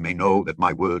 that ye may know that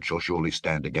my word shall surely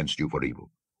stand against you for evil.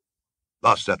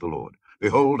 Thus saith the Lord,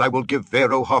 Behold, I will give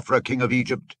Pharaoh Hophra king of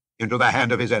Egypt into the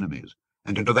hand of his enemies,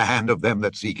 and into the hand of them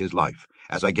that seek his life,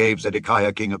 as I gave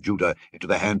Zedekiah king of Judah into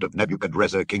the hand of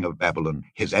Nebuchadrezzar king of Babylon,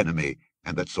 his enemy,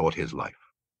 and that sought his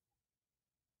life.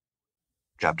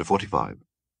 Chapter 45.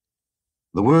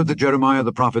 The word that Jeremiah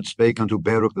the prophet spake unto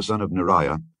Baruch the son of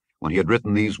Neriah, when he had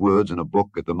written these words in a book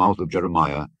at the mouth of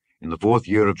Jeremiah, in the 4th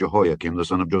year of Jehoiakim the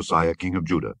son of Josiah king of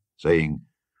Judah, saying,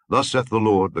 Thus saith the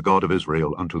Lord, the God of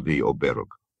Israel, unto thee, O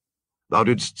Baruch. Thou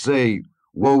didst say,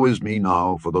 Woe is me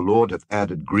now, for the Lord hath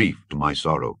added grief to my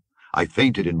sorrow. I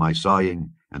fainted in my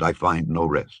sighing, and I find no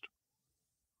rest.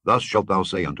 Thus shalt thou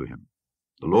say unto him,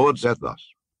 The Lord saith thus,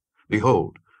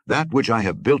 Behold, that which I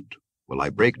have built will I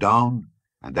break down,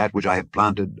 and that which I have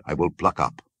planted I will pluck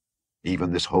up,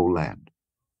 even this whole land.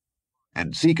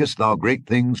 And seekest thou great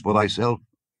things for thyself?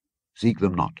 Seek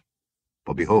them not.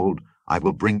 For behold, I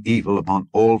will bring evil upon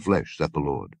all flesh, saith the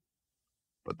Lord.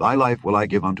 But thy life will I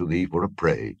give unto thee for a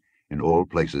prey in all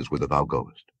places whither thou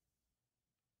goest.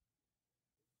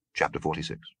 Chapter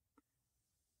 46.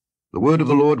 The word of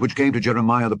the Lord which came to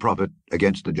Jeremiah the prophet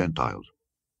against the Gentiles.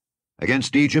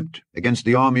 Against Egypt, against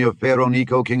the army of Pharaoh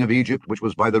Necho king of Egypt, which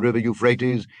was by the river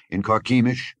Euphrates, in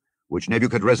Carchemish, which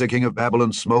Nebuchadrezzar king of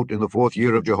Babylon smote in the 4th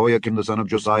year of Jehoiakim the son of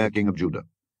Josiah king of Judah.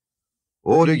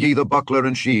 Order ye the buckler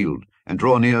and shield, and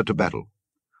draw near to battle.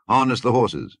 Harness the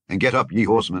horses, and get up, ye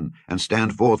horsemen, and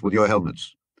stand forth with your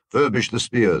helmets. Furbish the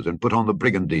spears, and put on the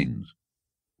brigandines.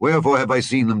 Wherefore have I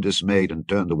seen them dismayed, and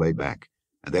turned away back?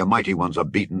 And their mighty ones are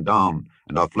beaten down,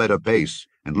 and are fled apace,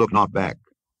 and look not back.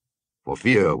 For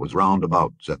fear was round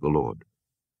about, saith the Lord.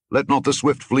 Let not the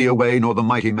swift flee away, nor the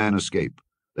mighty man escape.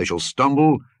 They shall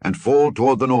stumble, and fall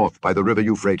toward the north by the river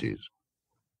Euphrates.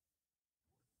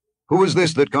 Who is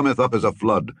this that cometh up as a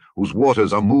flood, whose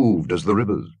waters are moved as the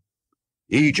rivers?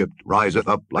 Egypt riseth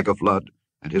up like a flood,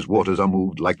 and his waters are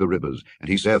moved like the rivers. And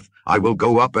he saith, I will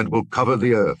go up and will cover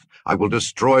the earth. I will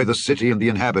destroy the city and the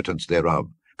inhabitants thereof.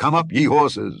 Come up, ye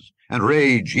horses, and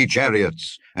rage, ye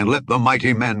chariots, and let the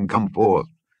mighty men come forth.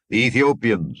 The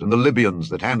Ethiopians and the Libyans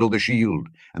that handle the shield,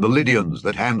 and the Lydians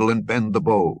that handle and bend the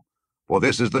bow. For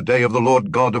this is the day of the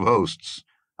Lord God of hosts,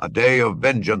 a day of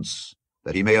vengeance,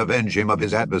 that he may avenge him of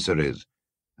his adversaries.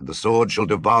 And the sword shall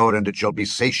devour, and it shall be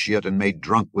satiate and made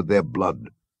drunk with their blood.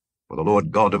 For the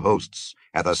Lord God of hosts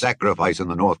hath a sacrifice in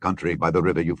the north country by the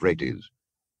river Euphrates.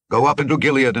 Go up into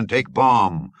Gilead, and take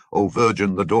balm, O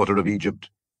virgin, the daughter of Egypt.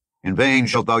 In vain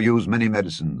shalt thou use many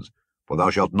medicines, for thou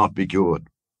shalt not be cured.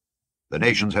 The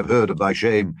nations have heard of thy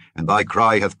shame, and thy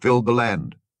cry hath filled the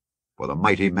land. For the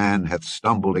mighty man hath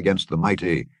stumbled against the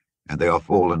mighty, and they are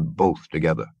fallen both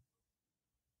together.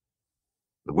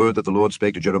 The word that the Lord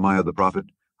spake to Jeremiah the prophet,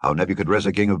 how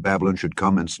Nebuchadrezzar king of Babylon should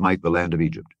come and smite the land of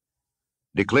Egypt.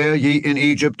 Declare ye in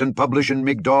Egypt, and publish in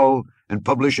Migdol, and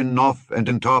publish in Noph, and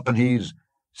in Tarpanhes.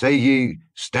 Say ye,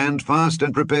 Stand fast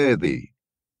and prepare thee,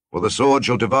 for the sword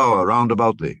shall devour round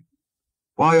about thee.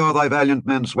 Why are thy valiant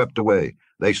men swept away?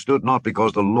 They stood not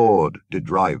because the Lord did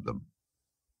drive them.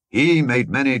 He made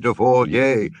many to fall,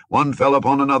 yea, one fell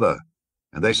upon another.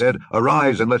 And they said,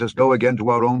 Arise, and let us go again to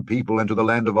our own people, and to the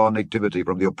land of our nativity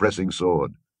from the oppressing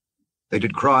sword. They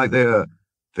did cry there,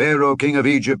 Pharaoh king of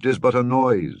Egypt is but a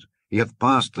noise. He hath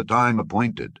passed the time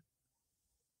appointed.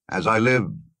 As I live,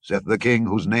 saith the king,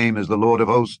 whose name is the Lord of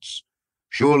hosts,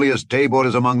 surely as Tabor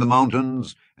is among the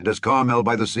mountains, and as Carmel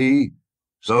by the sea,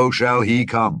 so shall he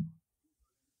come.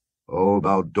 O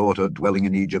thou daughter dwelling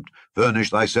in Egypt, furnish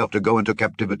thyself to go into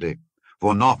captivity,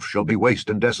 for Noph shall be waste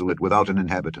and desolate without an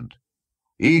inhabitant.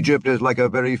 Egypt is like a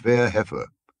very fair heifer,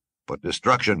 but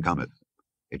destruction cometh.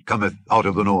 It cometh out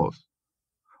of the north.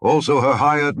 Also her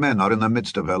hired men are in the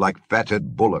midst of her like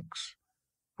fatted bullocks.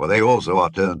 For they also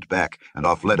are turned back, and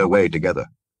are fled away together.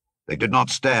 They did not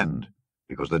stand,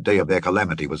 because the day of their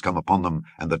calamity was come upon them,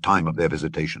 and the time of their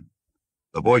visitation.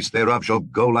 The voice thereof shall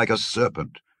go like a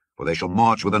serpent, for they shall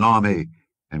march with an army,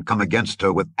 and come against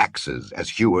her with axes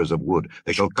as hewers of wood.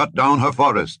 They shall cut down her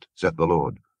forest, saith the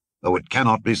Lord, though it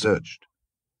cannot be searched,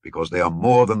 because they are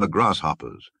more than the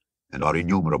grasshoppers, and are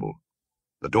innumerable.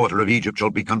 The daughter of Egypt shall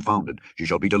be confounded. She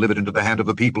shall be delivered into the hand of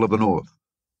the people of the north.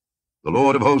 The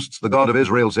Lord of hosts, the God of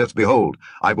Israel, saith, Behold,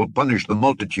 I will punish the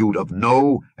multitude of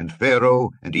No, and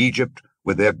Pharaoh, and Egypt,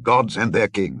 with their gods and their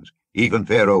kings, even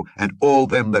Pharaoh, and all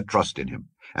them that trust in him.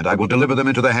 And I will deliver them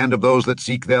into the hand of those that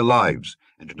seek their lives,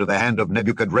 and into the hand of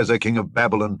Nebuchadrezzar king of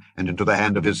Babylon, and into the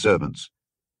hand of his servants.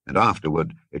 And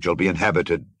afterward it shall be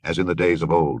inhabited as in the days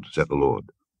of old, saith the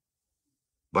Lord.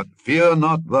 But fear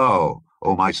not thou,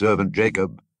 O my servant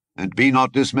Jacob, and be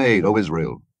not dismayed, O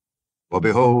Israel. For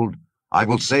behold, I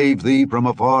will save thee from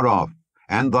afar off,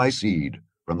 and thy seed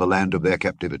from the land of their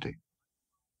captivity.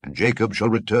 And Jacob shall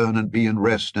return and be in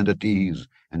rest and at ease,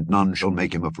 and none shall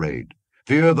make him afraid.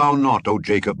 Fear thou not, O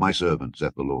Jacob my servant,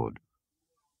 saith the Lord.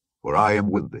 For I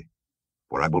am with thee,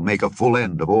 for I will make a full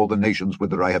end of all the nations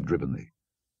whither I have driven thee.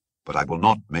 But I will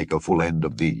not make a full end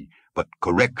of thee, but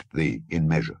correct thee in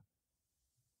measure.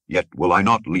 Yet will I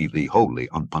not leave thee wholly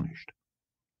unpunished.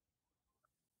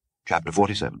 Chapter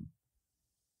 47.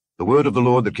 The word of the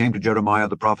Lord that came to Jeremiah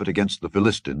the prophet against the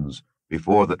Philistines,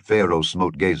 before that Pharaoh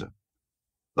smote Gaza.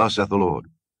 Thus saith the Lord,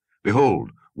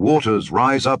 Behold, waters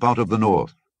rise up out of the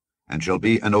north, and shall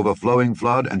be an overflowing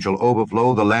flood, and shall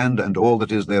overflow the land and all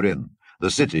that is therein, the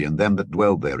city and them that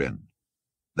dwell therein.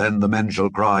 Then the men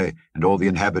shall cry, and all the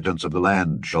inhabitants of the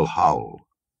land shall howl.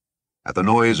 At the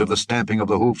noise of the stamping of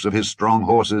the hoofs of his strong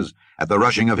horses, at the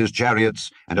rushing of his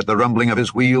chariots, and at the rumbling of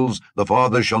his wheels, the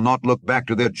fathers shall not look back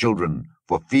to their children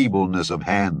for feebleness of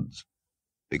hands,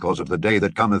 because of the day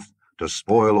that cometh to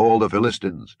spoil all the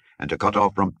Philistines, and to cut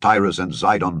off from Tyrus and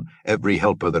Zidon every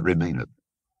helper that remaineth.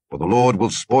 For the Lord will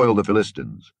spoil the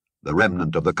Philistines, the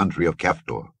remnant of the country of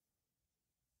Caphtor.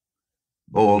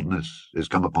 Baldness is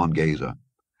come upon Gaza.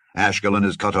 Ashkelon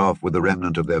is cut off with the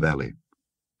remnant of their valley.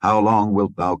 How long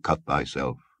wilt thou cut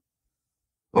thyself?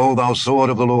 O thou sword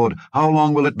of the Lord, how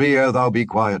long will it be ere thou be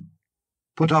quiet?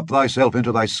 Put up thyself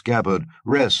into thy scabbard,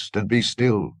 rest and be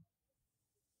still.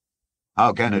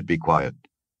 How can it be quiet,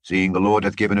 seeing the Lord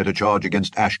hath given it a charge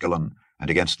against Ashkelon and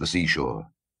against the seashore?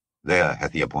 There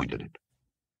hath he appointed it.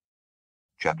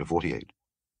 Chapter 48.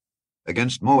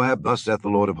 Against Moab thus saith the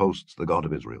Lord of hosts, the God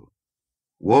of Israel.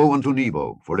 Woe unto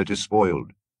Nebo, for it is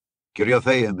spoiled.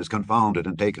 Kiriathaim is confounded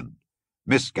and taken.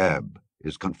 Misgab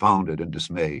is confounded and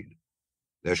dismayed.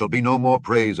 There shall be no more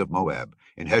praise of Moab.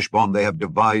 In Heshbon they have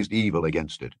devised evil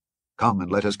against it. Come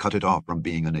and let us cut it off from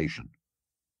being a nation.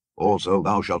 Also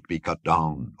thou shalt be cut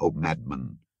down, O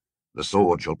madman. The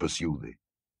sword shall pursue thee.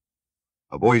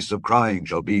 A voice of crying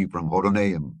shall be from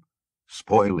Horonaim,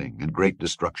 spoiling and great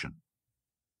destruction.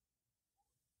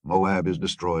 Moab is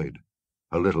destroyed.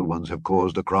 Her little ones have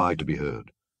caused a cry to be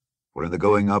heard. For in the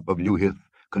going up of Luhith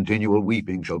continual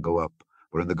weeping shall go up.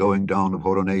 For in the going down of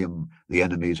Horonaim the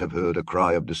enemies have heard a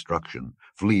cry of destruction.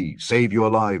 Flee, save your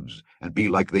lives, and be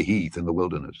like the heath in the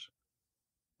wilderness.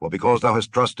 For because thou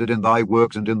hast trusted in thy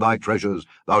works and in thy treasures,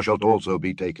 thou shalt also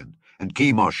be taken. And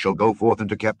Chemosh shall go forth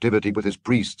into captivity with his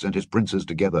priests and his princes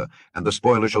together, and the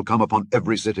spoiler shall come upon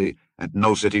every city, and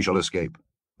no city shall escape.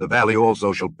 The valley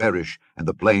also shall perish, and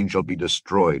the plain shall be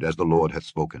destroyed, as the Lord hath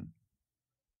spoken.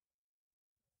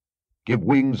 Give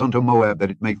wings unto Moab, that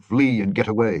it may flee and get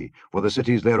away, for the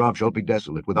cities thereof shall be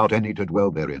desolate, without any to dwell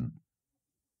therein.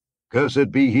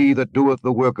 Cursed be he that doeth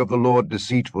the work of the Lord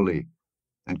deceitfully,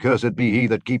 and cursed be he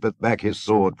that keepeth back his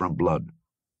sword from blood.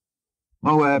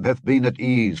 Moab hath been at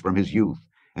ease from his youth,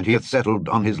 and he hath settled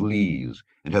on his lees,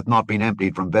 and hath not been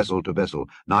emptied from vessel to vessel,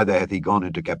 neither hath he gone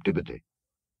into captivity.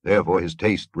 Therefore his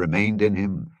taste remained in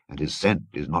him, and his scent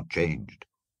is not changed.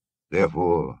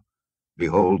 Therefore,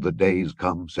 behold, the days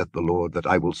come, saith the Lord, that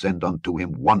I will send unto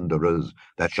him wanderers,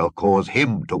 that shall cause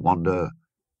him to wander,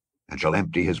 and shall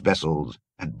empty his vessels,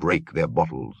 and break their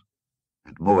bottles.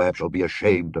 And Moab shall be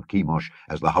ashamed of Chemosh,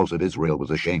 as the house of Israel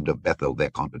was ashamed of Bethel their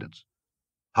confidence.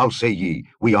 How say ye,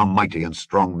 we are mighty and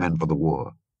strong men for the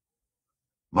war?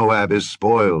 Moab is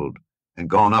spoiled, and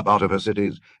gone up out of her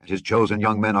cities, and his chosen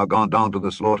young men are gone down to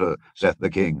the slaughter, saith the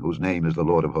King, whose name is the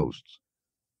Lord of hosts.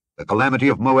 The calamity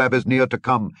of Moab is near to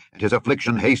come, and his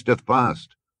affliction hasteth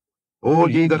fast. All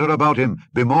ye that are about him,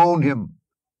 bemoan him,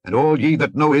 and all ye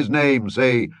that know his name,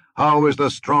 say, How is the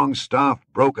strong staff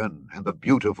broken, and the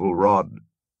beautiful rod?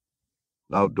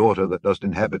 Thou daughter that dost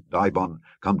inhabit Dibon,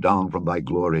 come down from thy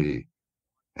glory,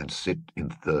 and sit in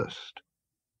thirst.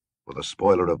 For the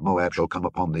spoiler of Moab shall come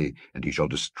upon thee, and he shall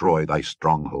destroy thy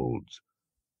strongholds.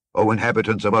 O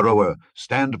inhabitants of Aroer,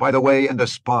 stand by the way and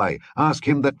espy. Ask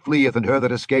him that fleeth and her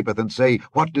that escapeth, and say,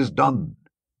 What is done?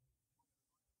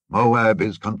 Moab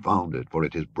is confounded, for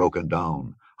it is broken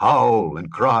down. Howl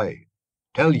and cry.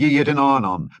 Tell ye it in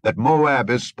Arnon, that Moab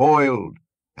is spoiled,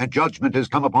 and judgment is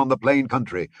come upon the plain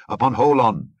country, upon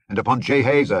Holon, and upon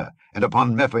Jehazer, and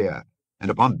upon Mephia,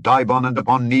 and upon Dibon, and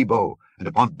upon Nebo, and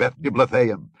upon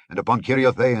Beth-Diblathaim, and upon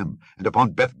Kiriathaim, and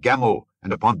upon Beth-Gamul,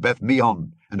 and upon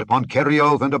Beth-Meon, and upon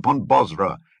Kerioth, and upon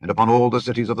Bozrah, and upon all the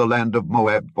cities of the land of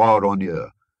Moab far or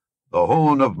near. The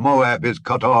horn of Moab is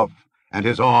cut off, and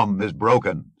his arm is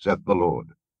broken, saith the Lord.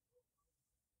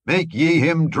 Make ye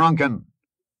him drunken,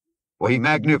 for he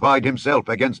magnified himself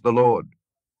against the Lord.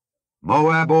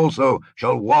 Moab also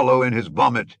shall wallow in his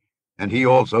vomit, and he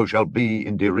also shall be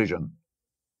in derision.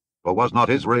 For was not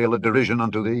Israel a derision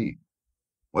unto thee?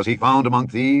 Was he found among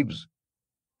thieves?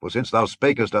 For since thou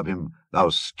spakest of him, thou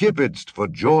skippedst for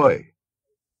joy.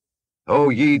 O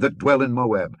ye that dwell in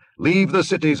Moab, leave the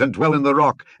cities and dwell in the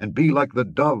rock, and be like the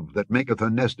dove that maketh her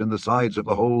nest in the sides of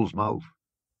the hole's mouth.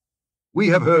 We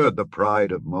have heard the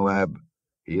pride of Moab.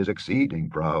 He is exceeding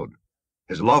proud.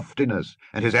 His loftiness,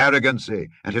 and his arrogancy,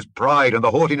 and his pride, and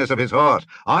the haughtiness of his heart.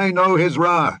 I know his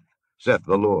wrath, saith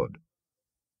the Lord.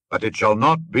 But it shall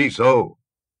not be so.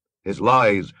 His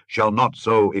lies shall not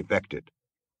so effect it.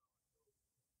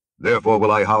 Therefore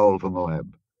will I howl for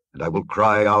Moab, and I will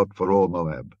cry out for all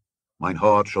Moab. Mine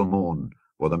heart shall mourn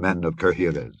for the men of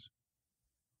Kirheres.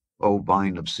 O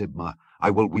vine of Sibmah,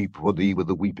 I will weep for thee with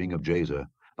the weeping of Jazer.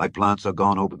 Thy plants are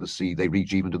gone over the sea, they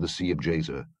reach even to the sea of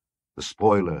Jazer. The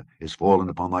spoiler is fallen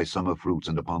upon thy summer fruits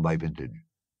and upon thy vintage.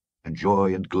 And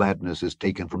joy and gladness is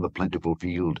taken from the plentiful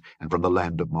field and from the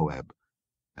land of Moab.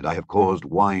 And I have caused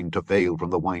wine to fail from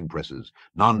the winepresses.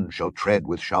 None shall tread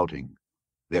with shouting.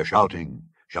 Their shouting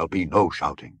shall be no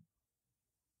shouting.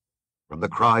 From the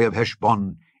cry of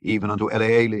Heshbon, even unto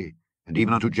Elealeh, and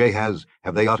even unto Jahaz,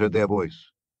 have they uttered their voice.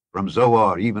 From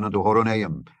Zoar, even unto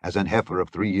Horonaim, as an heifer of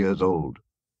 3 years old.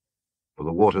 For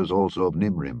the waters also of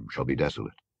Nimrim shall be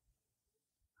desolate.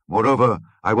 Moreover,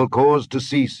 I will cause to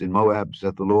cease in Moab,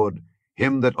 saith the Lord,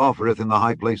 him that offereth in the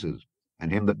high places,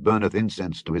 and him that burneth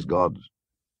incense to his gods.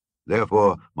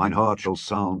 Therefore mine heart shall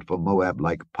sound for Moab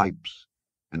like pipes,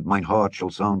 and mine heart shall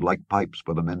sound like pipes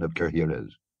for the men of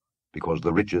Kirheres, because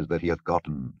the riches that he hath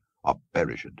gotten are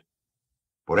perished.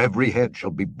 For every head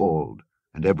shall be bald,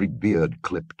 and every beard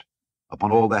clipped.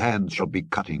 Upon all the hands shall be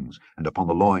cuttings, and upon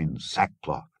the loins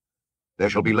sackcloth. There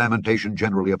shall be lamentation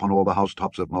generally upon all the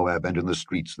housetops of Moab, and in the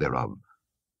streets thereof.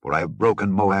 For I have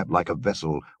broken Moab like a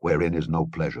vessel wherein is no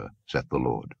pleasure, saith the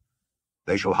Lord.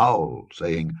 They shall howl,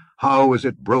 saying, How is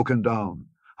it broken down?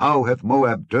 How hath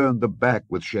Moab turned the back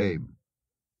with shame?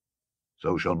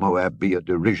 So shall Moab be a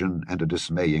derision and a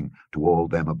dismaying to all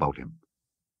them about him.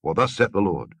 For thus saith the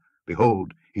Lord,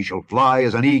 Behold, he shall fly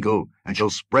as an eagle, and shall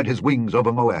spread his wings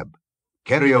over Moab.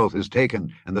 Kerioth is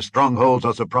taken, and the strongholds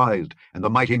are surprised, and the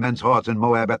mighty men's hearts in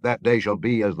Moab at that day shall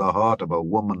be as the heart of a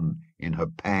woman in her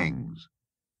pangs.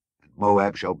 And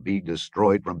Moab shall be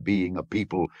destroyed from being a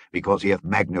people, because he hath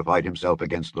magnified himself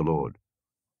against the Lord.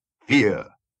 Fear,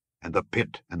 and the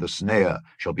pit, and the snare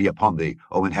shall be upon thee,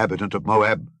 O inhabitant of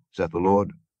Moab, saith the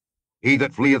Lord. He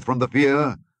that fleeth from the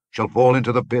fear shall fall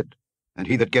into the pit, and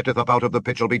he that getteth up out of the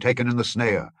pit shall be taken in the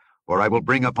snare. For I will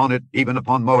bring upon it, even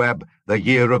upon Moab, the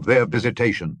year of their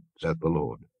visitation, saith the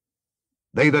Lord.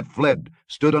 They that fled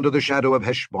stood under the shadow of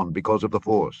Heshbon because of the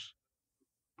force.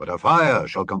 But a fire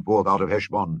shall come forth out of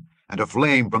Heshbon, and a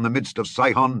flame from the midst of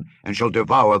Sihon, and shall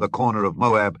devour the corner of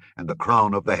Moab, and the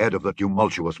crown of the head of the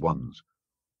tumultuous ones.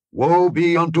 Woe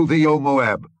be unto thee, O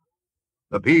Moab!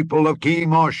 The people of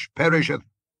Chemosh perisheth,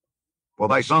 for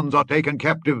thy sons are taken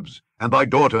captives, and thy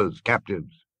daughters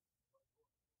captives.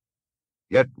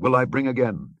 Yet will I bring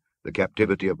again the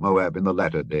captivity of Moab in the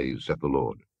latter days, saith the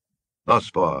Lord. Thus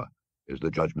far is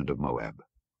the judgment of Moab.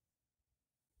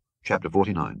 Chapter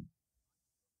 49.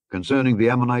 Concerning the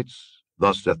Ammonites,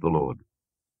 thus saith the Lord.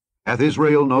 Hath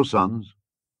Israel no sons?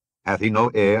 Hath he no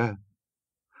heir?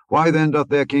 Why then doth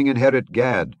their king inherit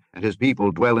Gad, and his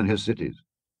people dwell in his cities?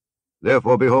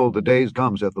 Therefore, behold, the days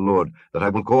come, saith the Lord, that I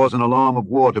will cause an alarm of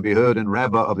war to be heard in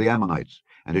Rabbah of the Ammonites,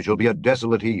 and it shall be a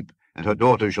desolate heap, and her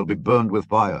daughters shall be burned with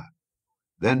fire.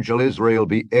 Then shall Israel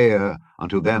be heir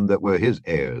unto them that were his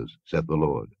heirs, saith the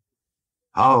Lord.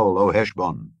 Howl, O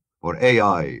Heshbon, for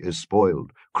Ai is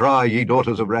spoiled. Cry, ye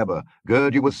daughters of Rabbah,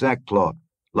 gird you with sackcloth.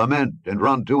 Lament, and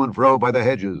run to and fro by the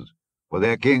hedges, for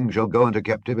their king shall go into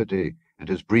captivity, and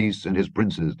his priests and his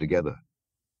princes together.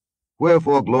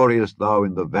 Wherefore gloriest thou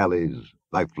in the valleys,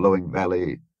 thy flowing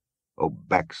valley, O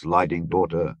backsliding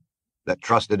daughter, that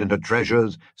trusted in her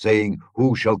treasures, saying,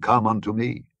 Who shall come unto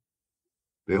me?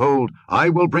 Behold, I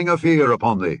will bring a fear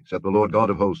upon thee, saith the Lord God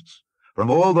of hosts,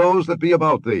 from all those that be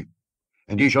about thee.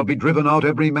 And ye shall be driven out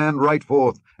every man right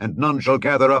forth, and none shall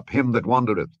gather up him that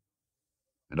wandereth.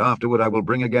 And afterward I will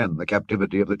bring again the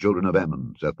captivity of the children of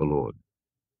Ammon, saith the Lord.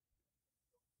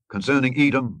 Concerning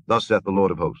Edom, thus saith the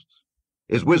Lord of hosts.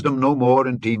 Is wisdom no more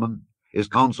in Teman? Is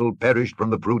counsel perished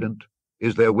from the prudent?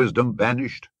 Is their wisdom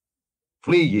banished?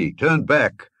 Flee ye, turn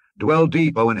back, dwell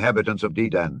deep, O inhabitants of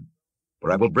Dedan,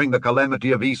 for I will bring the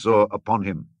calamity of Esau upon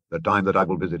him, the time that I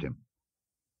will visit him.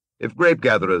 If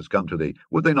grape-gatherers come to thee,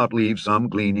 would they not leave some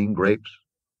gleaning grapes?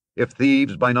 If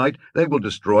thieves by night, they will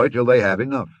destroy till they have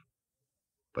enough.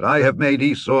 But I have made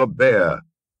Esau bare.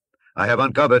 I have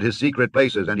uncovered his secret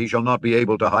places, and he shall not be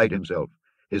able to hide himself.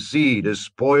 His seed is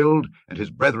spoiled, and his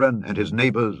brethren and his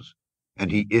neighbors, and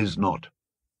he is not.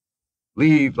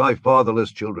 Leave thy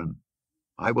fatherless children,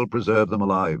 I will preserve them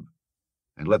alive,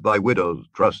 and let thy widows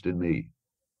trust in me.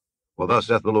 For thus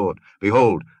saith the Lord,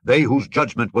 Behold, they whose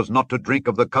judgment was not to drink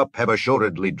of the cup have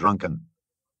assuredly drunken.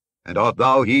 And art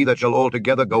thou he that shall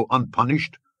altogether go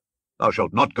unpunished? Thou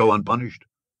shalt not go unpunished,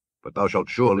 but thou shalt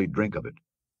surely drink of it.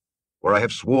 For I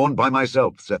have sworn by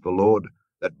myself, saith the Lord,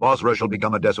 that Bozrah shall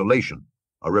become a desolation,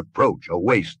 a reproach, a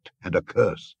waste, and a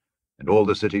curse, and all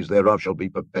the cities thereof shall be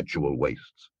perpetual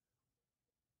wastes.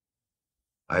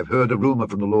 I have heard a rumor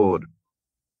from the Lord,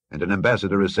 and an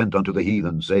ambassador is sent unto the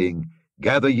heathen, saying,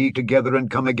 Gather ye together and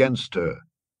come against her,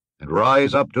 and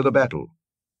rise up to the battle.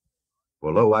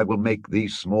 For lo, I will make thee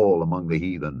small among the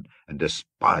heathen, and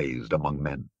despised among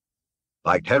men.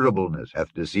 Thy terribleness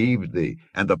hath deceived thee,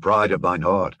 and the pride of thine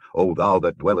heart, O thou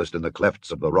that dwellest in the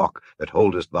clefts of the rock, that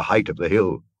holdest the height of the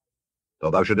hill. Though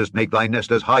thou shouldest make thy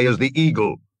nest as high as the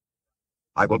eagle,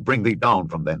 I will bring thee down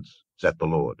from thence, saith the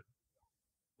Lord.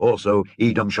 Also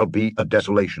Edom shall be a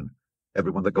desolation.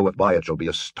 Every one that goeth by it shall be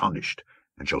astonished,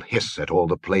 and shall hiss at all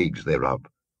the plagues thereof.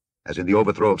 As in the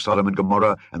overthrow of Sodom and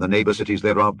Gomorrah, and the neighbor cities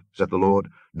thereof, saith the Lord,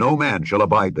 no man shall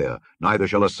abide there, neither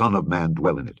shall a son of man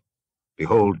dwell in it.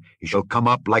 Behold, he shall come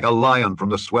up like a lion from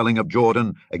the swelling of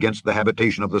Jordan against the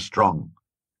habitation of the strong.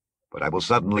 But I will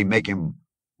suddenly make him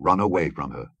run away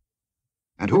from her.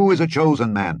 And who is a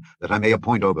chosen man, that I may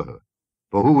appoint over her?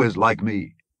 For who is like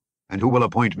me? And who will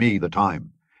appoint me the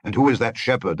time? And who is that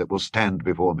shepherd that will stand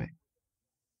before me?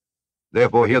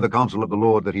 Therefore hear the counsel of the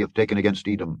Lord that he hath taken against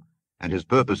Edom, and his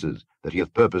purposes that he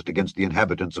hath purposed against the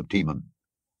inhabitants of Teman.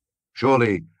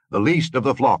 Surely the least of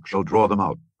the flock shall draw them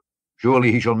out.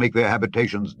 Surely he shall make their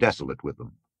habitations desolate with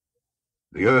them.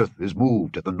 The earth is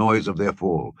moved at the noise of their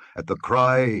fall. At the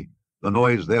cry, the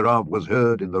noise thereof was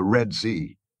heard in the Red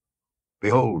Sea.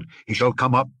 Behold, he shall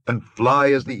come up and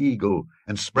fly as the eagle,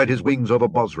 and spread his wings over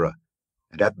Bozrah.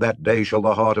 And at that day shall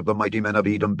the heart of the mighty men of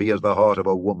Edom be as the heart of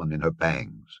a woman in her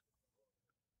pangs.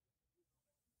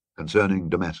 Concerning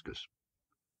Damascus.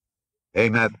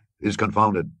 Hamath is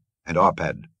confounded, and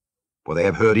Arpad, for they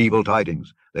have heard evil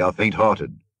tidings, they are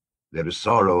faint-hearted. There is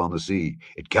sorrow on the sea,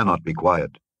 it cannot be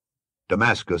quiet.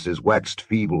 Damascus is waxed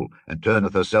feeble, and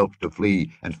turneth herself to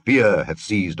flee, and fear hath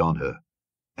seized on her.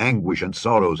 Anguish and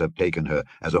sorrows have taken her,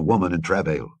 as a woman in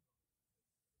travail.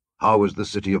 How is the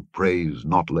city of praise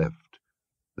not left,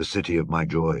 the city of my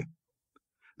joy?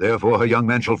 Therefore her young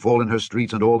men shall fall in her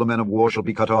streets, and all the men of war shall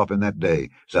be cut off in that day,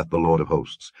 saith the Lord of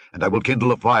hosts. And I will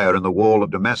kindle a fire in the wall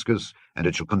of Damascus, and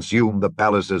it shall consume the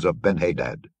palaces of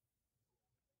Benhadad.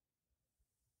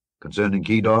 Concerning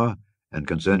Kedar, and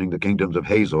concerning the kingdoms of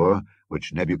Hazor,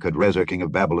 which Nebuchadrezzar king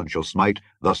of Babylon shall smite,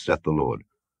 thus saith the Lord,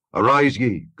 Arise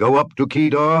ye, go up to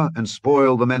Kedar, and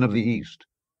spoil the men of the east.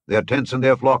 Their tents and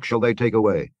their flocks shall they take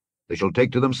away. They shall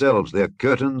take to themselves their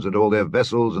curtains, and all their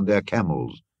vessels, and their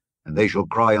camels. And they shall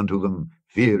cry unto them,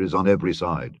 Fear is on every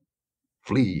side.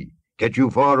 Flee, get you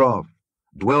far off.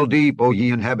 Dwell deep, O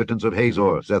ye inhabitants of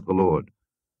Hazor, saith the Lord.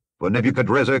 For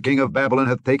Nebuchadrezzar king of Babylon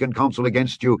hath taken counsel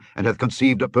against you, and hath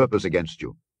conceived a purpose against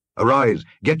you. Arise,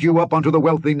 get you up unto the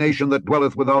wealthy nation that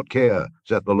dwelleth without care,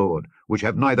 saith the Lord, which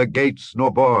have neither gates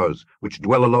nor bars, which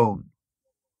dwell alone.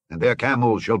 And their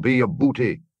camels shall be a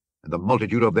booty, and the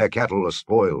multitude of their cattle a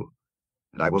spoil.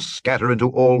 And I will scatter into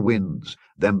all winds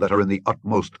them that are in the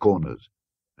utmost corners,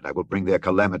 and I will bring their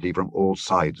calamity from all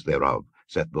sides thereof,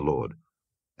 saith the Lord.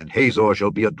 And Hazor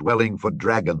shall be a dwelling for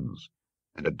dragons,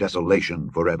 and a desolation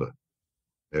forever.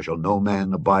 There shall no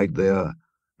man abide there,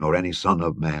 nor any son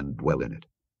of man dwell in it.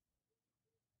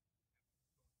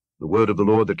 The word of the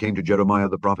Lord that came to Jeremiah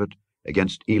the prophet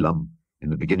against Elam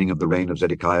in the beginning of the reign of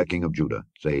Zedekiah king of Judah,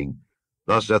 saying,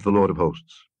 Thus saith the Lord of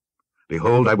hosts,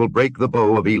 Behold, I will break the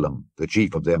bow of Elam, the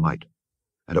chief of their might.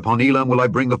 And upon Elam will I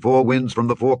bring the four winds from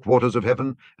the four quarters of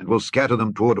heaven, and will scatter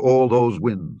them toward all those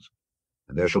winds.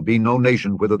 And there shall be no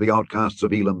nation whither the outcasts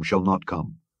of Elam shall not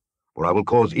come. For I will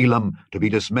cause Elam to be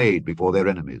dismayed before their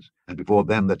enemies, and before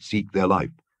them that seek their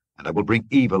life. And I will bring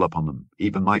evil upon them,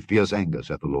 even my fierce anger,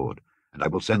 saith the Lord. And I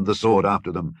will send the sword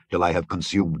after them, till I have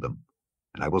consumed them.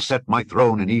 And I will set my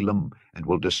throne in Elam, and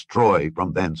will destroy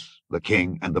from thence the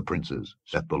king and the princes,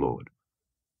 saith the Lord.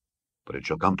 But it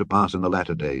shall come to pass in the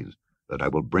latter days, that I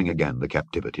will bring again the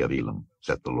captivity of Elam,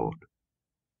 saith the Lord.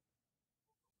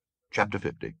 Chapter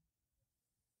 50.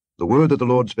 The word that the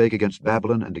Lord spake against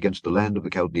Babylon and against the land of the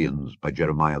Chaldeans by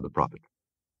Jeremiah the prophet.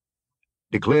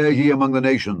 Declare ye among the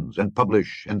nations, and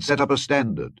publish, and set up a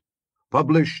standard.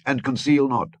 Publish, and conceal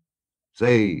not.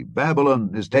 Say,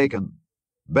 Babylon is taken,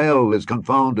 Bel is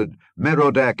confounded,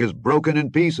 Merodach is broken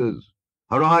in pieces.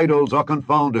 Her idols are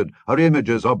confounded, her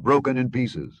images are broken in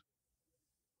pieces.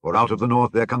 For out of the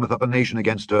north there cometh up a nation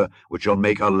against her, which shall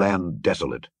make her land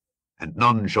desolate, and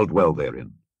none shall dwell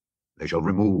therein. They shall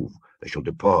remove, they shall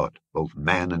depart, both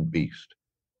man and beast.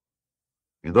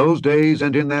 In those days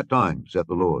and in that time, saith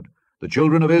the Lord, the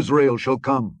children of Israel shall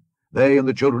come, they and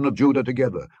the children of Judah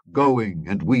together, going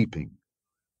and weeping.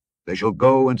 They shall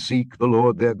go and seek the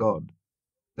Lord their God.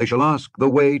 They shall ask the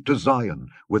way to Zion,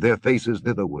 with their faces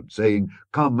thitherward, saying,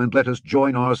 Come and let us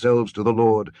join ourselves to the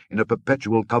Lord in a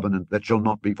perpetual covenant that shall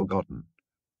not be forgotten.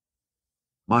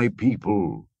 My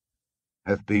people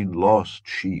have been lost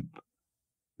sheep.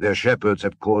 Their shepherds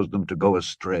have caused them to go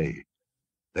astray.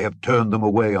 They have turned them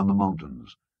away on the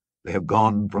mountains. They have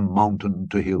gone from mountain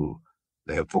to hill.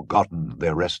 They have forgotten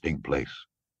their resting place.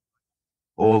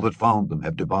 All that found them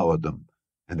have devoured them,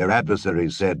 and their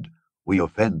adversaries said, We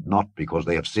offend not because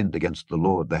they have sinned against the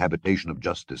Lord, the habitation of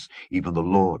justice, even the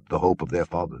Lord, the hope of their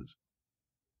fathers.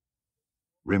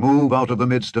 Remove out of the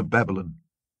midst of Babylon,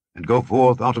 and go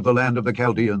forth out of the land of the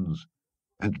Chaldeans,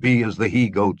 and be as the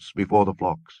he-goats before the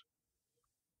flocks.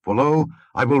 For lo,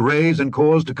 I will raise and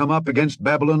cause to come up against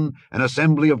Babylon an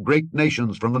assembly of great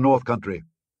nations from the north country,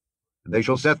 and they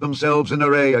shall set themselves in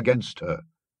array against her.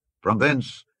 From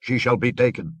thence she shall be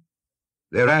taken.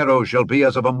 Their arrows shall be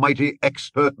as of a mighty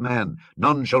expert man,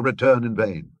 none shall return in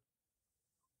vain.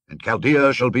 And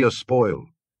Chaldea shall be a spoil.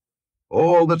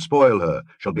 All that spoil her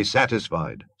shall be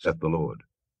satisfied, saith the Lord.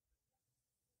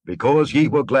 Because ye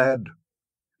were glad,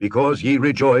 because ye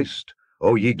rejoiced,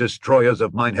 O ye destroyers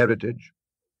of mine heritage,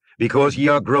 because ye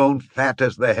are grown fat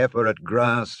as the heifer at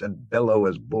grass, and bellow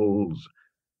as bulls,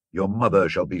 your mother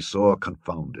shall be sore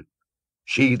confounded.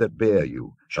 She that bare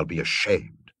you shall be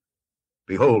ashamed.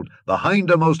 Behold, the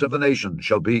hindermost of the nations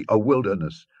shall be a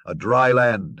wilderness, a dry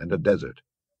land, and a desert.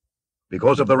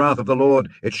 Because of the wrath of the Lord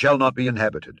it shall not be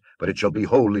inhabited, but it shall be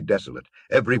wholly desolate.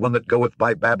 Every one that goeth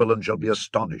by Babylon shall be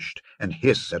astonished, and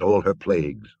hiss at all her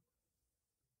plagues.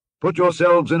 Put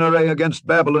yourselves in array against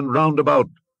Babylon round about.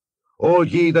 All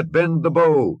ye that bend the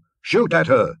bow, shoot at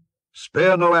her,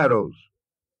 spare no arrows,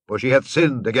 for she hath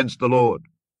sinned against the Lord.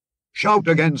 Shout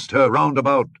against her round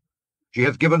about. She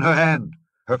hath given her hand,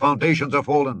 her foundations are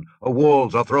fallen, her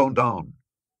walls are thrown down.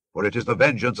 For it is the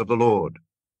vengeance of the Lord.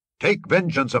 Take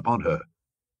vengeance upon her.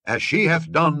 As she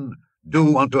hath done,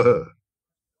 do unto her.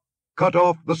 Cut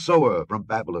off the sower from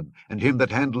Babylon, and him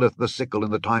that handleth the sickle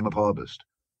in the time of harvest.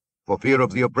 For fear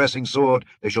of the oppressing sword,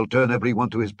 they shall turn every one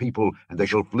to his people, and they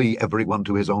shall flee every one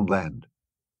to his own land.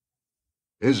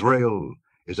 Israel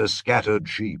is a scattered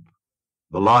sheep.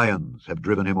 The lions have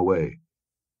driven him away.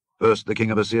 First the king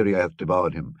of Assyria hath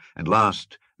devoured him, and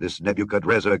last this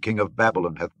Nebuchadrezzar king of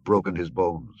Babylon hath broken his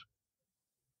bones.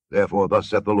 Therefore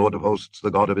thus saith the Lord of hosts, the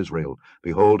God of Israel,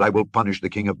 Behold, I will punish the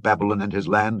king of Babylon and his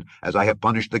land, as I have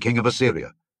punished the king of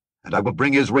Assyria, and I will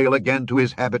bring Israel again to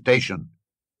his habitation.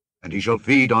 And he shall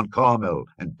feed on Carmel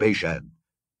and Bashan,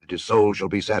 and his soul shall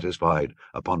be satisfied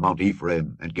upon Mount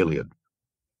Ephraim and Gilead.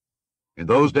 In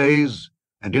those days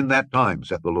and in that time,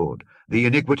 saith the Lord, the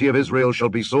iniquity of Israel shall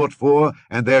be sought for,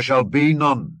 and there shall be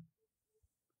none,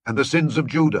 and the sins of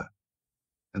Judah,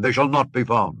 and they shall not be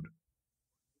found.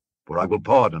 For I will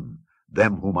pardon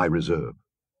them whom I reserve.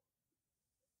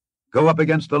 Go up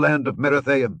against the land of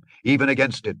Merathaim, even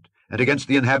against it, and against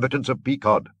the inhabitants of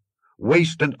Pekod.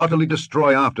 Waste and utterly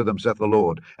destroy after them, saith the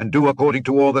Lord, and do according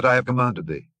to all that I have commanded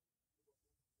thee.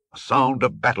 A sound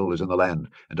of battle is in the land,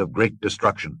 and of great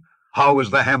destruction. How is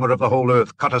the hammer of the whole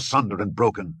earth cut asunder and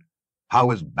broken?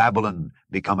 How is Babylon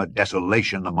become a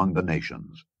desolation among the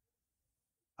nations?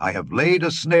 I have laid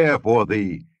a snare for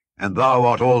thee, and thou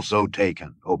art also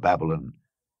taken, O Babylon,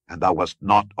 and thou wast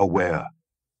not aware.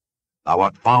 Thou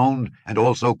art found and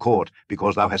also caught,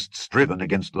 because thou hast striven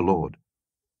against the Lord.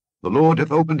 The Lord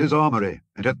hath opened his armory,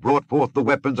 and hath brought forth the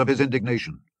weapons of his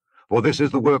indignation. For this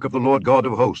is the work of the Lord God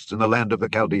of hosts in the land of the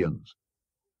Chaldeans.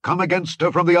 Come against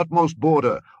her from the utmost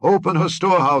border, open her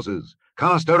storehouses,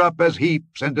 cast her up as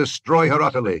heaps, and destroy her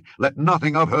utterly. Let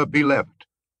nothing of her be left.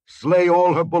 Slay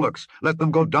all her bullocks, let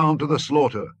them go down to the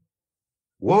slaughter.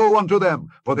 Woe unto them,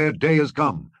 for their day is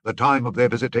come, the time of their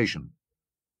visitation.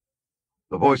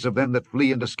 The voice of them that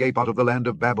flee and escape out of the land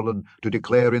of Babylon, to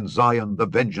declare in Zion the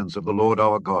vengeance of the Lord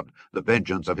our God, the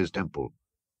vengeance of his temple.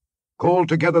 Call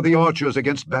together the archers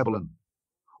against Babylon.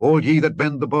 All ye that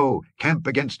bend the bow, camp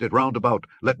against it round about,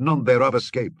 let none thereof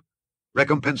escape.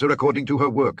 Recompense her according to her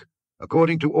work,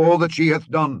 according to all that she hath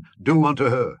done, do unto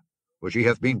her. For she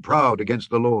hath been proud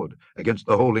against the Lord, against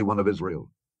the Holy One of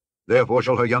Israel. Therefore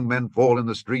shall her young men fall in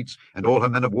the streets, and all her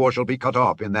men of war shall be cut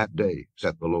off in that day,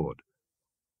 saith the Lord.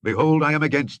 Behold, I am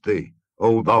against thee,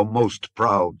 O thou most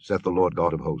proud, saith the Lord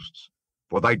God of hosts.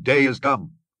 For thy day is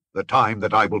come, the time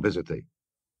that I will visit thee.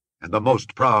 And the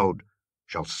most proud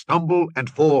shall stumble and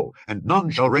fall, and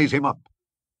none shall raise him up.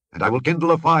 And I will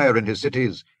kindle a fire in his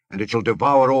cities, and it shall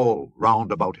devour all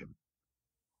round about him.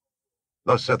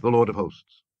 Thus saith the Lord of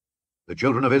hosts, the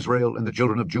children of Israel and the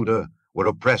children of Judah were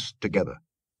oppressed together,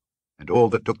 and all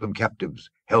that took them captives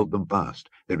held them fast.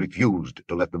 They refused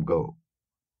to let them go.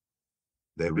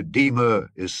 Their Redeemer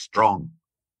is strong.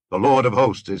 The Lord of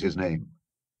hosts is his name.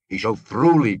 He shall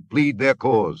throughly plead their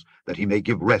cause, that he may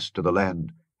give rest to the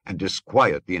land, and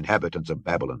disquiet the inhabitants of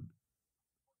Babylon.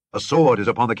 A sword is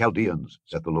upon the Chaldeans,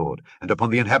 saith the Lord, and upon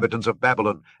the inhabitants of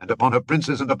Babylon, and upon her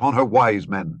princes, and upon her wise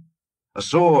men. A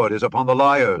sword is upon the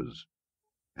liars,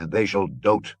 and they shall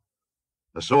dote.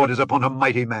 A sword is upon her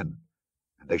mighty men,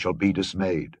 and they shall be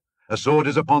dismayed. A sword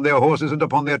is upon their horses, and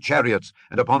upon their chariots,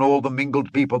 and upon all the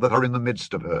mingled people that are in the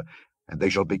midst of her, and they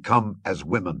shall become as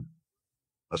women.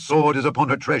 A sword is upon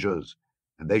her treasures,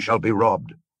 and they shall be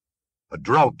robbed. A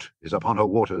drought is upon her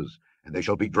waters, and they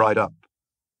shall be dried up.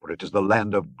 For it is the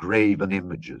land of graven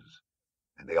images,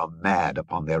 and they are mad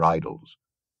upon their idols.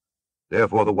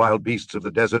 Therefore the wild beasts of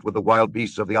the desert with the wild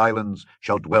beasts of the islands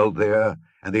shall dwell there,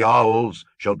 and the owls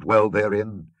shall dwell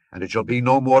therein, and it shall be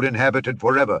no more inhabited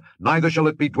forever, neither shall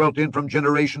it be dwelt in from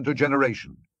generation to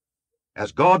generation.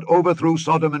 As God overthrew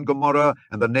Sodom and Gomorrah,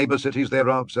 and the neighbor cities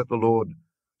thereof, saith the Lord,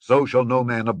 so shall no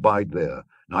man abide there,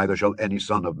 neither shall any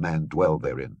son of man dwell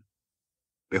therein.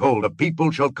 Behold, a people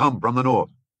shall come from the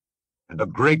north, and a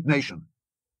great nation,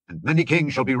 and many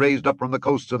kings shall be raised up from the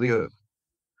coasts of the earth.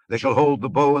 They shall hold the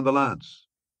bow and the lance.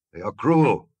 They are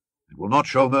cruel, and will not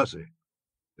show mercy.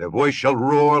 Their voice shall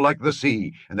roar like the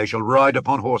sea, and they shall ride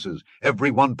upon horses,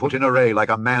 every one put in array like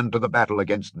a man to the battle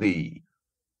against thee,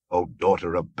 O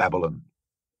daughter of Babylon.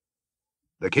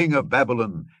 The king of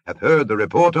Babylon hath heard the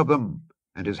report of them,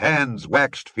 and his hands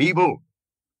waxed feeble.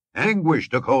 Anguish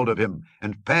took hold of him,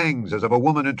 and pangs as of a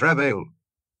woman in travail.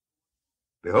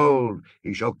 Behold,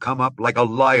 he shall come up like a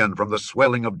lion from the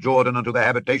swelling of Jordan unto the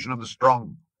habitation of the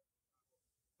strong.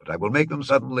 But I will make them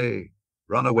suddenly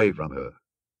run away from her.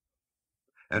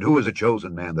 And who is a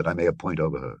chosen man that I may appoint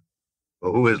over her?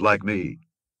 Or who is like me,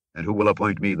 and who will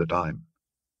appoint me the time?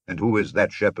 And who is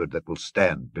that shepherd that will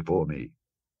stand before me?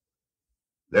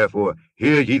 Therefore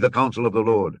hear ye the counsel of the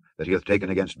Lord that he hath taken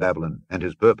against Babylon, and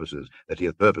his purposes that he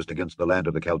hath purposed against the land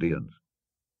of the Chaldeans.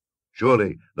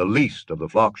 Surely the least of the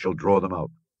flock shall draw them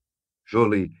out.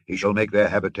 Surely he shall make their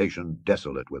habitation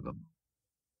desolate with them.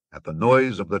 At the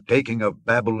noise of the taking of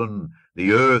Babylon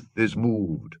the earth is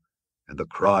moved, and the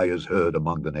cry is heard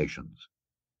among the nations.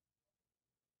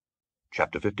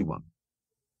 Chapter 51.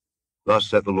 Thus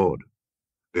saith the Lord,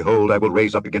 Behold, I will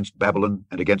raise up against Babylon,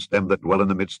 and against them that dwell in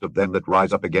the midst of them that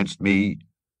rise up against me,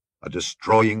 a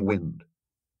destroying wind,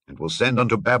 and will send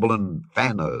unto Babylon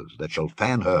fanners that shall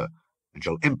fan her, and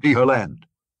shall empty her land.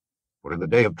 For in the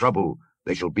day of trouble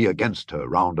they shall be against her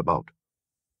round about.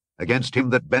 Against him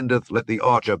that bendeth let the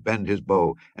archer bend his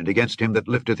bow, and against him that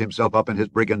lifteth himself up in his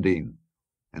brigandine.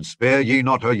 And spare ye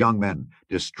not her young men,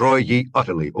 destroy ye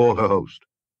utterly all her host.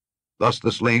 Thus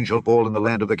the slain shall fall in the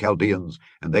land of the Chaldeans,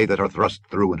 and they that are thrust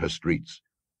through in her streets.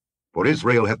 For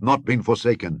Israel hath not been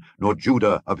forsaken, nor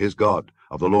Judah of his God,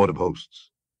 of the Lord of hosts,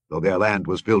 though their land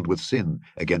was filled with sin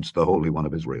against the Holy One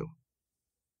of Israel.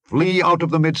 Flee out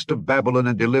of the midst of Babylon,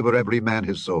 and deliver every man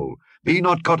his soul. Be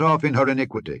not cut off in her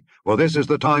iniquity, for this is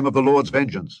the time of the Lord's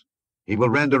vengeance. He will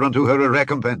render unto her a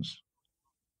recompense.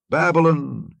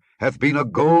 Babylon hath been a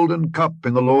golden cup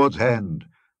in the Lord's hand,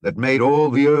 that made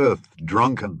all the earth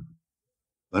drunken.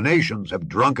 The nations have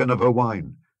drunken of her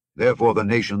wine, therefore the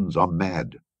nations are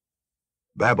mad.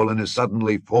 Babylon is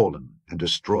suddenly fallen and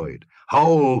destroyed.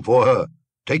 Howl for her,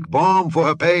 take balm for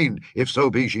her pain, if so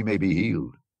be she may be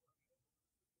healed.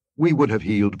 We would have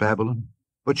healed Babylon,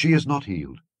 but she is not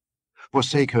healed.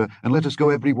 Forsake her, and let us go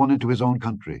every one into his own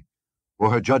country.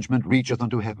 For her judgment reacheth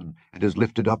unto heaven, and is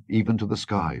lifted up even to the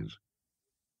skies.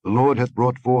 The Lord hath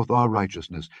brought forth our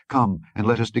righteousness. Come, and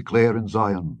let us declare in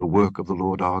Zion the work of the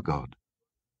Lord our God.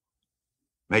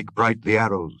 Make bright the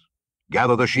arrows,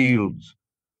 gather the shields.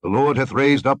 The Lord hath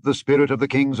raised up the spirit of the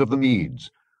kings of the Medes,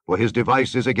 for his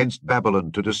device is against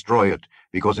Babylon to destroy it,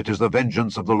 because it is the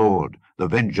vengeance of the Lord, the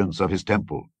vengeance of his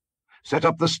temple. Set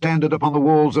up the standard upon the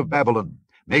walls of Babylon.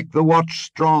 Make the watch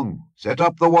strong. Set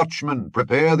up the watchmen.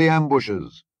 Prepare the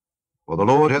ambushes. For the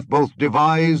Lord hath both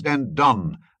devised and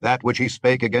done that which he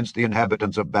spake against the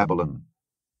inhabitants of Babylon.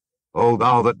 O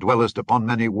thou that dwellest upon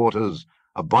many waters,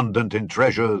 abundant in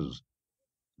treasures,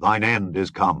 thine end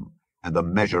is come, and the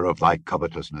measure of thy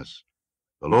covetousness.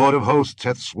 The Lord of hosts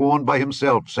hath sworn by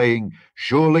himself, saying,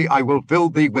 Surely I will fill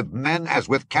thee with men as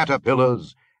with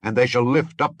caterpillars, and they shall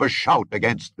lift up a shout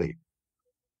against thee.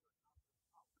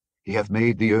 He hath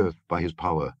made the earth by his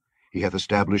power, he hath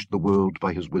established the world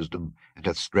by his wisdom, and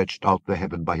hath stretched out the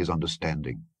heaven by his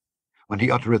understanding. When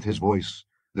he uttereth his voice,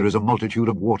 there is a multitude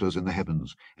of waters in the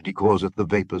heavens, and he causeth the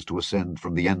vapours to ascend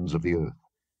from the ends of the earth.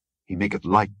 He maketh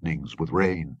lightnings with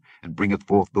rain, and bringeth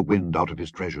forth the wind out of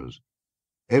his treasures.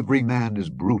 Every man is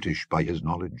brutish by his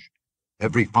knowledge.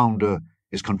 Every founder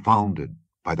is confounded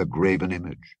by the graven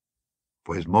image.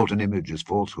 For his molten image is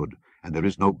falsehood, and there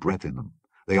is no breath in them.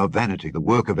 They are vanity, the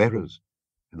work of errors.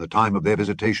 In the time of their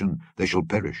visitation they shall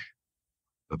perish.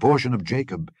 The portion of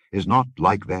Jacob is not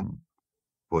like them,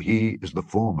 for he is the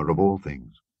former of all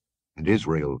things, and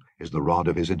Israel is the rod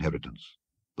of his inheritance.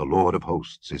 The Lord of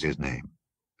hosts is his name.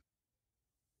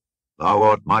 Thou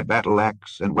art my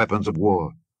battle-axe and weapons of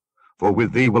war. For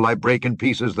with thee will I break in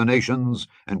pieces the nations,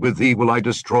 and with thee will I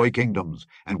destroy kingdoms,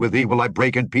 and with thee will I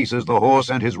break in pieces the horse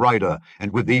and his rider,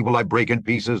 and with thee will I break in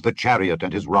pieces the chariot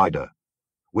and his rider.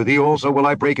 With thee also will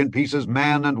I break in pieces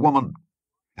man and woman,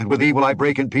 and with thee will I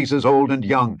break in pieces old and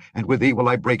young, and with thee will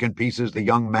I break in pieces the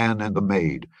young man and the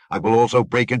maid. I will also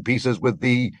break in pieces with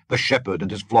thee the shepherd and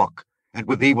his flock, and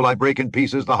with thee will I break in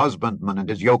pieces the husbandman and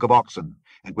his yoke of oxen,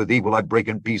 and with thee will I break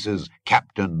in pieces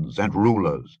captains and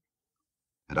rulers.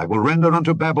 And I will render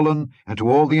unto Babylon and to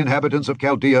all the inhabitants of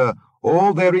Chaldea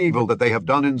all their evil that they have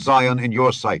done in Zion in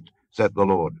your sight, saith the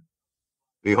Lord.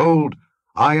 Behold,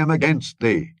 I am against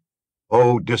thee,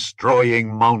 O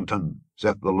destroying mountain,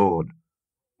 saith the Lord,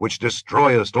 which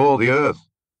destroyest all the earth.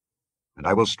 And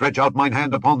I will stretch out mine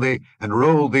hand upon thee, and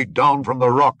roll thee down from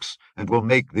the rocks, and will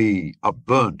make thee a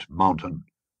burnt mountain.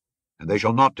 And they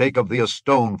shall not take of thee a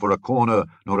stone for a corner,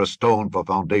 nor a stone for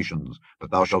foundations,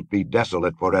 but thou shalt be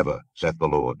desolate forever, saith the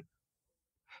Lord.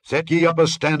 Set ye up a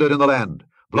standard in the land,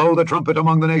 blow the trumpet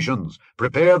among the nations,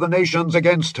 prepare the nations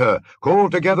against her, call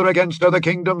together against her the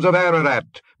kingdoms of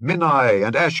Ararat, Minai,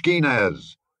 and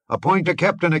Ashkenaz. Appoint a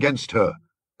captain against her,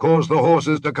 cause the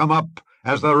horses to come up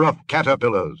as the rough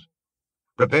caterpillars.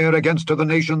 Prepare against her the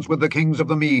nations with the kings of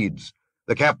the Medes,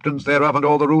 the captains thereof and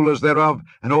all the rulers thereof,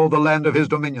 and all the land of his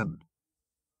dominion.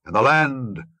 And the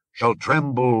land shall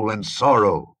tremble and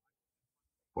sorrow.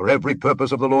 For every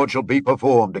purpose of the Lord shall be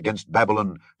performed against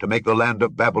Babylon, to make the land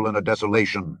of Babylon a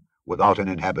desolation without an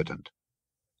inhabitant.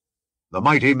 The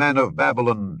mighty men of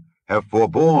Babylon have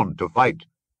forborne to fight,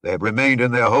 they have remained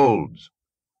in their holds.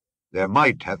 Their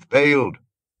might hath failed,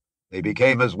 they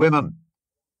became as women.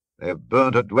 They have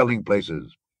burnt her dwelling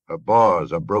places, her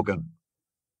bars are broken.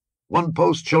 One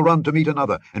post shall run to meet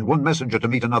another, and one messenger to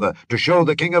meet another, to show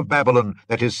the king of Babylon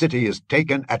that his city is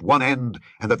taken at one end,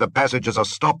 and that the passages are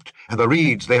stopped, and the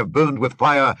reeds they have burned with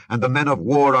fire, and the men of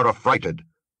war are affrighted.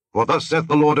 For thus saith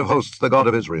the Lord of hosts, the God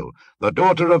of Israel, the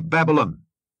daughter of Babylon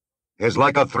is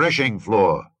like a threshing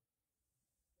floor.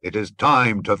 It is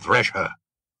time to thresh her.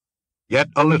 Yet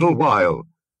a little while,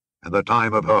 and the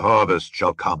time of her harvest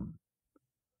shall come.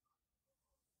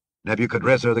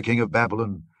 Nebuchadrezzar the king of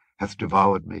Babylon hath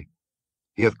devoured me.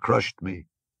 He hath crushed me.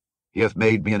 He hath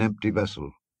made me an empty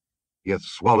vessel. He hath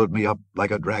swallowed me up like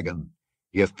a dragon.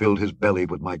 He hath filled his belly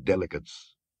with my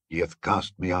delicates. He hath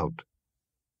cast me out.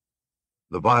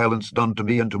 The violence done to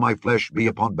me and to my flesh be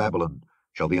upon Babylon,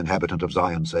 shall the inhabitant of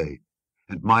Zion say,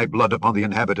 and my blood upon the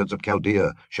inhabitants of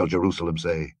Chaldea, shall Jerusalem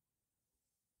say.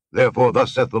 Therefore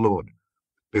thus saith the Lord,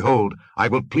 Behold, I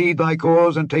will plead thy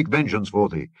cause and take vengeance for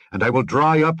thee, and I will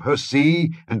dry up her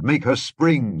sea and make her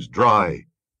springs dry.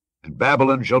 And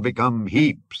Babylon shall become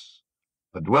heaps,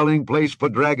 a dwelling place for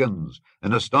dragons,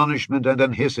 an astonishment and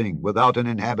an hissing without an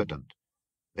inhabitant.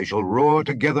 They shall roar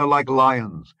together like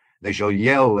lions, they shall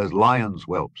yell as lions'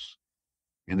 whelps.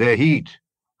 In their heat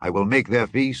I will make their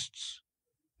feasts,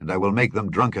 and I will make them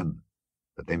drunken,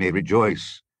 that they may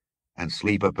rejoice and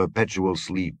sleep a perpetual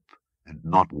sleep, and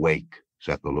not wake,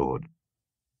 saith the Lord.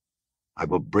 I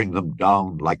will bring them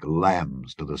down like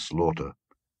lambs to the slaughter,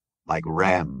 like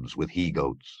rams with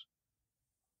he-goats.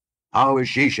 How is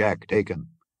Shishak taken?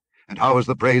 And how is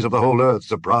the praise of the whole earth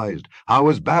surprised? How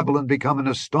is Babylon become an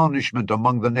astonishment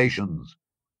among the nations?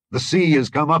 The sea is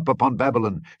come up upon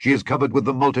Babylon, she is covered with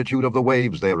the multitude of the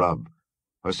waves thereof.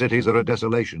 Her cities are a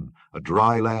desolation, a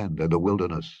dry land and a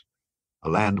wilderness, a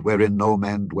land wherein no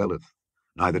man dwelleth,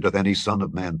 neither doth any son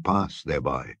of man pass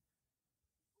thereby.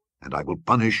 And I will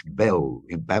punish Bel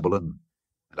in Babylon,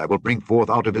 and I will bring forth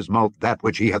out of his mouth that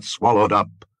which he hath swallowed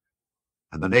up.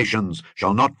 And the nations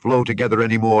shall not flow together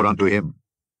any more unto him.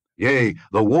 Yea,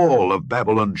 the wall of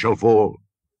Babylon shall fall.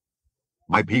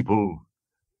 My people,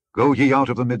 go ye out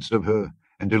of the midst of her,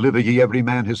 and deliver ye every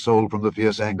man his soul from the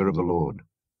fierce anger of the Lord.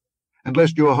 And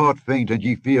lest your heart faint, and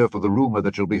ye fear for the rumour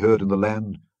that shall be heard in the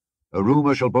land, A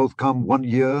rumour shall both come 1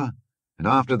 year, and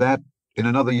after that in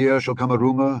another year shall come a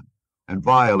rumour, and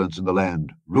violence in the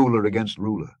land, ruler against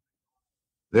ruler.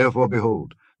 Therefore,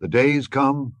 behold, the days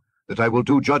come that I will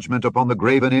do judgment upon the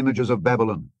graven images of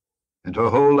Babylon, and her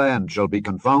whole land shall be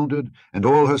confounded, and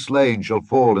all her slain shall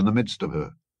fall in the midst of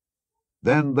her.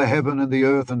 Then the heaven and the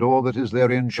earth and all that is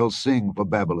therein shall sing for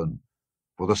Babylon,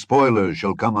 for the spoilers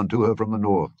shall come unto her from the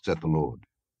north, saith the Lord.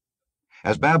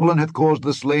 As Babylon hath caused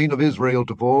the slain of Israel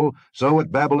to fall, so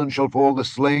at Babylon shall fall the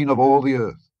slain of all the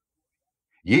earth.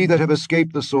 Ye that have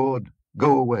escaped the sword,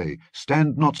 go away,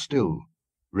 stand not still.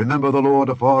 Remember the Lord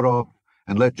afar off,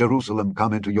 and let Jerusalem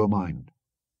come into your mind.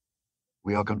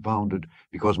 We are confounded,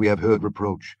 because we have heard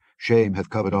reproach. Shame hath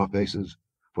covered our faces,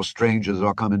 for strangers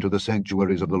are come into the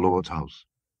sanctuaries of the Lord's house.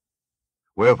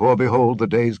 Wherefore, behold, the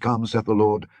days come, saith the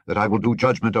Lord, that I will do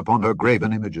judgment upon her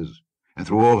graven images, and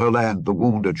through all her land the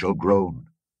wounded shall groan.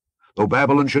 Though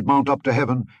Babylon should mount up to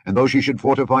heaven, and though she should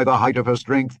fortify the height of her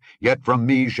strength, yet from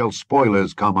me shall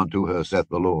spoilers come unto her, saith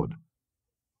the Lord.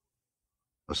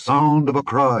 The sound of a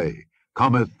cry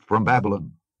cometh from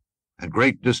Babylon, and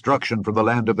great destruction from the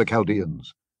land of the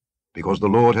Chaldeans, because the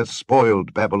Lord hath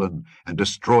spoiled Babylon, and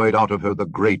destroyed out of her the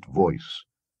great voice.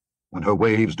 When her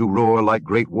waves do roar like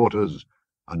great waters,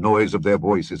 a noise of their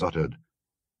voice is uttered.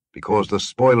 Because the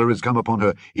spoiler is come upon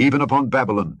her, even upon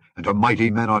Babylon, and her mighty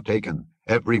men are taken,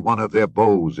 every one of their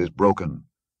bows is broken.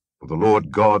 For the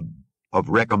Lord God of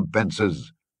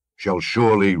recompenses shall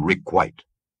surely requite.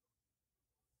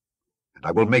 And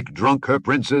I will make drunk her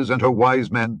princes and her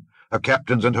wise men, her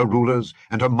captains and her rulers,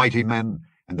 and her mighty men,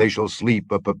 and they shall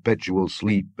sleep a perpetual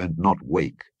sleep, and not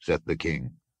wake, saith the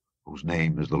King, whose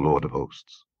name is the Lord of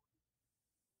hosts.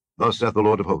 Thus saith the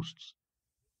Lord of hosts,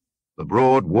 the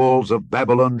broad walls of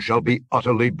Babylon shall be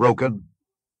utterly broken,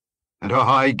 and her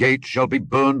high gates shall be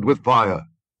burned with fire,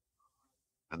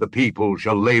 and the people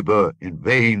shall labor in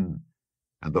vain,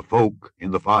 and the folk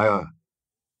in the fire,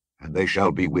 and they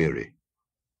shall be weary.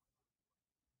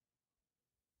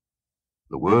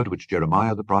 The word which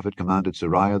Jeremiah the prophet commanded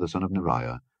Seraiah the son of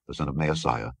Neriah, the son of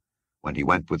Maaseiah, when he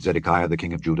went with Zedekiah the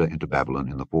king of Judah into Babylon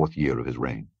in the 4th year of his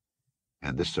reign.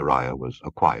 And this Seraiah was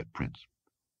a quiet prince.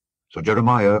 So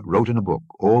Jeremiah wrote in a book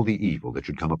all the evil that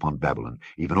should come upon Babylon,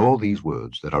 even all these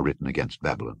words that are written against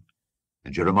Babylon.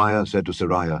 And Jeremiah said to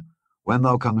Seraiah, when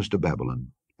thou comest to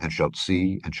Babylon, and shalt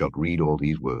see and shalt read all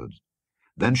these words,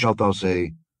 then shalt thou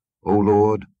say, O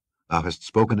Lord, thou hast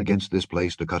spoken against this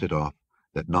place to cut it off,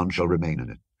 that none shall remain in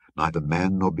it, neither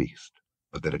man nor beast,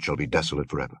 but that it shall be desolate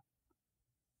forever.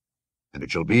 And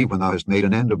it shall be, when thou hast made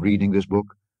an end of reading this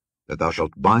book, that thou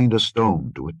shalt bind a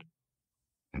stone to it,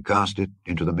 and cast it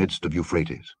into the midst of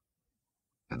Euphrates.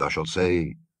 And thou shalt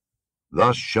say,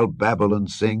 thus shall Babylon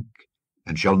sink,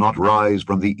 and shall not rise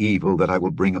from the evil that I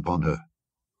will bring upon her,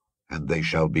 and they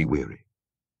shall be weary.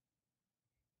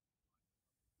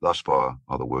 Thus far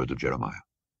are the words of Jeremiah.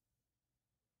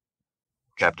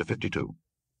 Chapter 52.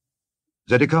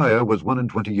 Zedekiah was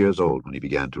 21 years old when he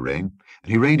began to reign,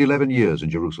 and he reigned 11 years in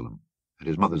Jerusalem, and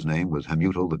his mother's name was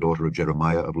Hamutal, the daughter of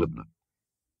Jeremiah of Libnah.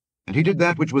 And he did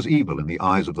that which was evil in the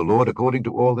eyes of the Lord, according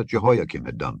to all that Jehoiakim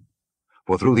had done.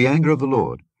 For through the anger of the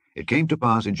Lord it came to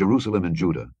pass in Jerusalem and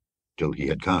Judah, till he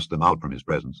had cast them out from his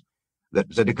presence,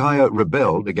 that Zedekiah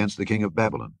rebelled against the king of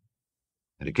Babylon.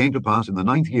 And it came to pass in the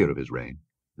 9th year of his reign,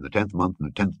 in the 10th month and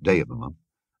the 10th day of the month,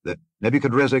 that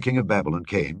Nebuchadrezzar king of Babylon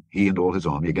came, he and all his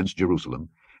army, against Jerusalem,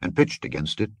 and pitched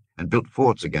against it, and built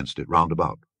forts against it round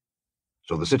about.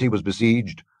 So the city was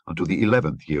besieged unto the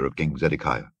 11th year of King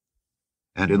Zedekiah.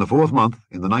 And in the 4th month,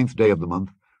 in the 9th day of the month,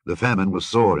 the famine was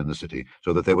sore in the city,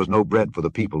 so that there was no bread for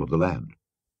the people of the land.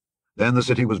 Then the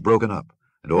city was broken up,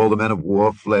 and all the men of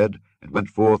war fled, and went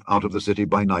forth out of the city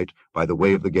by night, by the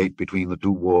way of the gate between the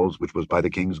 2 walls, which was by the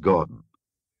king's garden.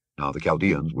 Now the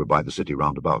Chaldeans were by the city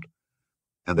round about.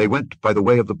 And they went by the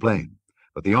way of the plain.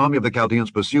 But the army of the Chaldeans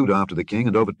pursued after the king,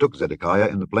 and overtook Zedekiah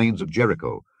in the plains of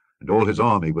Jericho, and all his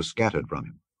army was scattered from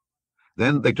him.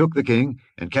 Then they took the king,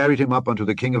 and carried him up unto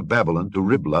the king of Babylon to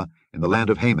Riblah in the land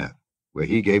of Hamath, where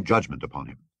he gave judgment upon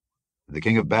him. And the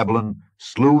king of Babylon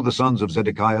slew the sons of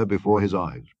Zedekiah before his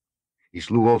eyes. He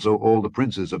slew also all the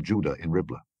princes of Judah in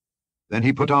Riblah. Then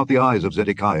he put out the eyes of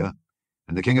Zedekiah,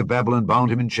 and the king of Babylon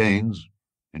bound him in chains,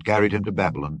 and carried him to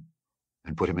Babylon,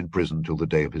 and put him in prison till the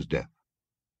day of his death.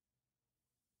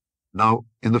 Now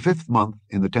in the 5th month,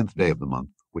 in the 10th day of the month,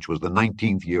 which was the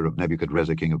 19th year of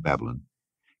Nebuchadrezzar king of Babylon,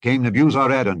 came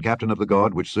Nebuzaradan, captain of the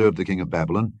guard which served the king of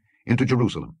Babylon, into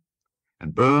Jerusalem,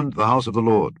 and burned the house of the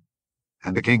Lord,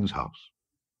 and the king's house,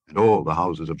 and all the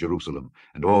houses of Jerusalem,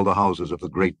 and all the houses of the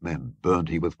great men burned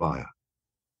he with fire.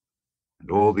 And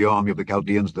all the army of the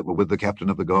Chaldeans that were with the captain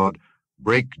of the guard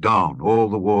break down all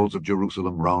the walls of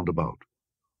Jerusalem round about.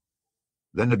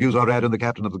 Then Nebuzaradan the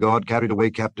captain of the guard carried away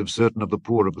captive certain of the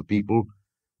poor of the people,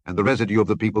 and the residue of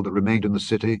the people that remained in the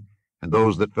city, and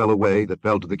those that fell away, that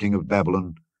fell to the king of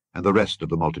Babylon, and the rest of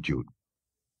the multitude.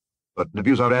 But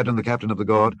Nebuzaradan the captain of the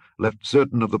guard left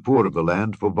certain of the poor of the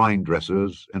land for vine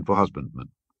dressers and for husbandmen.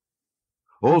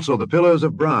 Also the pillars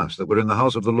of brass that were in the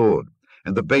house of the Lord,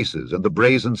 and the bases, and the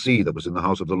brazen sea that was in the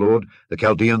house of the Lord, the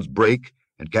Chaldeans brake,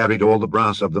 and carried all the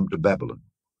brass of them to Babylon.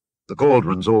 The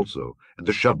cauldrons also, and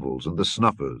the shovels, and the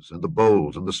snuffers, and the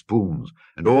bowls, and the spoons,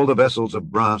 and all the vessels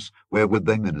of brass wherewith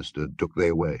they ministered, took they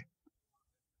away.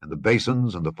 And the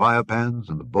basins, and the firepans,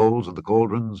 and the bowls, and the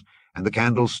cauldrons, and the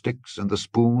candlesticks, and the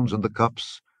spoons, and the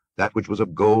cups, that which was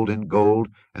of gold in gold,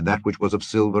 and that which was of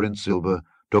silver in silver,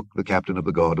 took the captain of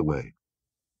the guard away.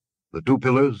 The 2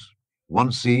 pillars,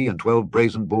 1 sea, and 12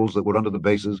 brazen bulls that were under the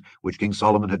bases, which King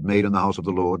Solomon had made in the house of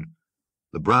the Lord,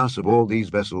 the brass of all these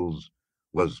vessels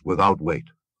was without weight.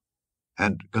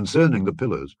 And concerning the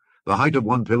pillars, the height of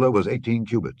 1 pillar was 18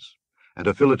 cubits, and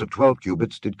a fillet of 12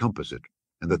 cubits did compass it,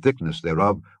 and the thickness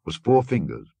thereof was 4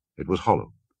 fingers, it was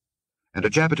hollow. And a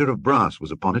chapiter of brass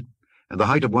was upon it, and the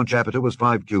height of 1 chapiter was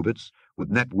 5 cubits, with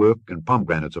network and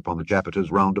pomegranates upon the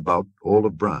chapiters round about, all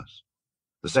of brass.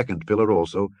 The 2nd pillar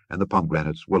also, and the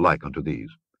pomegranates were like unto these.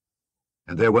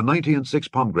 And there were 96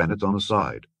 pomegranates on a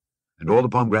side, and all the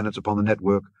pomegranates upon the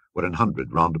network were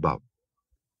 100 round about.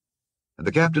 And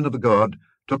the captain of the guard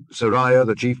took Seraiah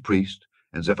the chief priest,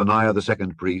 and Zephaniah the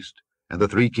 2nd priest, and the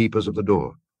 3 keepers of the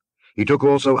door. He took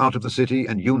also out of the city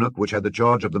an eunuch which had the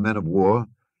charge of the men of war,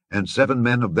 and 7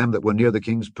 men of them that were near the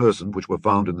king's person, which were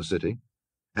found in the city,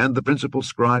 and the principal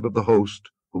scribe of the host,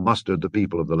 who mustered the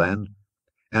people of the land,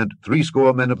 and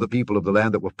 60 men of the people of the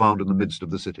land that were found in the midst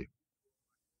of the city.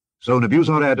 So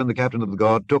Nebuzaradan the captain of the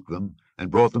guard took them,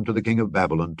 and brought them to the king of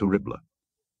Babylon to Riblah.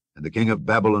 And the king of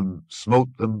Babylon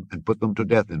smote them, and put them to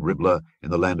death in Riblah in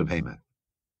the land of Hamath.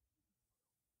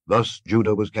 Thus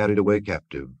Judah was carried away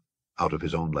captive out of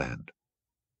his own land.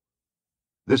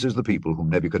 This is the people whom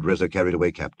Nebuchadrezzar carried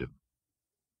away captive.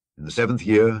 In the 7th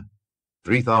year,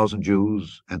 3,000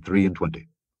 Jews and 23.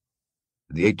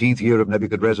 In the 18th year of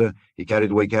Nebuchadrezzar, he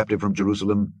carried away captive from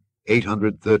Jerusalem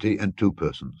 832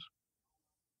 persons.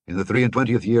 In the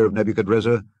 23rd year of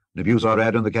Nebuchadrezzar,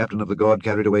 Nebuzaradan the captain of the guard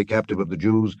carried away captive of the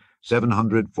Jews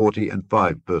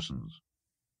 745 persons.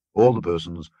 All the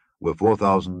persons were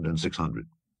 4,600.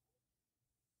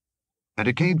 And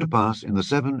it came to pass in the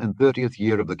 37th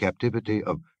year of the captivity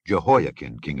of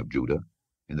Jehoiakim king of Judah,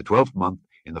 in the 12th month,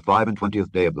 in the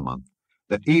 25th day of the month,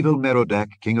 that evil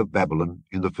Merodach king of Babylon,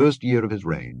 in the 1st year of his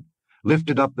reign,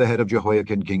 lifted up the head of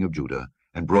Jehoiakim king of Judah,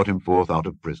 and brought him forth out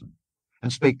of prison,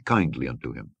 and spake kindly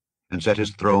unto him, and set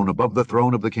his throne above the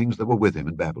throne of the kings that were with him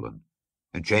in Babylon,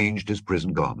 and changed his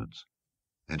prison garments.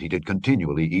 And he did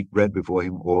continually eat bread before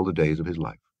him all the days of his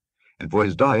life. And for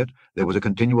his diet there was a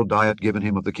continual diet given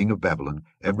him of the king of Babylon,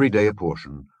 every day a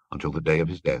portion, until the day of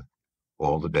his death,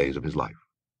 all the days of his life.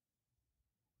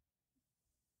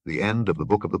 The end of the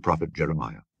book of the prophet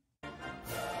Jeremiah.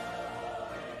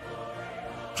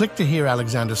 Click to hear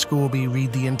Alexander Scourby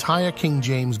read the entire King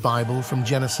James Bible from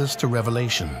Genesis to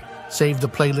Revelation. Save the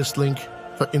playlist link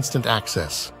for instant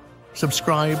access.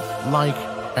 Subscribe, like,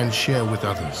 and share with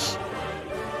others.